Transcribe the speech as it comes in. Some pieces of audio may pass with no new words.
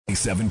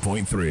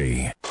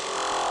7.3.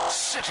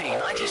 City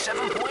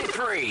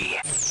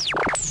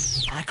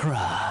 97.3.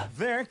 Accra.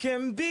 There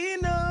can be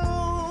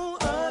no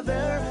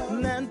other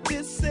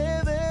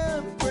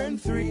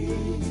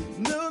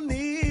 97.3. No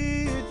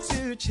need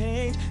to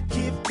change.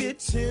 Keep it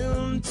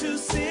tuned to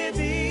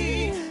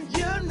City.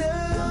 You're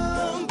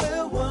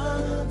number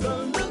one.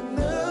 Don't look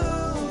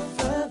no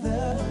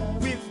further.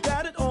 We've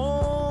got it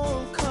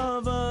all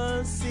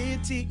covered.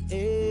 City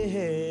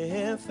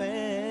FM.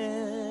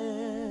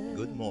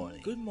 Good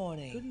morning. Good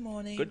morning. Good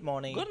morning. Good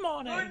morning. Good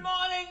morning. Good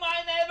morning,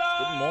 my neighbor.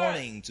 Good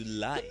morning to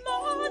life. Good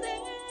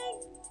morning.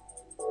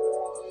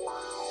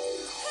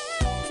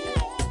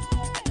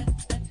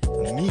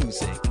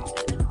 Music,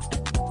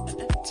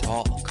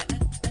 talk,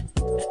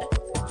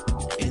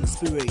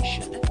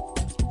 inspiration,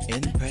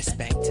 in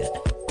perspective.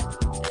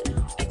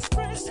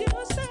 Express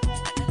yourself.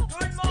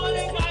 Good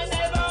morning, my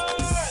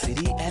neighbor.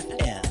 City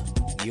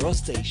FM, your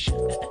station.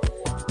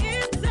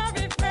 It's a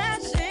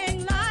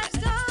refreshing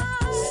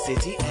lifestyle.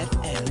 City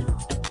FM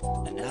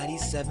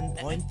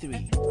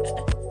 97.3.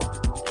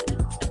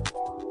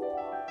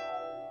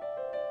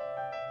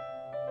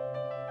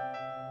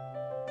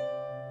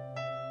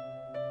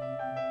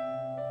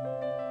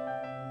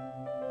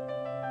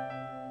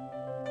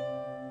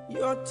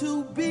 You're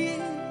too big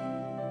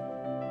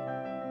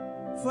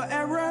for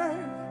error.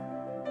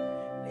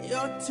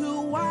 You're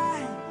too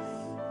wise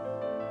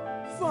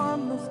for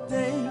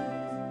mistakes.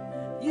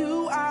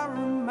 You are a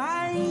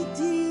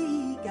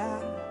mighty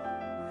God,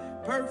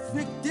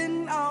 perfect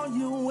in all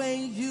your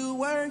ways. You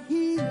were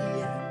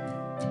here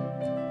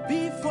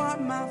before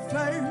my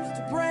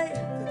first breath,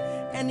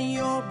 and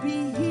you'll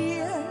be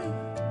here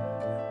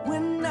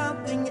when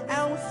nothing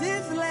else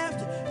is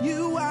left.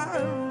 You are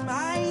a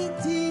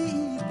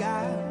mighty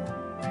God,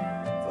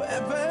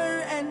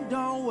 forever and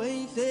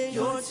always. Say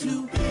you're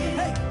too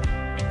hey,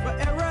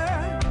 forever.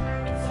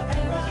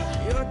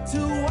 You're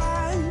too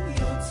wise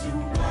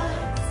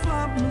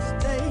for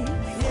mistakes.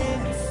 Yeah,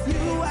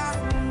 you are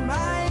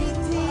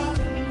mighty,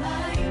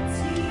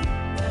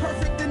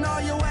 perfect in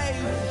all your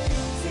ways.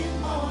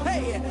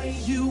 Hey,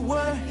 you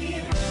were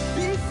here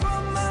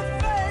before my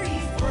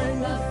first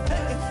breath,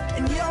 hey,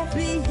 and you'll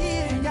be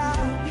here,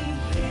 God,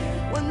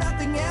 when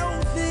nothing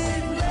else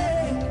is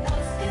left.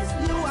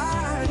 You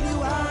are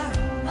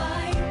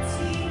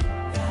mighty,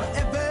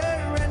 forever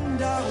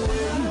and always.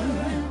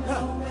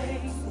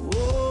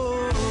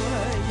 Oh,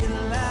 you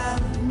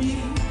love me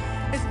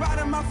in spite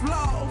of my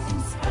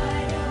flaws,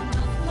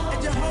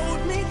 and you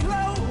hold me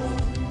close.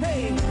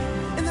 Hey,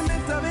 in the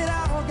midst of it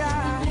all,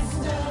 God,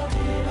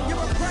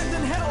 you're a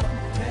present help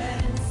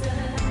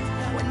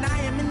when I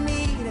am in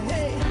need.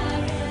 Hey,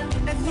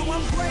 and so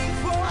I'm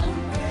grateful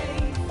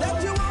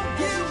that you won't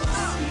give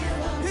up.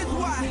 Here's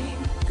why,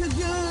 'cause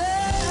you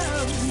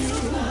love me.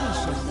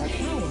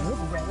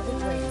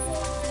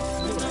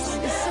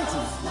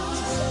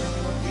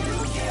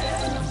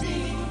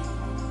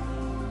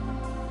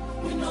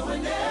 We know we're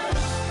never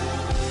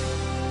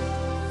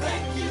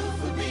thank you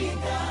for being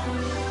God.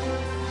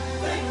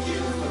 Thank you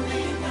for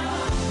being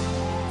God.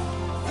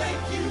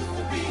 Thank you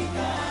for being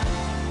God.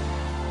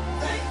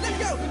 Let's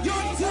go.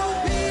 You're too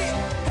big,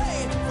 hey,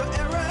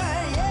 forever,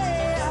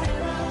 yeah.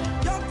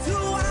 You're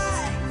too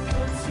wise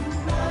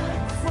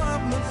for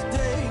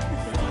mistakes.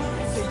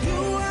 So you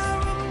are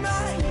a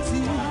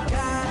mighty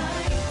God,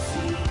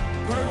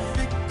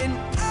 perfect in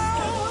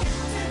all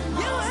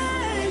you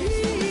are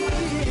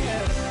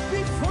here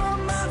before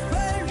my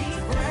first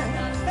breath.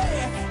 Hey,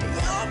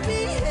 you'll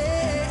be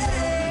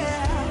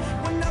here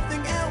when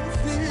nothing else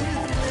is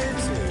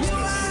left.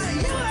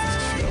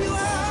 You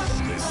are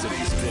The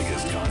city's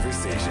biggest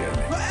conversation.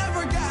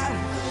 forever, God.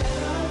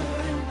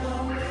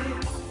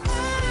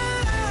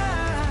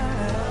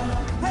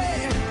 Hey,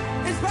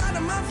 in spite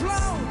of my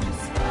flaws,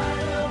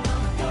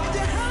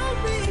 you held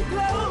me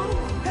close.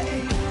 Hey,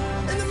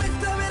 in the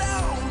midst of it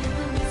all,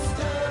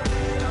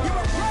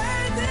 you're a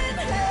present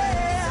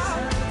help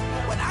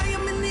when I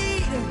am in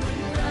need.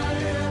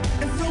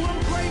 And so I'm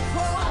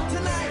grateful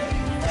tonight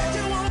that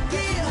you won't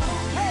give.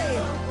 Hey,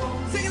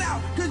 sing it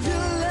out, 'cause you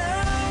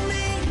love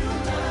me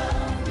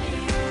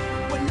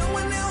when no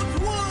one else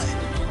would.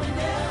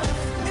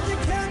 And you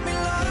kept me,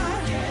 Lord,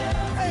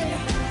 hey,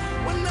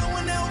 when no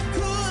one else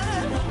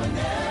could.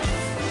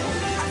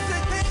 I say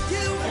thank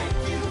you.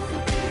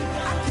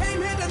 I came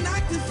here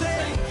tonight to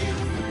say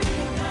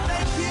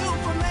thank you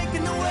for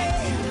making the way.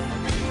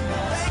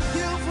 Thank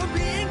you for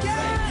being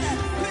God.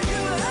 'Cause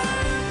you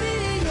love me,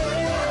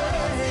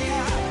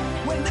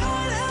 yeah, when no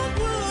one else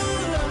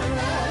would.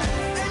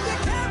 And you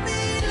kept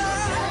me,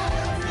 Lord,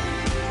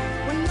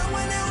 when no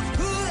one else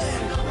could.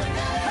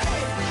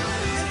 Hey,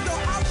 and so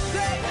I'll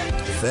say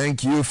Thank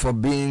you for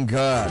being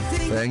God.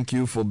 Thank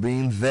you for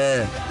being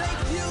there.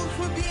 thank you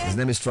for being His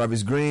name is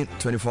Travis Green,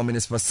 24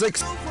 minutes past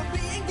 6.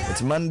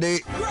 It's Monday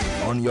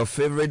on your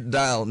favorite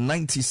dial,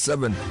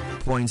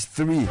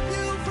 97.3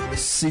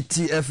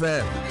 City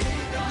FM.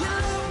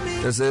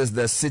 This is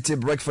the Citi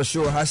Breakfast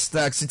Show,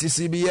 hashtag City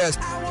CBS.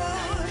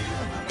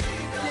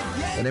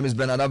 My name is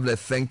Avle.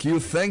 Thank you,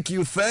 thank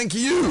you, thank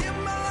you. Give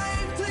my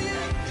life to you.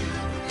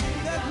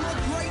 There's no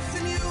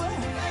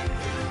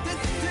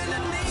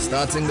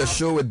Starting the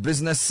show with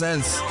business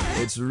sense.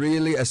 It's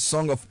really a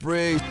song of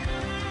praise.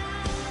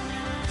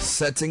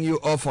 Setting you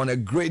off on a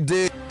great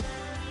day.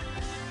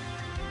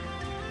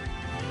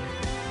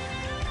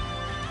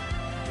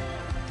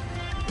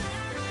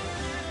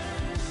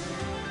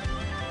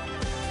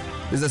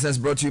 Business Sense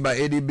brought to you by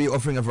ADB,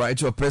 offering a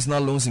variety of personal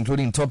loans,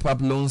 including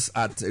top-up loans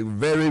at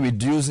very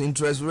reduced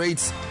interest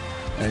rates.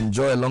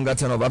 Enjoy a longer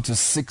term of up to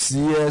 6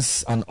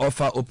 years. An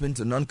offer open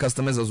to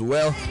non-customers as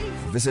well.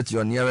 Visit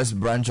your nearest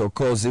branch or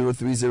call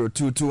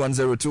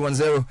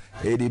 0302-210-210.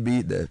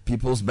 ADB, the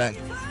People's Bank.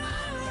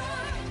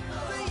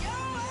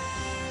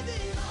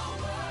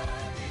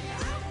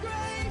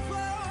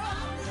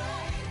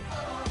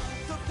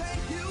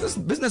 This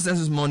Business Sense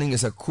this morning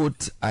is a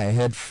quote I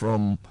heard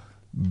from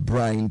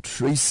Brian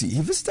Tracy. He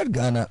visited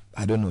Ghana,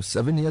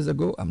 7 years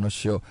ago. I'm not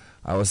sure.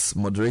 I was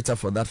moderator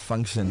for that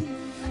function.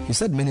 He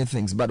said many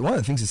things, but one of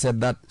the things he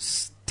said that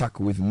stuck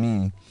with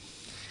me.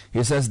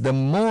 He says, the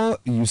more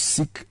you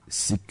seek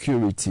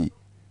security,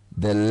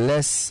 the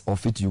less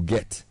of it you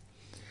get.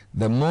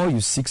 The more you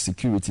seek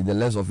security, the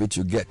less of it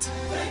you get.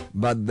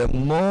 But the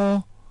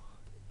more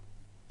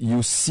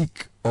you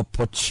seek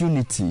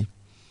opportunity,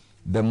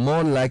 the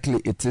more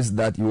likely it is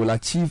that you will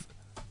achieve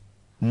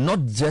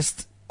not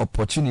just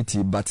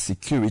opportunity but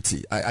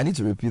security. I need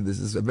to repeat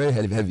this. It's very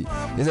heavy.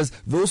 It says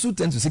those who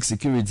tend to seek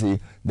security,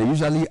 they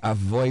usually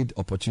avoid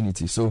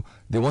opportunity. So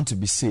they want to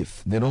be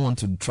safe. They don't want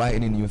to try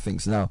any new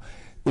things. Now,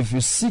 if you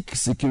seek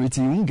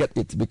security, you won't get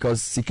it,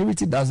 because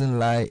security doesn't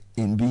lie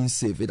in being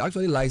safe. It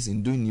actually lies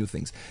in doing new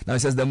things. Now it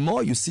says the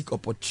more you seek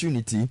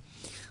opportunity,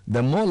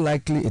 the more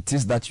likely it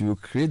is that you will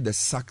create the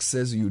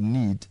success you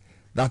need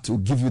that will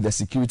give you the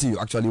security you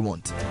actually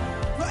want.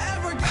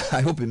 I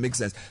hope it makes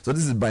sense. So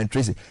this is Brian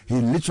Tracy. He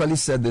literally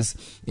said this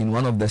in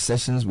one of the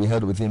sessions we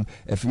held with him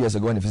a few years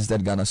ago when he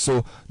visited Ghana.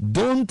 So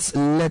don't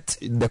let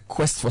the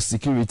quest for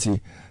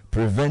security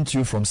prevent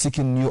you from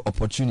seeking new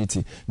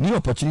opportunity. New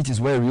opportunity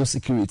is where real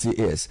security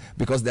is,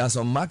 because there are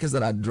some markets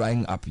that are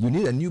drying up. You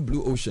need a new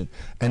blue ocean,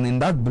 and in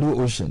that blue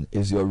ocean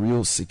is your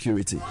real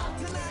security.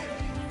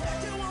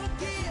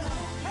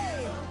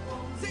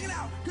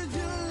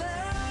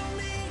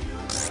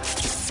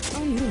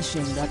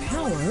 Unleashing the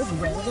power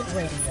of relevant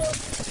radio.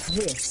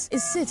 This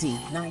is Citi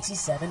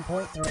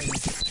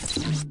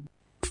 97.3.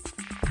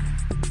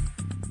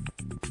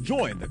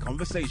 Join the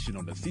conversation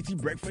on the Citi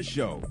Breakfast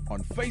Show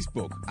on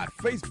Facebook at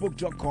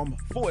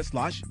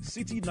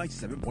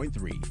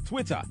facebook.com/Citi97.3,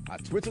 Twitter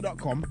at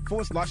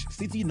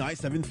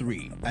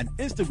twitter.com/Citi973, and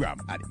Instagram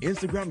at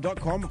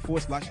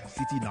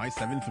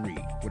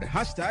instagram.com/Citi973 with the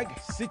hashtag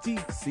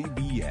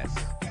CitiCBS.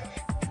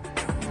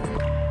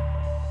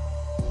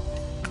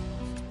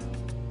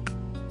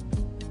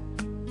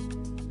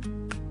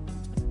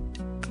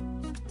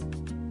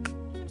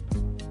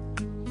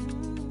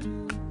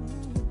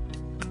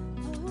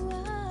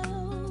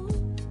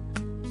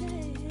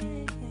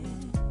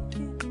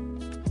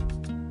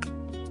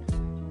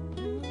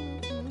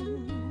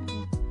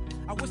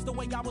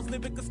 I was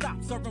living could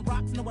stop serving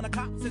rocks, knowing the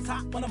cops is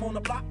hot when I'm on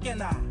the block.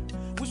 And I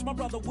wish my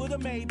brother would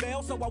have made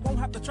bail so I won't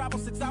have to travel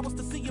 6 hours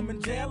to see him in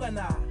jail. And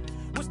I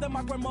wish that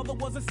my grandmother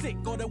wasn't sick,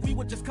 or that we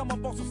would just come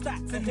up on some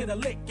stacks and hit a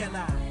lick. And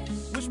I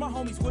wish my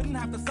homies wouldn't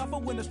have to suffer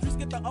when the streets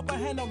get the upper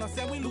hand on us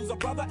and we lose a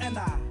brother. And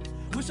I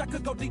wish I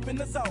could go deep in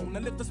the zone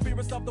and lift the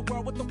spirits of the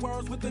world with the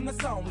words within the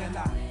song. And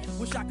I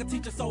wish I could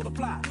teach a soul to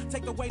fly,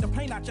 take away the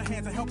pain out your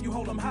hands and help you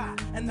hold them high.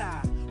 And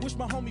I wish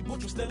my homie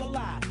Butch was still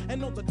alive,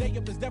 and on the day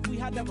of his death we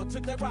had never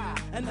took that ride.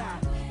 And I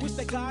wish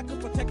that God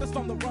could protect us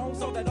from the wrong,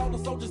 so that all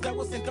the soldiers that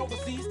were sent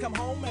overseas come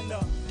home. And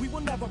we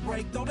will never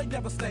break, though they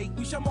devastate.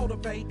 We shall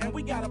motivate, and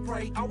we gotta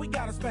pray, all we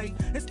gotta spay.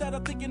 Instead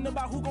of thinking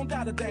about who gon'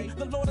 die today,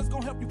 the Lord is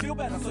gon' help you feel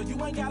better, so you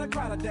ain't gotta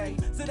cry today.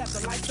 Sit at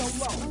the light so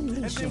low,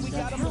 and then we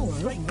gotta move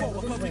straight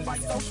forward, cause we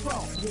fight so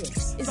strong.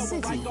 This is So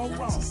Citi right go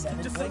wrong,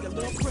 just say a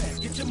little prayer,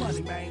 get your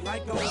money, man,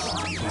 like go wrong.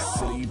 The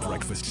Citi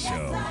Breakfast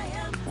Show.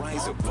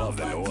 Rise above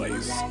the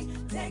noise.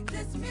 Take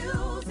this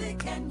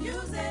music and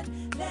use it.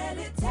 Let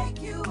it take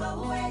you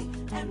away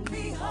and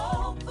be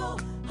hopeful,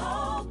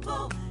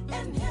 hopeful,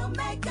 and he'll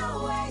make a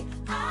way.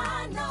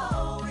 I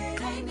know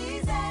it ain't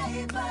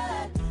easy,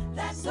 but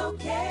that's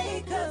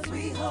okay, cause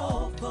we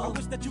hopeful. I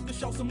wish that you could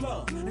show some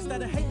love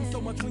instead of hating so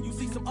much when you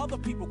see some other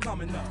people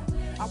coming up.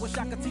 I wish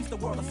I could teach the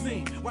world to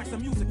sing, write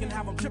some music and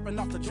have them tripping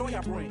off the joy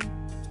I bring.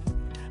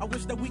 I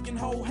wish that we can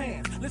hold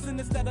hands, listen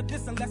instead of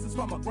dissing lessons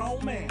from a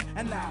grown man.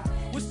 And I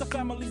wish the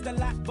families that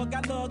lack but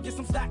got love get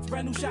some stacks,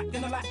 brand new shack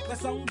in the lack,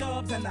 that's on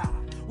dubs. And I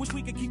wish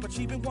we could keep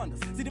achieving wonders,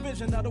 see the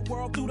vision of the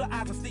world through the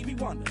eyes of Stevie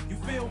Wonder. You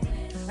feel me?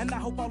 And I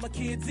hope all the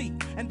kids eat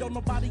and don't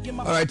nobody in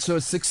my... All right, so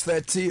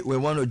 6:30, we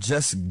want to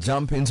just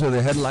jump into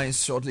the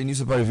headlines shortly.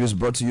 Newspaper reviews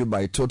brought to you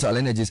by Total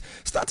Energies.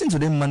 Starting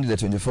today, Monday, the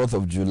 24th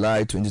of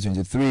July,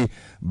 2023,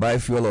 buy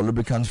fuel or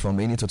lubricants from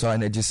any Total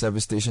Energy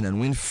service station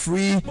and win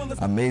free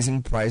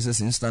amazing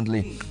prices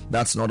instantly.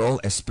 That's not all.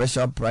 A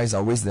special prize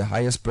awaits the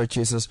highest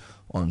purchases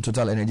on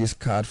Total Energies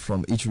card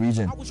from each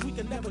region.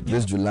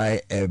 This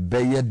July, a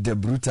Bayer de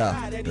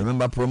Bruta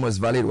Remember, promo is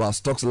valid while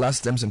stocks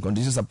last. Terms and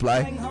conditions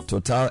apply.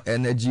 Total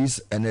Energies,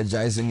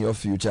 energizing your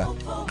future.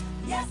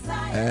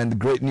 And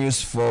great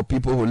news for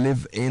people who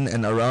live in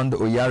and around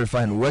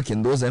Oyarifa and work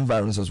in those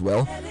environments as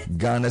well.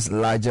 Ghana's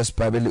largest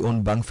privately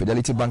owned bank,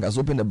 Fidelity Bank, has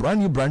opened a brand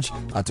new branch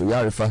at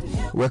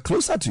Oyarifa. We're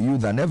closer to you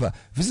than ever.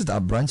 Visit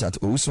our branch at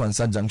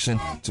Owusu-Ansah Junction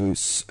to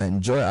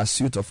enjoy a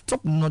suite of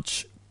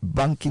top-notch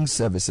banking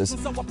services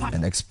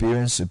and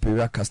experience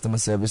superior customer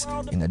service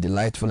in a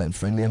delightful and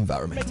friendly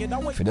environment.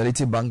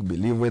 Fidelity Bank,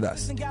 believe with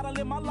us. Gotta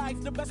live my life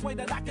the best way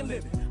that I can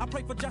live it. I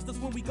pray for justice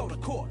when we go to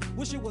court.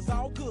 Wish it was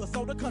all good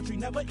so the country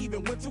never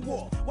even went to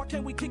war. Why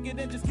can't we kick it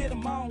and just get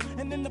them on?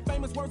 And in the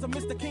famous words of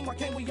Mr. King, why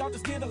can't we all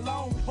just get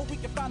along? Hope we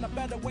can find a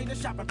better way to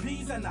shop and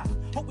peas and I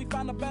hope we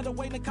find a better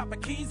way to cop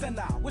keys and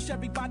I wish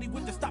everybody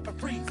would just stop and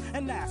freeze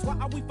and ask why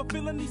are we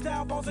fulfilling these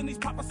downfalls and these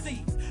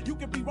prophecies? You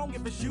can be wrong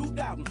if it's you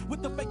doubting.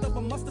 With the faith of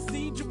a mustard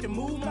seed, you can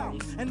move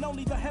mountains, and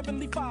only the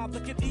Heavenly Father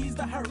can ease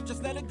the hurt.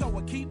 Just let it go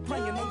and keep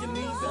praying on your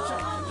knees and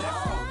church.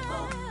 That's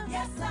all.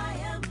 Yes, I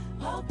am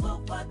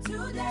hopeful for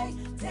today.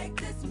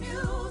 Take this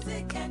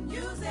music and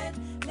use it.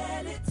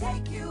 Let it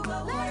take you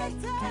away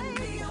and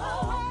be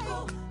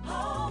hopeful,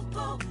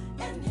 hopeful,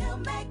 and He'll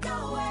make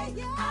a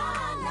way.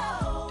 I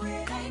know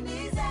it ain't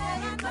easy,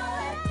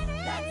 but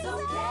that's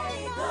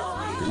okay.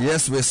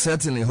 Yes, we're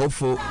certainly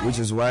hopeful, which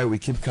is why we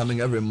keep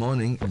coming every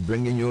morning,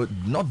 bringing you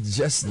not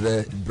just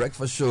the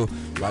breakfast show,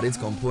 but its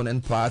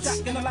component parts.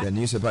 The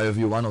newspaper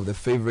review, one of the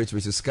favorites,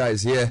 which is Sky,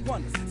 is here.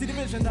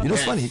 You know,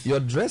 it's funny, you're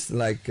dressed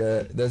like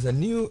there's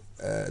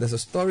a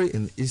story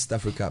in East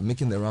Africa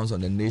making the rounds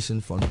on the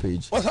Nation front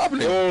page. What's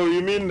happening? Oh,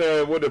 you mean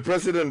what the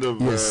president of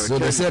yes, so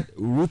Kenya? They said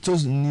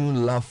Ruto's new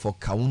love for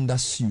Kaunda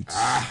suits.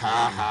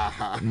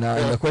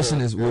 Now the question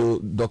is, will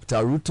Dr.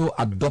 Ruto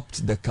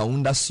adopt the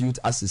Kaunda suit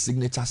as his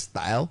signature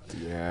style?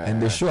 Yeah.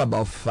 And they show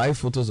about 5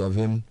 photos of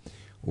him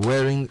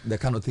wearing the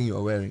kind of thing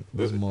you're wearing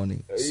this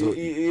morning. So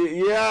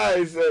yeah,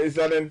 it's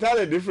an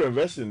entirely different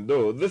version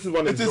though. This is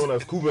one is known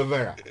as Kuba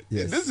Vera.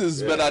 yes. This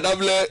is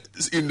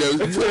Avle in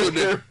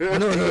the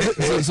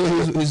no. So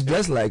he's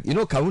dressed like, you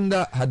know,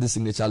 Kaunda had the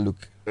signature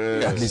look,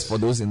 at least for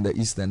those in the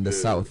east and the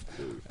south.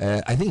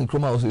 I think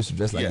Nkrumah also used to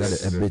dress like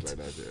that a bit.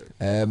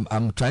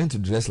 I'm trying to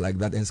dress like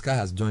that, and Sky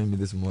has joined me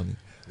this morning.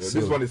 So,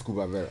 this one is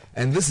Kuba Vera.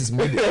 And this is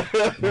made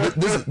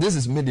this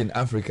is made in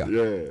Africa.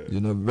 Yeah.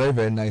 You know, very,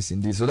 very nice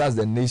indeed. So that's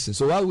the Nation.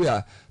 So while we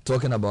are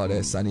talking about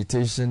a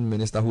Sanitation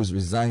Minister who's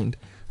resigned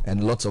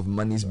and lots of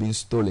money is being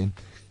stolen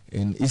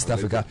in East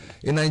Africa,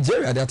 in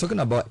Nigeria they are talking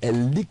about a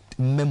leaked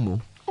memo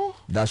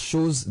that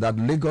shows that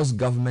Lagos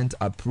government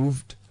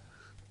approved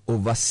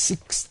over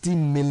 60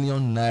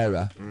 million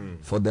naira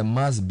for the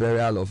mass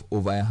burial of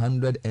over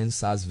 100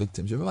 NSAS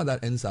victims. You remember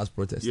that NSAS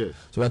protest? Yes.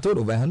 So we're told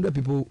over 100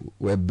 people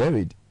were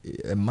buried,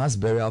 a mass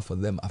burial for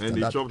them after and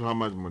they that. chopped how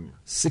much money?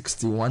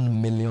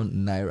 61 million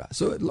naira.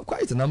 So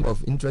quite a number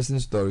of interesting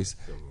stories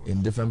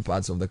in different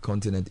parts of the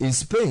continent. In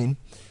Spain,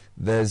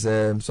 there's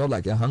sort of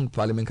like a hung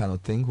parliament kind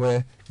of thing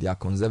where their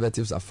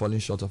conservatives are falling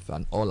short of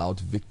an all-out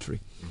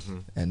victory.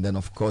 And then,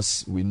 of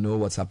course, we know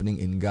what's happening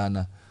in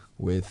Ghana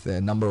with a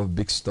number of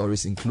big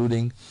stories,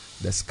 including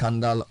the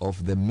scandal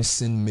of the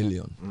missing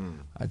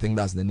million. I think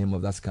that's the name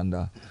of that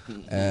scandal.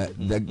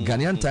 The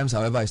Ghanaian Times,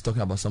 however, is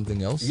talking about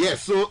something else.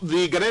 Yes, so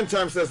the Ghanaian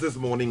Times says this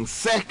morning,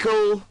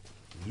 Circle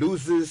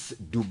loses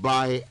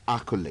Dubai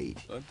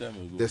accolade.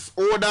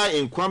 Disorder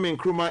in Kwame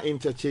Nkrumah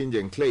Interchange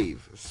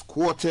Enclave.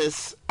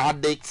 Squatters,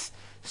 addicts,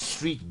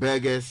 street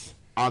beggars,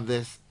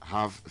 others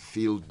have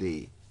field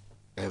day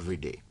every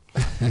day.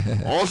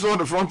 Also on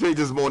the front page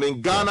this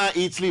morning, Ghana,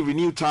 Italy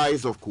renew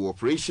ties of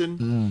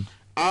cooperation.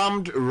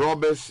 Armed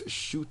robbers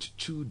shoot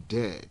 2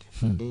 dead,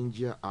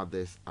 injure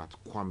others at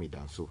Kwame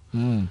Danso.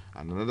 And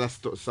another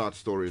sad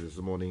story this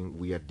morning,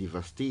 we are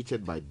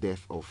devastated by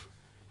death of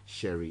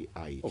Sherry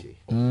Aije.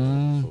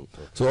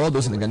 So all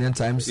those in the Ghanaian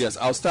Times. Yes,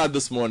 I'll start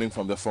this morning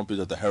from the front page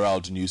of the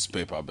Herald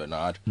newspaper,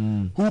 Bernard.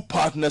 Who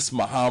partners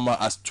Mahama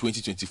as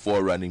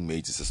 2024 running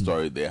mate is a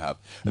story they have.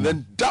 And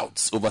then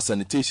doubts over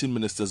Sanitation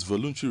Minister's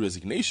voluntary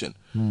resignation.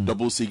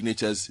 Double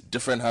signatures,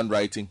 different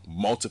handwriting,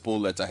 multiple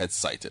letterheads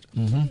cited.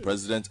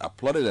 President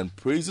applauded and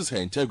praises her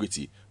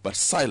integrity, but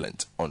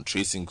silent on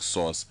tracing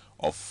source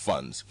of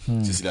funds.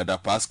 Cecilia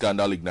Dapaah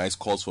scandal ignites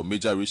calls for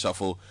major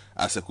reshuffle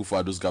as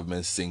Akufo-Addo's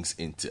government sinks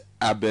into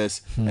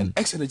abyss. And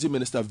ex-energy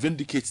minister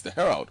vindicates the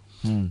Herald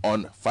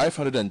on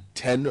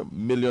 $510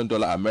 million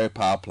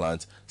AmeriPower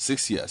plant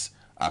 6 years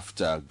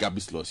after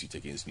Gabi's lawsuit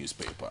against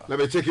newspaper. Let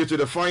me take you to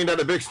the finder.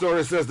 The big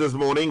story says this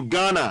morning,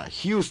 Ghana,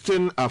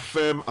 Houston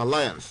affirm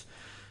alliance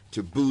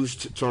to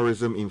boost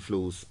tourism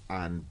inflows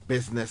and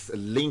business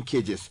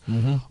linkages.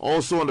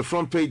 Also on the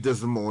front page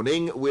this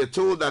morning, we're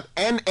told that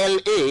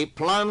NLA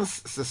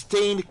plans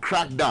sustained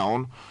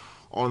crackdown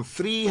on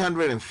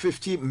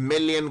 350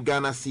 million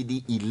Ghana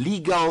cedi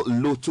illegal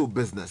lotto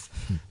business.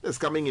 That's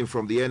coming in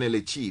from the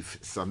NLA chief,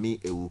 Sami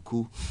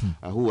Ewuku,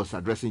 who was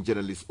addressing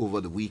journalists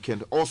over the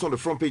weekend. Also on the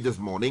front page this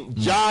morning,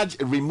 judge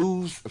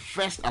removes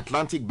First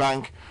Atlantic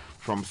Bank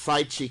from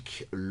side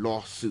chick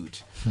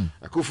lawsuit.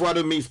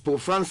 Akufo-Addo meets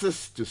Pope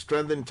Francis to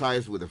strengthen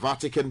ties with the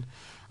Vatican,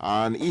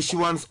 and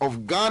issuance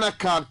of Ghana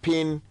card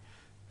pin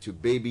to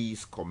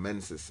babies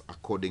commences,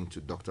 according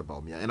to Dr.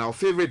 Baumia. And our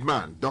favorite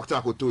man, Dr.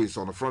 Akoto, is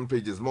on the front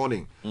page this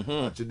morning.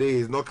 Today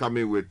he's not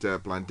coming with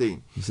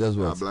plantain. He says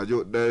what?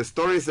 The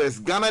story says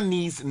Ghana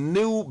needs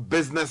new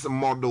business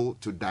model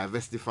to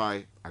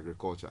diversify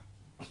agriculture.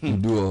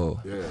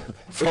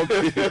 Front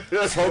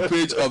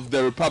page of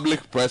the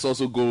Republic Press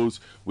also goes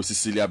with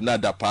Cecilia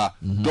Dapaah.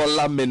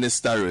 Dollar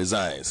Minister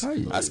resigns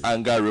as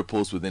anger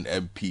ripples within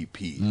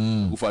MPP.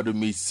 Akufo-Addo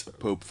meets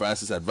Pope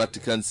Francis at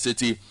Vatican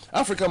City.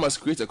 Africa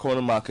must create a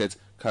common market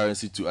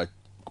currency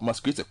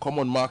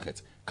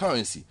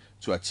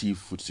to achieve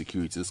food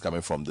security. This is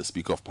coming from the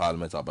Speaker of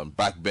Parliament, Alban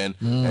Backben,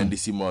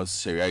 NDC Mons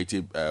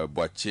Sheriate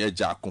Boache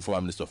Jakun, former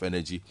Minister of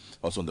Energy,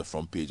 also on the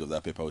front page of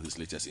that paper with his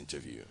latest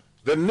interview.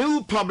 The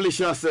new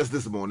publisher says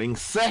this morning,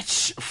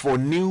 search for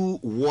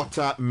new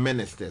water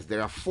ministers. There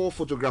are 4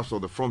 photographs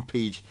on the front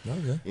page.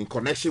 In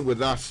connection with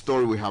that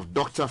story, we have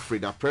Dr.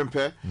 Frida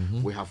Prempe,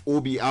 we have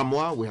Obi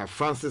Amwa, we have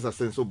Francis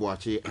Asenso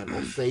Boache, and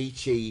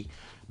Oseiche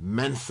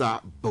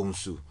Mensa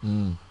Bonsu.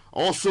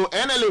 Also,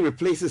 NLA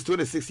replaces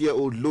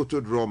 26-year-old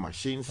Lotto draw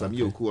machine.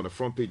 Sami Oku on the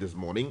front page this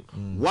morning.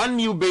 One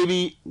new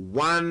baby,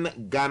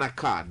 one Ghana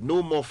card.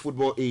 No more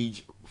football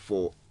age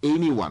for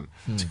anyone.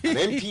 And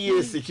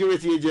NPA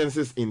security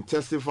agencies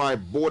intensify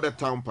border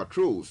town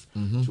patrols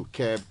to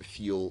curb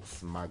fuel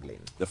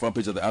smuggling. The front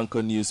page of the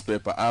Anchor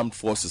newspaper, Armed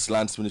Forces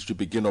Lands Ministry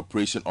begin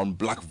operation on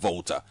Black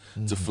Volta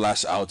to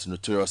flash out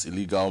notorious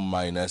illegal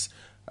miners.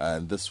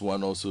 And this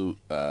one also,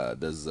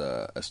 there's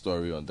a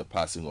story on the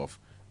passing of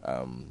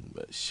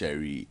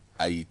Sherry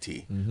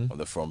Aite on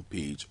the front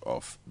page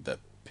of the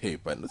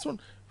paper. And this one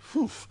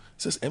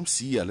says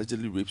MC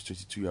allegedly rapes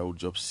 22-year-old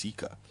job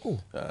seeker.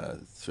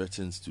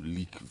 Threatens to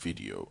leak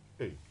video.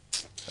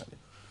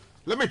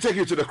 Let me take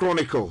you to the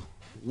Chronicle,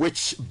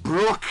 which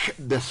broke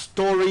the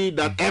story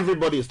that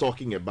everybody is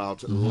talking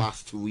about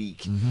last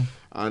week.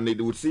 And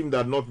it would seem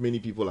that not many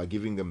people are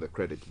giving them the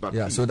credit.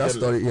 But so that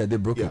story, they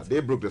broke it.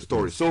 They broke the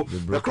story. So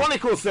the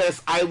Chronicle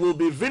says, I will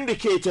be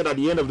vindicated at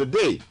the end of the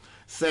day,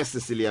 says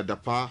Cecilia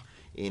Dapaah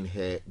in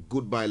her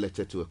goodbye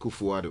letter to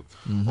Akufo-Addo.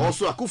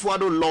 Also,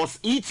 Akufo-Addo lost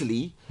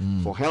Italy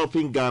for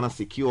helping Ghana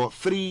secure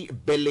 $3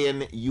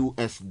 billion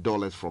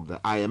from the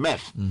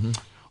IMF.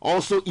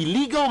 Also,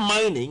 illegal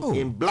mining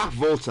in Black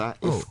Volta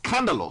is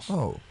scandalous.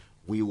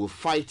 We will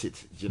fight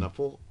it.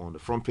 Jinapo on the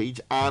front page.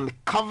 And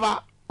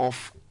cover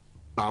of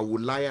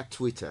Bawulaya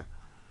Twitter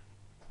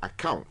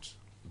account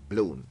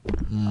blown.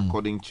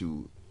 According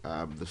to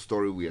the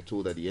story, we are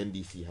told that the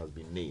NDC has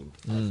been named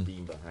as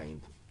being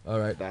behind. All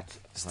right, that's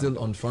still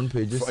on front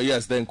pages.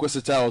 Yes, the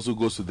Inquisitor also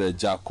goes to the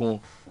Jakun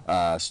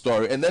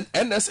story, and then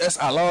NSS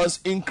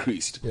allowance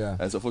increased.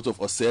 There's a photo of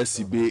Osei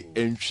Sibe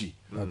entry,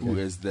 who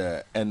is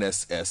the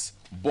NSS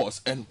boss.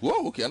 And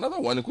another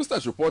one. Inquisitor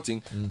is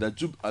reporting that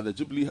the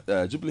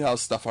Jubilee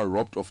House staffer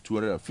robbed of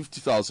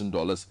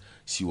 $250,000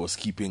 she was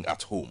keeping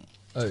at home.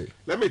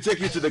 Let me take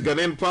you to the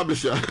Ghanaian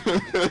publisher.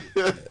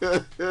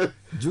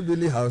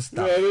 Jubilee House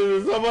staff.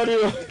 Somebody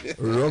was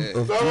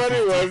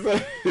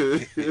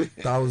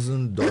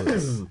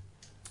 $1,000.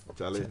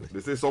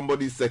 They say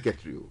somebody's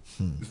secretary.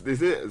 They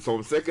say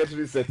some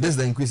secretary. This is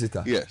the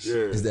Inquisitor. Yes.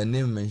 Is their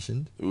name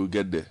mentioned? We'll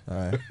get there. All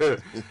right.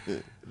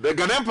 The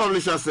Ghanaian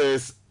publisher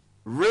says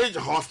Ridge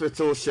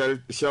Hospital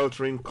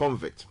sheltering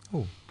convict.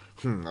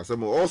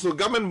 Also,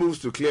 government moves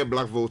to clear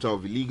Black Volta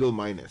of illegal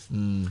miners.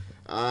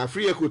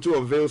 Free Akoto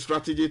unveils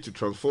strategy to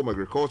transform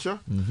agriculture.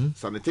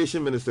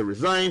 Sanitation Minister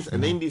resigns,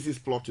 and NDC's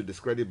plot to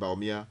discredit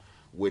Baumia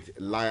with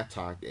liar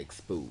tag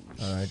exposed.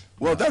 All right.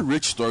 Well, that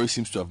rich story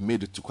seems to have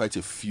made it to quite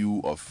a few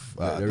of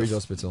the Ridge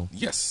Hospital.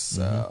 Yes,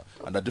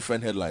 under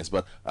different headlines.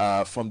 But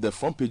from the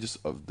front pages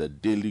of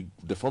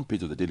the front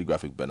page of the Daily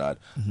Graphic, Bernard,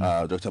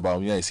 Dr.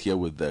 Baumia is here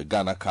with the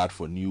Ghana card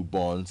for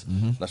newborns.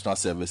 National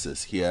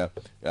Services here.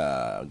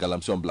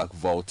 Galamsey on Black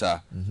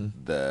Volta.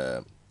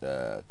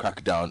 The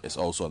crackdown is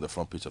also on the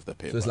front page of the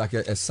paper. So it's like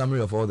a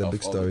summary of all the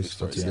big stories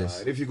for today.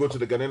 And if you go to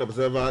the Ghanaian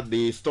Observer,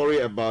 the story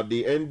about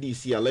the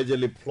NDC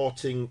allegedly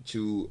plotting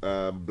to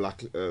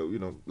black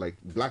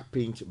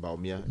paint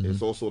Baumia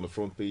is also on the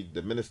front page.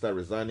 The minister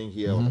resigning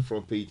here on the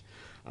front page,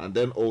 and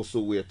then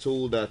also we are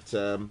told that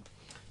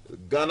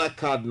Ghana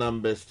card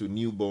numbers to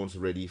newborns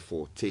ready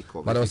for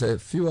takeoff. But there was a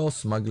fuel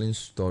smuggling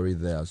story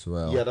there as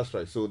well. Yeah, that's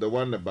right. So the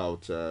one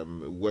about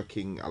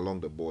working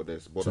along the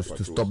borders, border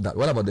to stop that.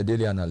 What about the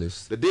Daily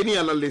Analyst? The Daily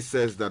Analyst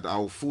says that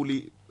I'll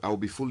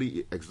be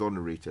fully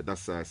exonerated.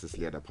 That's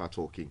Cecilia Dapaah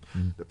talking.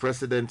 The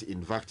president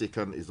in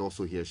Vatican is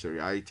also here. Sherry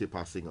Aite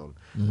passing on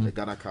the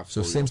Ghana card.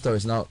 So same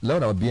stories. Now,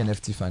 load our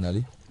BNFT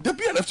finally. The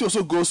BNFT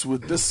also goes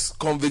with this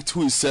convict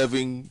who is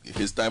serving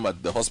his time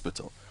at the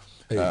hospital.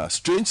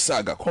 Strange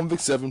saga.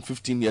 Convict serving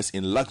 15 years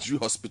in luxury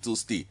hospital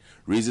stay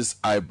raises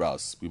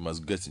eyebrows. We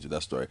must get into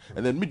that story.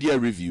 And then media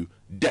review.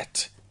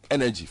 Debt,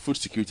 energy, food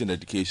security and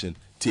education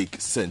take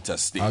center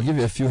stage. I'll give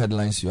you a few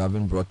headlines you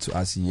haven't brought to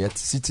us yet.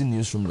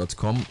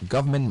 CityNewsroom.com.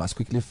 Government must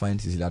quickly find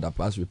Cecilia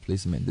Dapaah's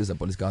replacement. This is a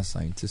political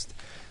scientist.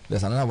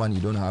 There's another one you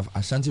don't have.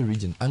 Ashanti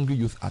region. Angry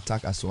youth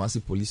attack at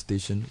Swansea police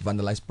station.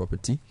 Vandalized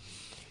property.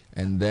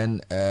 And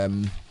then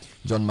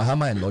John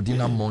Mahama and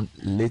Lordina Mon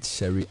late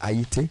Sherry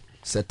Aite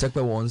said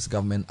Tekpe warns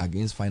government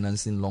against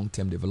financing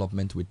long-term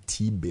development with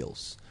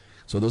T-bills.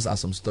 So those are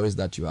some stories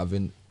that you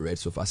haven't read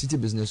so far. City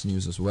Business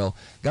News as well.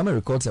 Government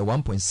records a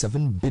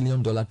 $1.7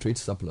 billion trade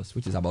surplus,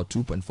 which is about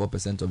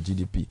 2.4% of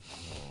GDP.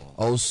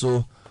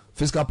 Also,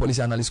 fiscal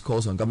policy analyst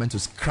calls on government to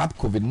scrap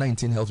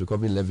COVID-19 health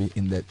recovery levy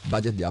in the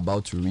budget they're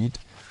about to read.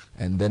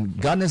 And then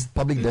Ghana's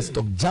public debt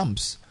stock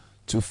jumps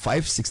to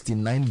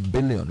 569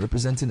 billion,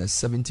 representing a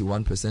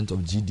 71% of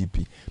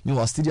GDP.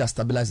 Meanwhile, Cedi has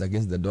stabilized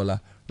against the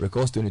dollar,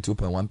 records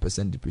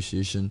 22.1%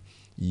 depreciation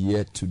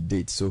year to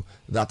date. So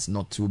that's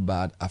not too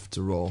bad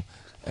after all.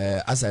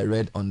 As I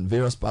read on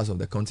various parts of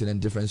the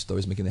continent, different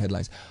stories making the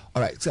headlines.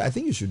 All right, so I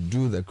think you should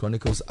do the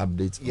Chronicles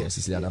update on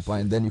Cecilia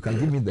Dapaah, and then you can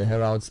give me the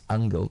Herald's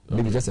angle,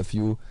 maybe just a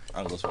few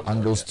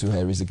angles to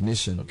her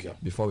resignation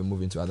before we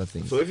move into other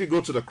things. So if you go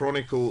to the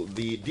Chronicle,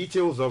 the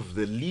details of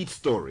the lead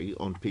story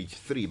on page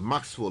 3,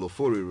 Maxwell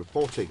Ofori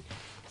reporting,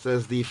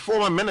 says the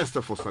former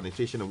Minister for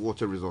Sanitation and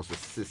Water Resources,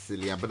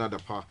 Cecilia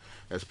Dapaah,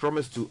 has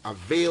promised to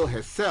avail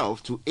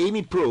herself to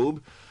any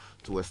probe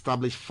to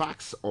establish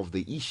facts of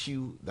the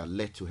issue that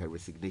led to her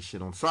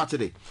resignation on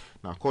Saturday.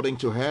 Now, according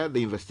to her,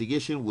 the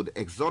investigation would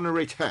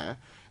exonerate her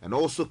and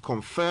also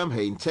confirm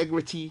her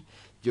integrity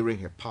during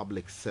her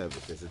public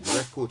service. There's a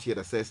direct quote here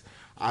that says,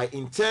 "I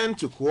intend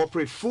to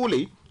cooperate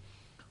fully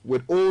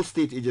with all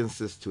state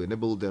agencies to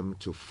enable them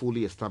to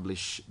fully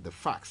establish the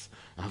facts.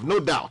 I have no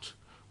doubt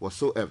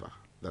whatsoever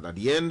that at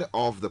the end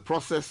of the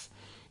process,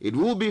 it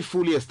will be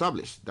fully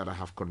established that I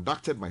have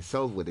conducted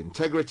myself with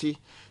integrity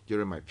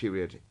during my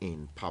period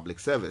in public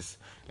service,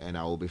 and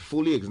I will be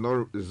fully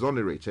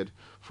exonerated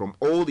from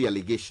all the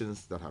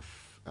allegations that have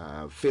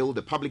filled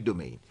the public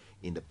domain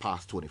in the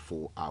past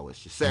 24 hours,"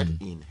 she said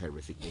in her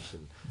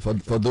resignation.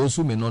 For those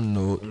who may not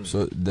know,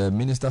 so the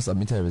minister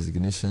submitted her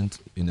resignation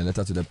in a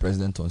letter to the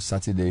president on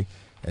Saturday,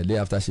 a day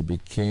after she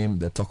became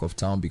the talk of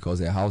town because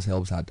her house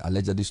helps had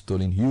allegedly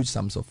stolen huge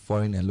sums of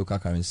foreign and local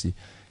currency.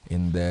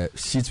 In the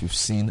sheets we've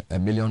seen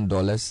 $1 million,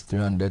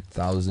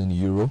 300,000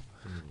 euro,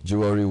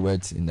 jewelry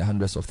worth in the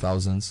hundreds of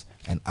thousands,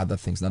 and other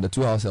things. Now the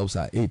two house helps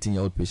are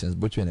 18-year-old patients,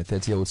 Butchie and a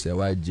 30-year-old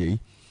Sewa J,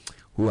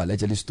 who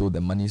allegedly stole the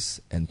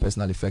monies and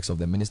personal effects of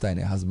the minister and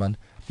her husband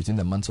between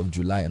the months of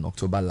July and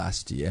October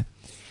last year.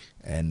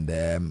 And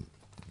the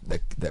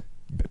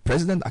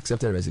president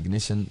accepted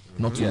resignation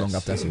not too long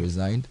after she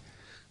resigned.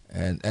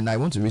 And I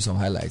want to read some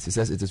highlights. It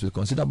says, "It is with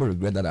considerable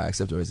regret that I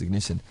accept your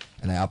resignation,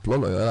 and I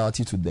applaud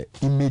loyalty to the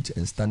image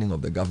and standing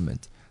of the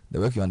government. The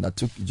work you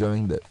undertook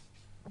during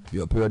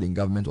your period in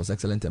government was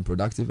excellent and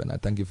productive, and I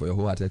thank you for your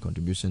wholehearted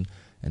contribution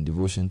and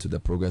devotion to the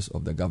progress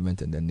of the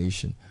government and the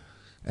nation."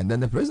 And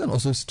then the president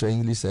also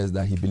strangely says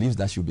that he believes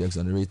that she'll be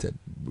exonerated.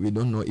 We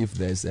don't know if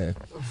there's a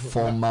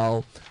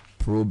formal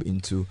probe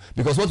into,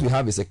 because what we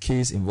have is a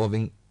case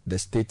involving the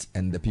state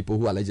and the people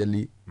who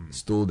allegedly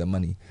stole the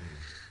money.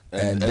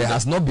 And there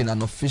has not been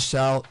an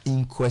official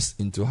inquest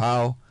into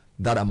how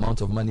that amount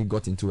of money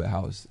got into a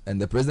house.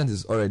 And the president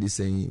is already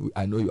saying,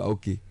 "I know you are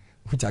okay,"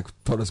 which I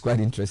thought was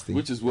quite interesting.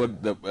 Which is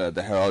what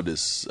the Herald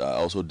is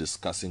also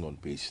discussing on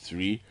page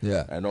 3.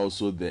 Yeah. And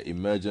also the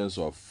emergence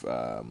of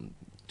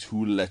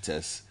 2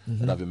 letters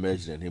that have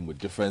emerged in him with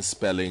different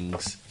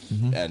spellings.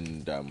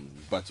 And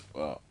but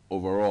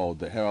overall,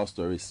 the Herald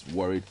story is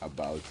worried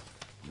about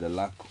the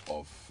lack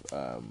of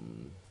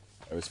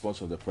a response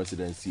from the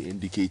presidency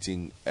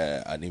indicating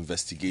an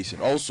investigation.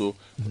 Also,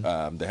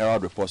 the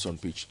Herald reports on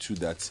page 2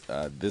 that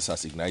this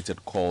has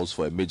ignited calls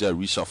for a major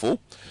reshuffle.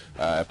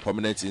 A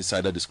prominent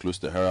insider disclosed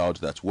to the Herald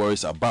that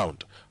worries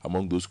abound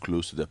among those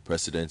close to the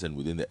president and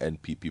within the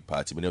NPP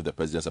party. Many of the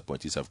president's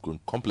appointees have grown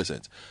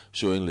complacent,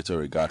 showing little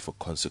regard for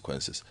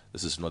consequences.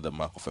 This is not the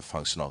mark of a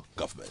functional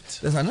government.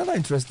 There's another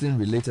interesting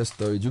related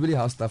story. Jubilee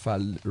House staff are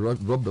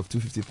robbed of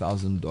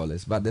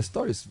 $250,000, but the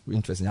story is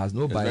interesting. It has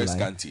no byline. Very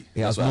scanty.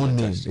 It has no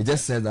name. It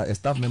just says that a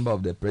staff member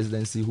of the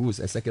presidency who is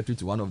a secretary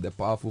to one of the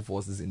powerful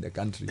forces in the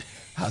country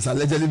has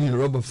allegedly been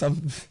robbed of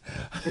some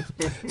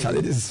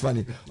Charlie, this is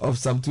funny, of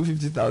some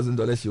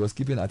 $250,000 she was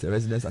keeping at a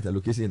residence at a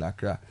location in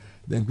Accra.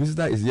 The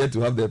inquisitor is yet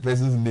to have the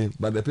person's name,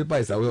 but the paper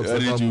is aware of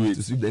several moves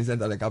to sweep the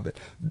incident under the carpet.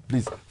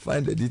 Please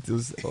find the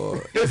details or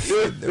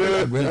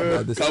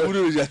about this.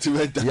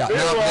 Yeah,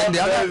 now then the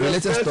other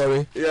related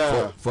story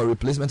for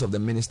replacement of the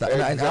minister.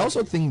 And I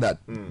also think that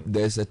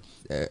there's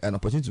an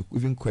opportunity to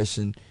even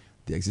question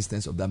the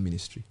existence of that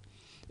ministry.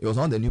 It was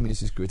one of the new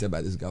ministries created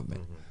by this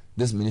government.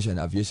 This ministry and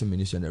Aviation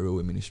Minister and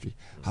Railway Ministry.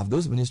 Have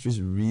those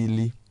ministries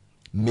really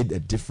made a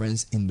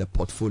difference in the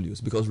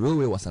portfolios? Because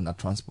railway was under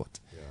transport.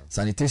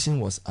 Sanitation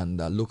was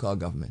under local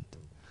government,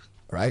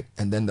 right?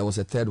 And then there was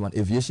a third one.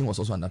 Aviation was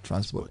also under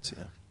transport.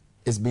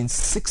 It's been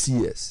 6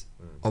 years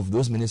of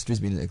those ministries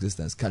being in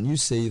existence. Can you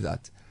say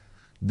that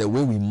the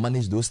way we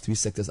manage those 3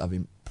 sectors have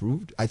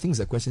improved? I think it's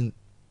a question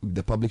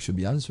the public should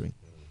be answering.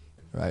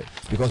 right?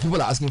 Because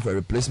people are asking for a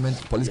replacement.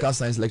 Political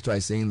science lecturer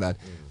is saying that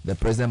the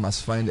president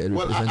must find a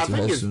replacement I to her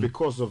think it's soon.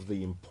 because of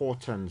the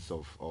importance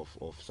of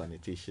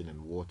sanitation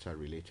and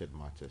water-related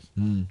matters,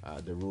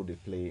 the role they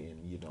play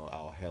in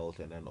our health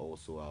and then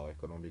also our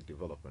economic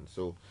development.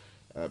 So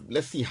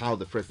let's see how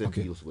the president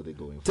deals with it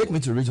going forward. Take me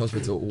to Ridge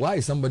Hospital. Why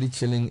is somebody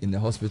chilling in the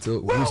hospital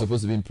who's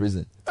supposed to be in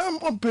prison?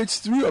 On page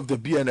 3 of the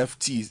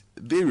BNFT,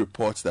 they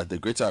report that the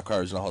Greater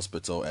Accra Regional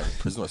Hospital and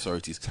prison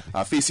authorities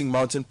are facing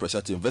mounting pressure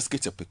to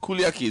investigate a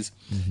peculiar case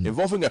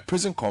involving a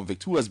prison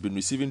convict who has been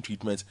receiving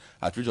treatment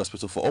at Ridge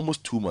Hospital for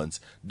almost 2 months,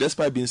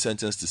 despite being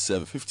sentenced to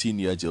serve a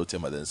 15-year jail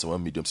term at the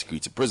Nsawam Medium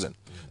Security Prison.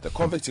 The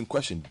convict in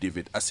question,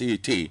 David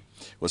Aseyete,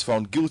 was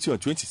found guilty on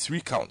 23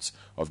 counts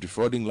of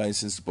defrauding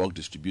licensed bulk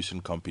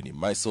distribution company,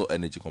 Mysol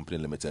Energy Company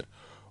Limited,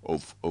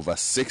 of over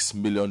 $6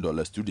 million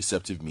through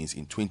deceptive means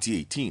in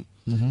 2018.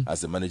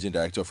 As the managing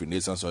director of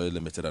Renaissance Oil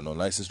Limited, an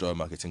unlicensed oil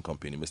marketing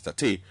company, Mr.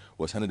 Tay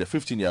was handed a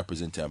 15-year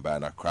prison term by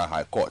an Accra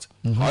High Court.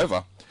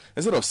 However,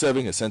 instead of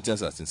serving a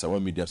sentence at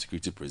Nsawam Medium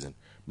Security Prison,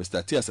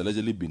 Mr. Tay has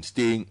allegedly been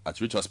staying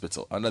at Ridge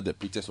Hospital under the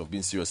pretext of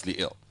being seriously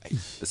ill.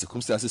 The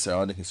circumstances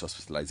surrounding his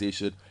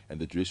hospitalization and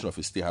the duration of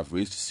his stay have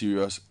raised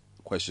serious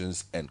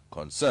questions and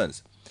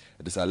concerns.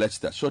 It is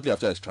alleged that shortly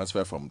after his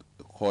transfer from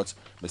the court,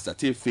 Mr.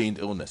 Tay feigned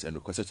illness and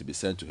requested to be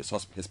sent to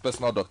his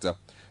personal doctor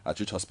at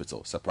Ridge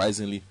Hospital.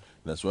 Surprisingly,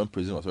 the Nsawam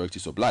prison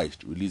authorities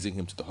obliged, releasing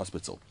him to the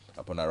hospital.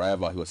 Upon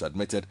arrival, he was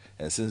admitted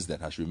and since then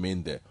has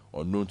remained there,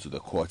 unknown to the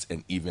court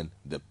and even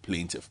the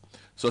plaintiff.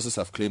 Sources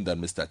have claimed that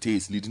Mr. Tay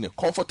is leading a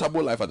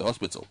comfortable life at the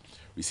hospital,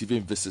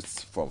 receiving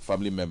visits from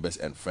family members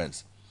and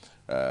friends.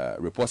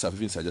 Reports have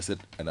even suggested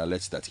and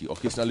alleged that he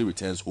occasionally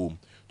returns home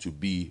to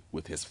be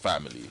with his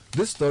family.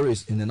 This story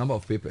is in a number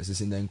of papers. It's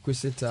in the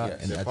Inquisitor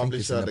and I think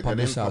it's in the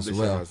Publisher as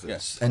well.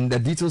 Yes. And the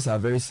details are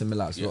very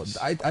similar as well.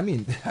 I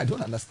mean, I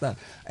don't understand.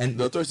 And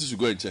the authorities should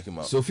go and check him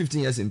out. So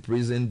 15 years in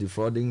prison,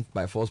 defrauding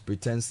by false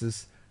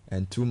pretenses,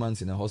 and 2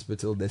 months in a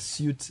hospital. The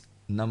suit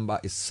number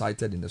is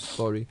cited in the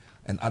story,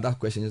 and other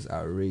questions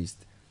are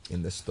raised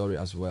in the story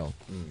as well.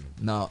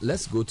 Now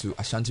let's go to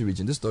Ashanti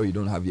region. This story you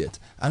don't have yet.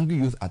 Angry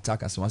youth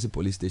attack Aswansi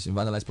police station,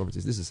 vandalize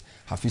properties. This is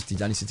Hafiz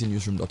Tijani,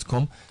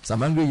 citynewsroom.com.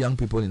 Some angry young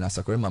people in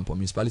Asakore Mampo,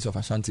 municipality of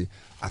Ashanti,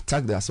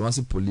 attacked the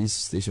Aswansi police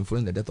station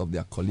following the death of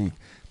their colleague.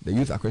 The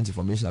youth, according to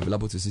information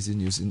available to Citi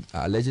News,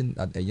 are alleging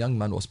that a young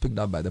man was picked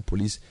up by the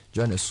police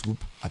during a swoop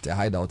at a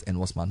hideout and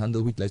was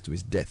manhandled, which led to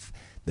his death.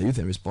 The youth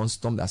in response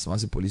stormed the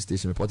Aswansi police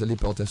station, reportedly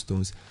pelted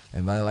stones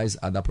and vandalized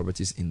other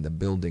properties in the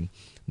building.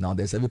 Now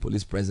there's heavy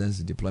police presence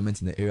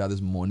deployment in the area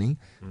this morning.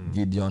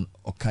 Gideon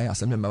Okai,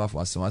 assembly member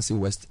for Aswansi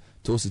West,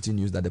 told Citi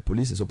News that the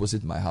police is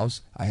opposite my house.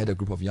 I heard a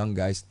group of young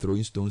guys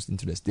throwing stones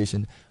into the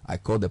station. I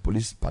called the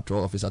police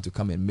patrol officer to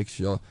come and make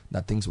sure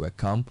that things were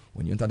calm.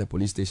 When you enter the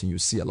police station, you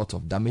see a lot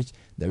of damage.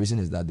 The reason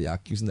is that they are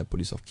accusing the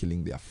police of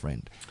killing their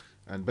friend.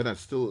 And Bernard,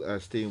 still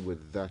staying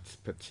with that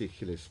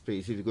particular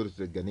space, if you go to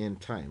the Ghanaian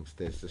Times,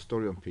 there's a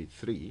story on page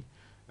 3.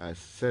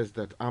 Says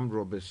that armed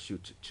robbers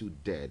shoot 2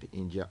 dead,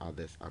 injure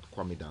others at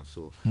Kwamidan.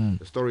 So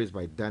the story is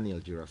by Daniel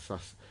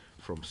Girasas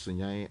from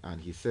Sunyai, and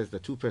he says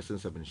that 2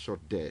 persons have been shot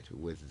dead,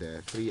 with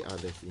the 3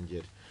 others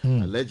injured,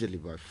 allegedly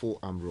by 4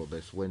 armed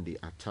robbers when they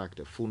attacked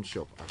a phone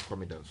shop at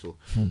Kwamidan, so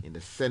in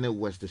the Sene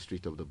West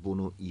district of the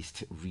Bono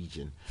East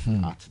region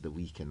at the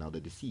weekend. Now the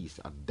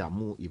deceased,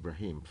 Adamu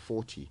Ibrahim,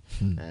 40,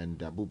 and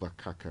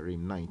Abubakar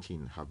Karim,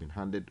 19, have been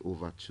handed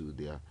over to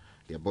their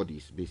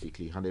bodies,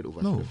 basically handed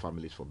over to the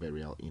families for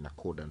burial in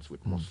accordance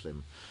with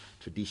Muslim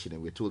tradition,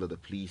 and we're told that the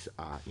police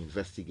are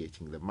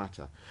investigating the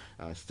matter.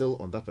 Still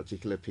on that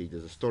particular page,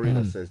 there's a story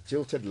that says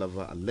jilted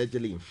lover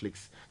allegedly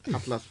inflicts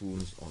cutlass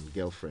wounds on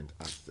girlfriend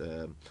as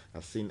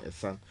seen a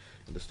son.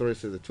 And the story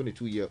says the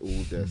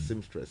 22-year-old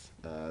seamstress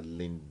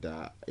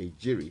Linda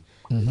Ejiri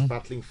is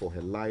battling for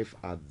her life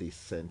at the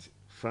St.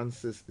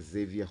 Francis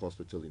Xavier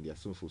Hospital in the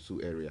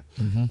Asunfosu area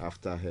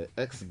after her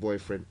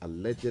ex-boyfriend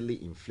allegedly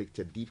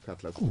inflicted deep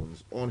cutlass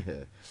wounds on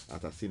her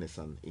at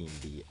Asinesan in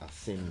the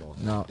Asin North.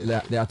 Now,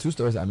 there are 2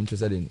 stories I'm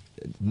interested in.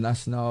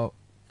 National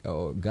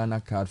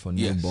Ghana card for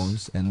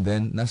newborns, and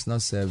then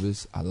national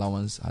service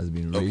allowance has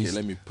been raised. Okay,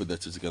 let me put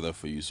that together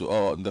for you. So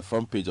on the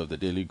front page of the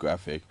Daily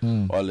Graphic,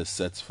 all is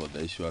set for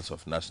the issuance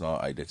of national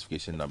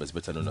identification numbers,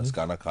 better known as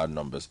Ghana card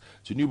numbers,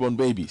 to newborn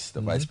babies, the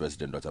Vice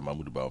President Dr.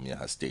 Mahmoud Bawumia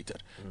has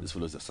stated. This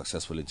follows the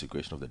successful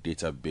integration of the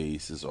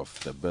databases of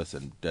the Birth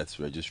and Deaths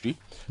Registry,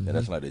 the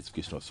National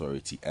Identification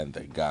Authority, and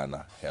the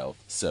Ghana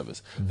Health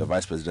Service. The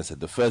Vice President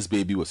said the first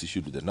baby was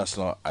issued with the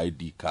national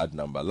ID card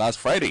number last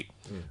Friday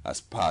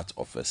as part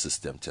of a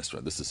system test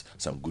run. This is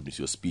some good news.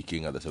 You're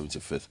speaking at the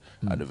 75th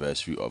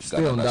anniversary of Stay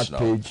Ghana on National.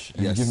 that page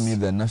and give me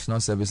the national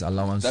service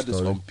allowance That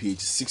story. is on page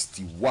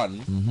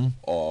 61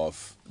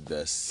 of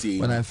the same.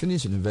 When I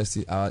finished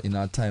university, in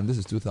our time, this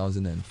is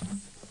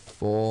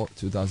 2004,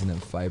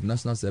 2005,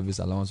 national service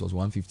allowance was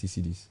 150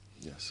 cedis.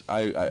 Yes,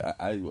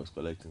 I was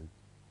collecting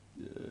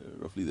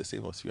roughly the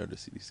same as 300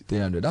 cedis.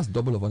 300. That's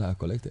double of what I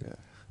collected. Yeah.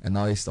 And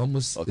now it's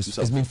almost,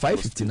 it's been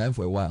 559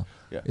 for a while.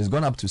 Yeah. It's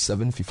gone up to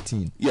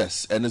 715.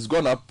 Yes, and it's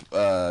gone up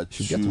to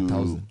get to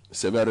 1,000.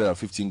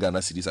 715 Ghana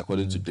cedis,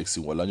 according to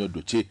Dixon Walanyo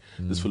Doche.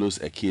 This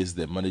follows a case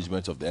the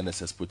management of the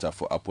NSS put up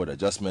for upward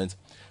adjustment.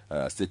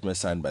 Statement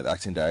signed by the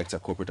Acting Director,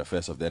 Corporate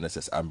Affairs of the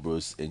NSS,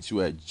 Ambrose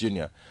Ensue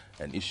Jr.,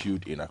 and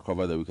issued in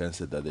Accra the weekend,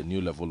 said that the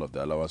new level of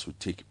the allowance would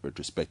take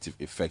retrospective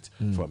effect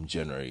from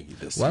January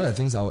this year. One of the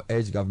things I would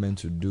urge government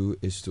to do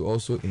is to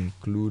also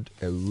include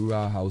a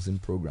rural housing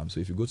program. So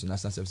if you go to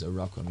National Service and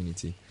rural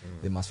community,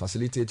 they must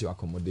facilitate your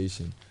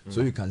accommodation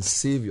so you can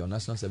save your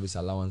National Service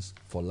allowance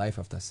for life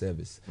after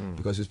service.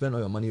 Because you spend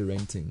all your money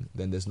renting,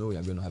 then there's no way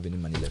you're going to have any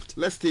money left.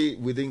 Let's stay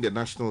within the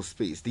national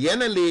space. The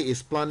NLA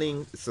is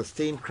planning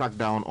sustained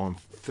crackdown on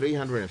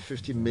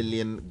 350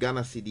 million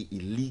Ghana cedi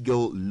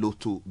illegal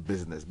lotto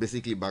business,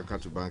 basically banker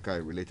to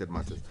banker related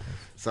matters.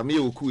 Samir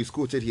Oku is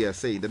quoted here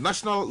saying the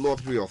National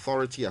Lottery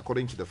Authority,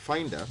 according to the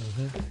finder,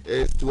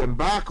 is to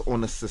embark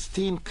on a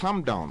sustained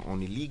clampdown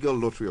on illegal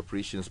lottery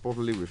operations,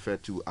 popularly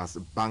referred to as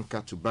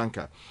banker to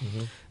banker.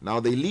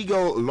 Now, the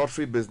illegal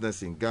lottery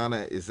business in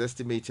Ghana is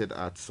estimated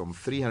at some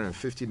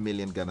 350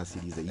 million Ghana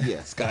cedis a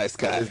year. Sky.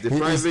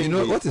 You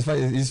know what is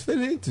funny? He's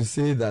failing to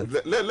say that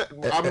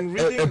I'm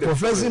reading a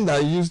profession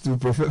that used to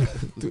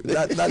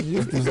that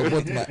used to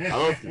support my.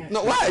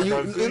 No, why are you?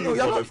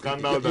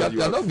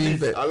 You're not being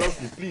fair.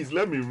 Please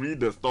let me read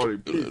the story.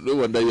 Please. No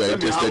wonder you are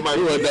interested.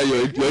 No wonder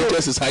your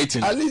interest is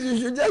heightened. At least you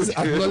should just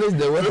acknowledge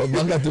the work of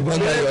banker to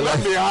banker in your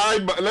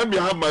life. Let me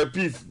have my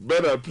peace,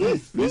 better,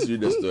 please. Please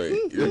read the story.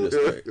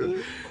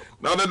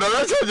 Now, the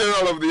Director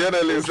General of the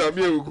NLA,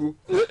 Samir Oku.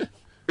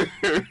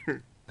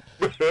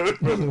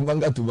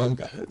 Banker to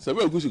banker.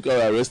 Samuel Oku should come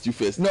and arrest you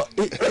first. No,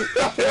 he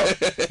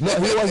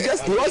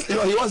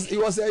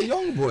was a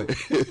young boy.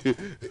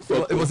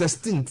 It was a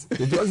stint.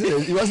 He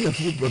wasn't a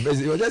full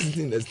professor. He was just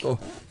sitting in the store.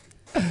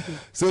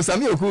 So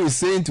Samir Oku is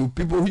saying to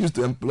people who used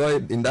to employ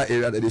in that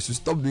area that they should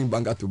stop doing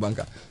banker to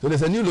banker. So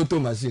there's a new lotto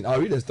machine.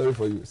 I'll read the story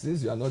for you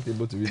since you are not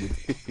able to read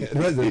it.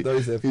 Where's the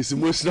story, sir? He's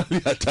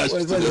emotionally attached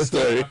to the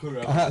story.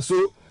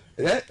 So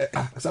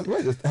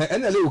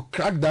NLA will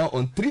crack down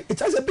on it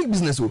has a big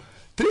business.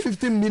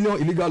 350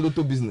 million illegal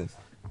lotto business.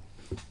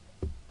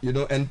 You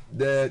know, and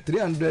the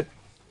 300.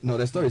 No,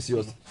 the story is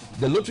yours.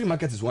 The lottery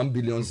market is 1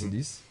 billion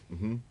cedis.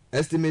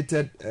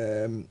 Estimated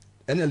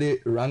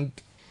NLA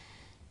ranked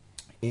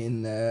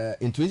in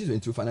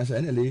 2022 financial.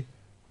 NLA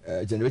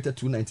generated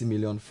 290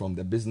 million from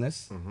the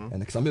business,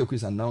 and Samir Oku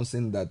is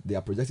announcing that they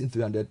are projecting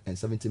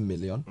 370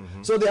 million.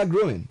 So they are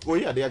growing. Oh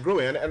yeah, they are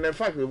growing, and in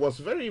fact, it was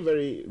very,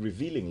 very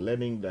revealing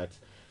learning that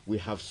we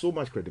have so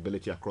much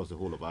credibility across the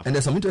whole of Africa. And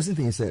there's some interesting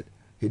thing he said.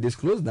 He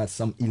disclosed that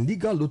some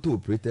illegal lotto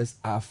operators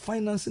are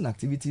financing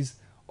activities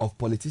of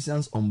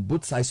politicians on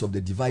both sides of the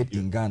divide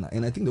in Ghana.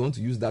 And I think they want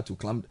to use that to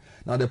clamp.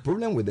 Now, the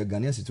problem with the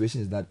Ghanaian situation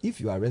is that if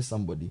you arrest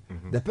somebody,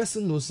 the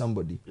person knows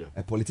somebody,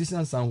 a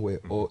politician somewhere,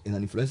 or an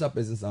influential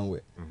person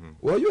somewhere.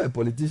 Well, you're a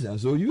politician,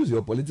 so use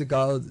your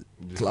political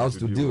clouds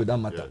to deal with that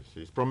matter. Yes,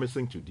 he's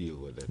promising to deal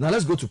with it. Now,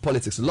 let's go to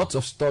politics. Lots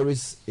of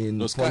stories in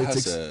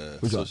politics.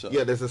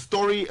 Yeah, there's a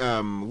story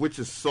which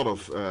is sort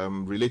of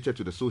related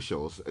to the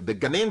socials. The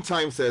Ghanaian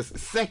Times says,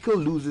 Circle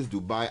loses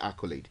Dubai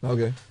accolade.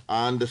 Okay.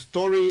 And the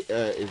story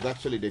is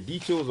actually the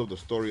details of the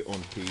story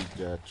on page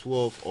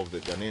 12 of the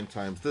Ghanaian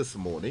Times this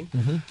morning.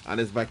 And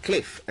it's by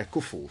Cliff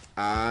Ekufo.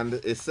 And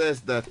it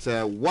says that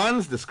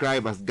once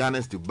described as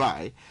Ghana's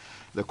Dubai,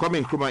 the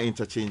Kwame Nkrumah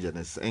interchange and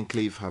its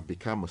enclave have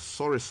become a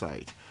sorry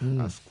sight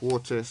as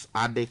squatters,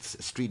 addicts,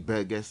 street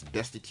beggars,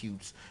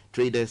 destitutes,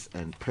 traders,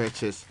 and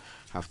preachers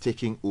have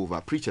taken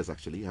over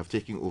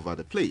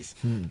the place.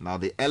 Now,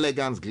 the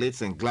elegance,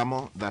 glitz, and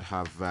glamour that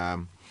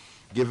have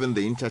given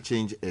the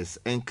interchange its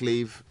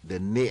enclave the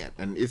name,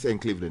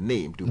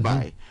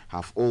 Dubai,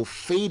 have all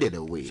faded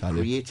away,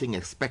 creating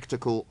a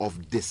spectacle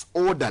of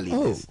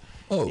disorderliness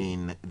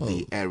in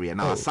the area.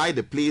 Now, aside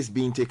the place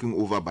being taken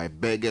over by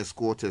beggars,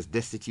 squatters,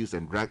 destitutes,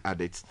 and drug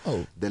addicts,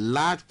 the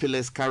large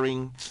pillars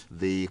carrying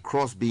the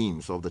cross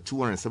beams of the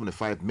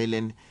 $275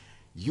 million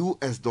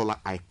US dollar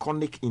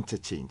iconic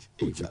interchange.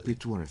 We paid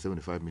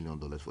 $275 million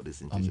for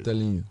this interchange. I'm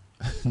telling you.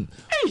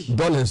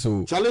 Dollars,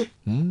 Charlie,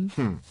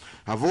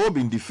 have all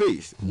been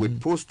defaced with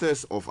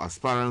posters of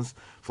aspirants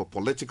for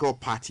political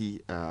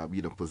party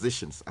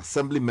positions,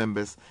 assembly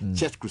members,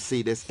 church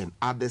crusaders, and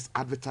others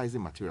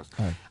advertising materials.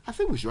 I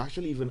think we should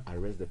actually even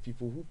arrest the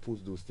people who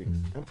post those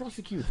things and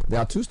prosecute them. There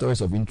are two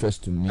stories of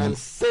interest to me. And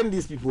send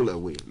these people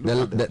away.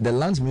 The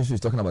Lands Ministry is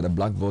talking about the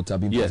black voter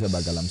being posted by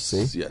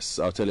Galamsey. Yes,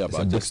 I'll tell you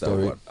about this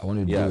story. One. I want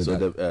to deal with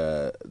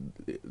that.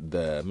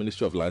 The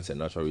Ministry of Lands and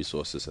Natural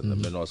Resources and the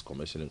Minerals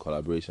Commission, in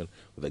collaboration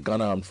with the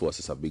Ghana Armed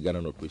Forces, have begun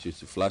an operation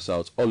to flush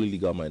out all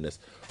illegal miners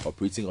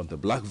operating on the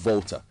black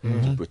volta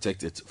to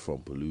protect it from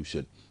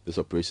pollution. This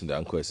operation, the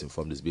anchor is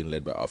informed, is being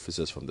led by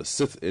officers from the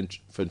 6th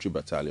Infantry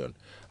Battalion,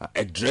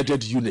 a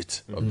dreaded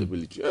unit of the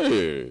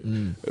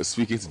military.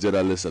 Speaking to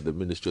journalists at the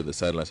Ministry on the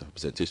sidelines of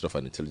presentation of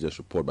an intelligence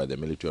report by the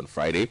military on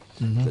Friday,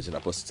 Sergeant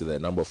Apostle said that a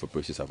number of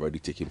operations have already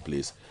taken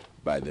place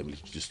by them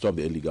to stop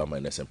the illegal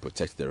miners and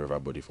protect the river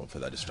body from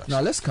further destruction.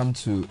 Now let's come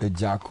to a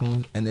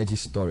Jakun energy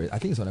story. I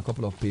think it's on a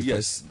couple of papers.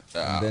 Yes,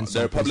 the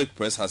Republic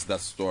Press has that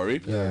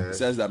story. It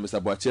says that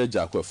Mr. Boafo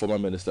Jakun, a former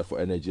Minister for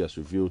Energy, has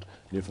revealed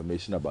new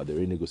information about the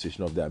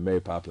renegotiation of the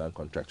Ameri power plant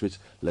contract, which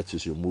led to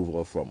his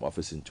removal from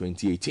office in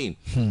 2018.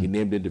 He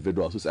named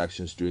individuals whose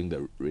actions during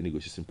the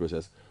renegotiation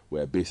process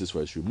were a basis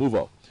for his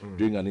removal.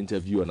 During an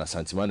interview on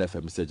Asanteman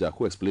FM, Mr.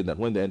 Jakun explained that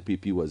when the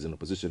NPP was in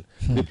opposition,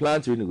 they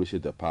planned to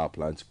renegotiate the power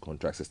plant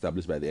contracts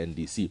established by the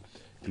NDC,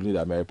 including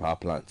the Ameri power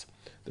plant.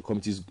 The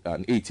committee's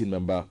an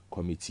 18-member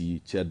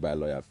committee chaired by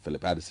lawyer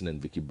Philip Addison and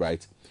Vicky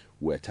Bright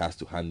were tasked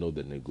to handle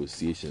the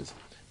negotiations.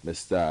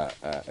 Mr.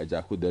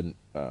 Jakun then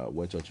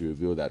went on to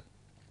reveal that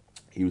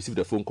he received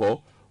a phone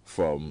call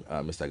from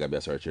Mr. Gabi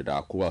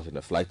Asare who was on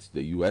a flight to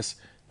the US.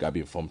 Gabi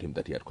informed him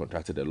that he had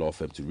contracted a law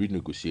firm to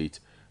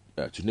negotiate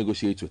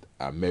with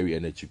Ameri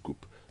Energy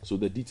Group. So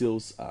the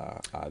details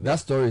are there. That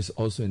story is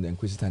also in the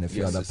Inquisitor and a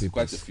few other papers.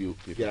 Quite a few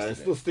papers. Yeah, and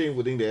still staying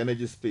within the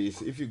energy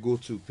space. If you go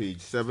to page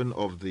 7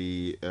 of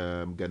the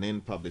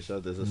Ghanaian publisher,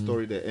 there's a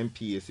story that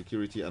MPA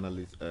security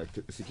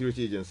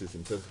agencies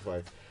intensify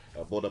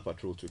border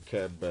patrol to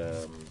curb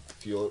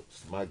fuel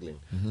smuggling.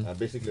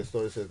 Basically, the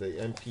story says the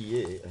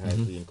MPA has,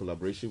 in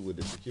collaboration with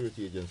the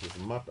security agencies,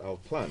 mapped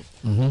out plans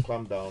to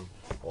clamp down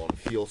on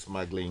fuel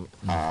smuggling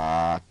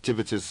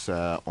activities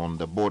on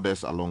the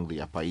borders along the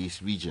Upper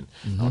East region.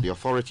 Now, the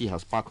authority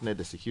has partnered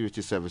the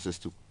security services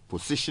to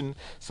position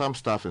some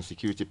staff and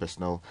security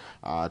personnel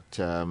at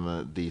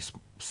the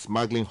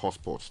smuggling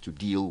hotspots to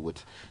deal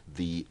with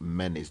the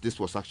menace. This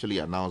was actually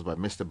announced by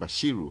Mr.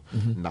 Bashiru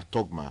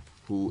Natogma,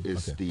 who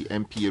is the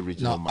MPA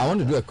regional manager. I want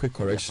to do a quick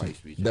correction.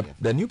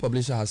 The new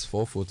publisher has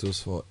 4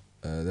 photos for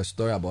the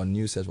story about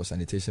new search for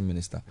Sanitation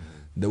Minister.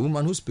 The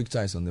woman whose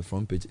picture is on the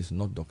front page is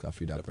not Dr.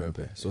 Frida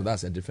Prempe. So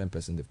that's a different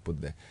person they've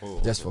put there.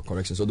 Just for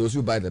correction. So those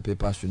who buy the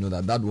paper should know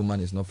that that woman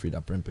is not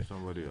Frida Prempe.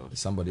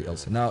 Somebody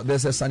else. Now,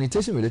 there's a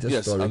sanitation related story.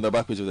 Yes, on the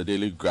back page of the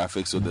Daily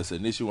Graphic. So there's a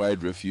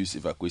nationwide refuse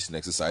evacuation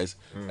exercise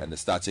and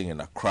it's starting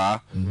in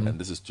Accra. And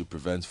this is to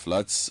prevent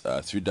floods.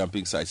 3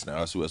 dumping sites in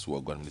Arasu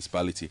Wogon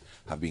municipality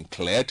have been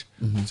cleared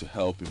to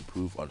help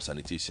improve on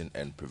sanitation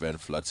and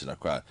prevent floods in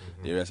Accra.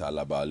 The areas are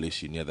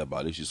Labalishi, near the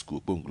Balishi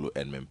School, Bungalow,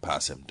 and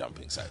Mempasem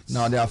dumping sites.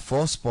 Now, there are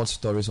 4 sports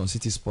stories on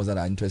City Sports that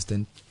are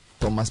interesting.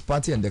 Thomas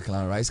Partey and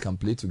Declan Rice can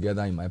play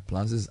together in my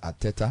plans. This is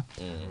Arteta.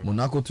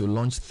 Monaco to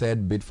launch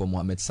 3rd bid for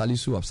Mohamed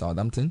Salisu of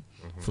Southampton.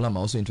 Fulham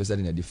are also interested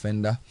in a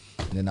defender.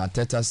 And then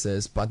Arteta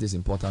says Partey is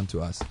important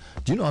to us.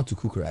 Do you know how to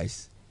cook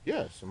rice?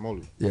 Yes,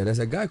 Molu. Yeah, there's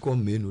a guy called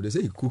Menu. They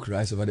say he cook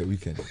rice over the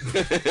weekend.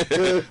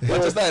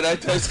 Manchester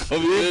United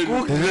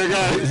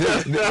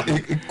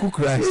He cook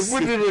rice. He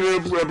put him in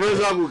a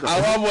pressure cooker.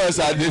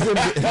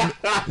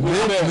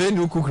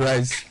 Menu cook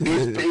rice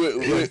with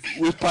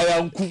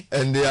payanku,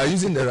 and they are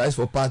using the rice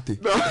for party.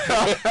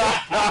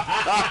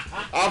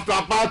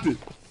 After party.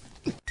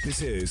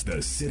 This is the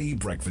Citi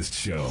Breakfast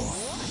Show,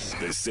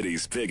 the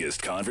city's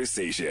biggest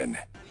conversation.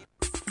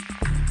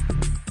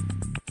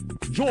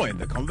 Join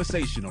the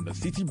conversation on the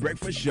Citi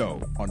Breakfast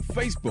Show on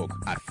Facebook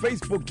at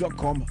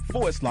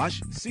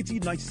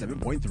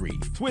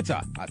facebook.com/Citi97.3, Twitter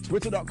at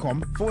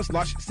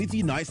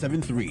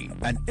twitter.com/Citi973,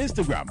 and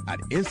Instagram at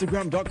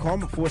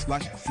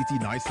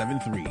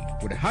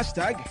instagram.com/Citi973 with the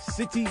hashtag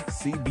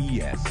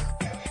CitiCBS.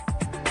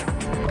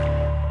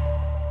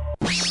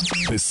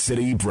 The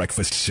Citi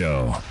Breakfast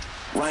Show.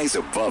 Rise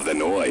above the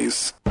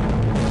noise.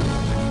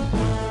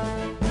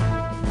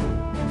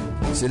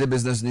 City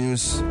Business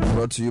News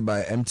brought to you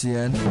by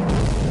MTN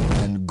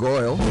and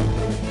Goyle.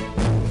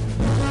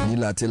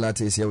 Nila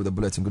Telate is here with the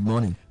bulletin. Good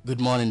morning.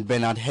 Good morning,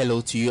 Bernard. Hello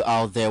to you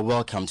out there.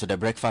 Welcome to the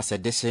breakfast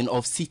edition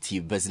of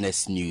City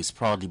Business News,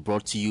 proudly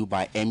brought to you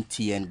by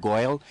MTN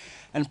Goyle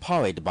and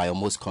powered by our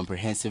most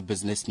comprehensive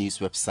business news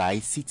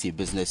website,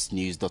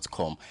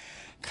 citybusinessnews.com.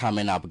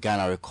 Coming up,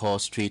 Ghana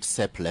records trade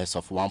surplus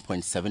of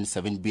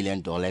 $1.77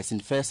 billion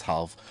in first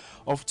half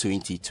of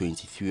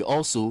 2023.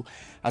 Also,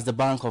 as the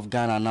Bank of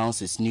Ghana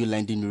announced its new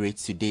lending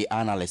rates today,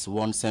 analysts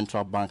warn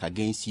central bank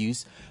against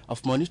use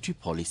of monetary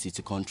policy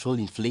to control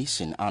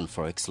inflation and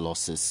forex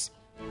losses.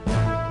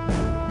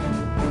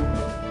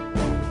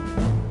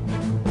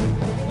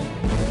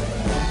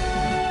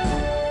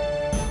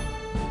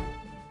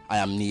 I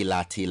am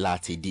Nilati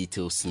Lati.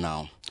 Details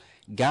now.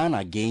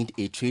 Ghana gained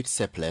a trade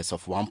surplus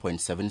of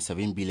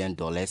 $1.77 billion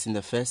in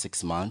the first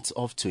 6 months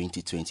of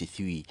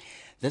 2023.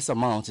 This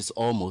amount is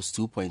almost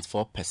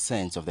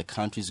 2.4% of the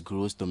country's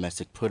gross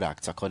domestic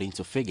product, according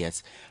to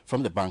figures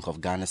from the Bank of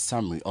Ghana's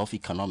Summary of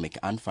Economic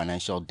and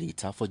Financial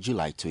Data for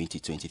July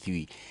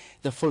 2023.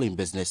 The following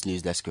Business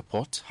News Desk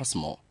report has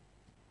more.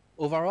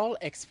 Overall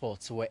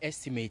exports were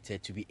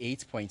estimated to be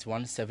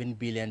 $8.17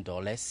 billion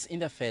in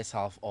the first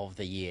half of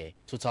the year.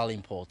 Total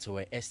imports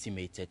were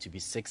estimated to be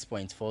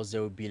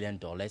 $6.40 billion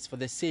for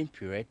the same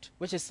period,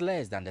 which is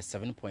less than the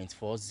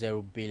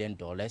 $7.40 billion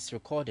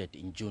recorded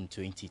in June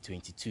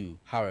 2022.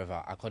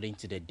 However, according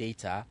to the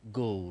data,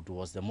 gold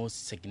was the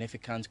most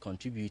significant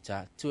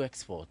contributor to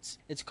exports.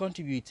 It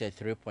contributed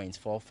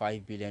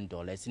 $3.45 billion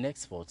in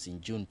exports in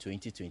June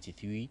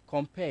 2023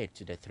 compared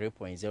to the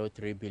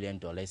 $3.03 billion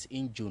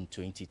in June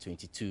 2022.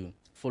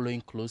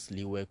 Following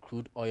closely were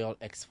crude oil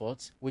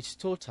exports, which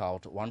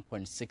totaled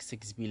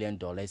 $1.66 billion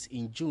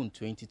in June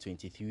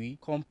 2023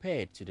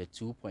 compared to the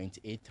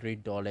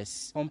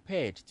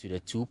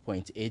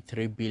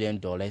 $2.83 billion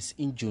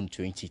in June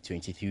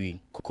 2023.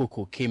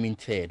 Cocoa came in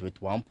third with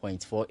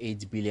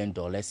 $1.48 billion,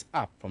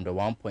 up from the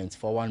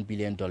 $1.41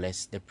 billion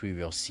the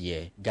previous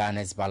year.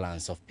 Ghana's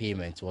balance of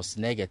payment was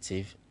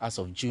negative as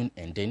of June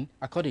ending,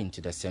 according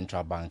to the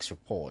central bank's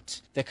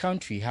report. The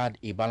country had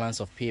a balance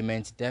of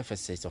payment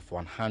deficit of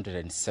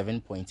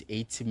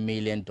 $107.8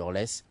 million,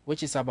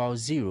 which is about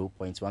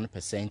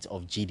 0.1%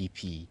 of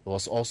GDP. It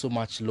was also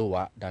much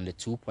lower than the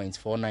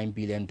 $2.49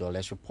 billion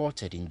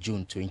reported in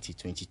June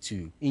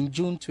 2022. In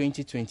June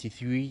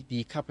 2023,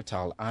 the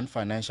capital and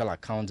financial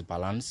account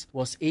balance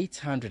was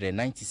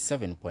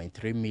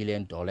 $897.3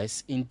 million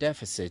in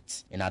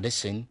deficit. In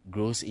addition,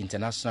 gross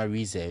international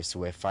reserves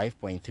were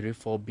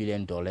 $5.34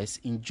 billion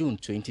in June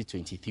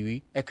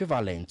 2023,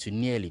 equivalent to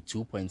nearly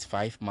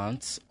 2.5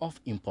 months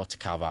of import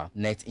cover.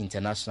 Net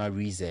international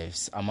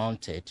reserves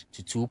amounted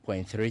to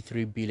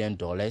 $2.33 billion,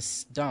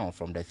 down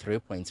from the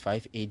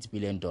 $3.58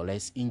 billion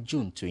in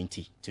June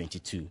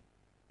 2022.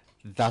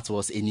 That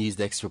was a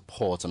Newsdesk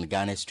report on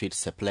Ghana's trade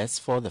surplus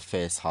for the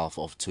first half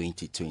of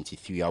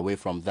 2023. Away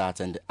from that,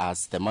 and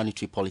as the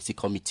Monetary Policy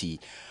Committee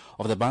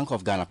of the Bank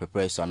of Ghana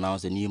prepares to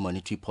announce the new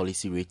monetary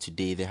policy rate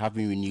today, there have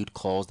been renewed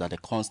calls that the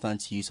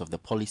constant use of the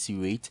policy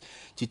rate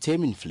to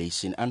tame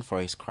inflation and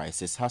forex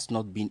crisis has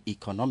not been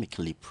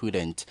economically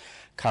prudent.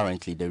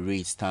 Currently, the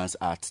rate stands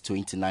at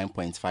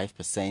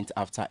 29.5%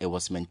 after it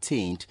was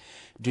maintained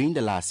during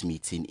the last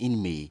meeting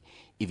in May.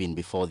 Even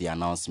before the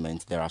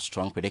announcement, there are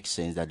strong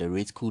predictions that the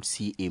rate could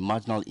see a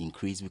marginal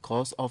increase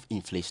because of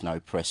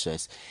inflationary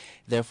pressures.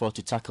 Therefore,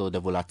 to tackle the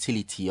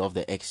volatility of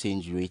the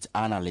exchange rate,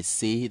 analysts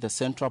say the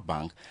central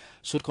bank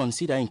should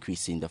consider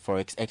increasing the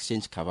forex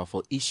exchange cover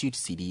for issued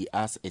CD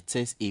as it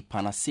is a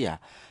panacea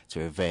to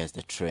reverse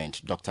the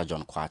trend. Dr.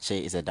 John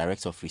Quao is a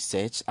director of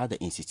research at the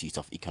Institute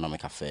of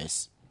Economic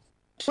Affairs.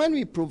 When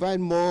we provide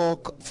more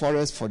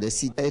forests for the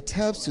city, it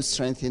helps to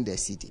strengthen the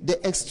city.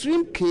 The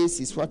extreme case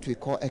is what we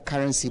call a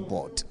currency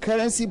board.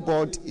 Currency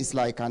board is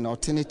like an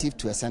alternative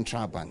to a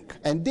central bank,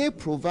 and they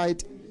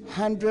provide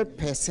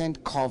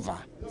 100% cover,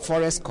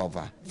 forest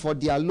cover, for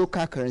their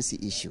local currency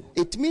issue.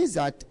 It means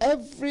that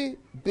every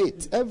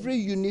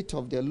unit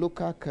of the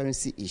local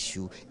currency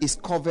issue is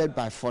covered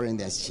by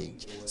foreign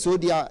exchange. So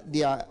their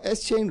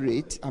exchange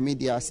rate,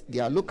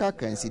 their local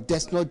currency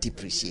does not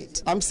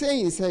depreciate. I'm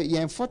saying it's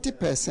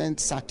 40%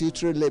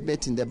 statutory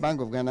limit in the Bank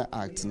of Ghana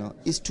Act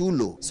is too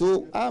low.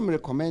 So I'm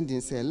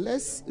recommending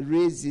let's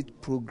raise it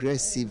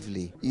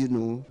progressively,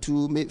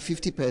 to make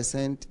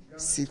 50%,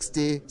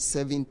 60,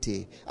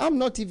 70. I'm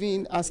not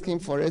even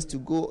asking for us to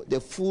go the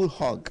full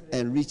hog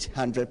and reach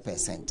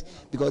 100%,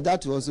 because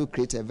that will also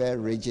create a very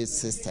rigid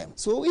system.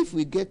 So if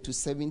we get to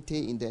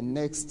 70 in the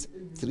next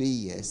 3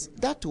 years,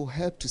 that will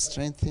help to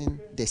strengthen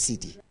the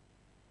city.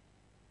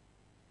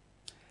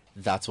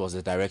 That was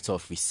the Director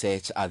of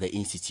Research at the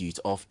Institute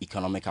of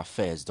Economic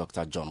Affairs,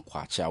 Dr. John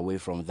Quao. Away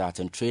from that,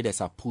 and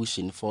traders are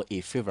pushing for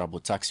a favorable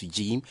tax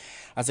regime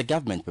as the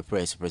government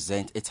prepares to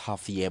present its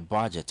half-year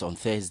budget on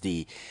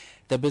Thursday.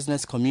 The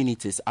business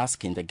community is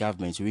asking the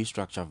government to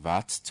restructure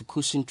VAT to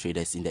cushion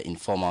traders in the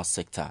informal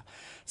sector.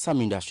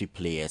 Some industry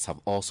players have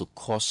also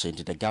cautioned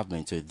the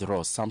government to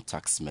withdraw some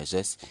tax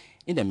measures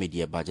in the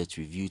mid-year budget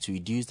review to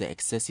reduce the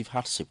excessive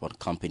hardship on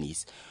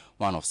companies.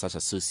 One of such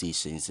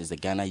associations is the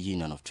Ghana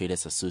Union of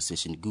Traders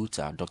Association,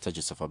 GUTA. Dr.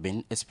 Joseph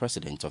Abin is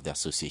president of the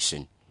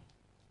association.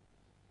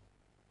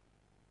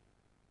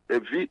 The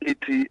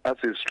VAT as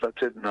it's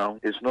structured now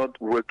is not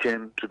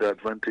working to the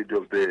advantage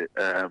of the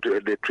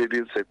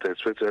trading sector,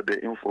 especially the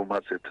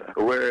informal sector,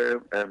 where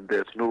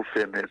there's no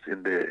fairness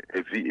in the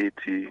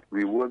VAT.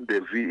 We want the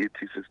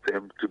VAT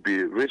system to be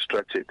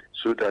restructured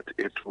so that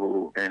it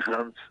will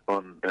enhance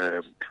on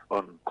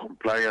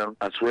compliance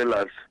as well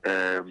as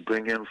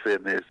bringing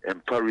fairness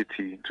and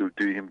parity to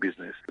doing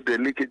business. The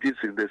leakages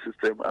in the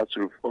system, as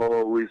we've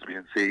always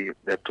been saying,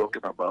 they're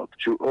talking about,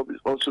 should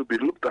also be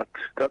looked at,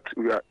 that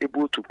we are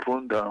able to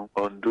prune down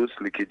on those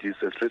leakages,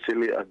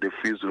 especially at the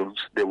free zones,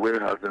 the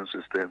warehousing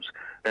systems,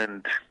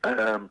 and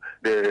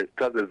the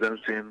tax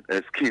exemption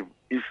scheme,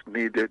 if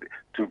needed,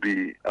 to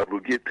be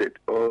abrogated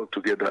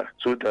altogether,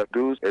 so that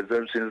those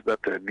exemptions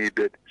that are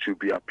needed should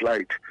be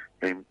applied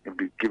and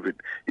be given.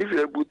 If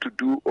you're able to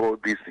do all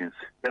these things,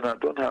 then I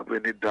don't have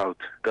any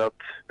doubt that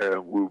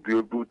we'll be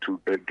able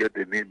to get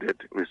the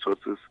needed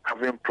resources,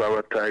 having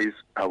prioritized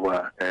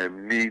our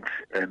needs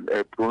and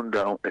prune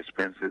down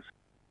expenses.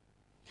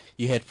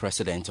 You heard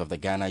President of the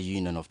Ghana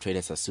Union of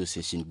Traders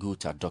Association,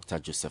 GUTA, Dr.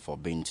 Joseph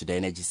Obin, to the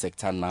energy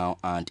sector now,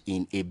 and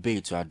in a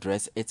bid to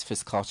address its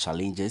fiscal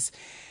challenges,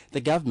 the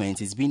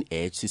government is being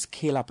urged to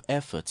scale up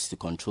efforts to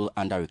control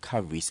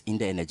under-recoveries in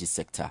the energy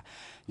sector.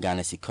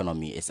 Ghana's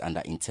economy is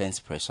under intense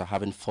pressure,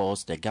 having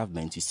forced the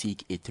government to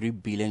seek a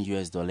 $3 billion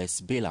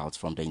bailout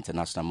from the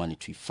International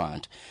Monetary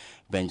Fund.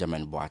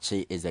 Benjamin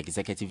Boache is the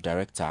Executive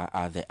Director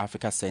at the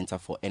Africa Center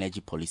for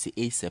Energy Policy,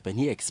 ASEP, and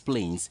he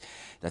explains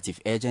that if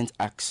urgent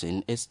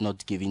action is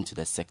not given to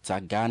the sector,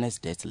 Ghana's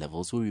debt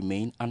levels will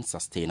remain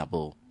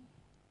unsustainable.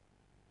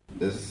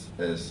 This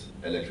is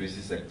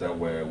electricity sector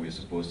where we're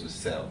supposed to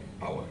sell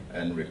power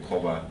and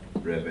recover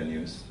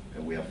revenues,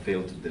 and we have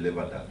failed to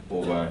deliver that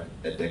over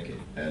a decade.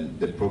 And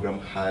the program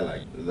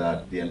highlights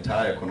that the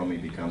entire economy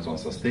becomes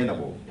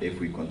unsustainable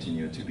if we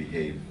continue to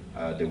behave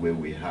the way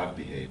we have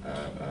behaved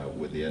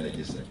with the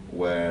energy sector,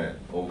 where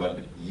over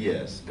the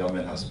years,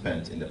 government has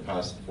spent in the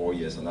past 4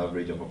 years an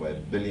average of about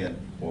 $1 billion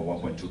or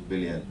 $1.2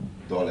 billion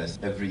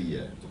every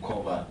year to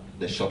cover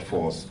the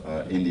shortfalls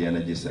in the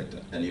energy sector.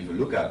 And if you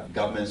look at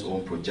government's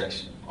own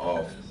projection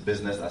of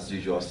business as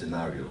usual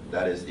scenario,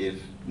 that is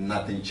if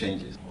nothing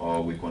changes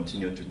or we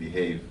continue to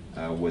behave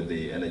with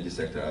the energy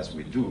sector as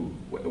we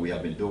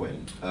have been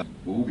doing,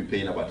 we will be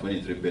paying about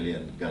 23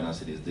 billion Ghana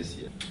cedis this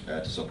year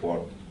to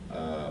support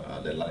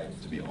the life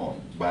to be on.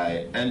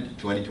 By end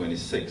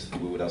 2026,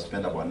 we would have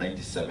spent about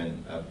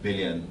 97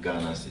 billion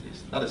Ghana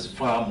cedis. That is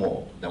far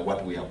more than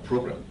what we have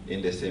programmed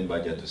in the same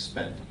budget to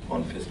spend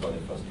on fiscal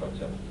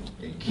infrastructure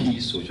in key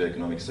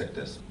socio-economic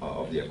sectors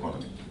of the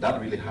economy. That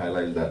really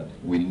highlights that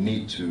we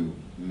need to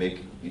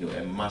make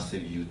a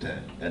massive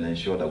U-turn and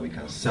ensure that we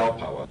can sell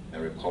power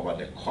and recover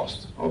the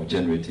cost of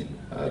generating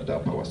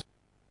that power.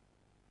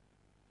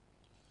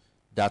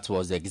 That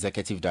was the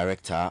Executive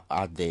Director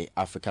at the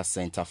Africa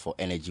Center for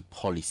Energy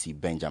Policy,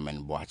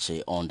 Benjamin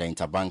Boache. On the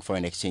interbank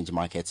foreign exchange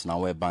markets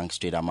now, where banks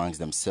trade amongst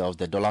themselves,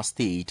 the dollar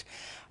stayed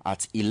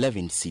at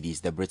 11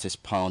 cedis. The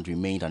British pound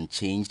remained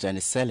unchanged and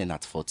is selling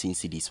at 14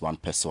 cedis 1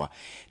 peso.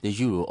 The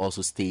euro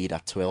also stayed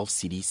at 12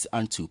 cedis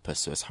and 2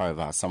 pesos.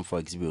 However, some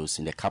forex bureaus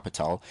in the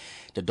capital,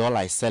 the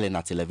dollar is selling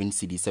at 11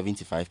 cedis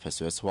 75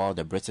 pesos, while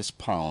the British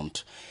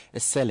pound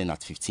is selling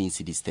at 15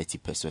 cedis 30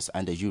 pesos,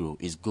 and the euro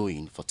is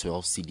going for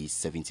 12 cedis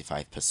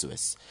 75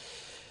 pesos.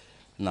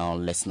 Now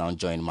let's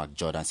join Mark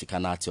Jordan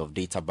Sikanati of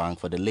Data Bank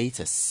for the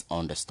latest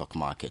on the stock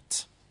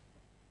market.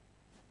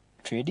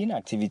 Trading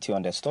activity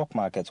on the stock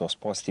market was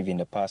positive in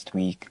the past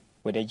week,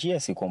 with the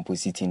GSE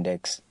Composite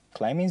Index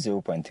climbing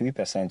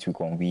 0.3%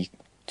 week on week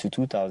to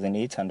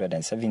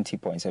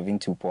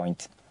 2,870.72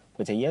 points,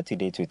 with a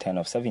year-to-date return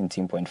of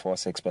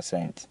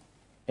 17.46%.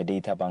 The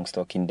Data Bank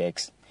Stock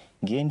Index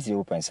gained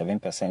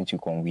 0.7%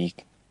 week on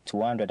week to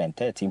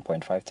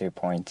 113.53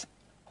 points,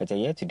 with a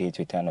year-to-date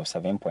return of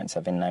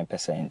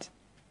 7.79%.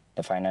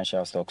 The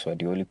financial stocks were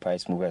the only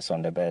price movers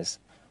on the best,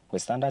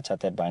 with Standard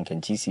Chartered Bank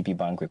and GCB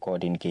Bank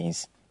recording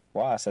gains,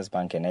 while Access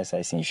Bank and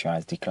SIC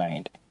Insurance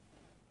declined.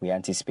 We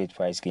anticipate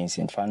price gains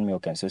in Fan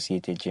Milk and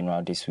Societe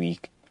Generale this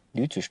week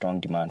due to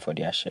strong demand for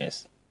their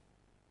shares.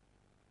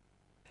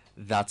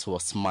 That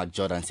was Mark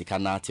Jordan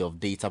Sikanati of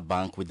Data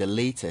Bank with the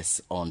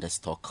latest on the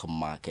stock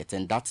market.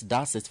 And that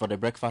does it for the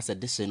breakfast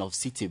edition of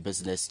Citi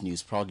Business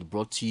News, proudly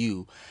brought to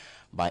you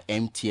by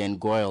MTN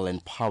Goyle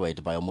and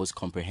powered by our most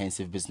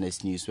comprehensive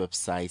business news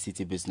website,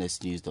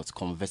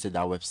 citybusinessnews.com. Visit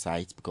our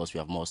website because we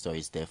have more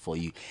stories there for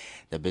you.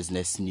 The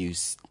business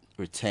news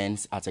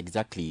returns at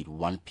exactly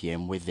 1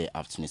 p.m. with the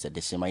afternoon's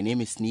edition. My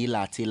name is Neil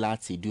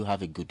Lati. Do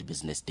have a good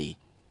business day.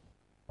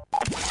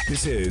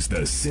 This is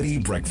the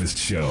Citi Breakfast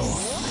Show,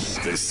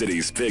 the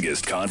city's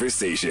biggest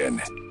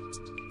conversation.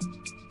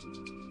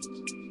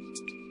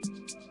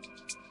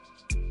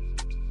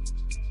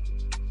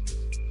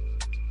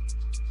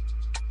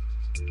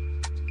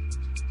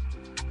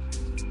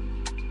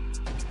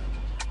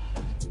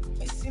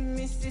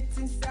 Me sit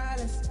in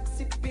silence,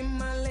 sipping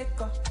my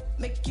liquor,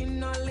 making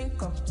no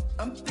link up.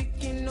 I'm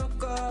picking no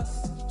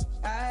course.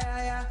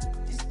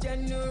 This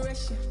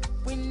generation,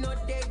 we know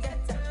they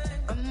get that.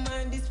 I'm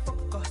mind is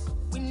focus.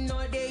 We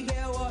know they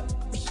hear what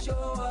we show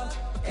up.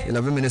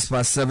 11 minutes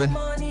past 7.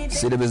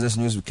 Citi Business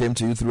News came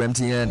to you through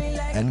MTN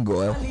and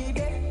Goyle.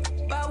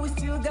 But we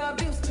still got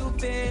bills to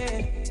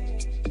pay.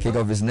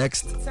 Kickoff is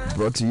next,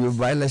 brought to you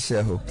by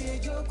Lesheho.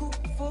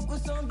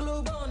 Focus on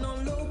global,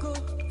 non-local.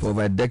 For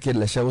over a decade,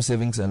 Lesheho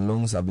Savings and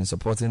Loans have been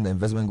supporting the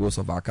investment goals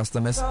of our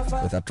customers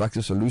with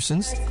attractive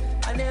solutions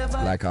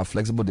like our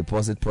flexible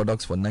deposit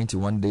products for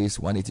 91 days,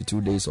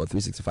 182 days, or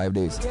 365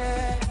 days.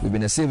 We've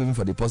been a saving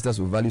for depositors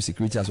who value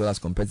security as well as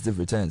competitive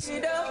returns.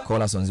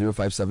 Call us on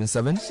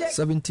 0577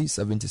 70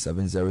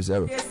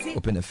 7700.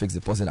 Open a fixed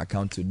deposit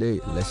account today.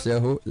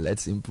 Lesheho,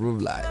 let's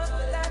improve lives.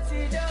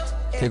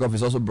 Kickoff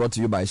is also brought to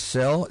you by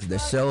Shell. The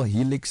Shell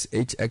Helix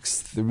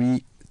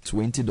HX3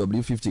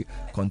 20W50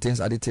 contains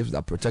additives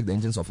that protect the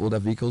engines of older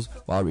vehicles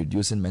while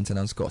reducing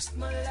maintenance costs.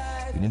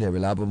 You need a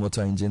reliable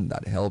motor engine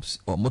that helps,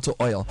 or motor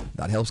oil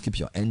that helps keep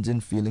your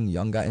engine feeling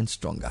younger and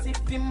stronger.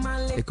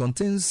 It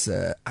contains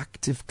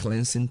active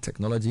cleansing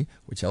technology,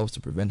 which helps to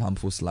prevent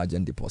harmful sludge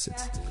and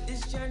deposits.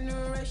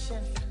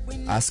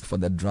 Ask for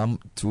the drum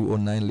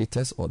 209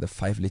 liters or the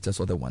 5 liters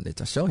or the 1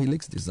 liter. Shell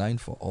Helix, designed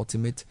for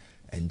ultimate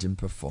engine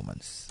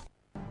performance.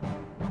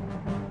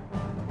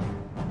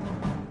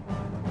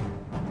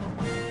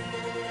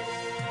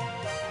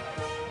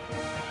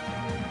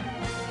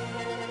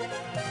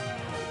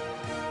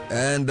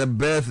 And the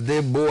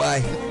birthday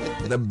boy,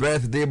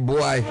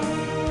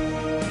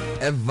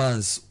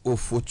 Evans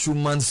Ofochu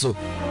Manso.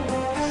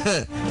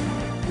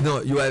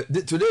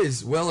 Today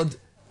is World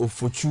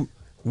Ofochu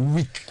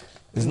Week.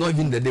 It's not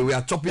even the day. We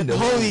are chopping the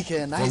whole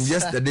weekend from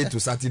yesterday to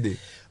Saturday.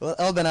 Well,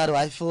 El Bernardo,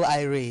 I feel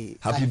irate.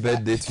 Happy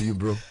birthday to you,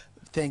 bro.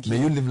 Thank you. May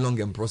you live long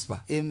and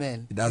prosper.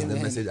 Amen. That's the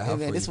message I have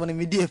for you. This one in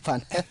media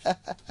pan.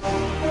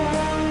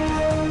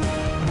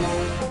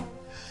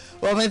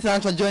 Well, many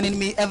thanks for joining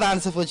me,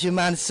 Evans Ofochu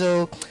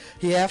Manso,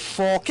 here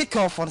for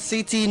kickoff on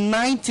Citi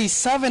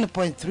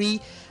 97.3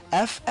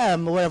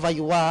 FM, wherever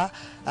you are.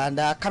 And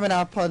coming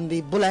up on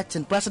the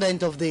bulletin,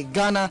 President of the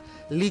Ghana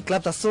League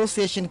Clubs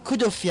Association,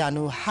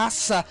 Kudofianu,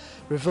 has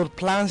revealed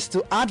plans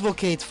to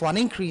advocate for an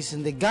increase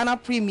in the Ghana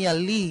Premier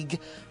League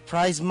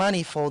prize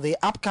money for the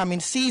upcoming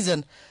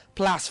season.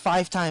 Plus,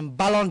 5-time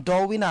Ballon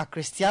d'Or winner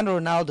Cristiano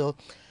Ronaldo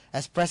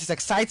expresses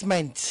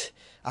excitement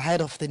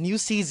ahead of the new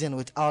season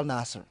with Al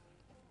Nassr.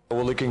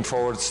 We're looking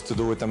forward to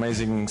do an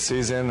amazing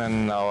season,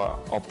 and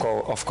of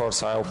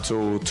course I hope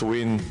to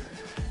win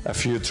a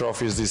few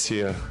trophies this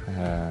year.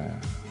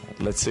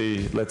 Let's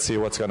see what's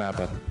going to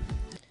happen.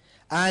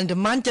 And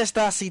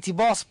Manchester City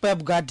boss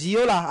Pep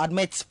Guardiola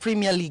admits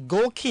Premier League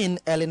goal king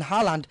Erling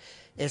Haaland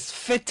is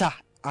fitter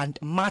and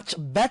much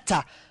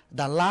better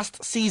than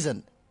last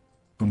season.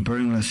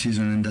 Comparing last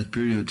season in that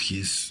period,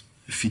 he's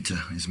fitter.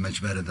 He's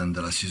much better than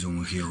the last season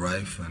when he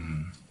arrived,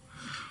 and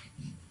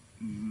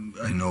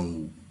I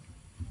know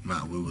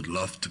we would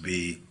love to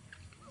be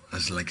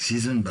as like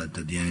season, but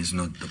at the end is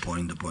not the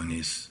point. The point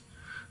is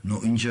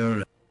no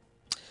injury.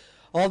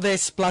 All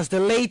this plus the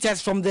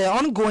latest from the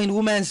ongoing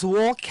Women's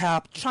World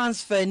Cup,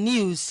 transfer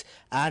news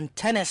and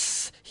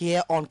tennis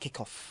here on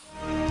Kickoff.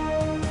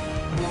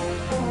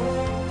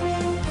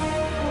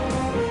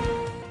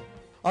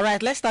 All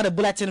right, let's start a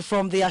bulletin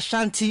from the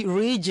Ashanti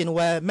region,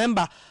 where a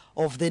member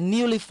of the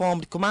newly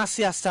formed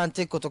Kumasi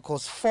Asante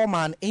Kotoko's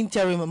former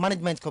interim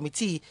management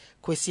committee,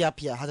 Kwesi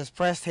Appiah, has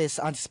expressed his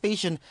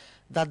anticipation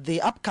that the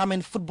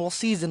upcoming football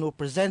season will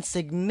present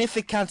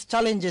significant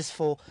challenges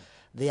for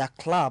their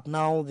club.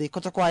 Now, the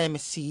Kotoko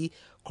IMC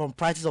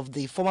comprises of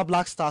the former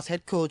Black Stars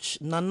head coach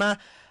Nana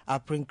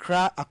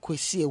Aprinkra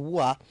Akwesi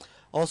Ewua.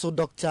 Also,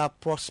 Dr.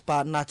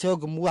 Prosper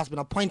Nateogum, who has been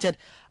appointed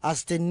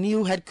as the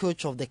new head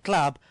coach of the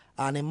club,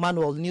 and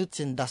Emmanuel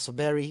Newton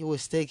Dasoberi, who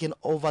is taking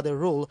over the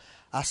role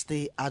as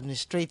the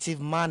administrative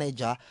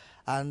manager.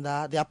 And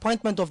the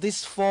appointment of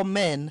these 4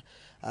 men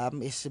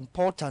is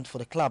important for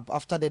the club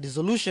after the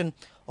dissolution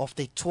of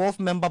the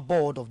 12-member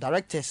board of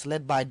directors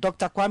led by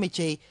Dr. Kwame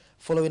Che,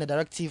 following a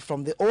directive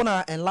from the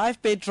owner and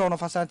life patron of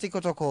Asante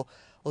Kotoko,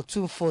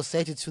 Otumfo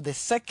Setu, to the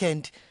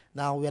second.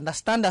 Now, we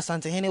understand that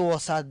Santehene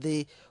was at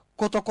the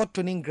Kotoko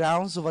training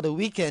grounds over the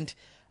weekend,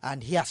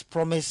 and he has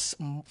promised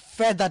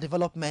further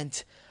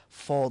development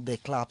for the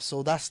club.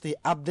 So that's the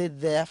update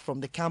there from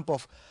the camp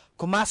of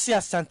Kumasi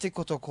Asante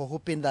Kotoko,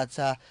 hoping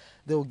that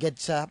they will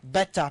get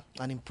better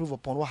and improve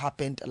upon what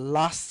happened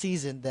last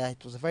season there.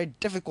 It was a very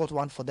difficult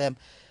one for them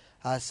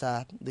as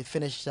they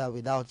finished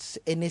without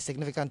any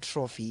significant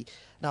trophy.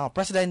 Now,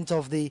 President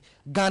of the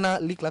Ghana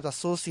League Clubs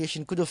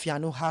Association,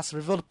 Kudofianu, has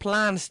revealed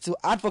plans to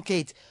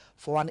advocate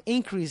for an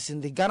increase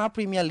in the Ghana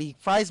Premier League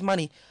prize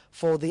money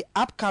for the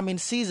upcoming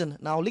season.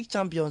 Now, league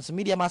champions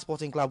Mediama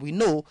Sporting Club, we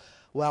know,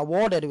 were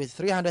awarded with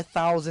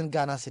 300,000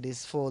 Ghana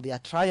cedis for their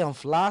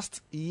triumph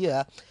last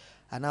year.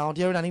 And now,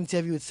 during an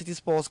interview with City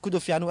Sports,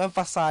 Kudofianu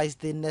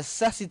emphasized the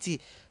necessity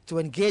to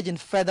engage in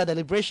further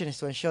deliberations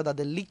to ensure that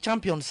the league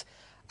champions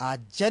are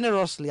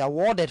generously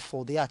awarded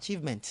for their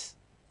achievements.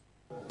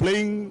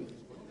 Playing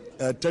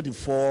a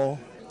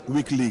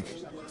 34-week league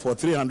for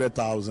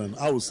 300,000,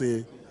 I would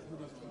say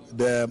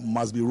there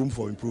must be room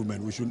for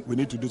improvement. We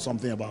need to do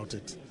something about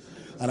it.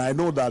 And I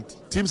know that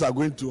clubs are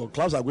going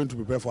to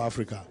prepare for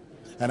Africa.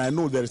 And I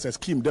know there is a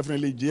scheme,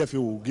 definitely GFA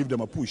will give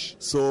them a push.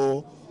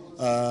 So,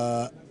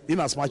 in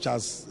as much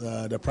as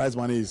the prize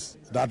money is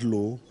that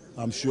low,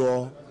 I'm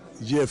sure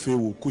GFA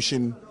will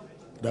cushion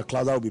the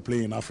clubs that will be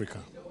playing in Africa.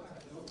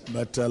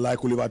 But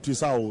like Oliver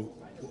Twisa will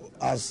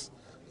ask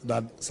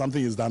that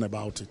something is done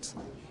about it.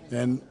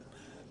 And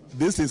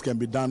these things can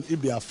be done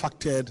if they are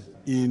factored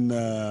in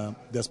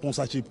the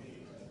sponsorship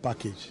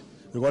package.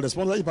 Because the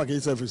sponsorship package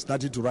itself is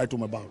nothing to write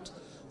home about.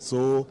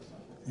 So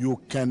you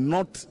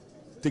cannot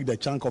take the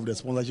chunk of the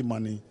sponsorship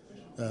money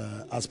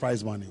as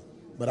prize money.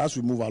 But as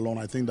we move along,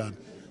 I think that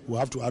we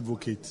have to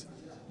advocate,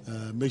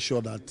 make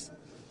sure that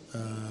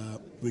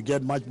we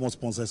get much more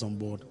sponsors on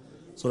board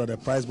so that the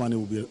prize money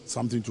will be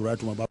something to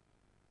write home about.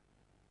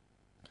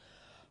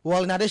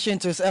 Well, in addition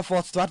to his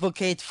efforts to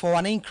advocate for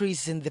an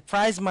increase in the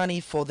prize money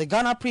for the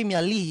Ghana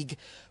Premier League,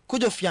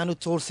 Kujofianu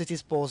told Citi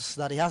Sports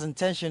that he has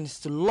intentions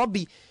to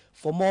lobby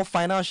for more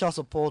financial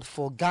support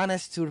for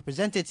Ghana's two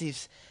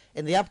representatives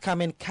in the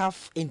upcoming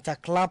CAF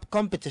Interclub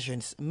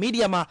competitions.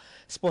 Mediama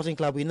Sporting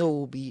Club, we know,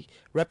 will be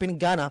repping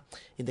Ghana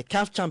in the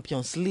CAF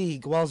Champions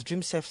League, whilst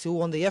Dreams FC, who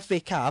won the FA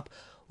Cup,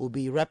 will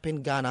be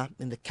repping Ghana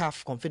in the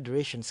CAF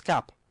Confederations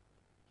Cup.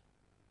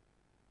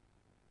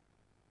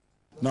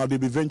 Now they'll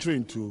be venturing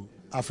into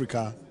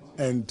Africa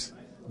and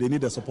they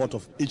need the support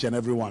of each and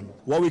every one.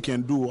 What we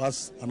can do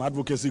as an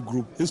advocacy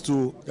group is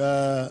to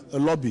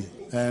lobby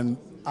and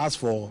ask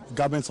for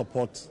government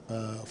support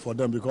for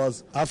them,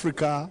 because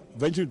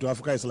venturing to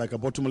Africa is like a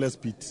bottomless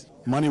pit.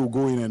 Money will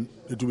go in and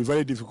it will be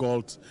very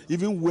difficult.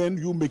 Even when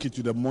you make it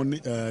to the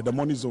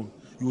money zone,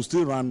 you will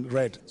still run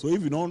red. So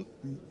if you don't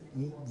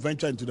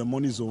venture into the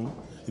money zone,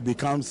 it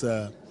becomes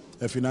a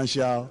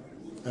financial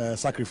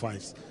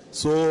sacrifice.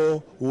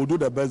 So we'll do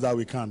the best that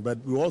we can, but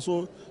we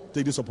also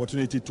take this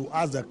opportunity to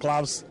ask the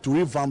clubs to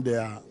revamp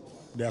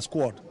their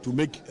squad to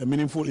make a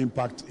meaningful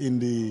impact in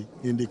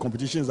the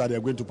competitions that they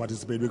are going to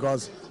participate,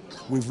 because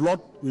we've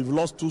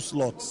lost 2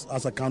 slots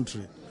as a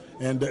country,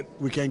 and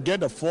we can get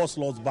the 4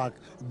 slots back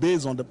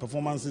based on the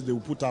performances they will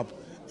put up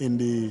in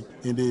the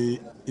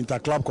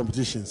interclub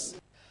competitions.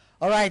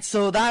 All right,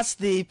 so that's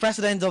the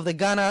president of the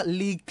Ghana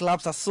League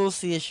Clubs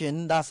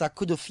Association. That's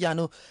Akudo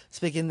Fiano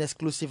speaking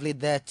exclusively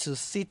there to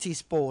Citi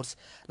Sports.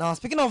 Now,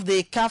 speaking of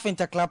the CAF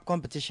Interclub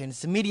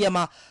competitions,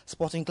 Mediama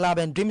Sporting Club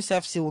and Dreams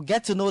FC will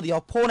get to know the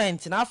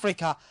opponent in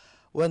Africa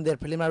when the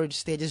preliminary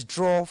stages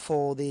draw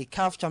for the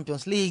CAF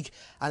Champions League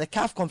and the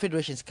CAF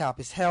Confederations Cup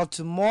is held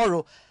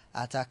tomorrow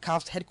at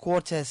CAF's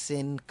headquarters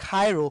in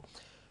Cairo.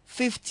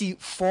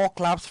 54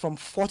 clubs from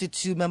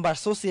 42 member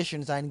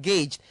associations are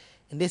engaged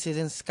in this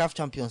season's CAF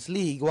Champions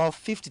League, while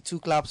 52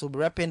 clubs will be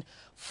repping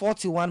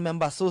 41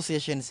 member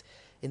associations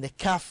in the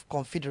CAF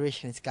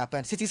Confederations Cup.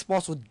 And Citi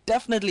Sports will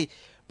definitely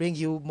bring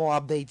you more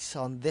updates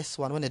on this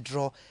one when the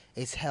draw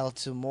is held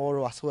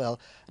tomorrow as well.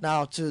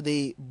 Now to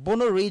the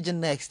Bono region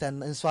next,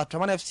 and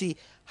Nswatraman FC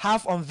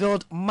have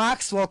unveiled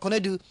Maxwell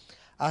Konedu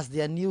as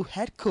their new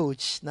head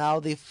coach. Now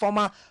the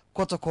former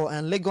Kotoko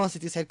and Legon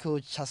City's head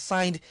coach has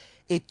signed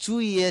a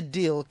 2-year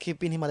deal,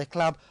 keeping him at the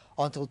club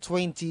until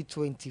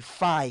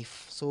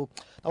 2025. So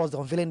that was the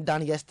unveiling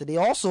done yesterday.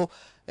 Also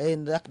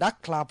in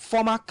that club,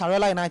 former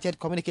Karela United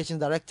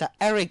Communications Director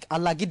Eric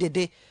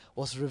Alagidede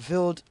was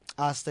revealed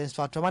as the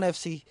Nswatraman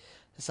FC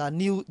is a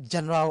new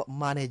general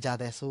manager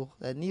there. So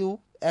a new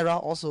era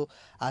also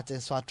at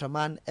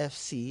Nswatraman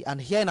FC.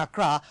 And here in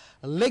Accra,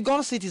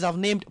 Legon Cities have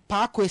named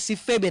Parkwesi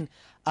Fabin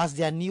as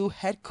their new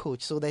head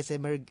coach. So there's a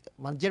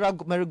managerial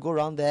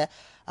merry-go-round there.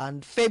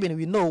 And Fabin,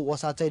 we know,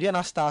 was at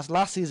Adriana Stars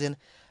last season,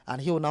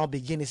 and he will now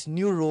begin his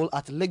new role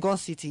at Legon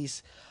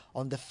Cities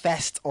on the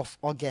 1st of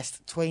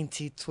August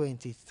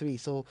 2023.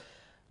 So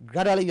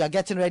gradually we are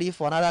getting ready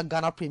for another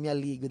Ghana Premier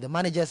League with the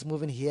managers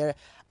moving here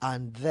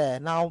and there.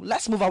 Now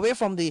let's move away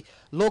from the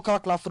local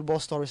club football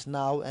stories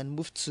now and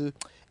move to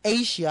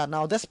Asia.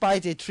 Now,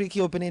 despite a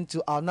tricky opening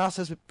to Al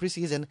Nassr's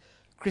preseason,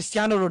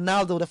 Cristiano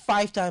Ronaldo, the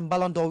 5-time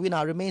Ballon d'Or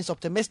winner, remains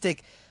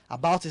optimistic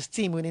about his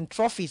team winning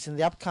trophies in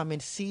the upcoming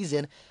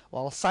season.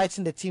 While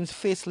citing the team's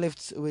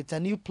facelift with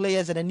new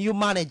players and a new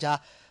manager,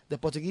 the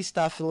Portuguese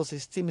star feels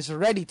his team is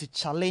ready to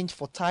challenge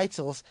for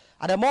titles.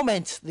 At the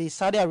moment, the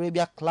Saudi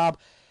Arabia club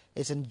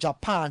is in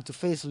Japan to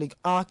face Ligue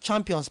 1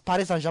 champions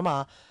Paris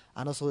Saint-Germain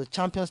and also the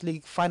Champions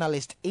League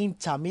finalist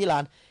Inter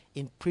Milan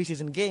in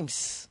preseason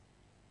games.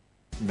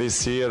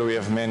 This year we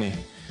have many.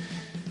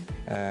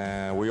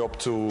 We hope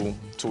to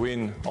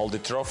win all the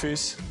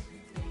trophies.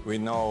 We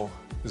know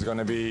it's going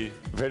to be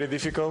very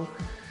difficult,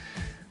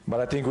 but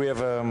I think we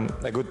have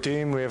a good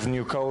team. We have a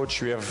new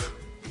coach, we have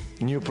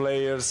new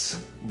players.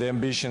 The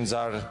ambitions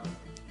are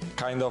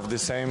kind of the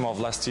same of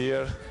last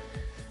year,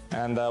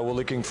 and we're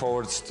looking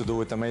forward to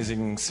do an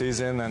amazing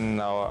season. And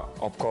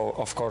of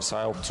course,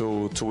 I hope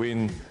to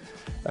win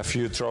a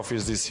few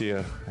trophies this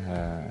year.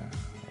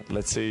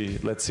 Let's see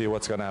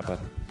what's going to happen.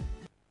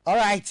 All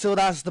right, so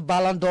that's the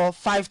Ballon d'Or,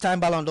 5-time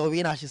Ballon d'Or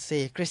winner, I should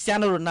say.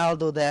 Cristiano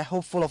Ronaldo, they're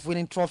hopeful of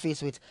winning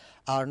trophies with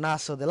Al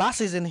Nassr. The last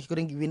season, he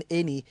couldn't win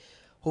any.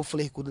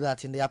 Hopefully, he could do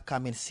that in the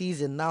upcoming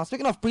season. Now,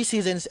 speaking of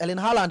pre-seasons, Erling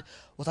Haaland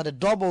was at the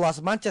double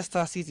as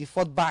Manchester City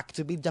fought back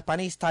to beat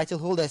Japanese title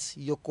holders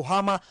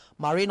Yokohama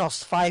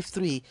Marinos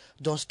 5-3.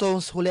 John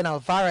Stones, Julian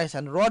Alvarez,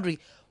 and Rodri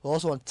were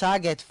also on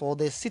target for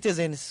the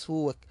Citizens,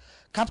 who were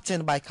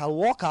captained by Kyle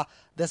Walker,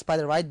 despite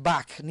the right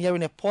back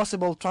nearing a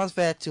possible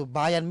transfer to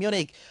Bayern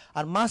Munich.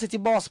 And Man City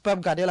boss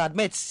Pep Guardiola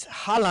admits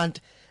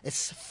Haaland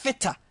is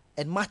fitter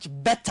and much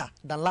better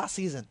than last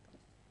season.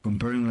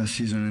 Comparing last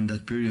season in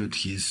that period,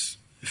 he's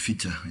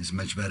fitter. He's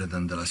much better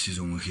than the last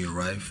season when he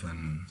arrived.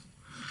 And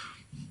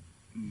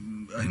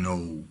I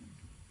know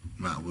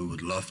we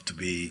would love to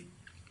be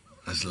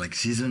as like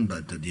season,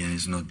 but at the end,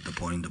 it's not the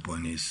point. The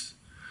point is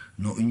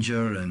no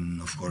injury,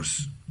 and of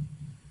course,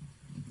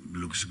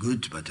 looks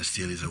good, but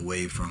still is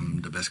away from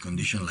the best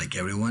condition like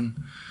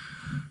everyone.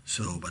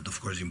 So, but of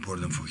course,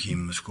 important for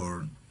him to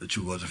score the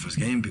 2 goals the first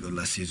game, because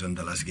last season,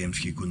 the last games,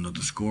 he could not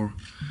score.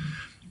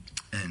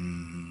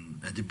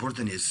 And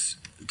important is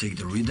take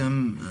the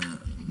rhythm,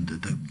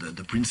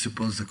 the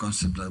principles, the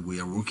concept that we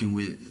are working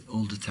with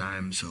all the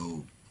time.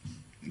 So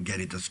get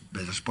it as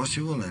best as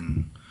possible,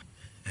 and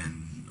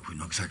we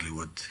know exactly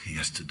what he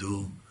has to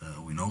do.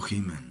 We know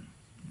him,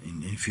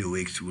 and in a few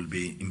weeks we'll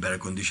be in better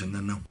condition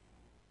than now.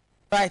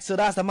 Right, so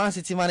that's the Man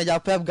City manager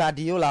Pep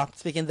Guardiola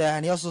speaking there,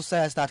 and he also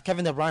says that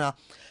Kevin De Bruyne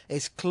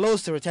is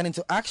close to returning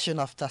to action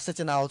after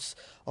sitting out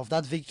of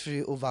that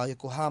victory over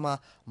Yokohama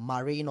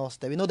Marinos.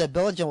 We know the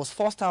Belgian was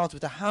forced out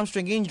with a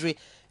hamstring injury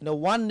in a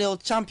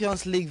 1-0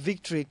 Champions League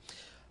victory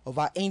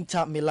over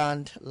Inter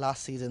Milan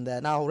last season there.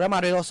 Now, Real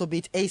Madrid also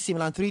beat AC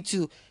Milan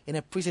 3-2 in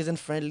a preseason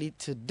friendly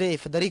today.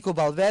 Federico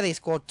Valverde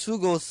scored 2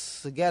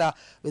 goals together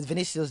with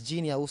Vinicius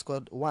Junior, who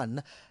scored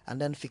 1.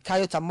 And then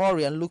Fikayo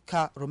Tomori and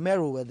Luca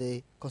Romero were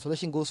the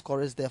consolation goal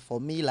scorers there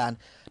for Milan.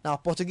 Now,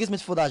 Portuguese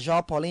midfielder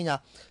João Paulinho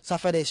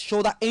suffered a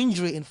shoulder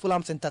injury in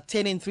Fulham's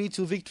entertaining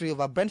 3-2 victory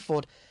over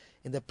Brentford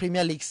in the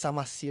Premier League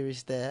Summer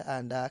Series there.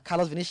 And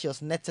Carlos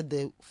Vinicius netted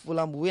the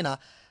Fulham winner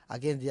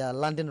against their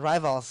London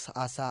rivals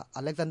as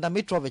Alexander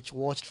Mitrovic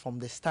watched from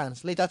the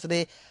stands. Later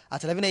today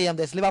at 11 a.m.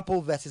 there's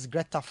Liverpool versus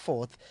Greater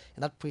Fort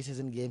in that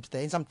preseason games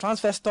there. In some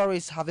transfer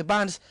stories, Harvey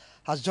Barnes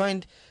has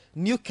joined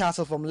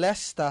Newcastle from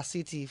Leicester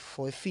City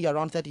for a fee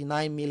around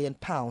 £39 million.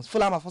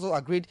 Fulham have also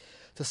agreed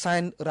to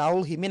sign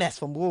Raul Jimenez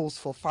from Wolves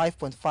for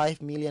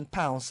 £5.5 million.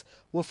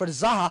 Wilfred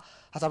Zaha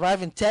has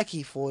arrived in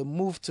Turkey for a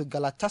move to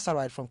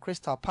Galatasaray from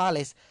Crystal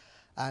Palace.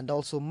 And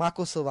also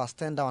Marco Silva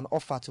turned down an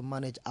offer to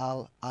manage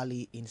Al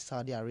Ahly in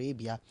Saudi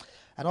Arabia.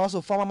 And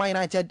also former Man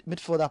United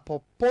midfielder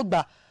Paul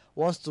Pogba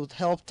wants to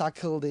help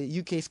tackle the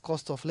UK's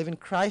cost of living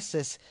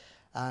crisis.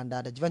 And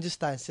the Juventus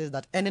Times says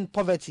that ending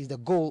poverty is the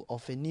goal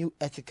of a new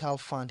ethical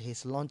fund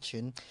he's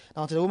launching.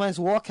 Now to the Women's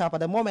World Cup.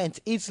 At the moment,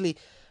 Italy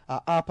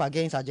are up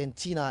against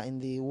Argentina in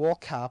the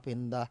World Cup. At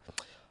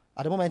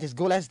the moment, it's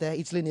goalless there.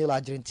 Italy 0,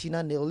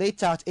 Argentina 0.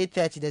 Later at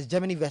 8:30, there's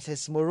Germany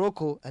versus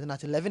Morocco. And then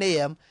at 11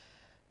 a.m.,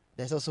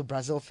 there's also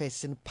Brazil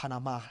facing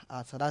Panama.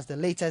 So that's the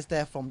latest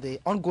there from the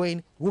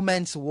ongoing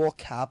Women's World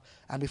Cup.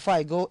 And before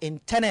I go, in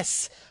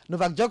tennis,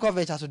 Novak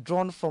Djokovic has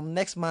withdrawn from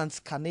next month's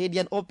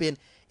Canadian Open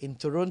in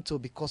Toronto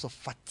because of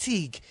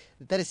fatigue.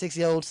 The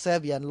 36-year-old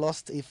Serbian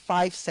lost a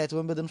 5-set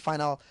Wimbledon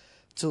final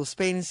to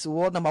Spain's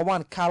world number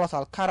 1, Carlos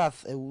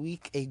Alcaraz, a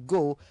week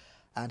ago.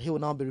 And he will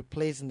now be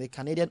replaced in the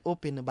Canadian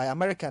Open by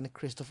American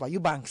Christopher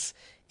Eubanks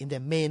in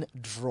the main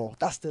draw.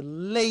 That's the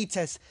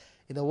latest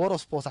in the world of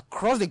sports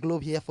across the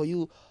globe here for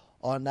you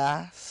on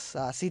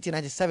Citi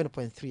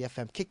 97.3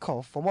 FM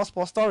Kickoff. For more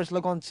sports stories,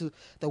 log on to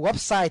the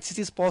website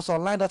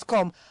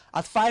citisportsonline.com.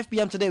 At 5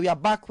 p.m. today, we are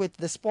back with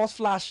the Sports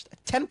Flash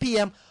at 10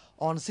 p.m.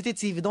 on Citi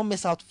TV. Don't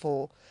miss out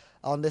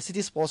on the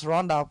City Sports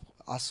Roundup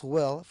as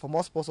well. For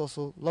more sports,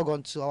 also log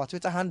on to our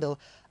Twitter handle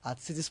at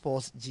Citi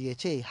Sports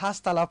GHA.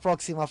 Hasta la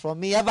próxima from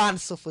me, Evan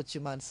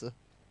Sofuchimansu.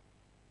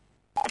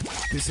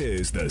 This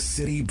is the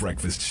Citi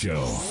Breakfast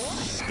Show,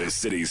 the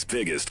city's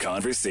biggest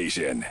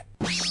conversation.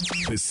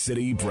 The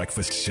Citi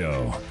Breakfast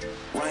Show.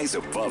 Rise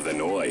above the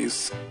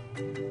noise.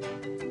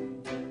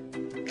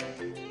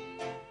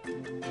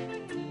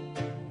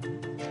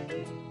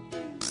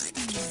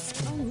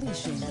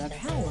 Unleashing the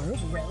power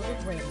of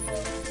relevant radio.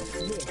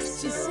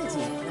 This is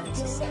Citi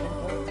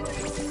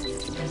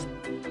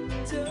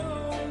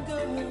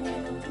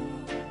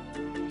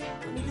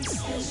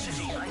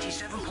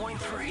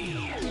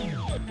 97.3.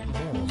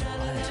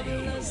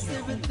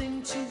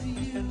 Everything to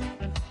you.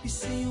 You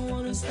say you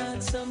wanna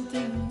start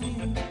something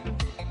new,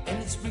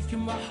 and it's breaking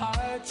my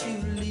heart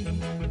you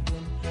leaving.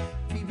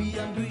 Baby,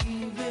 I'm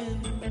grieving,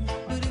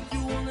 but if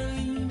you wanna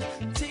leave,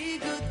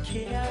 take good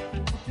care.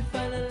 Hope you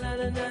find a lot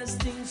of nice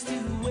things to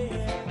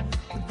wear,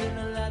 but then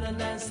a lot of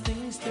nice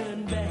things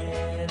turn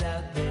bad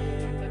out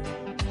there.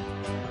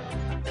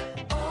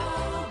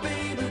 Oh,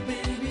 baby,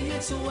 baby,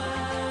 it's a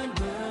wide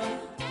world.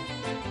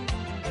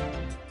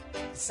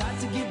 It's hard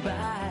to get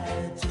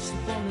by just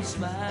upon a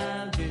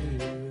smile, girl.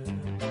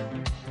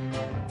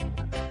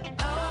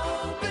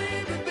 Oh,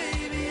 baby,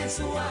 baby, it's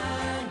a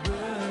wide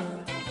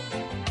world.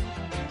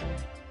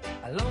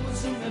 I'll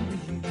always remember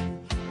you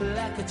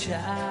like a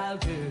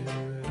child, girl.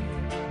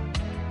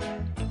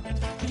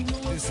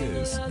 This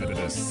is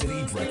the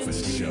City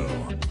Breakfast Show.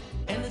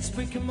 And it's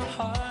breaking my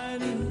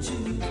heart in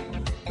two,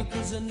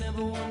 because I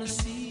never want to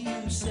see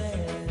you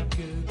sad,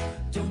 girl.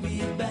 Don't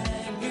be a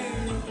bad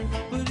girl,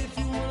 but if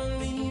you want to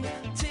leave,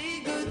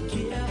 take good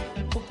care.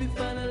 Hope you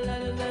find a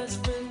lot of nice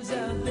friends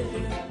out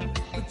there,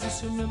 but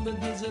just remember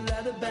there's a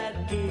lot of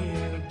bad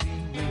girl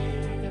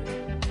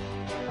beware.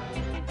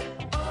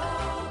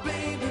 Oh,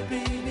 baby,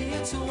 baby,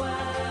 it's a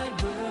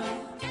wide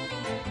world.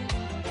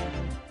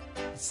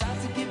 It's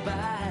hard to get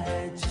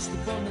by just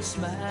upon a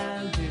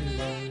smile,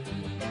 girl.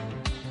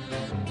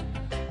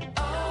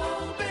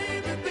 Oh,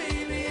 baby,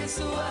 baby, it's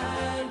a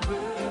wide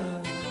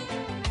world.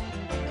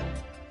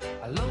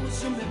 I'll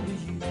always remember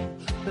you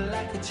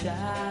like a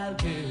child,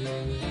 girl.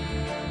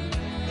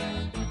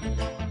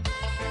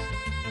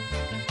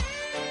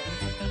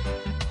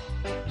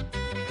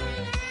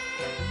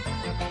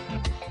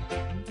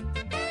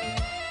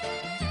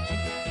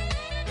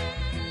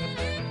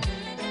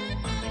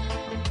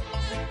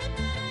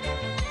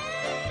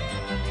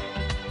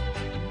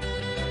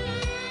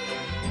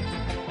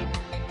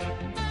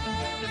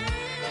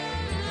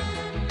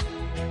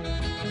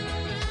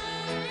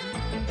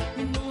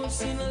 I've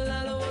seen a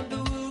lot of what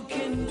the world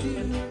can do,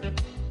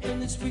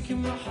 and it's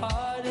breaking my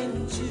heart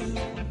in two.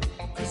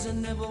 Cause I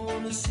never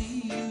wanna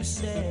see you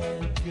sad,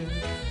 girl.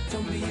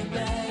 Don't be a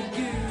bad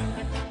girl.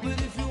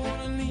 But if you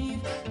wanna leave,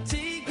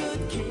 take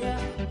good care.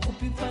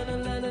 Hope you find a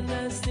lot of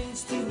nice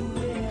things to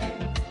wear.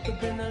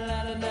 But then a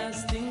lot of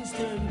nice things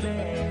turn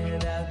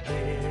bad out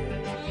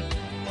there.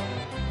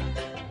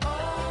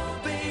 Oh,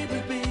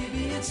 baby,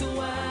 baby, it's a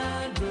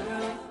wide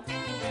world.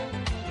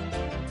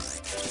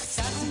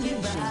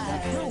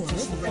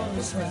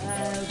 This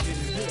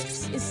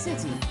is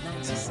City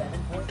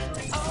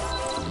 97.3.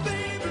 Oh,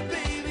 baby,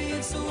 baby,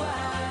 it's a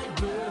wide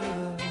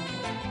world.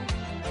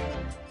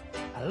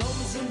 I'll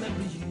always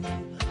remember you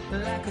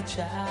like a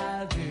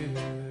child, girl.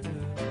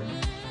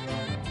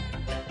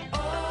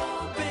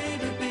 Oh,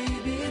 baby,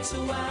 baby, it's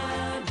a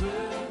wide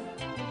world.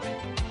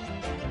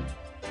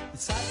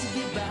 It's hard to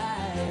get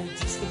by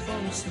just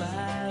upon a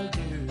smile,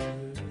 girl.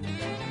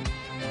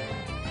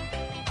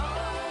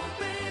 Oh,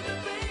 baby,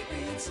 baby,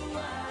 it's a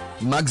wide.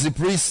 Maxi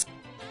Priest,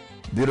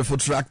 beautiful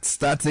track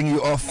starting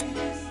you off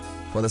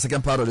for the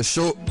second part of the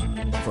show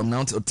from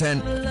now till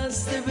 10. I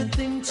lost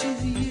everything to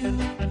you.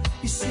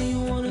 You say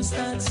you wanna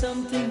start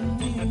something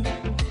new,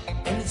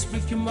 and it's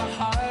breaking my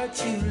heart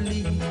to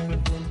leave.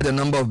 The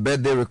number of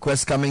birthday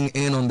requests coming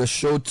in on the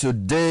show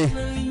today.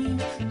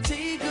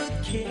 Take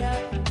good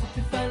care. Hope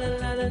you find a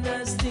lot of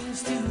nice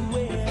things to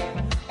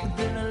wear. But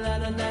then a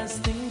lot of nice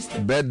things to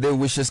Birthday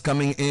wishes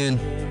coming in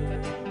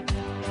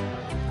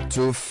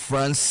to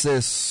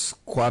Francis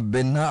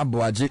Kwabena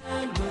Abuaji,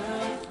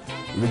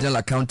 Regional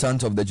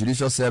Accountant of the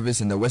Judicial Service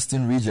in the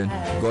Western Region.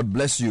 God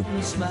bless you.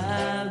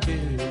 smile,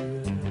 girl.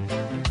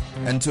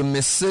 And to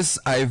Mrs.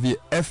 Ivy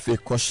F.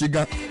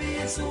 Koshiga,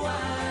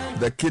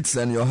 the kids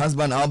and your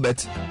husband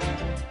Albert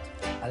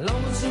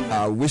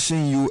are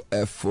wishing you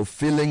a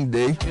fulfilling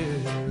day.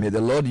 May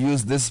the Lord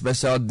use this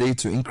special day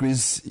to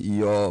increase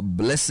your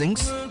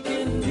blessings.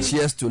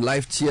 Cheers to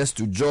life, cheers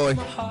to joy.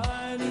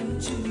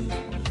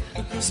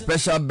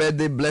 Special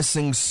birthday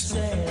blessings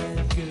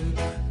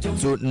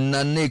to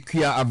Nane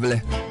Kia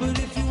Avle,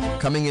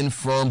 coming in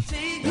from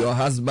your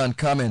husband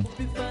Carmen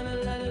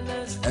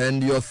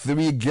and your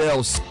 3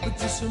 girls, But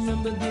just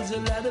remember there's a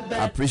lot of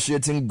bad.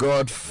 appreciating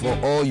God for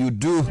all you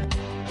do.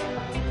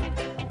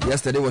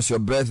 Yesterday was your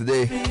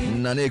birthday,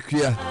 Nane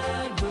Kia,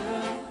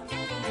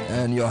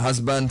 and your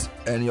husband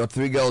and your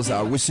 3 girls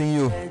are wishing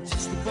you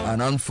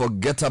an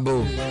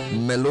unforgettable,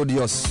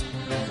 melodious,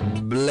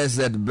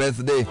 blessed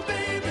birthday.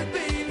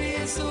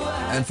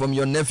 And from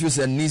your nephews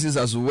and nieces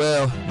as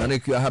well, Nane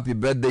Kia, happy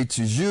birthday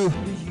to you.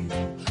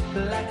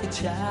 Like a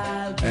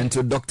child. And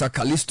to Dr.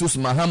 Callistus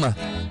Mahama,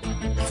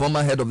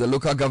 former head of the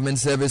local government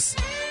service,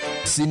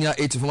 senior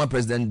aide to former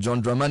President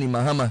John Dramani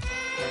Mahama,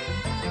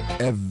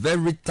 a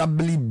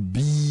veritably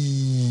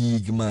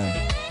big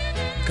man,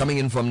 coming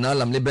in from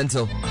Nalamle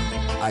Bentel.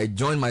 I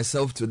join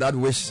myself to that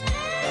wish.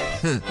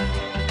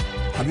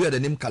 Have you heard the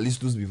name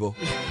Callistus before?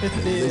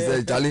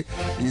 Charlie,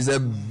 he's a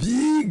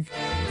big,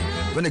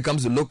 when it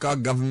comes to local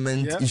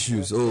government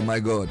issues, oh my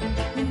God.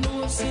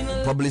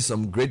 Probably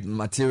some great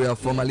material,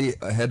 formerly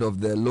head of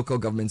the local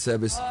government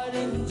service.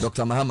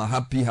 Dr. Mahama,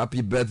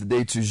 happy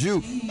birthday to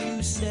you.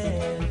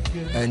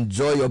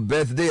 Enjoy your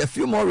birthday. A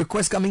few more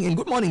requests coming in.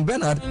 Good morning,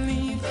 Bernard.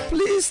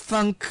 Please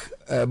thank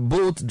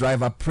Bolt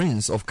driver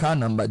Prince of car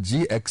number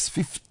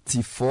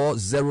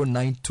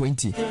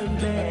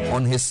GX540920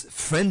 on his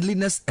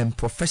friendliness and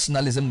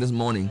professionalism this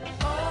morning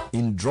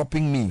in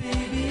dropping me.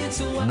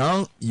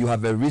 Now you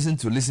have a reason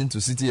to listen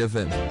to City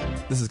FM.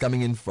 This is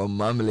coming in from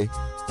Mamle.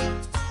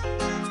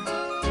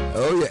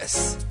 Oh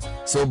yes.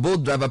 So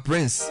Bolt driver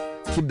Prince,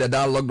 keep the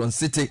dial logged on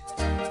City.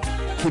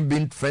 Keep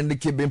being friendly,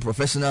 keep being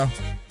professional.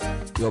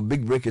 Your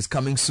big break is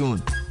coming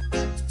soon.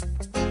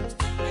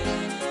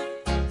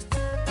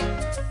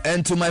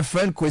 And to my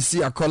friend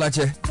Kwesi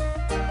Akolache,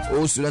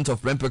 old student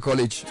of Prempeh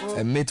College,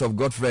 a mate of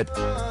Godfred,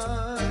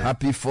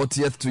 happy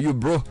 40th to you,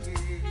 bro.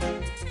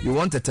 You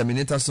want a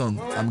Terminator song?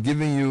 I'm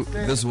giving you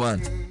this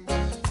one.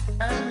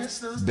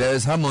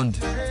 There's Hammond.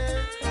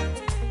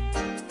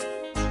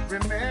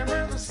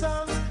 Remember the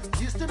songs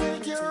used to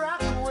make you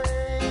rock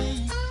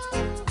away.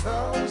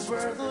 Those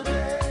were the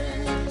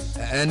days.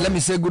 And let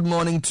me say good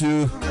morning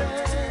to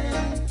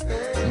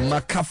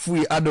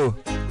Makafui Ado.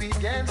 We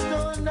danced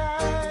all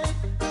night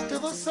to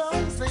the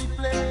songs they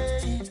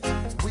played.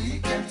 We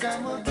can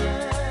come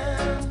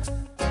again.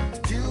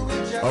 Do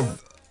it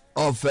just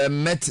of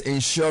Met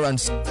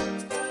Insurance,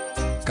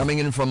 coming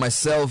in from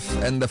myself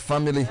and the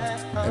family,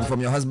 and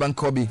from your husband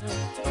Kobe,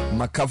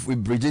 Makafui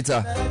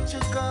Brigita,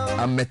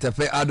 and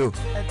Metepe Ado.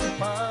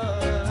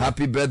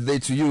 Happy birthday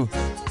to you.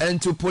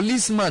 And to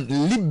policeman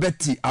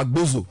Liberty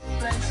Agbozo.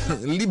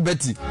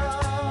 Liberty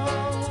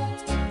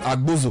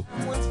Agbozo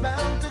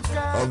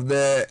of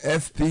the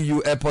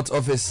FPU airport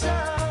office.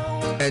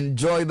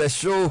 Enjoy the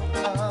show.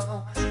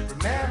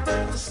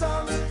 remember the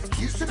songs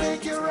used to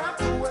make you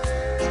rock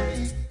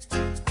away.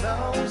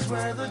 Those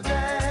were the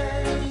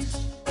days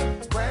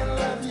when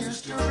love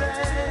used to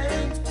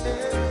reign.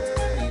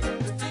 Hey,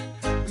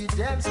 we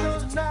danced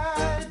all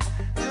night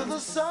to the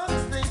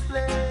songs they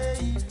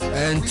played.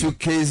 And to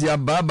Kezia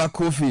Baba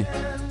Kofi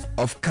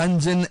of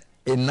Kangen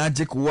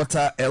Enagic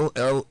Water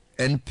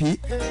LLNP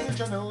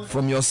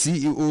from your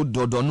CEO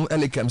Dodonu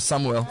Elikem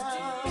Samuel.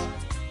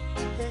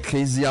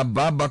 Kezia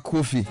Baba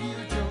Kofi,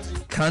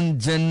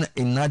 Kangen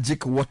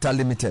Enagic Water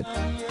Limited.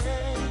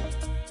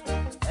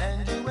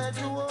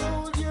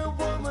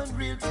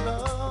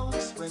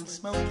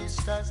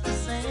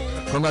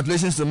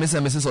 Congratulations to Mr.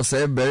 and Mrs.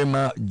 Osei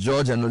Berima,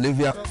 George and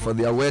Olivia for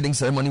their wedding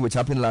ceremony which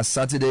happened last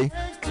Saturday.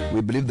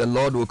 We believe the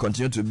Lord will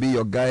continue to be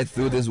your guide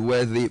through this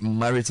worthy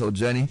marital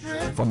journey.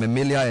 From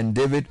Emilia and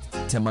David,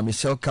 Tema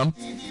Michelle Camp,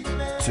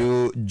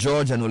 to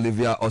George and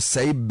Olivia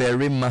Osei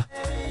Berima,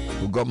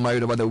 who got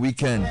married over the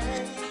weekend.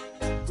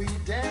 We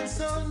dance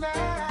all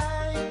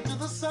night to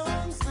the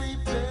songs they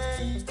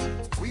play.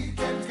 We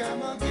can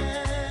come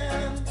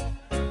again,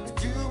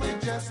 do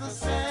it just the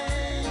same.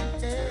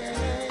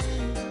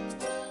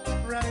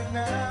 Right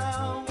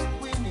now,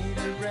 we need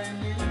a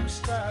brand new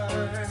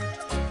start.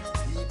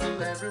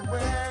 People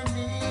everywhere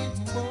need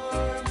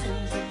more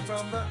music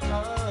from the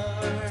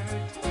heart.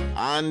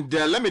 And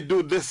let me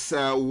do this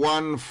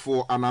one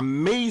for an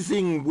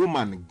amazing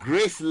woman,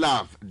 Grace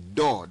Love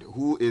Dodd,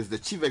 who is the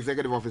Chief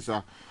Executive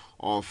Officer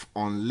of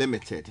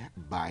Unlimited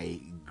by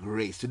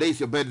Grace. Today is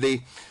your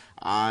birthday,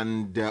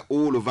 and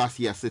all of us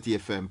here at Citi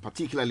FM,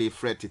 particularly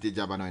Fred Titi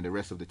Jabano and the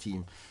rest of the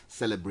team,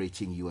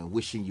 celebrating you and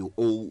wishing you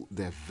all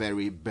the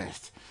very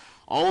best.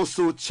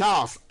 Also,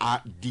 Charles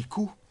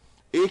Adiku,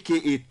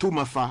 aka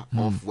Tumafa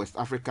of West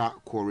Africa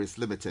Chorus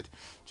Limited.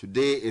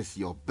 Today is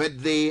your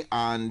birthday,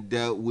 and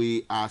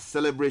we are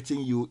celebrating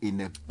you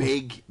in a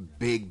big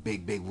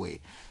way.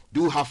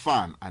 Do have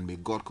fun, and may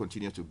God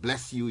continue to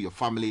bless you, your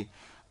family,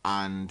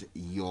 and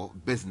your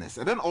business.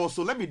 And then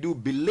also let me do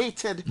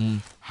belated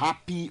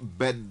happy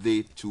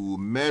birthday to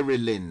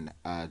Marilyn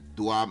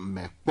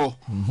Duamepo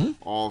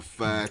of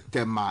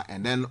Tema,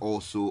 and then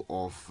also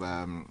of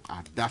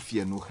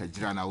Adafianu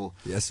Hejranao.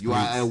 Yes, you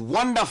are a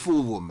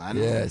wonderful woman.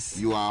 Yes,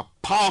 you are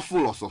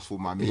powerful also for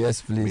mommy.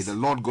 Yes, please. May the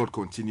Lord God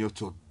continue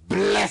to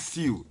bless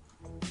you.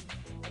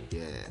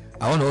 Yeah.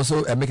 I want to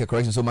also make a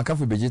correction. So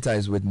Makafu Bejita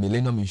is with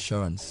Millennium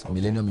Insurance.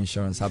 Millennium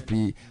Insurance,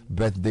 happy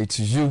birthday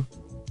to you.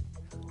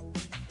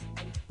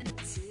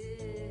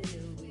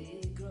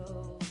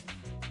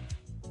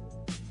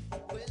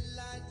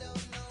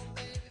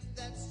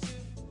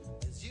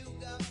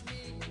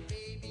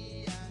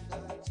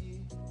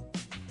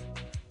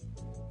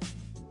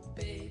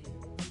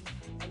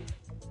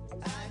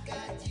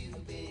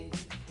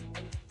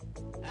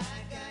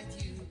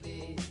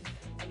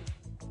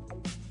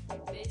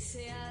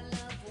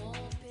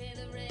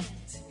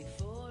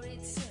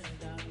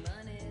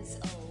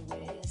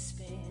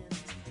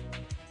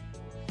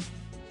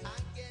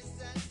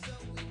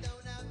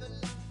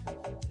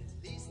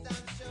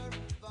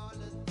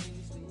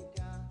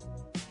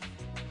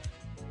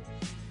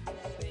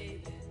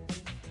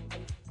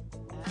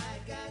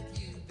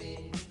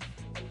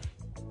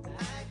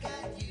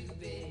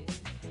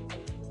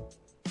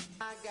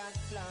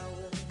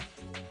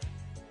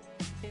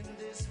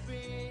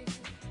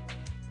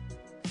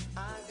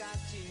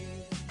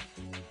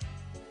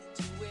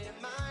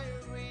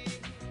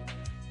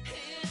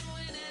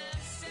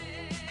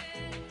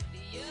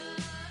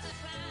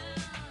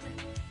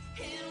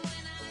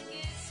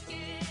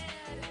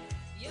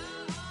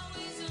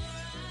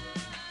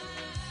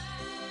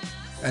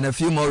 And a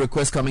few more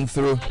requests coming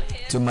through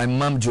to my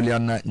mom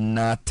Juliana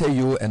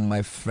Nateyu and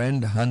my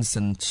friend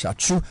Hansen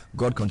Chachu.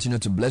 God continue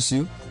to bless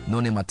you. No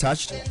name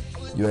attached.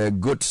 You're a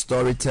good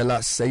storyteller,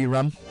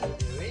 Seiram.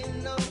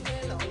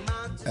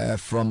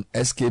 From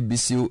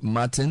SKBCU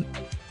Martin.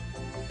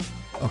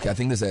 Okay, I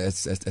think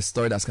there's a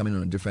story that's coming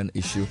on a different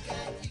issue.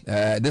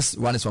 This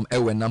one is from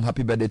Ewenam.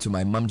 Happy birthday to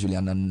my mom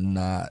Juliana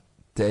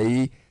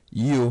Nateyu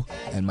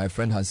and my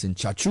friend Hansen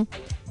Chachu.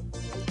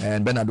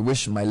 And Bernard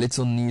wish my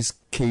little niece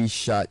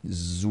Keisha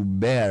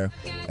Zubair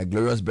a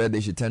glorious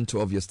birthday. She turned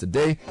 12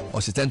 yesterday,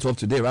 or she turned 12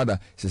 today rather.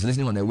 She's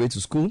listening on her way to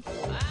school.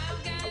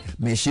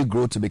 May she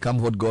grow to become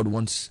what God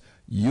wants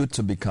you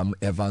to become.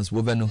 Evans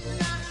Wovenu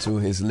to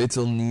his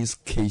little niece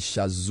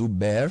Keisha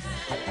Zubair.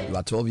 You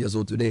are 12 years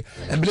old today.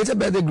 And belated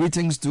birthday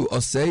greetings to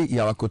Osei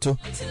Akoto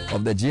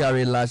of the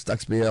GRA Large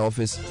Taxpayer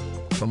Office,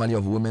 formerly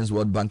of Women's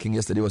World Banking.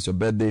 Yesterday was your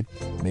birthday.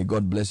 May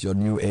God bless your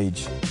new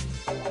age.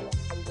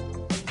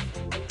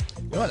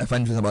 You know what I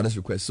find interesting about this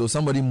request? So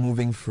somebody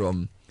moving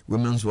from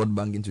Women's World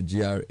Banking to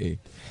GRA,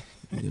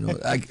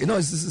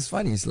 it's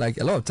funny. It's like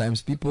a lot of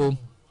times people,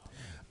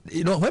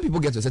 when people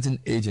get to a certain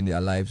age in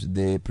their lives,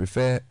 they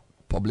prefer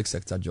public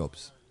sector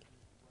jobs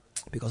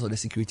because of the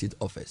security it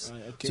offers.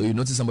 Right, okay. So you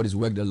notice somebody's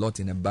worked a lot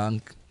in a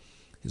bank,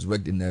 he's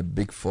worked in a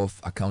big four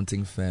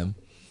accounting firm,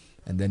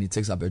 and then he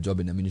takes up a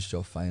job in the Ministry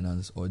of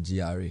Finance or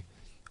GRA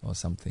or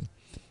something.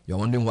 You're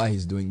wondering why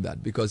he's doing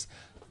that, because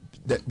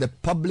the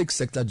public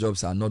sector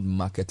jobs are not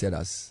marketed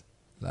as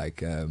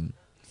like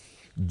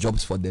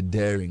jobs for the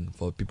daring,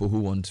 for people who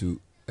want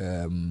to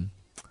who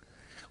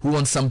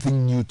want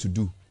something new to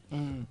do.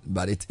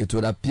 But it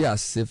would appear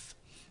as if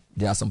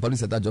there are some public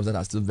sector jobs that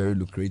are still very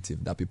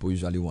lucrative that people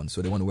usually want.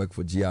 So they want to work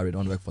for GRA, they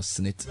want to work for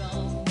SNIT,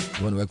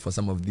 You want to work for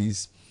some of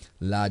these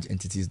large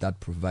entities that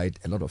provide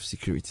a lot of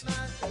security.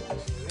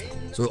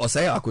 So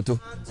Osaya Akoto,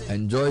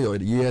 enjoy your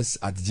years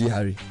at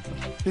GRE.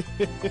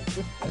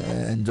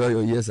 Enjoy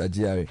your years at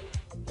GRE.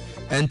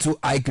 And to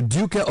Ike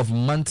Duke of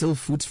Mantle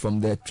Foods from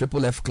the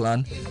Triple F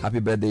clan, happy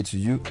birthday to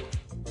you.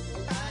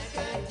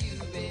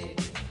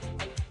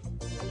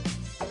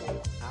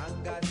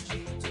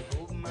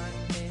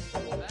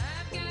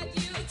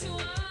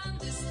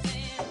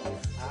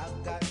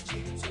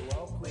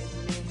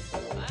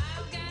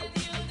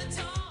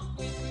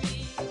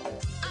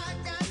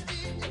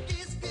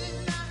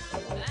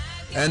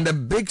 And the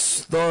big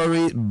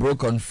story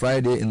broke on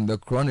Friday in the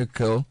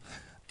Chronicle.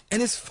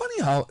 And it's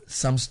funny how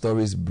some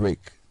stories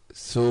break.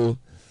 So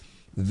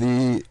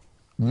the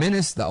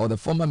minister, or the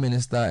former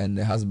minister, and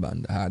the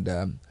husband had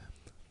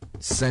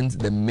sent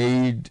the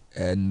maid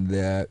and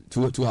the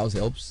two house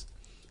helps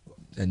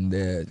and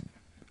the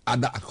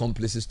other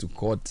accomplices to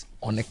court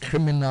on a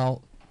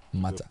criminal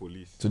matter.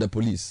 To the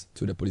police,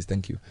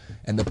 thank you.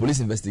 And the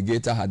police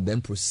investigator had then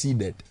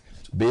proceeded,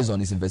 based on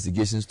his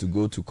investigations, to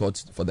go to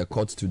court for the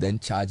court to then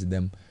charge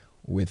them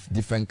with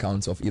different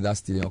counts of either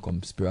stealing or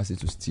conspiracy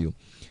to steal.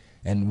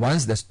 And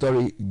once the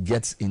story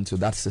gets into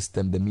that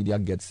system, the media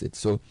gets it.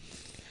 So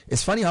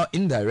it's funny how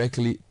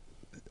indirectly,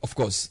 of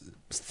course,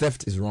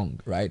 theft is wrong,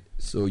 right?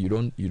 So you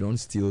don't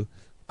steal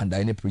under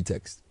any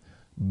pretext.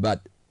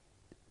 But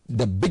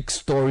the big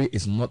story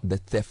is not the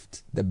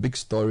theft. The big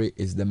story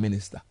is the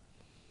minister,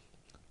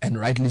 and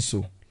rightly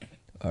so.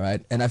 All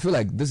right, and I feel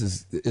like this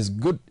is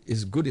good.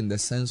 Is good in the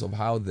sense of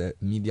how the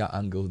media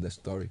angles the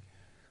story.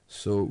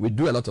 So we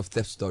do a lot of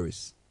theft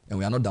stories, and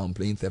we are not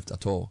downplaying theft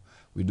at all.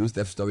 We do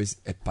theft stories,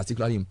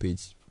 particularly in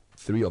page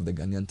 3 of the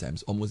Ghanaian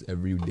Times, almost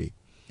every day.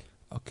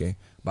 Okay,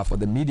 but for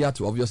the media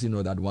to obviously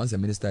know that once a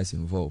minister is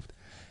involved,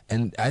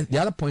 and the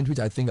other point which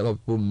I think a lot of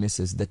people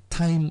miss is the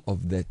time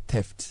of the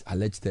theft,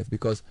 alleged theft,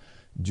 because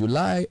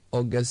July,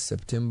 August,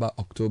 September,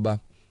 October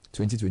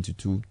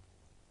 2022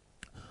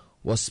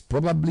 was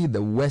probably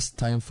the worst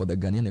time for the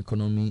Ghanaian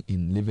economy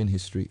in living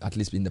history, at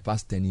least in the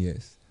past 10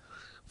 years.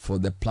 For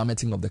the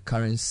plummeting of the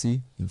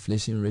currency,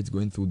 inflation rates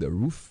going through the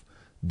roof,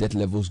 debt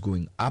levels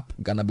going up,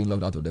 Ghana being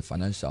locked out of the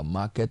financial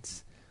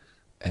markets,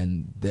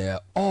 and there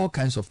are all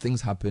kinds of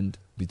things happened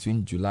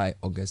between July,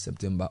 August,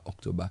 September,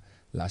 October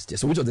last year.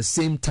 So which was the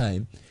same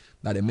time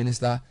that the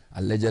minister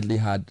allegedly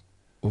had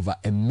over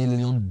 $1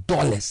 million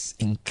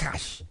in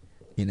cash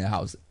in a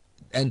house.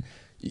 And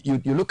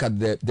you look at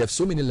there's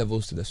so many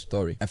levels to the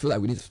story. I feel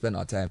like we need to spend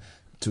our time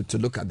to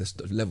look at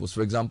the levels.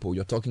 For example,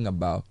 you're talking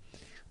about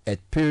a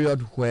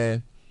period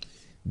where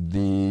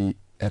the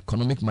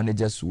economic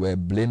managers were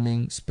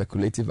blaming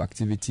speculative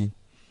activity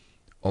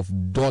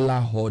of dollar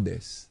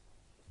hoarders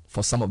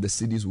for some of the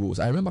city's woes.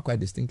 I remember quite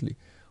distinctly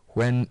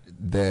when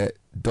the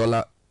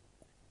dollar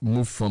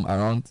moved from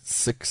around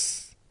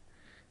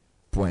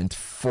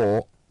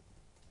 6.4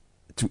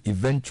 to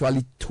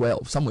eventually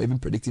 12. Some were even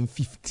predicting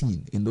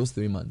 15 in those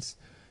 3 months.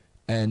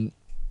 And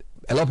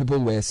a lot of people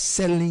were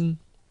selling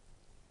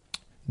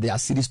their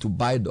cities to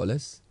buy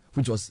dollars,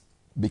 which was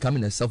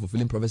becoming a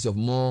self-fulfilling prophecy of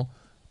more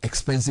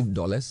expensive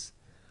dollars.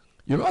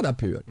 You remember that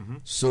period? Mm-hmm.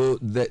 So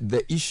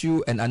the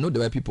issue, and I know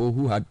there were people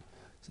who had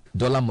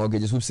dollar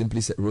mortgages who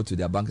simply wrote to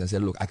their banks and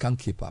said, look, I can't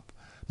keep up.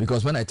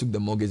 Because when I took the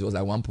mortgage, it was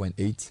like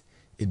 1.8.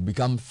 It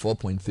became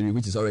 4.3,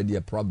 which is already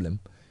a problem.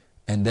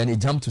 And then it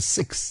jumped to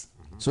 6.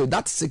 Mm-hmm. So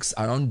that 6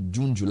 around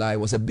June, July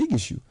was a big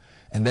issue.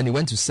 And then it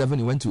went to 7,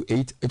 it went to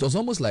 8. It was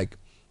almost like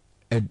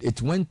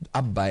it went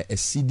up by a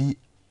CD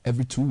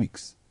every 2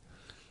 weeks.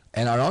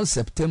 And around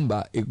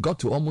September, it got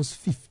to almost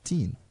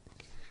 15.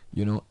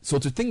 You know, so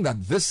to think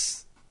that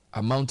this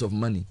amount of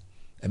money,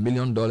 $1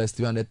 million,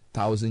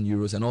 300,000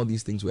 euros, and all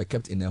these things were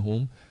kept in a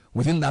home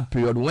within that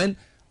period, when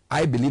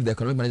I believe the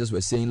economic managers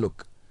were saying,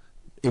 look,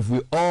 if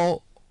we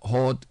all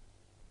hoard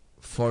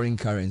foreign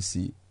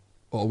currency,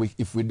 or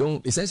if we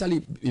don't,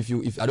 essentially,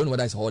 if I don't know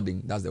whether it's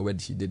hoarding, that's the word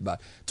she did,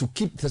 but to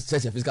keep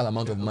such a physical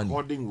amount of money.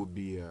 Hoarding would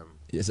be...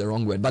 it's a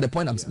wrong word. But the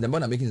point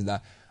I'm making is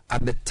that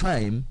at the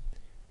time,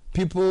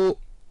 people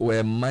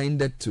were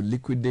minded to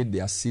liquidate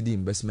their CD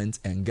investments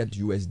and get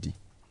USD.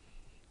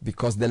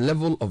 Because the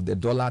level of the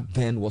dollar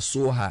then was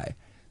so high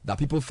that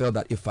people felt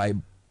that if I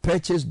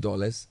purchase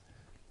dollars,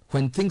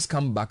 when things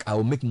come back, I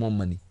will make more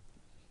money.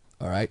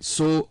 All right.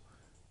 So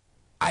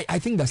I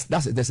think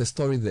there's a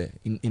story there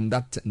in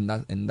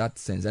that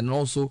sense. And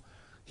also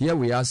here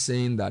we are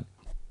saying that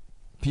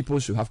people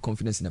should have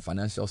confidence in the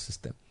financial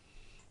system.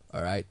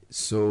 All right.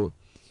 So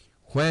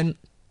when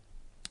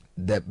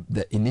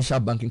the initial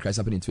banking crisis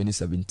happened in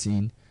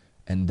 2017,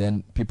 and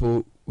then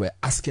people were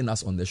asking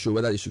us on the show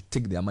whether they should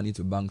take their money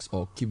to banks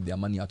or keep their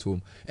money at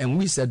home. And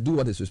we said, do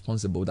what is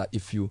responsible. That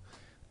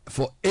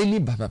for any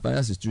financial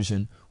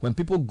institution, when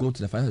people go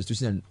to the financial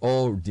institution and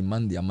all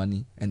demand their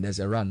money and there's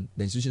a run,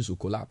 the institutions will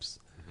collapse.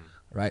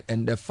 Mm-hmm. Right?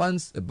 And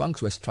the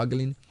banks were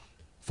struggling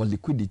for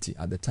liquidity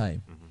at the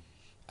time.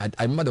 Mm-hmm.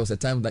 I remember there was a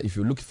time that if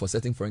you look for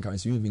certain foreign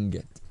currency, you even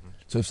get. Mm-hmm.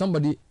 So if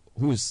somebody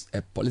who is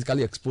a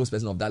politically exposed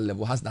person of that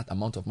level has that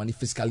amount of money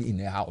physically in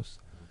their house,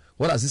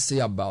 what does this say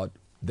about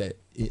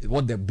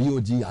what the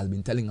BOG has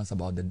been telling us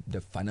about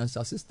the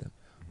financial system.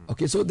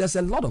 Okay, so there's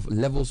a lot of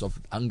levels of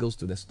angles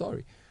to the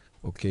story.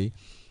 Okay,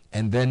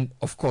 and then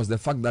of course the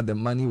fact that the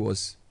money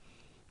was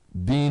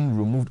being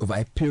removed over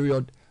a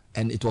period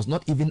and it was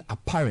not even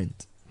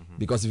apparent,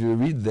 because if you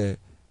read the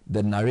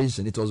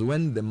narration, it was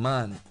when the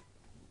man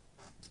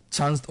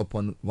chanced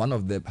upon one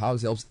of the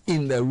house helps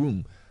in the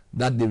room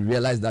that they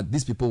realized that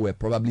these people were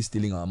probably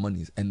stealing our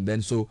monies. And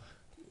then so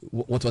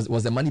what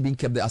was the money being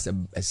kept there as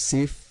a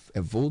safe,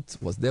 a vote?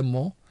 Was there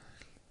more?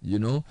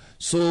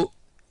 So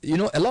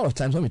a lot of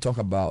times when we talk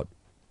about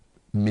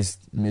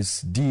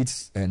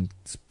misdeeds and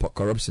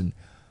corruption,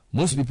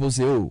 most people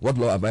say, oh, what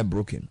law have I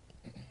broken?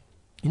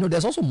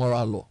 There's also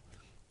moral law.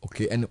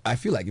 Okay, and I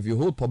feel like if you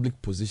hold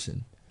public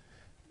position,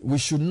 we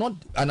should not,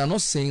 and I'm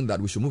not saying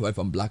that we should move away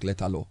from black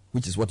letter law,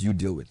 which is what you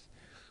deal with,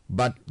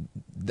 but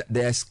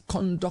there's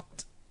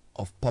conduct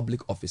of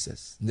public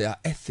officers. There are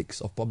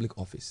ethics of public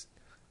office.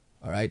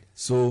 All right,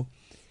 so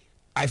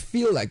I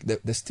feel like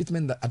the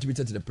statement that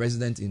attributed to the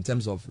president in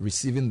terms of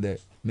receiving the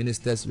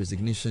minister's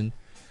resignation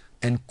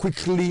and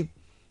quickly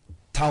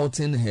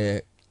touting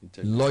her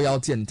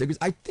loyalty and integrity,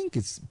 I think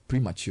it's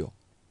premature.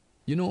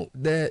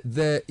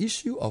 The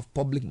issue of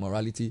public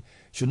morality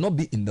should not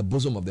be in the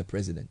bosom of the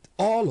president.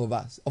 All of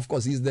us, of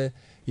course, he's the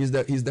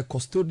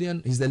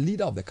custodian, he's the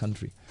leader of the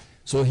country.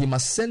 So he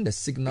must send a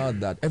signal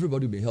that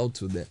everybody will be held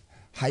to the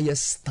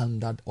highest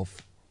standard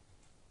of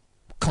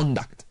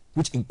conduct,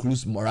 which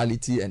includes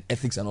morality and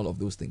ethics and all of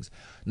those things.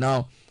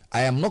 Now,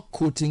 I am not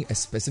quoting a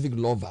specific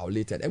law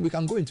violated, and we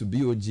can go into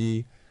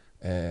BOG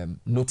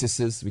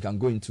notices, we can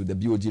go into the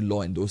BOG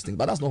law and those things,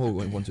 but that's not what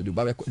we want to do.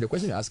 But the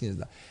question you're asking is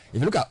that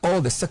if you look at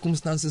all the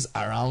circumstances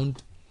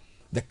around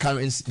the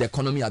currency, the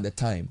economy at the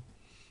time,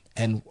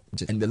 and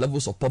the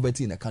levels of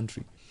poverty in the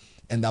country,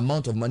 and the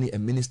amount of money a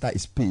minister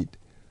is paid,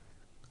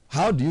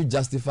 how do you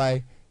justify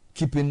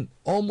keeping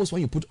almost,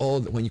 when you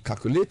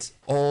calculate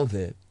all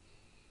the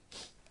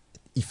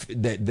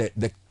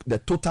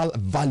total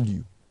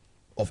value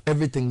of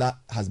everything that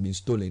has been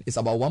stolen, it's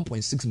about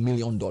 $1.6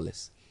 million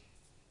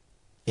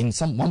in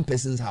one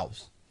person's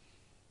house.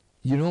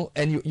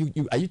 And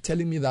you are you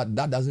telling me that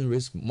doesn't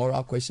raise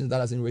moral questions, that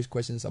doesn't raise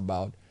questions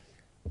about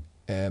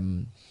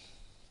it's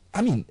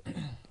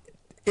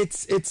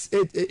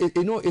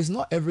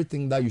not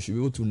everything that you should be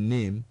able to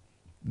name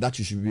that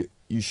you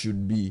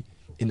should be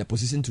in a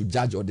position to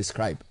judge or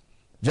describe.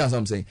 Do you understand what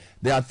I'm saying?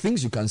 There are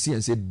things you can see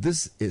and say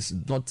this is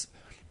not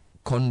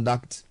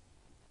conduct,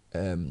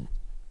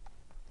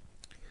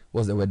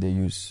 what's the word they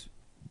use,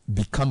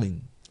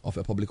 becoming of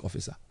a public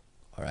officer.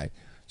 All right,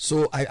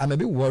 so I'm a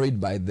bit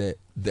worried by the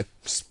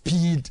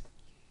speed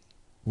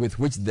with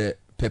which the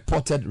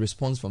purported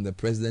response from the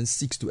president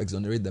seeks to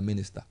exonerate the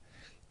minister,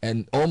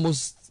 and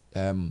almost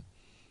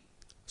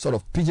sort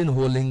of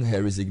pigeonholing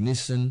her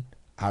resignation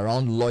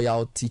around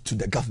loyalty to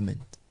the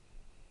government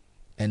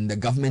and the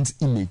government's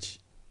image.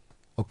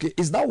 Okay,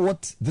 is that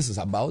what this is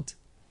about?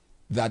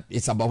 That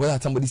it's about whether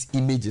somebody's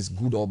image is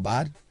good or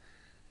bad?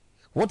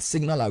 What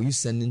signal are you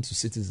sending to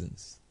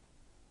citizens?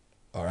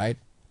 All right,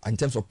 in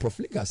terms of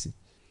profligacy.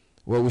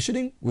 Well, we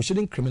shouldn't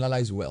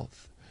criminalize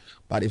wealth,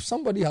 but if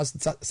somebody has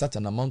such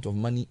an amount of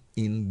money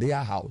in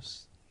their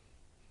house,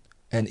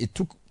 and it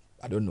took,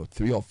 I don't know,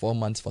 3 or 4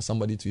 months for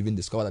somebody to even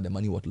discover that the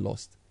money was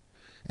lost,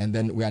 and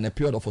then we're in a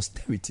period of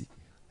austerity,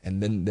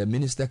 and then the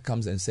minister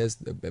comes and says,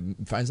 the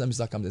finance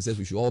minister comes and says,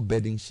 we should all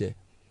burden share,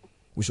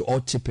 we should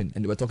all chip in,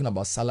 and they were talking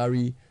about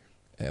salary,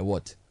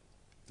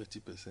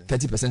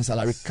 30%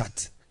 salary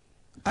cut.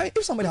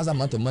 If somebody has that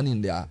amount of money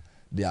in their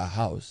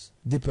house,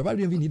 they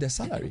probably don't even need a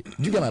salary.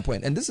 Do you get my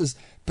point? And this is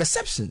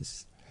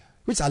perceptions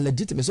which are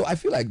legitimate. So I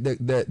feel like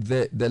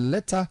the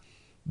letter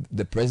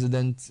the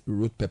president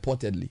wrote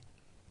purportedly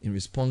in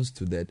response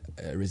to that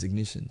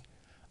resignation,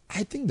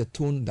 I think the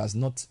tone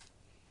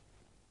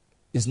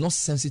is not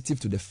sensitive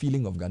to the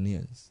feeling of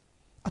Ghanaians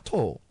at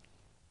all.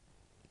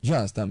 Do you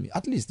understand me?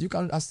 At least you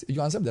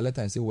accept the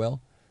letter and say,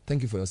 well,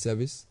 thank you for your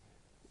service.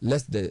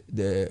 Let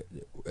the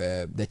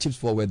chips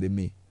fall where they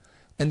may.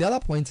 And the other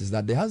point is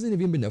that there hasn't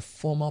even been a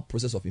formal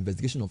process of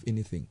investigation of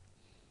anything.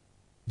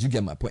 Do you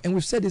get my point? And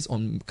we've said this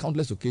on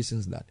countless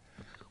occasions that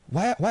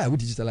why are we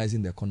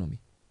digitalizing the economy?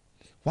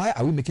 Why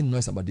are we making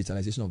noise about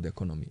digitalization of the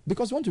economy?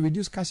 Because we want to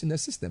reduce cash in the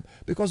system.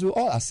 Because we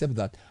all accept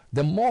that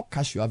the more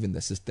cash you have in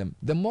the system,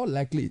 the more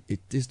likely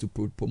it is to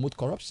promote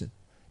corruption,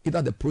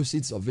 either the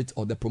proceeds of it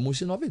or the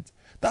promotion of it.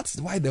 That's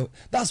why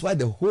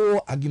the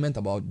whole argument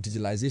about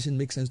digitalization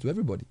makes sense to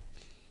everybody.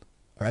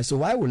 All right, so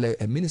why would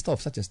a minister of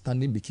such a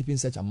standing be keeping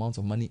such amounts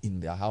of money in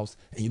their house,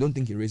 and you don't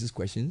think it raises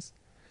questions?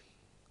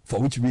 For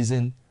which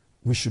reason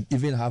we should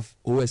even have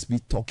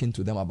OSB talking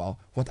to them about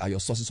what are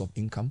your sources of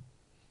income?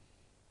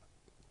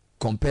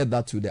 Compare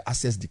that to the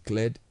assets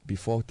declared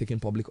before taking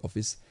public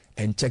office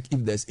and check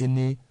if there's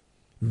any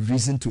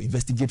reason to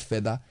investigate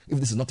further, if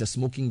this is not a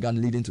smoking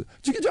gun leading to...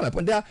 Do you get my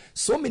point? There are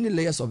so many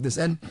layers of this,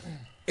 and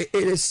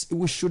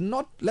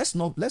let's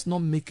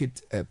not make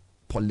it a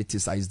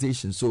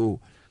politicization, so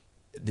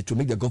to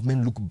make the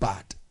government look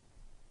bad.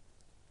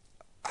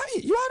 I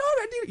mean, you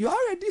are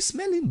already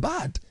smelling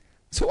bad.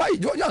 So why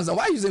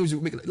are you saying we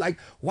should make it? Like,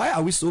 why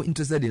are we so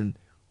interested in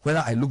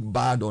whether I look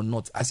bad or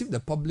not? As if the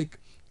public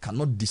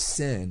cannot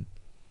discern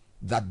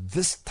that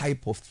this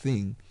type of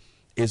thing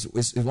is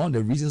one of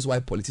the reasons why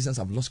politicians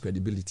have lost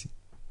credibility.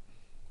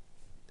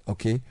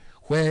 Okay?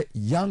 Where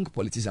young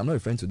politicians, I'm not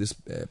referring to this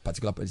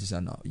particular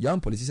politician now,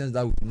 young politicians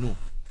that we know,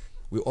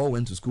 we all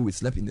went to school, we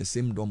slept in the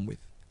same dorm with.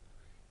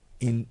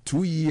 In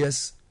 2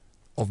 years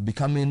of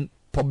becoming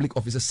public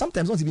officers,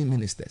 sometimes not even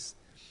ministers,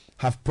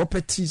 have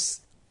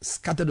properties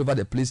scattered over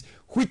the place,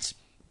 which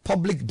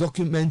public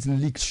documents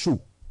leaked show.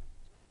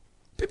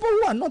 People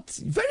who are not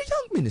very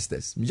young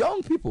ministers,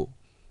 young people.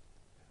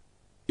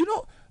 You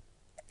know,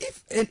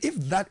 if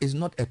that is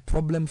not a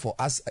problem for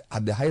us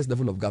at the highest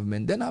level of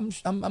government, then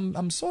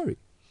I'm sorry.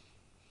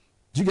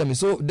 Do you get me?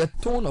 So the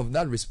tone of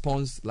that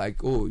response,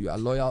 like, oh, you are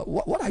loyal.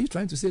 What are you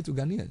trying to say to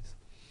Ghanaians?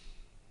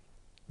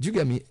 Do you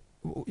get me?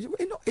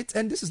 You know,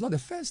 and this is not the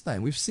first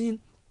time we've seen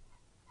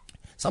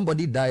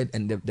somebody died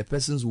and the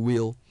person's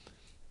will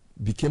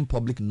became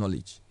public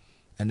knowledge,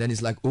 and then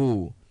it's like,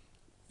 oh,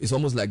 it's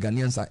almost like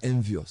Ghanaians are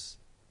envious.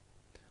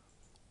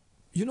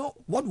 You know,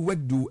 what work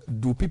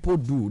do people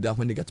do that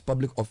when they get to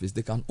public office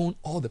they can own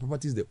all the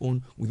properties they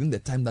own within the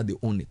time that they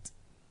own it?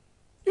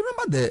 You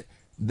remember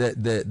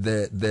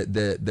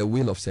the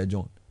will of Sir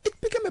John?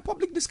 It became a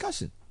public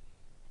discussion.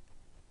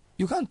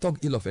 You can't talk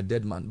ill of a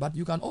dead man, but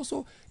you can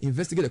also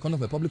investigate the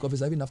conduct of a public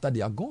officer even after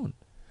they are gone.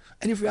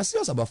 And if we are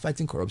serious about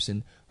fighting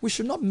corruption, we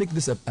should not make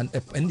this an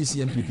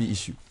NDC MPP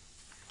issue.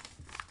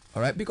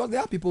 All right? Because there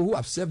are people who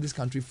have served this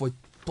country for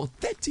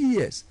 30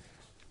 years.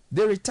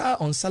 They retire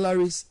on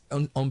salaries,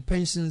 on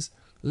pensions,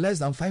 less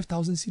than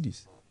 5,000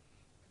 cedis.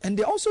 And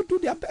they also do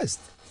their best.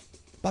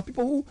 But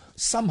people who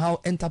somehow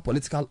enter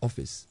political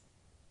office,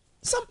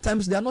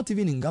 sometimes they are not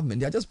even in government,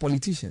 they are just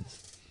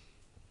politicians.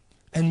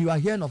 And you are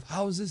hearing of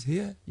houses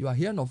here, you are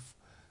hearing of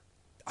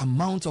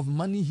amounts of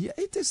money here.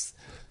 It is,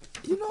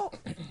 you know,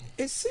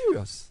 it's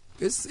serious.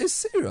 It's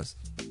serious.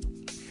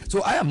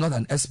 So I am not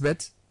an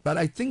expert, but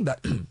I think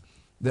that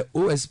the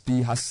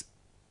OSP has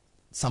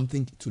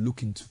something to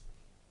look into,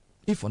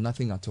 if for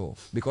nothing at all,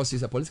 because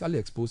he's a politically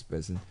exposed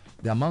person.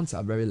 The amounts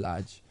are very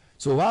large.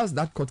 So whilst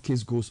that court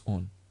case goes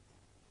on,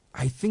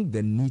 I think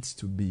there needs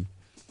to be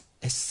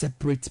a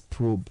separate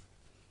probe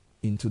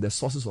into the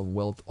sources of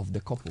wealth of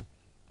the couple.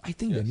 I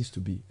think there needs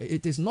to be.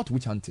 It is not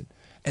witch hunting.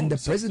 And the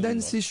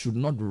presidency should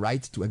not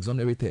write to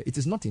exonerate her. It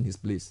is not in his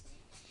place.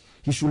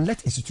 He should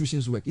let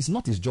institutions work. It's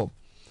not his job.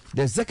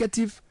 The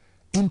executive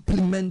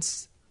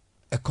implements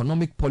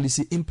economic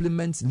policy,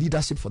 implements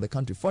leadership for the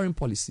country, foreign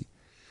policy.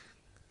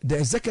 The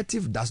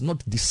executive does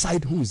not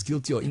decide who is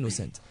guilty or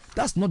innocent.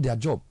 That's not their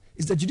job.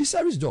 It's the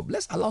judiciary's job.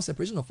 Let's allow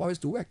separation of powers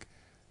to work.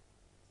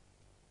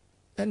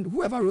 And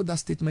whoever wrote that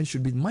statement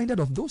should be minded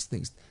of those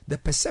things. The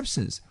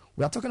perceptions.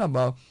 We are talking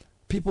about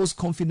people's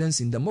confidence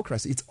in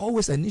democracy. It's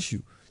always an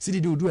issue.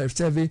 CDD will do a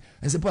survey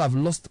and say people have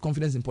lost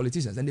confidence in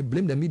politicians and they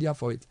blame the media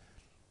for it.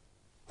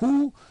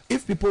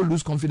 If people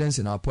lose confidence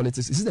in our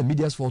politics, is it the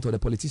media's fault or the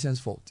politician's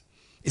fault?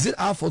 Is it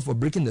our fault for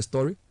breaking the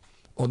story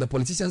or the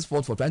politician's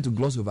fault for trying to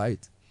gloss over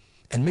it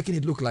and making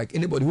it look like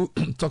anybody who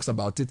talks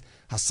about it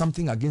has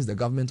something against the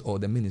government or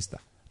the minister?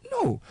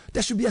 No,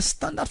 there should be a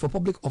standard for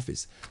public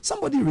office.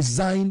 Somebody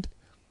resigned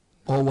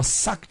or was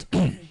sacked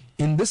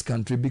in this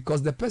country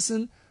because the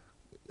person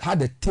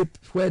had a tip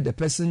where the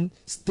person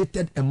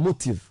stated a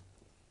motive.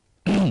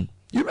 You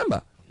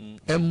remember?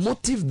 A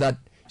motive that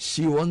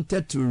she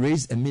wanted to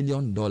raise $1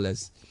 million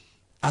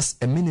as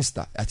a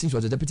minister. I think she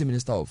was the deputy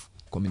minister of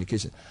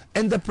communication.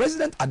 And the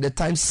president at the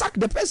time sacked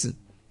the person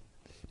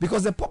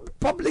because the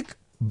public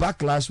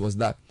backlash was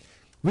that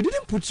we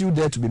didn't put you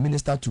there to be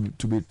minister to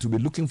be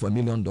looking for $1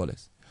 million.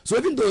 So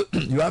even though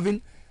you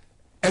haven't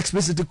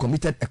explicitly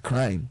committed a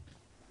crime,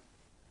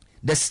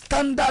 the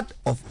standard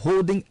of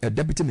holding a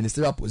deputy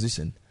ministerial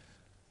position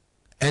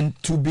and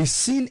to be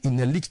seen in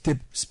a leaked tape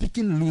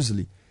speaking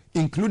loosely,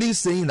 including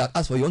saying that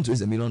as for you want to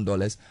raise $1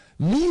 million,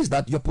 means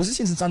that your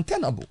position is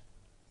untenable.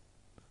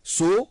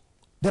 So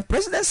the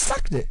president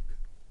sacked it.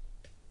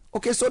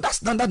 Okay, so that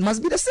standard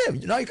must be the same.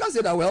 You know, you can't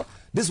say that, well,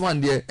 this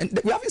one there, and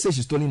we haven't said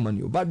she's stealing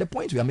money, but the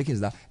point we are making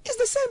is that it's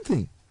the same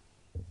thing.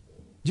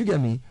 Do you get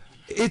me?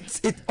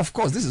 Of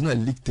course, this is not a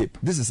leaked tape.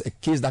 This is a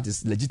case that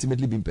is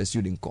legitimately being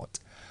pursued in court.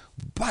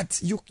 But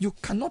you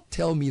cannot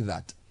tell me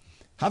that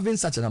having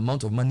such an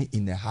amount of money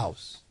in a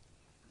house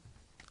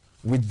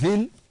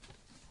within,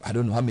 I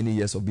don't know how many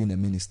years of being a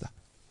minister,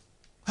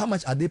 how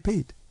much are they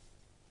paid?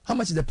 How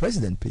much is the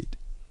president paid?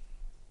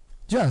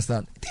 Do you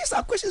understand? These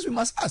are questions we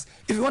must ask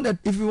if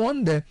we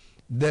want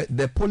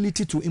the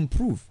polity to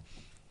improve.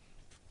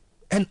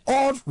 And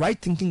all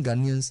right-thinking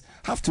Ghanaians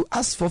have to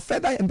ask for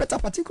further and better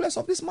particulars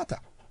of this matter.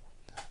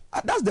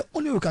 That's the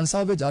only way we can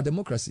salvage our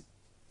democracy.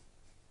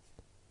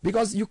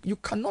 Because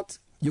it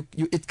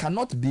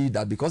cannot be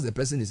that because the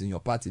person is in your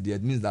party,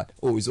 it means that,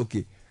 oh, it's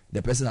okay,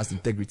 the person has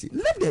integrity.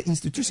 Let the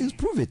institutions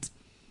prove it.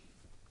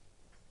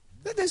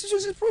 Let the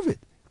institutions prove it.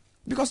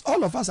 Because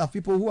all of us are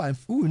people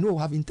who we know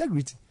have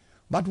integrity.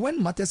 But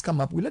when matters come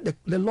up, we let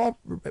the law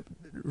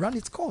run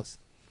its course.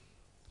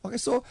 Okay,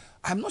 so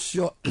I'm not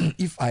sure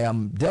if I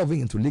am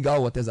delving into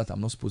legal waters that I'm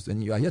not supposed to,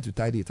 and you are here to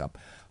tidy it up.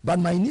 But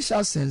my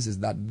initial sense is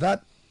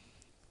that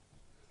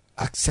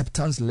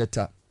acceptance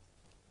letter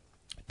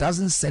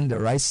doesn't send the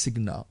right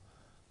signal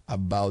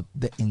about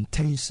the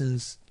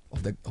intentions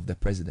of the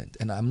president,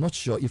 and I'm not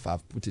sure if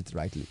I've put it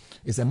rightly.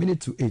 It's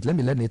 7:08. Let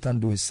me let Nathan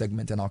do his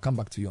segment, and I'll come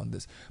back to you on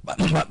this. But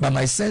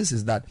my sense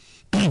is that,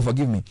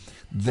 forgive me,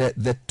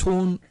 the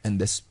tone and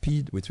the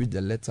speed with which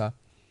the letter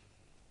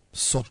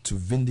sought to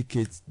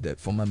vindicate the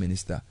former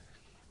minister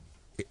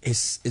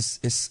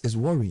is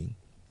worrying.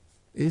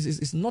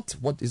 It's not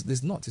what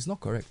is not. It's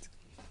not correct.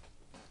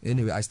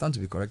 Anyway, I stand to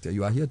be corrected.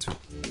 You are here too.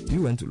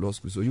 You went to law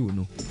school, so you will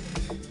know.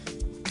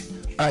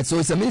 All right, so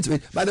it's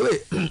 7:08. By the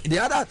way, the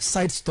other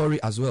side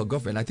story as well,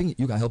 Godfred, I think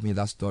you can help me with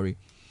that story.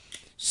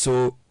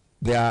 So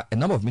there are a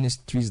number of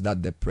ministries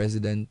that the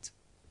president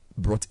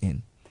brought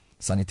in.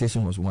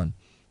 Sanitation was one,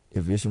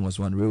 aviation was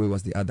one, railway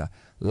was the other.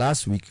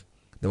 Last week,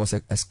 there was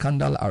a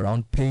scandal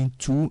around paying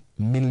 $2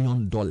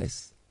 million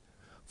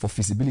for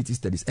feasibility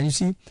studies. And you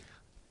see,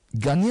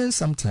 Ghanaians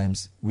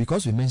sometimes,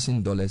 because we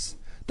mentioned dollars,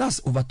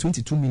 that's over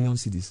 22 million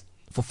cedis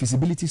for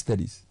feasibility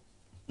studies.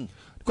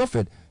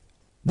 Godfred,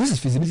 this is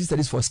feasibility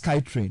studies for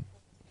SkyTrain.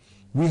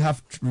 We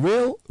have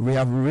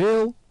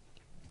rail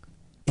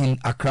in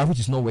Accra, which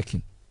is not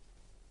working.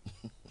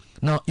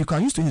 Now, you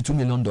can use $22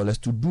 million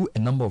to do a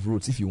number of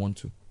roads if you want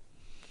to.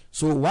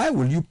 So why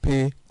will you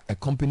pay a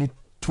company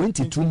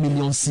 22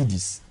 million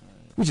cedis,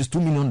 which is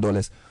 $2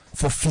 million,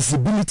 for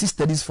feasibility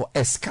studies for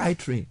a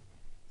SkyTrain?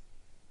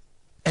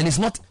 And it's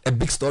not a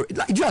big story.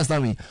 Like, do you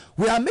understand me?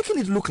 We are making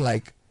it look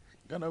like.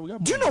 Do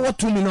you know what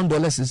 $2 million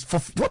is for?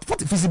 What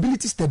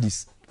feasibility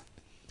studies?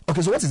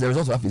 Okay, so what is the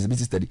result of that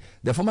feasibility study?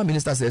 The former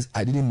minister says,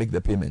 I didn't make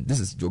the payment. This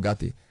is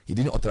Jogate. He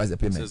didn't authorize the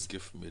payment.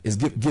 It's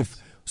GIF.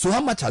 So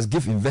how much has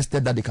GIF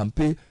invested that they can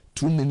pay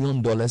 $2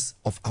 million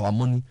of our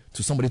money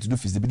to somebody to do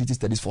feasibility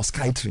studies for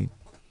SkyTrain?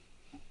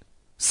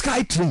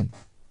 SkyTrain.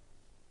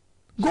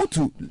 Go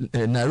to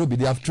Nairobi,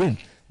 they have train.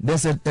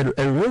 There's a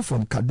rail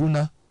from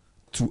Kaduna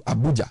to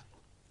Abuja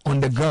on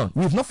the ground.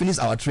 We've not finished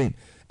our train.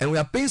 And we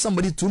are paying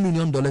somebody $2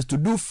 million to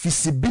do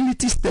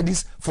feasibility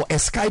studies for a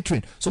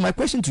SkyTrain. So my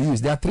question to you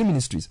is, there are three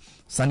ministries: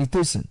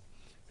 sanitation,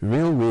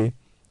 railway,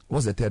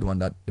 what's the third one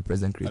that the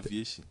president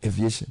created?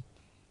 Aviation.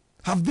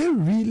 Have they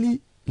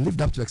really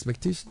lived up to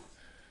expectation?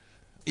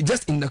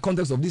 Just in the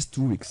context of these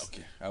 2 weeks.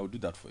 Okay, I will do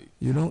that for you.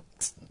 You know,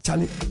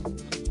 Charlie.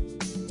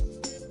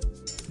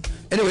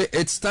 Anyway,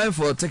 it's time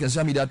for Tech and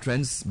Social Media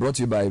Trends, brought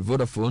to you by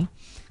Vodafone.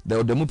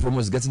 The Odemu promo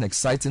is getting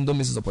exciting. Don't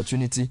miss this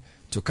opportunity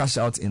to cash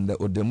out in the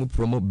Odemu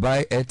promo.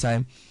 Buy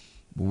airtime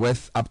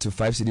worth up to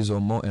 5 cedis or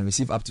more and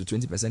receive up to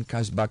 20%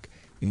 cash back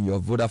in your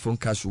Vodafone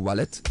cash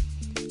wallet.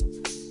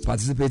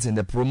 Participate in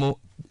the promo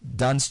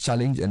dance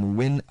challenge and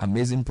win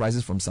amazing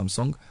prizes from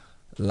Samsung,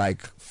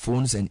 like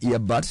phones and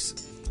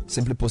earbuds.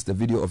 Simply post a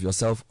video of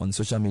yourself on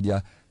social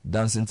media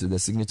dancing to the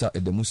signature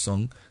Odemu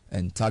song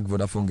and tag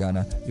Vodafone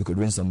Ghana. You could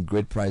win some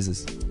great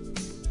prizes.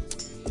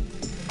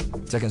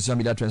 Tech and Social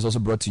Media Trends also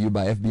brought to you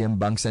by FBN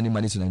Bank. Sending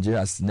money to Nigeria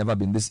has never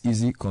been this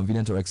easy,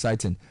 convenient, or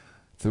exciting.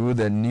 Through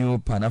the new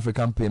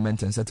Pan-African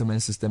payment and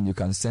settlement system, you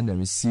can send and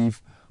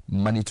receive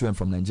money to and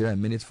from Nigeria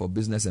in minutes for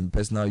business and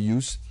personal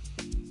use.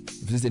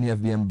 Visit any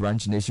FBN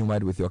branch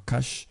nationwide with your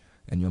cash,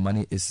 and your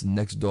money is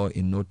next door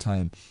in no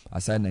time.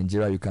 Aside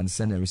Nigeria, you can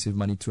send and receive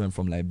money to and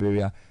from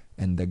Liberia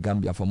and the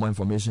Gambia. For more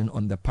information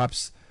on the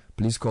PAPs,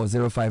 please call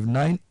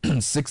 059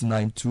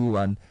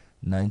 6921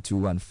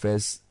 921.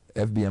 First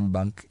FBN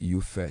Bank,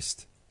 you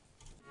first.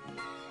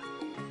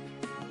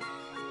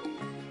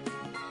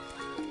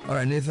 All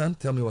right, Nathan,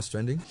 tell me what's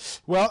trending.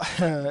 Well,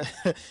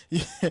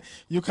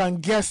 you can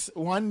guess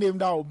one name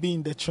that will be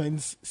in the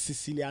trends: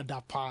 Cecilia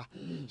Dapaah.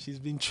 She's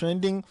been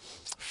trending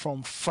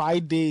from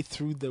Friday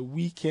through the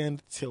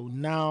weekend till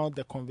now.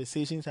 The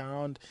conversations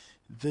around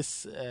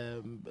this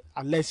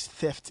alleged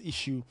theft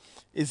issue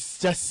is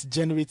just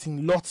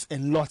generating lots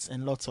and lots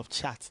and lots of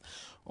chatter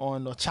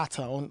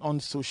on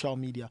social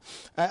media.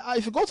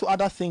 If you go to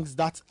other things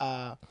that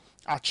are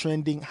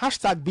trending,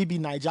 hashtag BB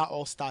Niger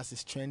All Stars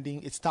is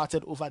trending. It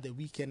started over the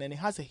weekend and it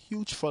has a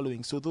huge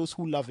following. So those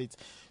who love it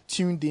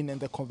tuned in, and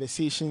the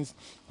conversations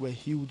were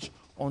huge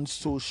on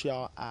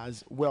social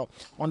as well.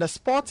 On the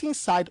sporting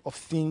side of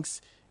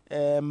things,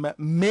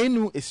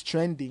 Menu is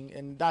trending,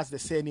 and that's the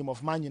surname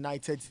of Man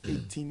United's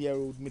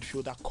 18-year-old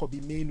midfielder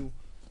Kobe Menu.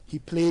 He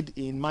played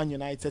in Man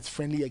United's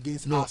friendly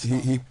against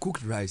Arsenal. He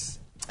cooked rice.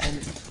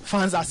 And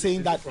fans are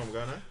saying that from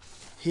Ghana?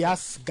 He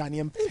has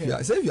Ghanaian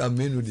parents. If you are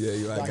Menu there,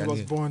 you are Ghanaian. He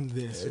was born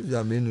there. So if you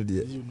are Menu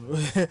there, you know.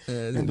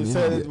 And they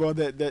said, well,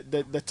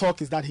 the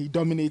talk is that he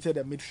dominated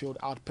the midfield,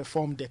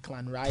 outperformed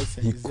Declan Rice.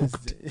 And he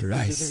cooked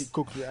rice. He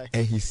cooked rice.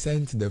 And he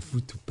sent the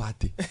food to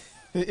party.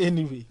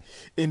 Anyway,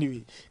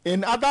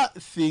 in other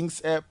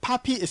things,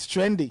 Papi is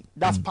trending.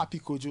 That's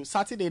Papi Kojo.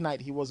 Saturday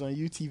night, he was on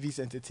UTV's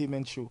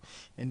entertainment show,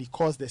 and he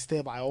caused the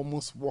stir by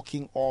almost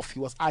walking off. He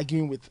was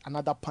arguing with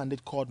another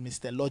pundit called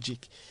Mr.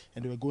 Logic,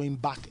 and they were going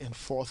back and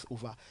forth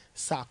over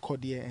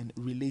Sarkodie and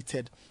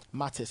related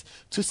matters.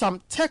 To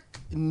some tech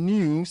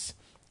news,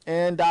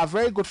 And our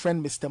very good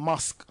friend Mr.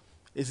 Musk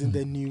is in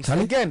the news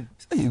Charlie, again.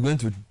 He's going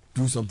to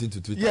do something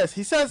to Twitter. Yes,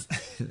 he says.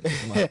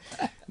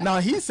 Now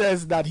he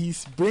says that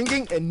he's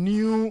bringing a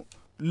new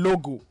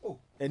logo.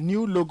 A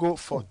new logo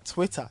for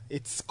Twitter.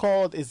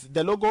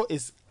 The logo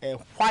is a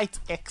white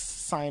X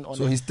sign on it.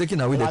 So he's taking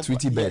away the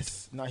Tweety bird.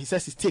 Yes. Now he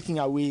says he's taking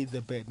away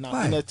the bird. Now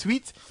Why? in a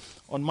tweet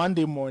on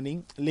Monday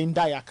morning,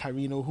 Linda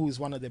Yacarino, who is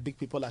one of the big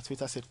people at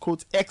Twitter, said,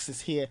 quote, X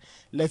is here,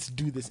 let's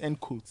do this,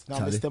 end quote. Now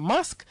Charlie. Mr.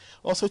 Musk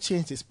also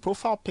changed his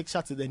profile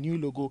picture to the new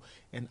logo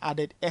and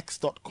added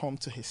x.com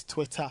to his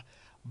Twitter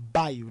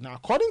bio. Now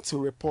according to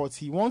reports,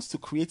 he wants to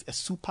create a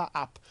super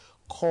app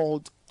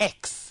called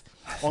X.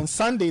 On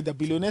Sunday, the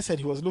billionaire said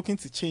he was looking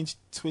to change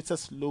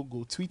Twitter's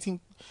logo, tweeting,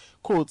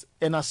 quote,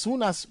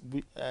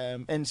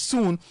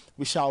 soon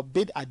we shall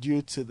bid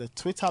adieu to the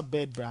Twitter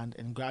bird brand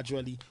and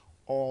gradually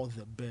all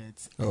the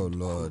birds. Oh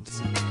Lord.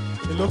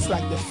 It looks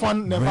like the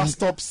fun never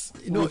stops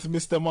with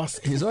Mr.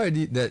 Musk. He's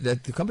already the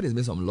company has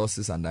made some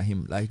losses under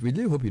him. Like, we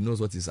really hope he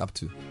knows what he's up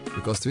to,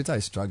 because Twitter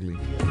is struggling.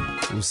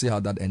 We'll see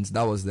how that ends.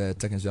 That was the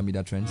Tech and Social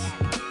Media Trends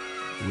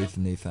with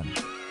Nathan.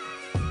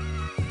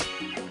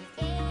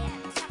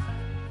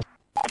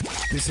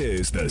 This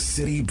is the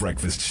Citi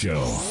Breakfast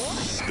Show,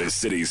 the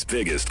city's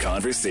biggest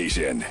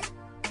conversation.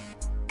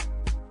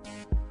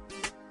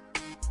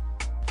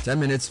 10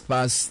 minutes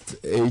past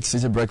 8,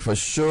 Citi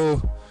Breakfast Show.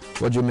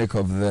 What do you make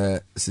of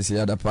the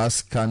Cecilia Dapaah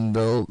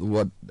scandal?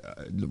 What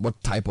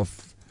type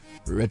of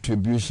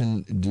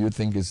retribution do you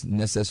think is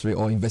necessary,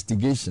 or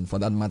investigation for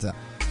that matter?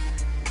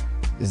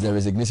 Is the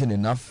resignation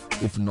enough?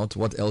 If not,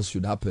 what else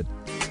should happen?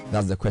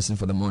 That's the question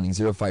for the morning.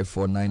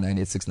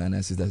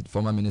 05499869996. The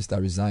former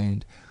minister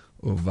resigned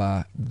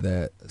over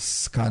the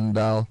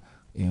scandal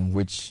in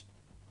which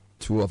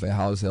two of her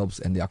house helps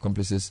and their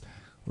accomplices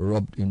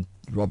robbed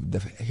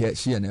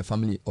she and her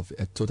family of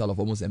a total of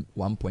almost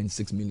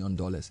 $1.6 million.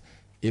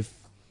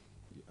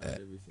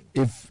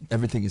 If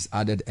everything is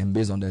added, and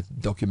based on the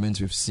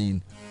documents we've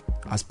seen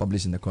as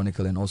published in the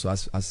Chronicle and also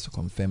as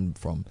confirmed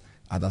from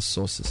other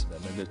sources.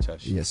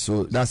 Yes,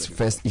 so that's the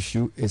first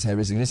issue. Is her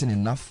resignation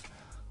enough?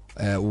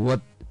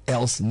 What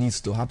else needs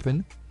to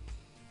happen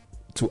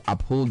to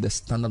uphold the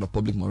standard of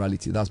public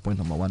morality? That's point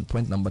number one.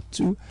 Point number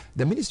two,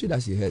 the ministry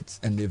that she heads,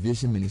 and the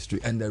Aviation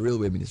Ministry and the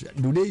Railway Ministry,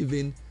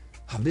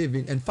 have they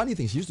even, and funny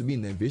thing, she used to be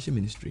in the Aviation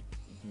Ministry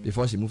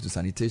before she moved to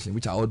Sanitation,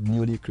 which are all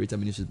newly created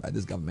ministries by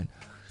this government,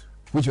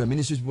 which were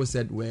ministries people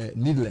said were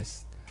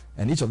needless.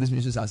 And each of these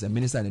ministries has a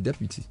minister and a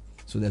deputy.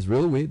 So there's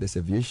Railway, there's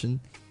Aviation,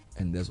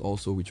 and there's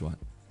also which one?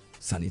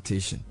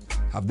 Sanitation.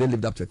 Have they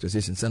lived up to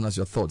expectations? Send us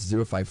your thoughts.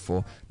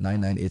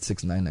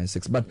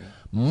 054-9986-996. But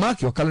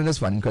mark your calendars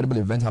for an incredible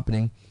event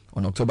happening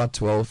on on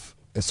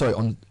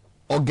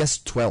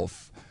August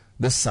 12th,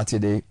 this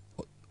Saturday.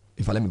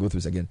 In fact, let me go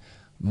through this again.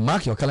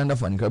 Mark your calendar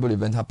for an incredible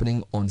event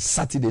happening on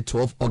Saturday,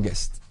 12th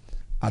August,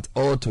 at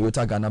all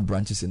Toyota Ghana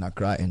branches in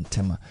Accra and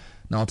Tema.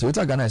 Now,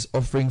 Toyota Ghana is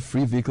offering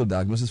free vehicle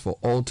diagnosis for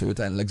all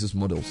Toyota and Lexus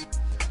models.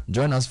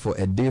 Join us for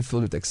a day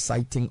filled with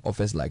exciting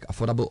offers like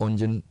affordable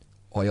engine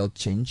oil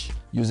change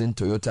using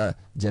Toyota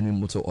genuine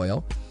motor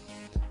oil,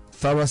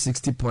 thorough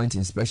 60-point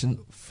inspection,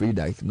 free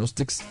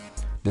diagnostics,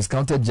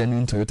 discounted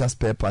genuine Toyota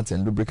spare parts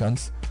and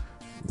lubricants,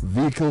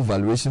 vehicle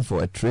valuation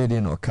for a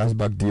trade-in or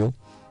cashback deal,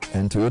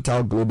 and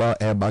Toyota Global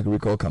Airbag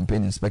Recall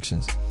Campaign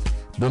inspections.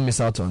 Don't miss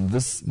out on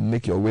this.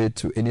 Make your way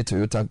to any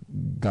Toyota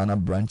Ghana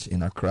branch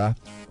in Accra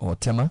or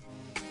Tema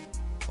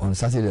on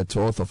Saturday the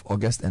 12th of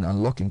August and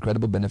unlock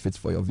incredible benefits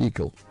for your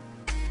vehicle.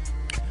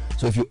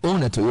 So if you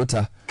own a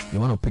Toyota, you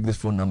want to pick this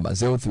phone number,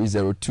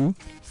 0302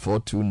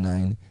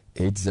 429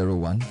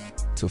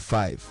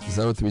 80125.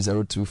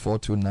 0302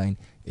 429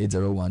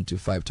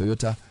 80125.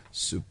 Toyota,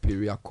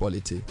 superior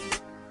quality.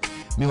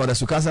 Meanwhile, the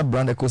Sukasa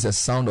brand echoes a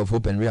sound of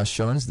hope and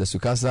reassurance. The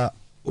Sukasa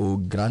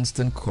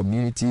O'Granston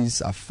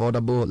Communities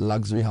Affordable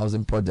Luxury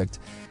Housing Project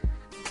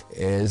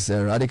is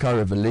a radical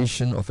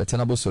revelation of a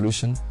tenable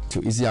solution to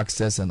easy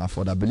access and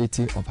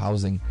affordability of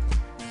housing,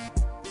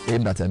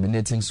 aimed at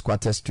eliminating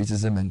squatter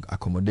streetism and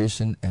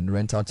accommodation and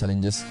rental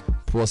challenges,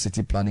 poor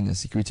city planning and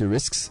security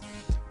risks.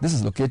 This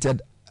is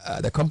located,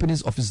 the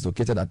company's office is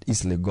located at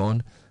East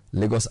Legon,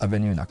 Lagos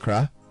Avenue in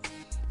Accra.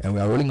 And we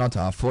are rolling out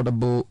our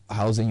affordable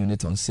housing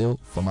unit on sale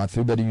from our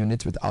 3-bedroom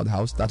unit with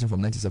outhouse starting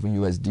from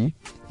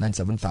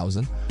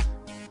 $97,000,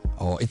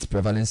 or its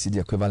prevalent city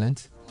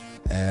equivalent,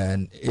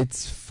 and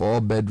its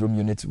 4-bedroom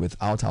unit with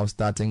outhouse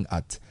starting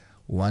at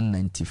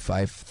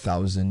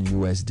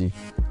 $195,000,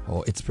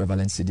 or its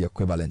prevalent city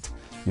equivalent.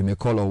 You may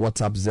call or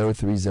WhatsApp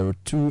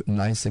 0302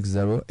 960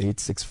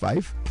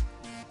 865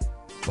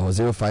 or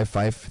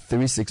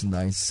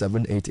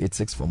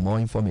 055-369-7886 for more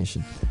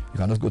information. You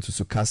can also go to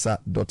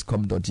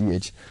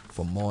sukasa.com.gh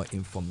for more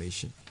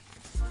information.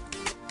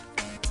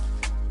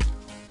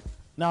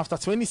 Now, after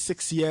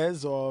 26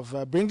 years of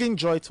bringing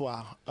joy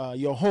to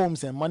your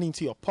homes and money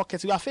into your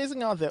pockets, we are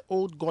phasing out the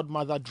old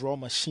godmother draw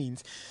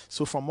machines.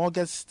 So from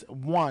August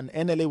 1,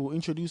 NLA will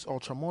introduce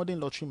ultra-modern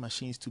lottery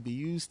machines to be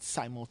used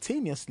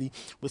simultaneously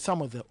with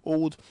some of the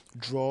old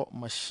draw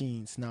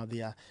machines. Now,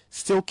 they are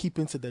still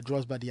keeping to the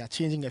draws, but they are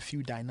changing a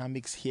few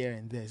dynamics here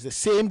and there. It's the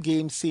same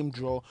game, same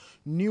draw,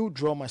 new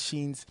draw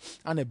machines,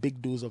 and a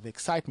big dose of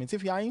excitement.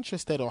 If you are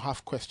interested or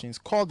have questions,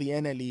 call the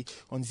NLA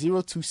on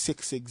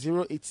 0266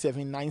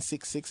 087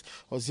 966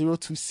 or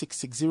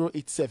 0266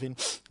 087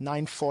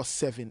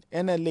 947.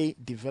 NLA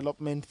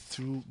development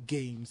through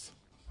games.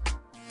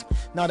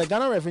 Now, the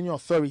Ghana Revenue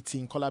Authority,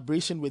 in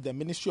collaboration with the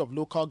Ministry of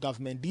Local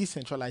Government,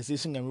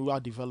 Decentralization and Rural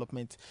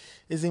Development,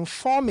 is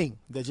informing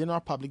the general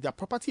public that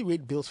property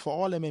rate bills for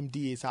all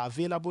MMDAs are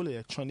available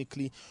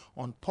electronically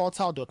on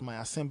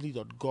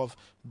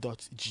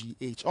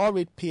portal.myassembly.gov.gh. All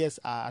ratepayers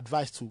are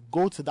advised to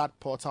go to that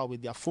portal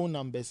with their phone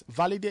numbers,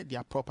 validate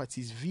their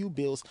properties, view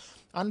bills,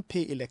 and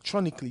pay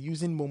electronically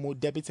using Momo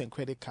debit and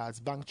credit cards,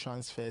 bank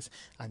transfers,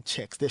 and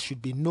checks. There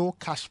should be no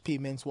cash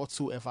payments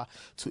whatsoever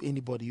to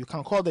anybody. You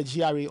can call the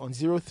GRA on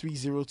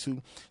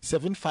 0302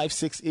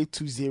 756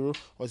 820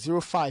 or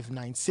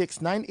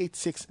 0596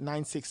 986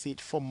 968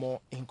 for more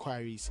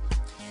inquiries.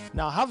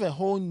 Now, have a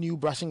whole new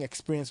brushing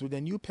experience with the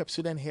new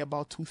Pepsodent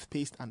Herbal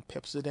Toothpaste and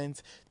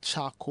Pepsodent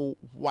Charcoal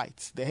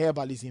White. The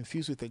herbal is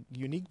infused with a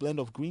unique blend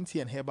of green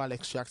tea and herbal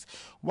extracts,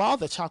 while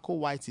the charcoal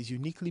white is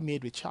uniquely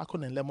made with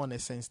charcoal and lemon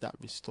essence that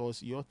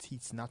restores your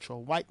teeth's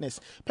natural whiteness.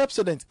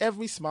 Pepsodent,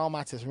 every smile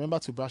matters. Remember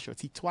to brush your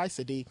teeth twice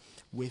a day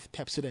with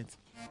Pepsodent.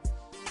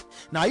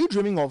 Now, are you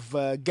dreaming of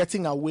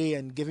getting away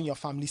and giving your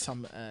family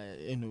some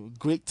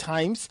great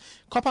times?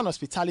 Copan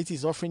Hospitality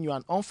is offering you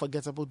an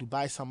unforgettable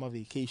Dubai summer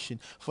vacation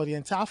for the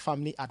entire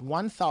family at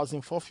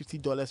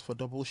 $1,450 for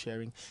double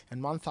sharing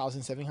and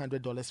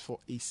 $1,700 for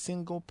a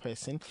single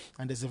person.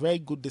 And there's a very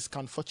good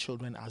discount for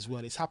children as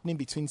well. It's happening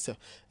between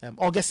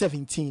August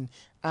 17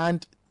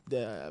 and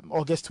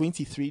August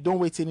 23. Don't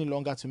wait any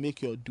longer to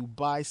make your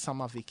Dubai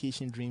summer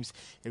vacation dreams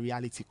a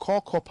reality.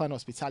 Call Copan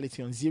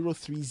Hospitality on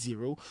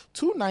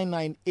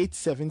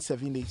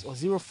 030-299-8778 or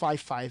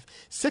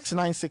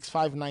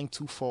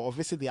 055-696-5924 or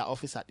visit their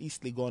office at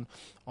East Legon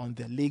on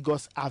the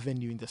Lagos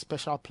Avenue in the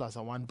Special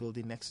Plaza 1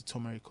 building next to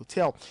Turmeric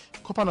Hotel.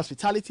 Copan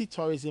Hospitality,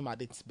 tourism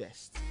at its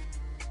best.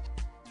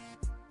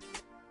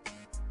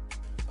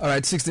 All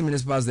right, 60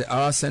 minutes past the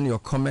hour. Send your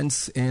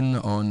comments in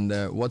on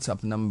the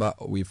WhatsApp number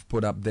we've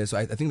put up there. So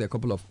I think there are a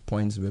couple of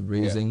points we're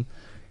raising.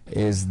 Yeah.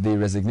 Is the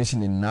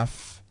resignation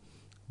enough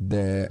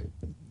to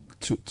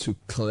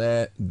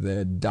clear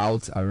the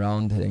doubt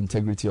around the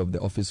integrity of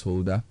the office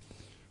holder?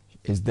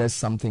 Is there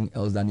something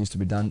else that needs to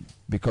be done?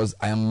 Because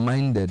I am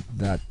minded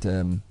that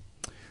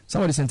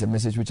somebody sent a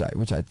message which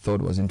I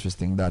thought was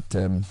interesting. That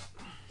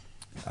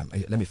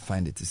let me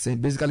find it. It's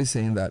basically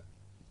saying that.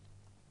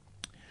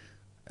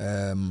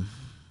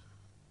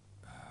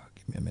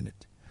 Give me a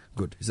minute.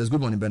 Good. It says,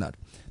 good morning, Bernard.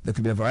 There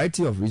could be a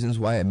variety of reasons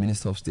why a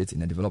minister of state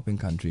in a developing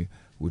country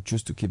would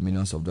choose to keep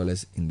millions of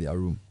dollars in their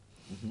room.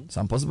 Mm-hmm.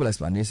 Some possible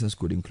explanations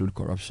could include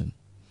corruption,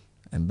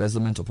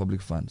 embezzlement of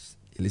public funds,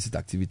 illicit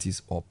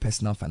activities, or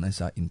personal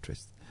financial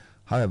interests.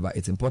 However,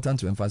 it's important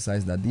to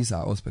emphasize that these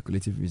are all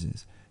speculative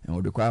reasons and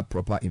would require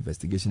proper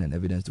investigation and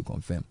evidence to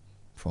confirm.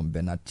 From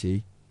Bernard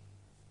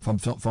from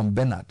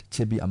Bernard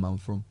Chebi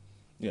Amanfrom.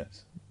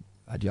 Yes.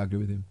 Do you agree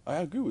with him? I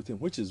agree with him,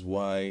 which is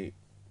why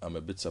I'm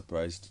a bit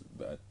surprised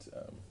that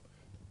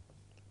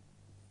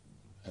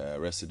her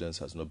residence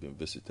has not been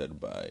visited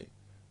by,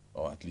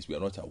 or at least we are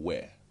not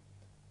aware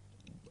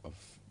of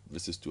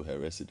visits to her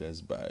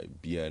residence by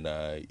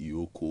BNI,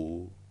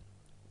 IOCO,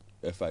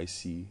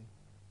 FIC,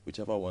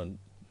 whichever one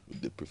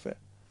they prefer.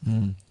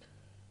 Mm.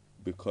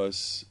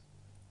 Because,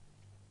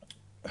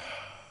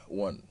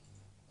 one,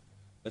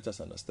 let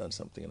us understand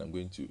something, and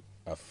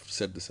I've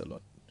said this a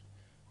lot.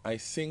 I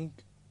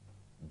think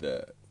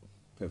the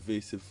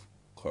pervasive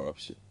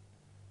corruption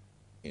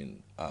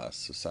in our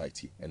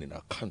society and in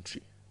our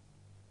country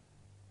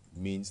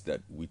means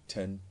that we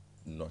tend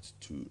not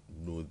to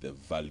know the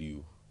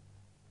value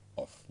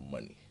of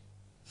money.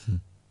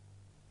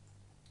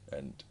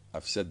 And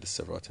I've said this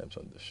several times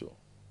on the show.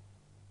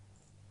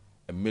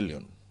 $1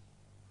 million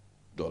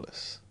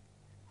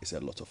is a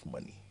lot of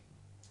money.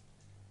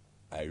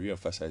 I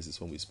re-emphasized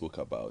this when we spoke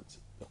about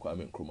the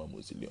Kwame Nkrumah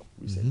Mausoleum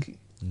recently.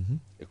 Mm-hmm.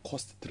 It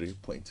cost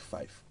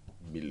 $3.5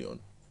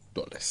 million.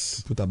 To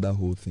put up that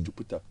whole thing. To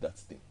put up that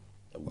thing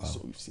that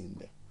we've seen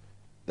there.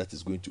 That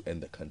is going to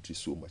earn the country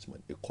so much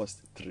money. It cost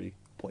 $3.5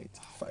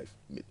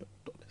 million.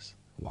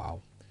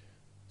 Wow.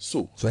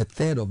 So a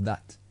third of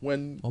that.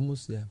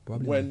 Probably.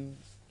 When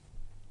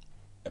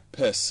a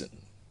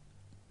person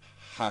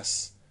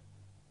has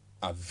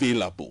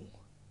available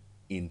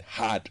in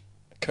hard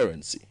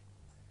currency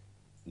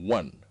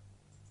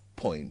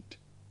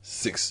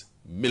 $1.6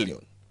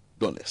 million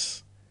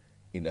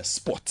in a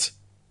spot,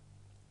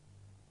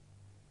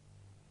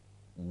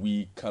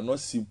 we cannot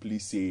simply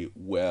say,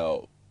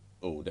 well,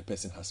 the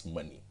person has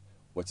money.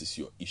 What is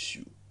your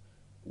issue?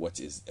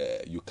 What is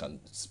you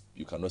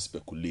cannot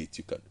speculate.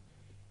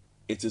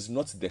 it is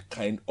not the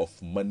kind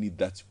of money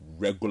that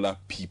regular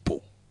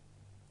people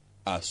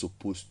are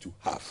supposed to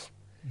have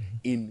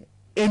in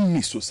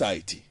any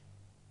society.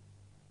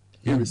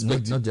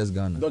 Not just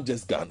Ghana. Not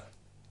just Ghana.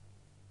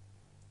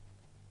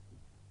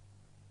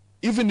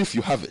 Even if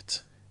you have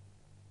it,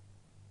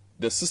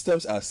 the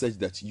systems are such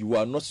that you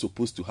are not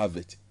supposed to have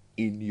it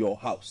in your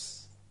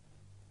house.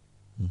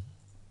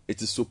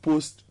 It is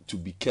supposed to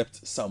be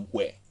kept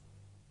somewhere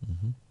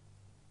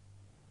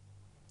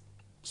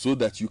so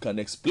that you can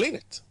explain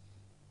it.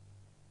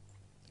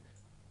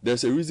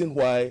 There's a reason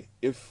why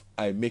if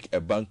I make a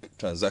bank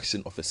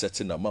transaction of a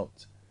certain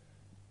amount,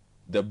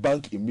 the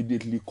bank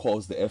immediately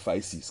calls the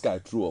FIC, Sky,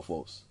 true or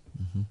false,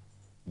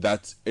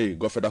 that, hey,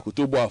 Godfred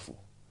Akoto Boafo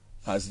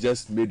has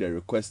just made a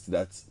request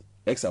that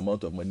X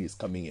amount of money is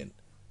coming in.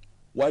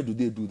 Why do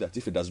they do that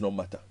if it does not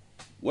matter?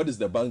 What is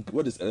the bank,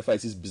 what is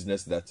FIC's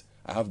business that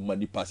I have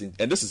money passing?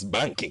 And this is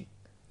banking.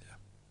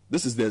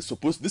 This is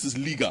this is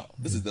legal.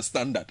 This is the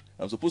standard.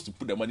 I'm supposed to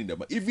put the money in the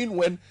bank. Even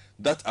when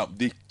that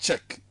they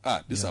check,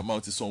 this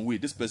amount is some way,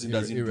 this person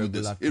doesn't do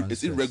this.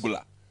 It's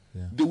irregular.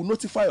 They will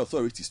notify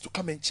authorities to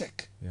come and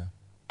check.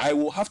 I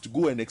will have to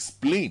go and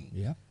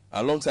explain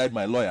alongside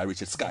my lawyer,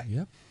 Richard Sky,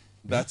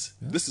 that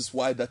this is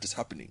why that is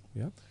happening.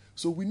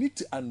 So we need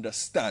to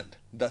understand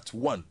that,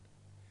 one,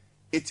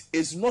 it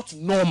is not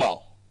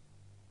normal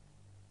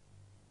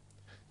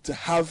to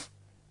have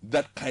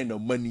that kind of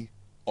money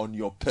on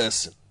your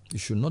person. It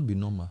should not be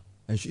normal.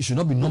 And it should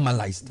not be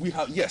normalized. We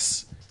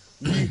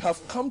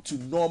have come to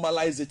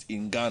normalize it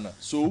in Ghana.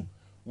 So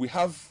we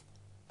have,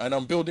 and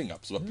I'm building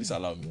up, so please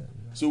allow me.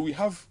 So we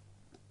have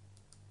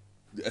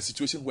a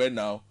situation where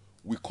now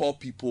we call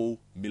people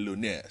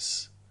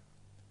millionaires.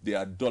 They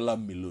are dollar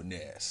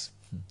millionaires.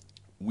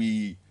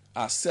 We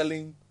are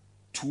selling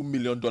 $2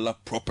 million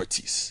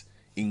properties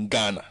in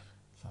Ghana,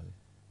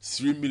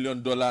 $3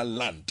 million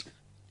land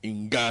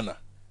in Ghana.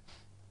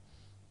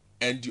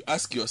 And you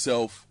ask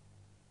yourself,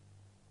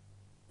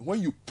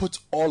 when you put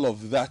all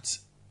of that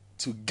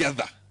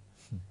together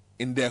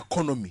in the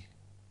economy,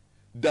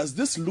 does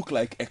this look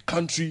like a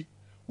country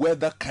where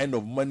that kind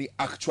of money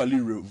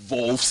actually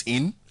revolves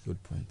in?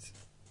 Good point.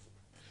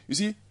 You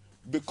see,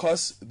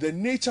 because the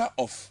nature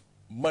of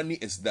money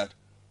is that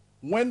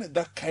when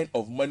that kind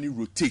of money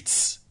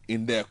rotates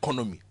in the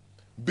economy,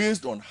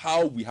 based on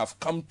how we have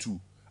come to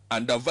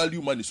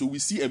undervalue money, so we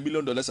see $1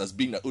 million as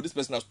being that, oh, this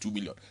person has 2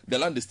 million, the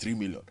land is 3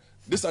 million,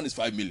 this one is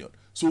 5 million.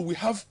 So we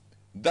have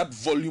that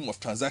volume of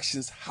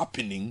transactions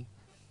happening,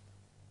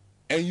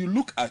 and you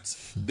look at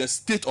the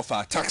state of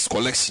our tax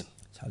collection,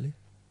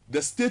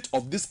 the state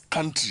of this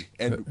country,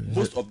 and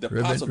most of the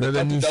parts of the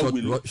country that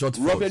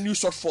will revenue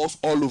shortfalls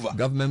all over.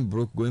 Government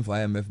broke, going for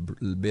IMF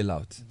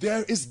bailout.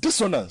 There is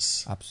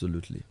dissonance.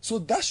 Absolutely. So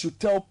that should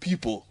tell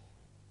people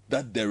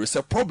that there is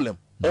a problem,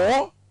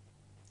 or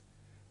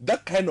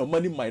that kind of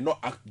money might not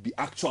be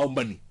actual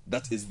money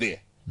that is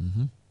there.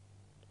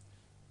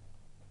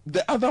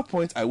 The other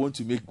point I want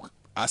to make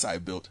as I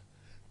build,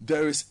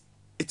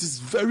 it is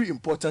very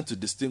important to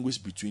distinguish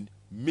between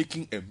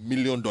making $1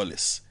 million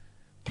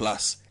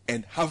plus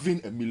and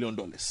having $1 million.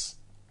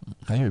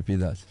 Can you repeat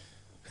that?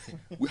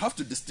 We have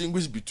to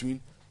distinguish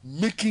between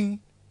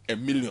making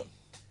 $1 million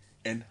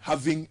and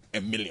having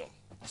 $1 million.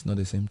 It's not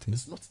the same thing.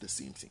 It's not the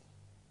same thing.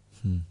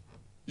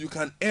 You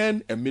can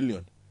earn $1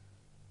 million,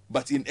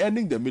 but in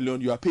earning the $1 million,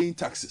 you are paying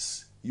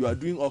taxes. You are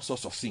doing all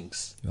sorts of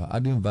things. You are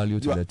adding value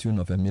to the tune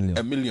of $1 million.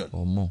 $1 million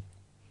or more.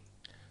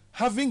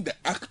 Having the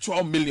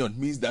actual million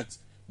means that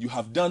you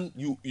have done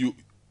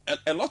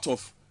a lot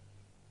of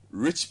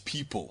rich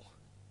people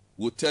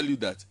will tell you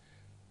that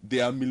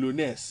they are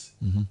millionaires,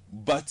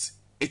 but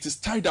it is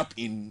tied up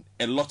in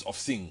a lot of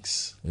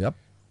things.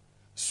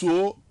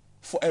 So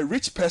for a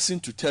rich person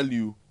to tell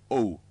you,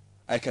 oh,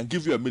 I can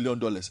give you $1 million,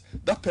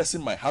 that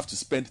person might have to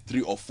spend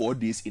 3 or 4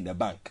 days in the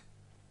bank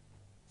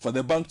for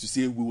the bank to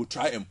say, we will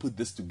try and put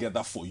this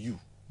together for you.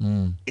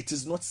 It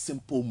is not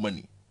simple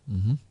money.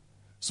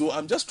 So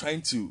I'm just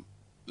trying to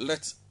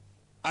let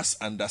us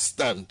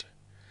understand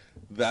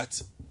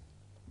that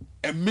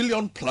 $1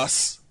 million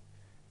plus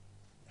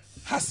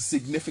has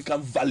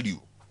significant value.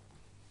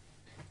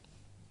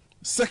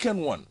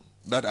 Second one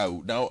that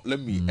let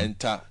me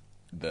enter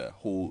the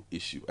whole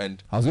issue.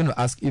 And I was going to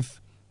ask if,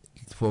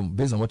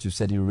 based on what you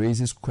said, it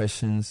raises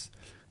questions,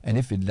 and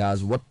if it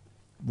does, what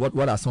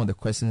are some of the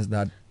questions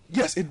that?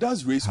 Yes, it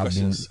does raise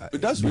questions. It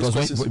does raise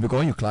questions. Because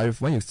when you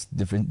clarify, when you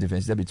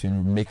differentiate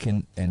between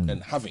making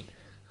and having.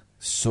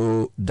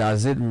 So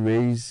does it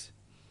raise?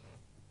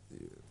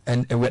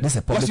 And this is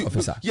a public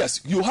officer. Yes,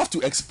 you have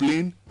to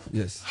explain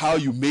how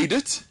you made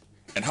it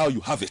and how you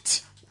have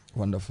it.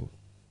 Wonderful.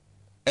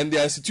 And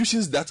there are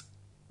institutions that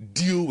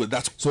deal with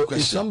that so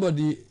question. If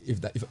somebody,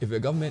 if a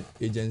government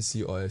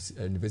agency or an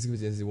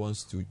investigative agency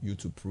wants you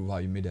to prove how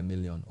you made $1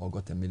 million or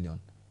got $1 million,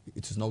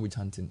 it is not witch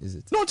hunting, is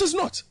it? No, it is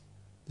not.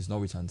 It's not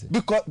witch hunting.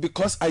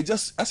 Because as I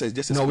just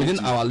explained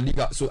within our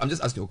legal. So I'm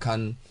just asking you,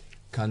 can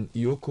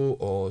Yoko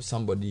or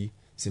somebody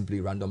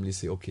simply randomly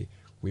say, okay,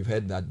 we've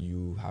heard that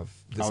you have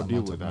this I'll deal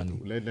amount with of that.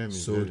 money. Let them-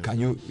 So let them- can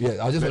you? Yeah,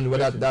 I was just wondering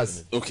whether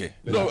that's okay.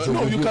 So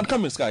No, would you can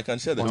come in, Sky. I can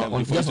share the time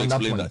before you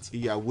explain that.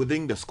 Yeah,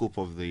 within the scope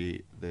of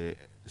the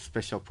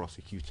Special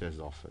Prosecutor's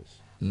Office,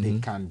 they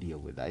Mhm. can deal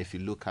with that. If you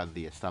look at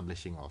the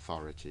establishing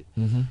authority,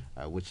 Mhm.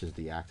 Which is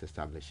the act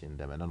establishing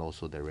them, and then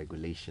also the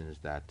regulations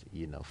that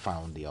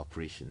found the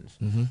operations,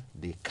 Mhm.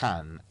 they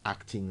can,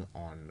 acting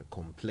on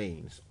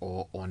complaints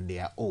or on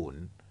their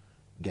own,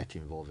 get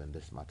involved in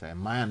this matter. And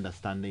my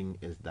understanding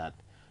is that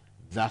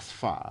thus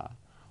far,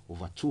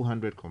 over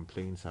 200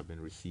 complaints have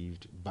been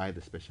received by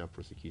the Special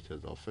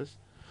Prosecutor's Office.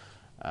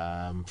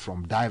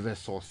 From diverse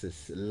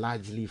sources,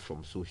 largely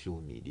from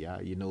social media.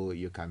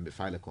 You can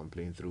file a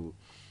complaint through,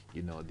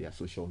 their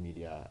social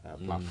media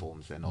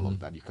platforms and all of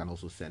that. You can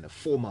also send a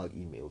formal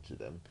email to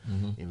them,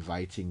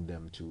 inviting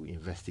them to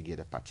investigate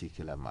a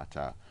particular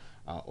matter,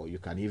 or you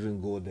can even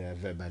go there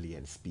verbally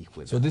and speak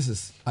with So them. this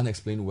is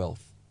unexplained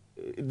wealth.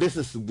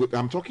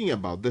 I'm talking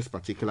about this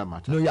particular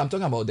matter. No, yeah, I'm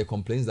talking about the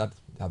complaints that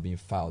have been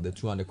filed, the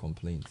 200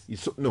 complaints.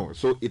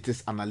 So it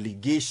is an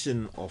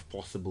allegation of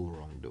possible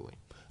wrongdoing.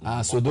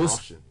 So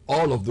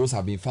all of those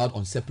have been filed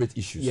on separate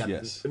issues.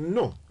 Yeah,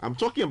 no, I'm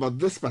talking about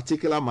this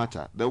particular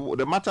matter.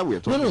 The matter we are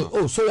talking about.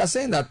 Oh, so you're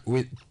saying that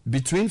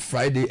between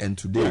Friday and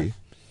today,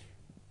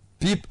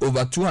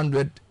 over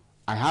 200.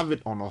 I have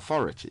it on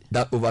authority.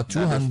 That over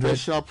 200. The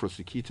Special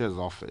Prosecutor's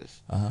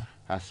Office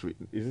has.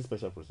 Is it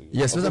Special Prosecutor?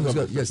 Yes, Special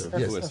Prosecutor.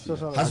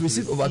 Yes. Has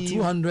received over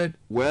 200.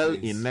 Well,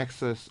 in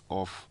excess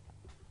of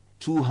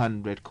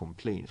 200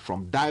 complaints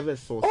from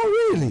diverse sources.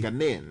 Oh, really?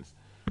 Ghanaians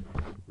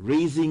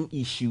raising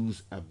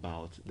issues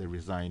about the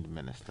resigned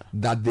minister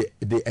That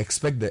they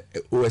expect the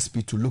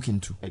OSP to look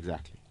into.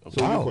 Exactly. Okay.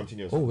 So Wow. you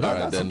continue. Oh, All right,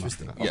 that's then,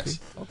 interesting. Yes.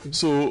 Okay.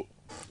 So,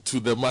 to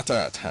the matter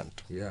at hand.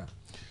 Yeah.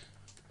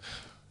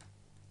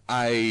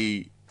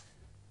 I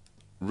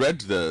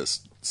read the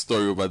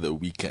story over the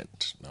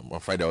weekend. On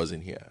Friday I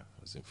wasn't here. I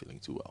wasn't feeling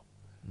too well.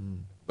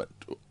 But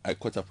I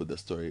caught up with the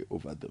story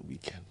over the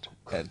weekend.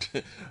 And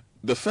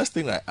the first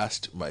thing I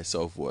asked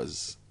myself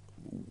was,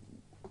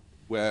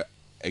 where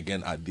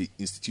again are the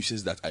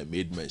institutions that I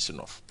made mention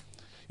of?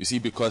 You see,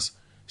 because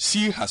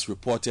she has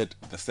reported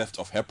the theft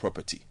of her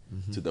property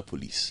to the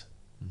police.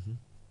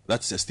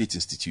 That's a state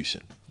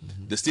institution.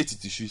 The state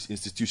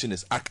institution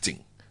is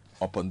acting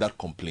upon that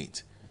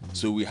complaint.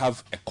 So we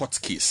have a court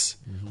case,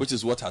 which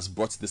is what has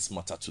brought this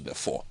matter to the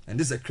fore. And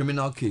this is a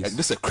criminal case. And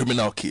this is a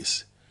criminal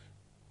case.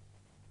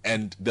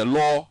 And the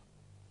law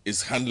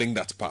is handling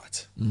that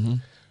part.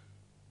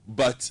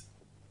 But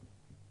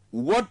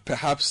what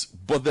perhaps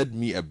bothered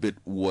me a bit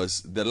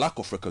was the lack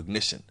of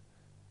recognition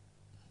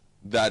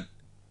that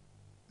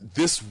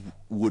this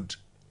would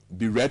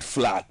be red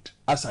flagged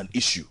as an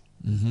issue.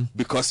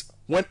 Because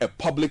when a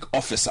public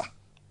officer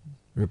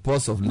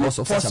reports of loss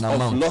of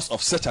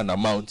such an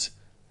amount,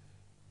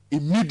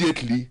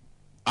 immediately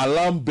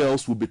alarm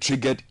bells will be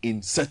triggered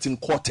in certain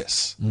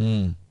quarters.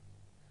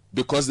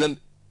 Because then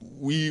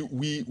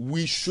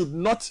we should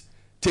not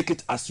take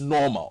it as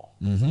normal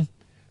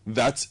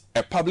that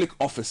a public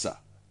officer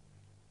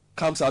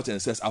comes out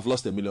and says, I've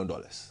lost $1 million.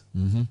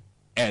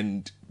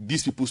 And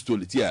these people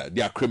stole it. Yeah,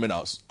 they are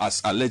criminals,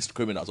 as alleged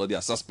criminals, or they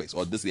are suspects,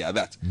 or this, they are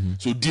that.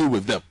 So deal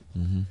with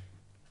them.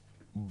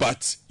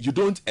 But you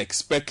don't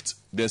expect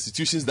the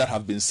institutions that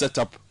have been set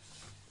up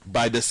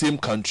by the same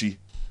country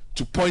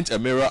to point a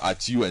mirror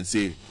at you and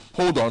say,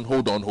 hold on.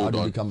 How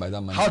did you come by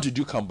that money? How did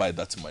you come by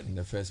that money? In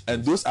the first place.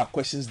 And those are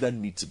questions that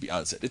need to be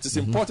answered. It is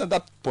important,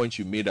 that point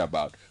you made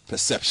about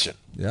perception.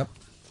 Yep.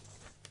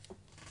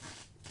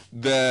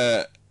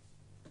 The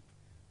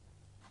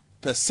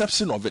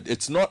perception of it,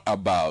 it's not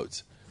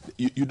about,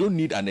 you don't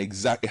need an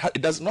exact,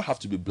 it does not have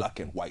to be black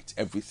and white,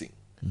 everything.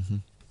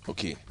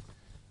 Okay.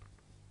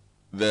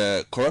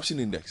 The corruption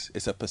index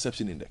is a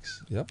perception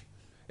index. Yep.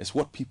 It's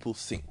what people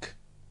think.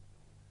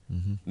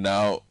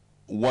 Now,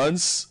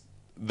 once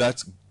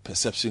that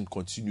perception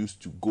continues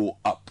to go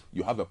up,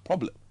 you have a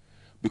problem,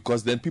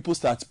 because then people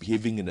start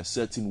behaving in a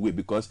certain way,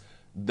 because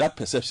that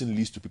perception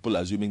leads to people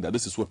assuming that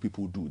this is what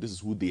people do, this is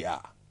who they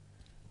are.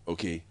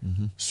 Okay.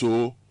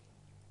 So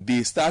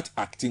they start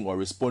acting or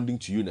responding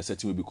to you in a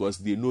certain way because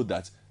they know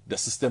that the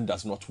system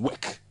does not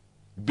work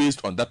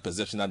based on that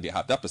perception that they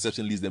have. That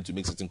perception leads them to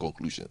make certain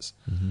conclusions.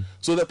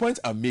 So the point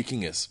I'm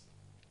making is,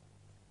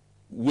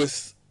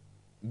 with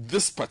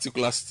this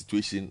particular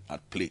situation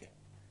at play,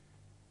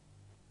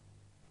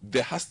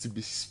 there has to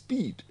be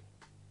speed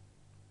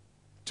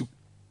to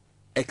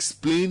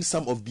explain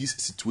some of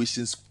these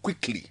situations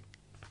quickly.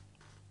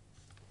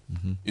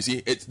 You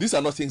see, these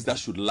are not things that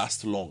should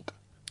last long.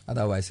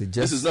 Otherwise,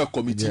 this is not a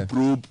committee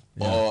probe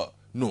or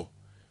no.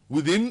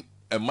 Within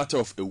a matter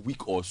of a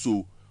week or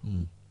so,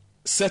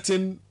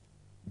 certain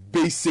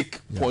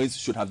basic points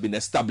should have been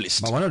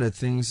established. But one of the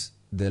things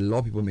the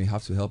law people may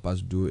have to help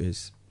us do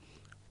is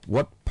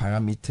what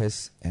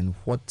parameters and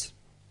what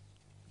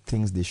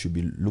things they should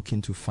be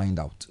looking to find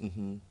out.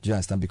 Do you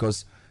understand?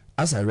 Because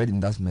as I read in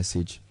that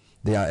message,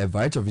 there are a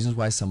variety of reasons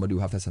why somebody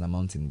will have such an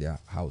amount in their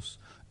house,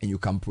 and you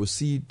can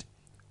proceed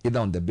either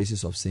on the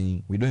basis of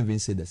saying, we don't even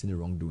say there's any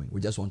wrongdoing,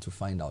 we just want to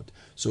find out.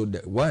 So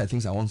one of the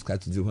things I want Sky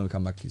to do when we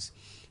come back is,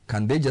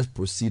 can they just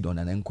proceed on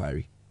an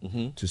inquiry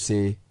to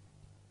say,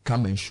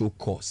 come and show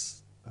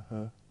cause,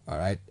 all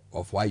right,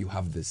 of why you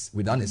have this,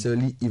 without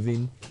necessarily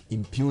even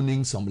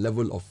impugning some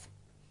level of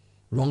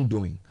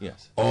wrongdoing.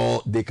 Yes.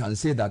 Or they can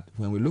say that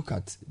when we look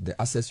at the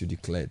assets you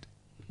declared,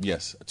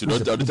 yes, to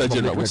the Auditor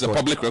General, which is a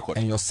public record,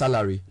 and your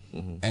salary,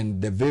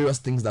 and the various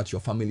things that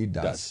your family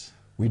does,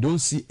 we don't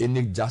see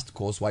any just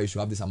cause why you should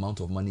have this amount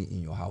of money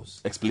in your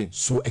house. Explain.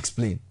 So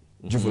explain.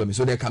 Do you follow me?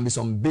 So there can be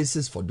some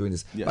basis for doing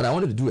this. Yes. But I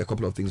wanted to do a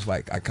couple of things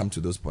before I come to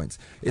those points.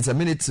 It's a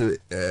minute to,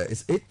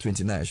 it's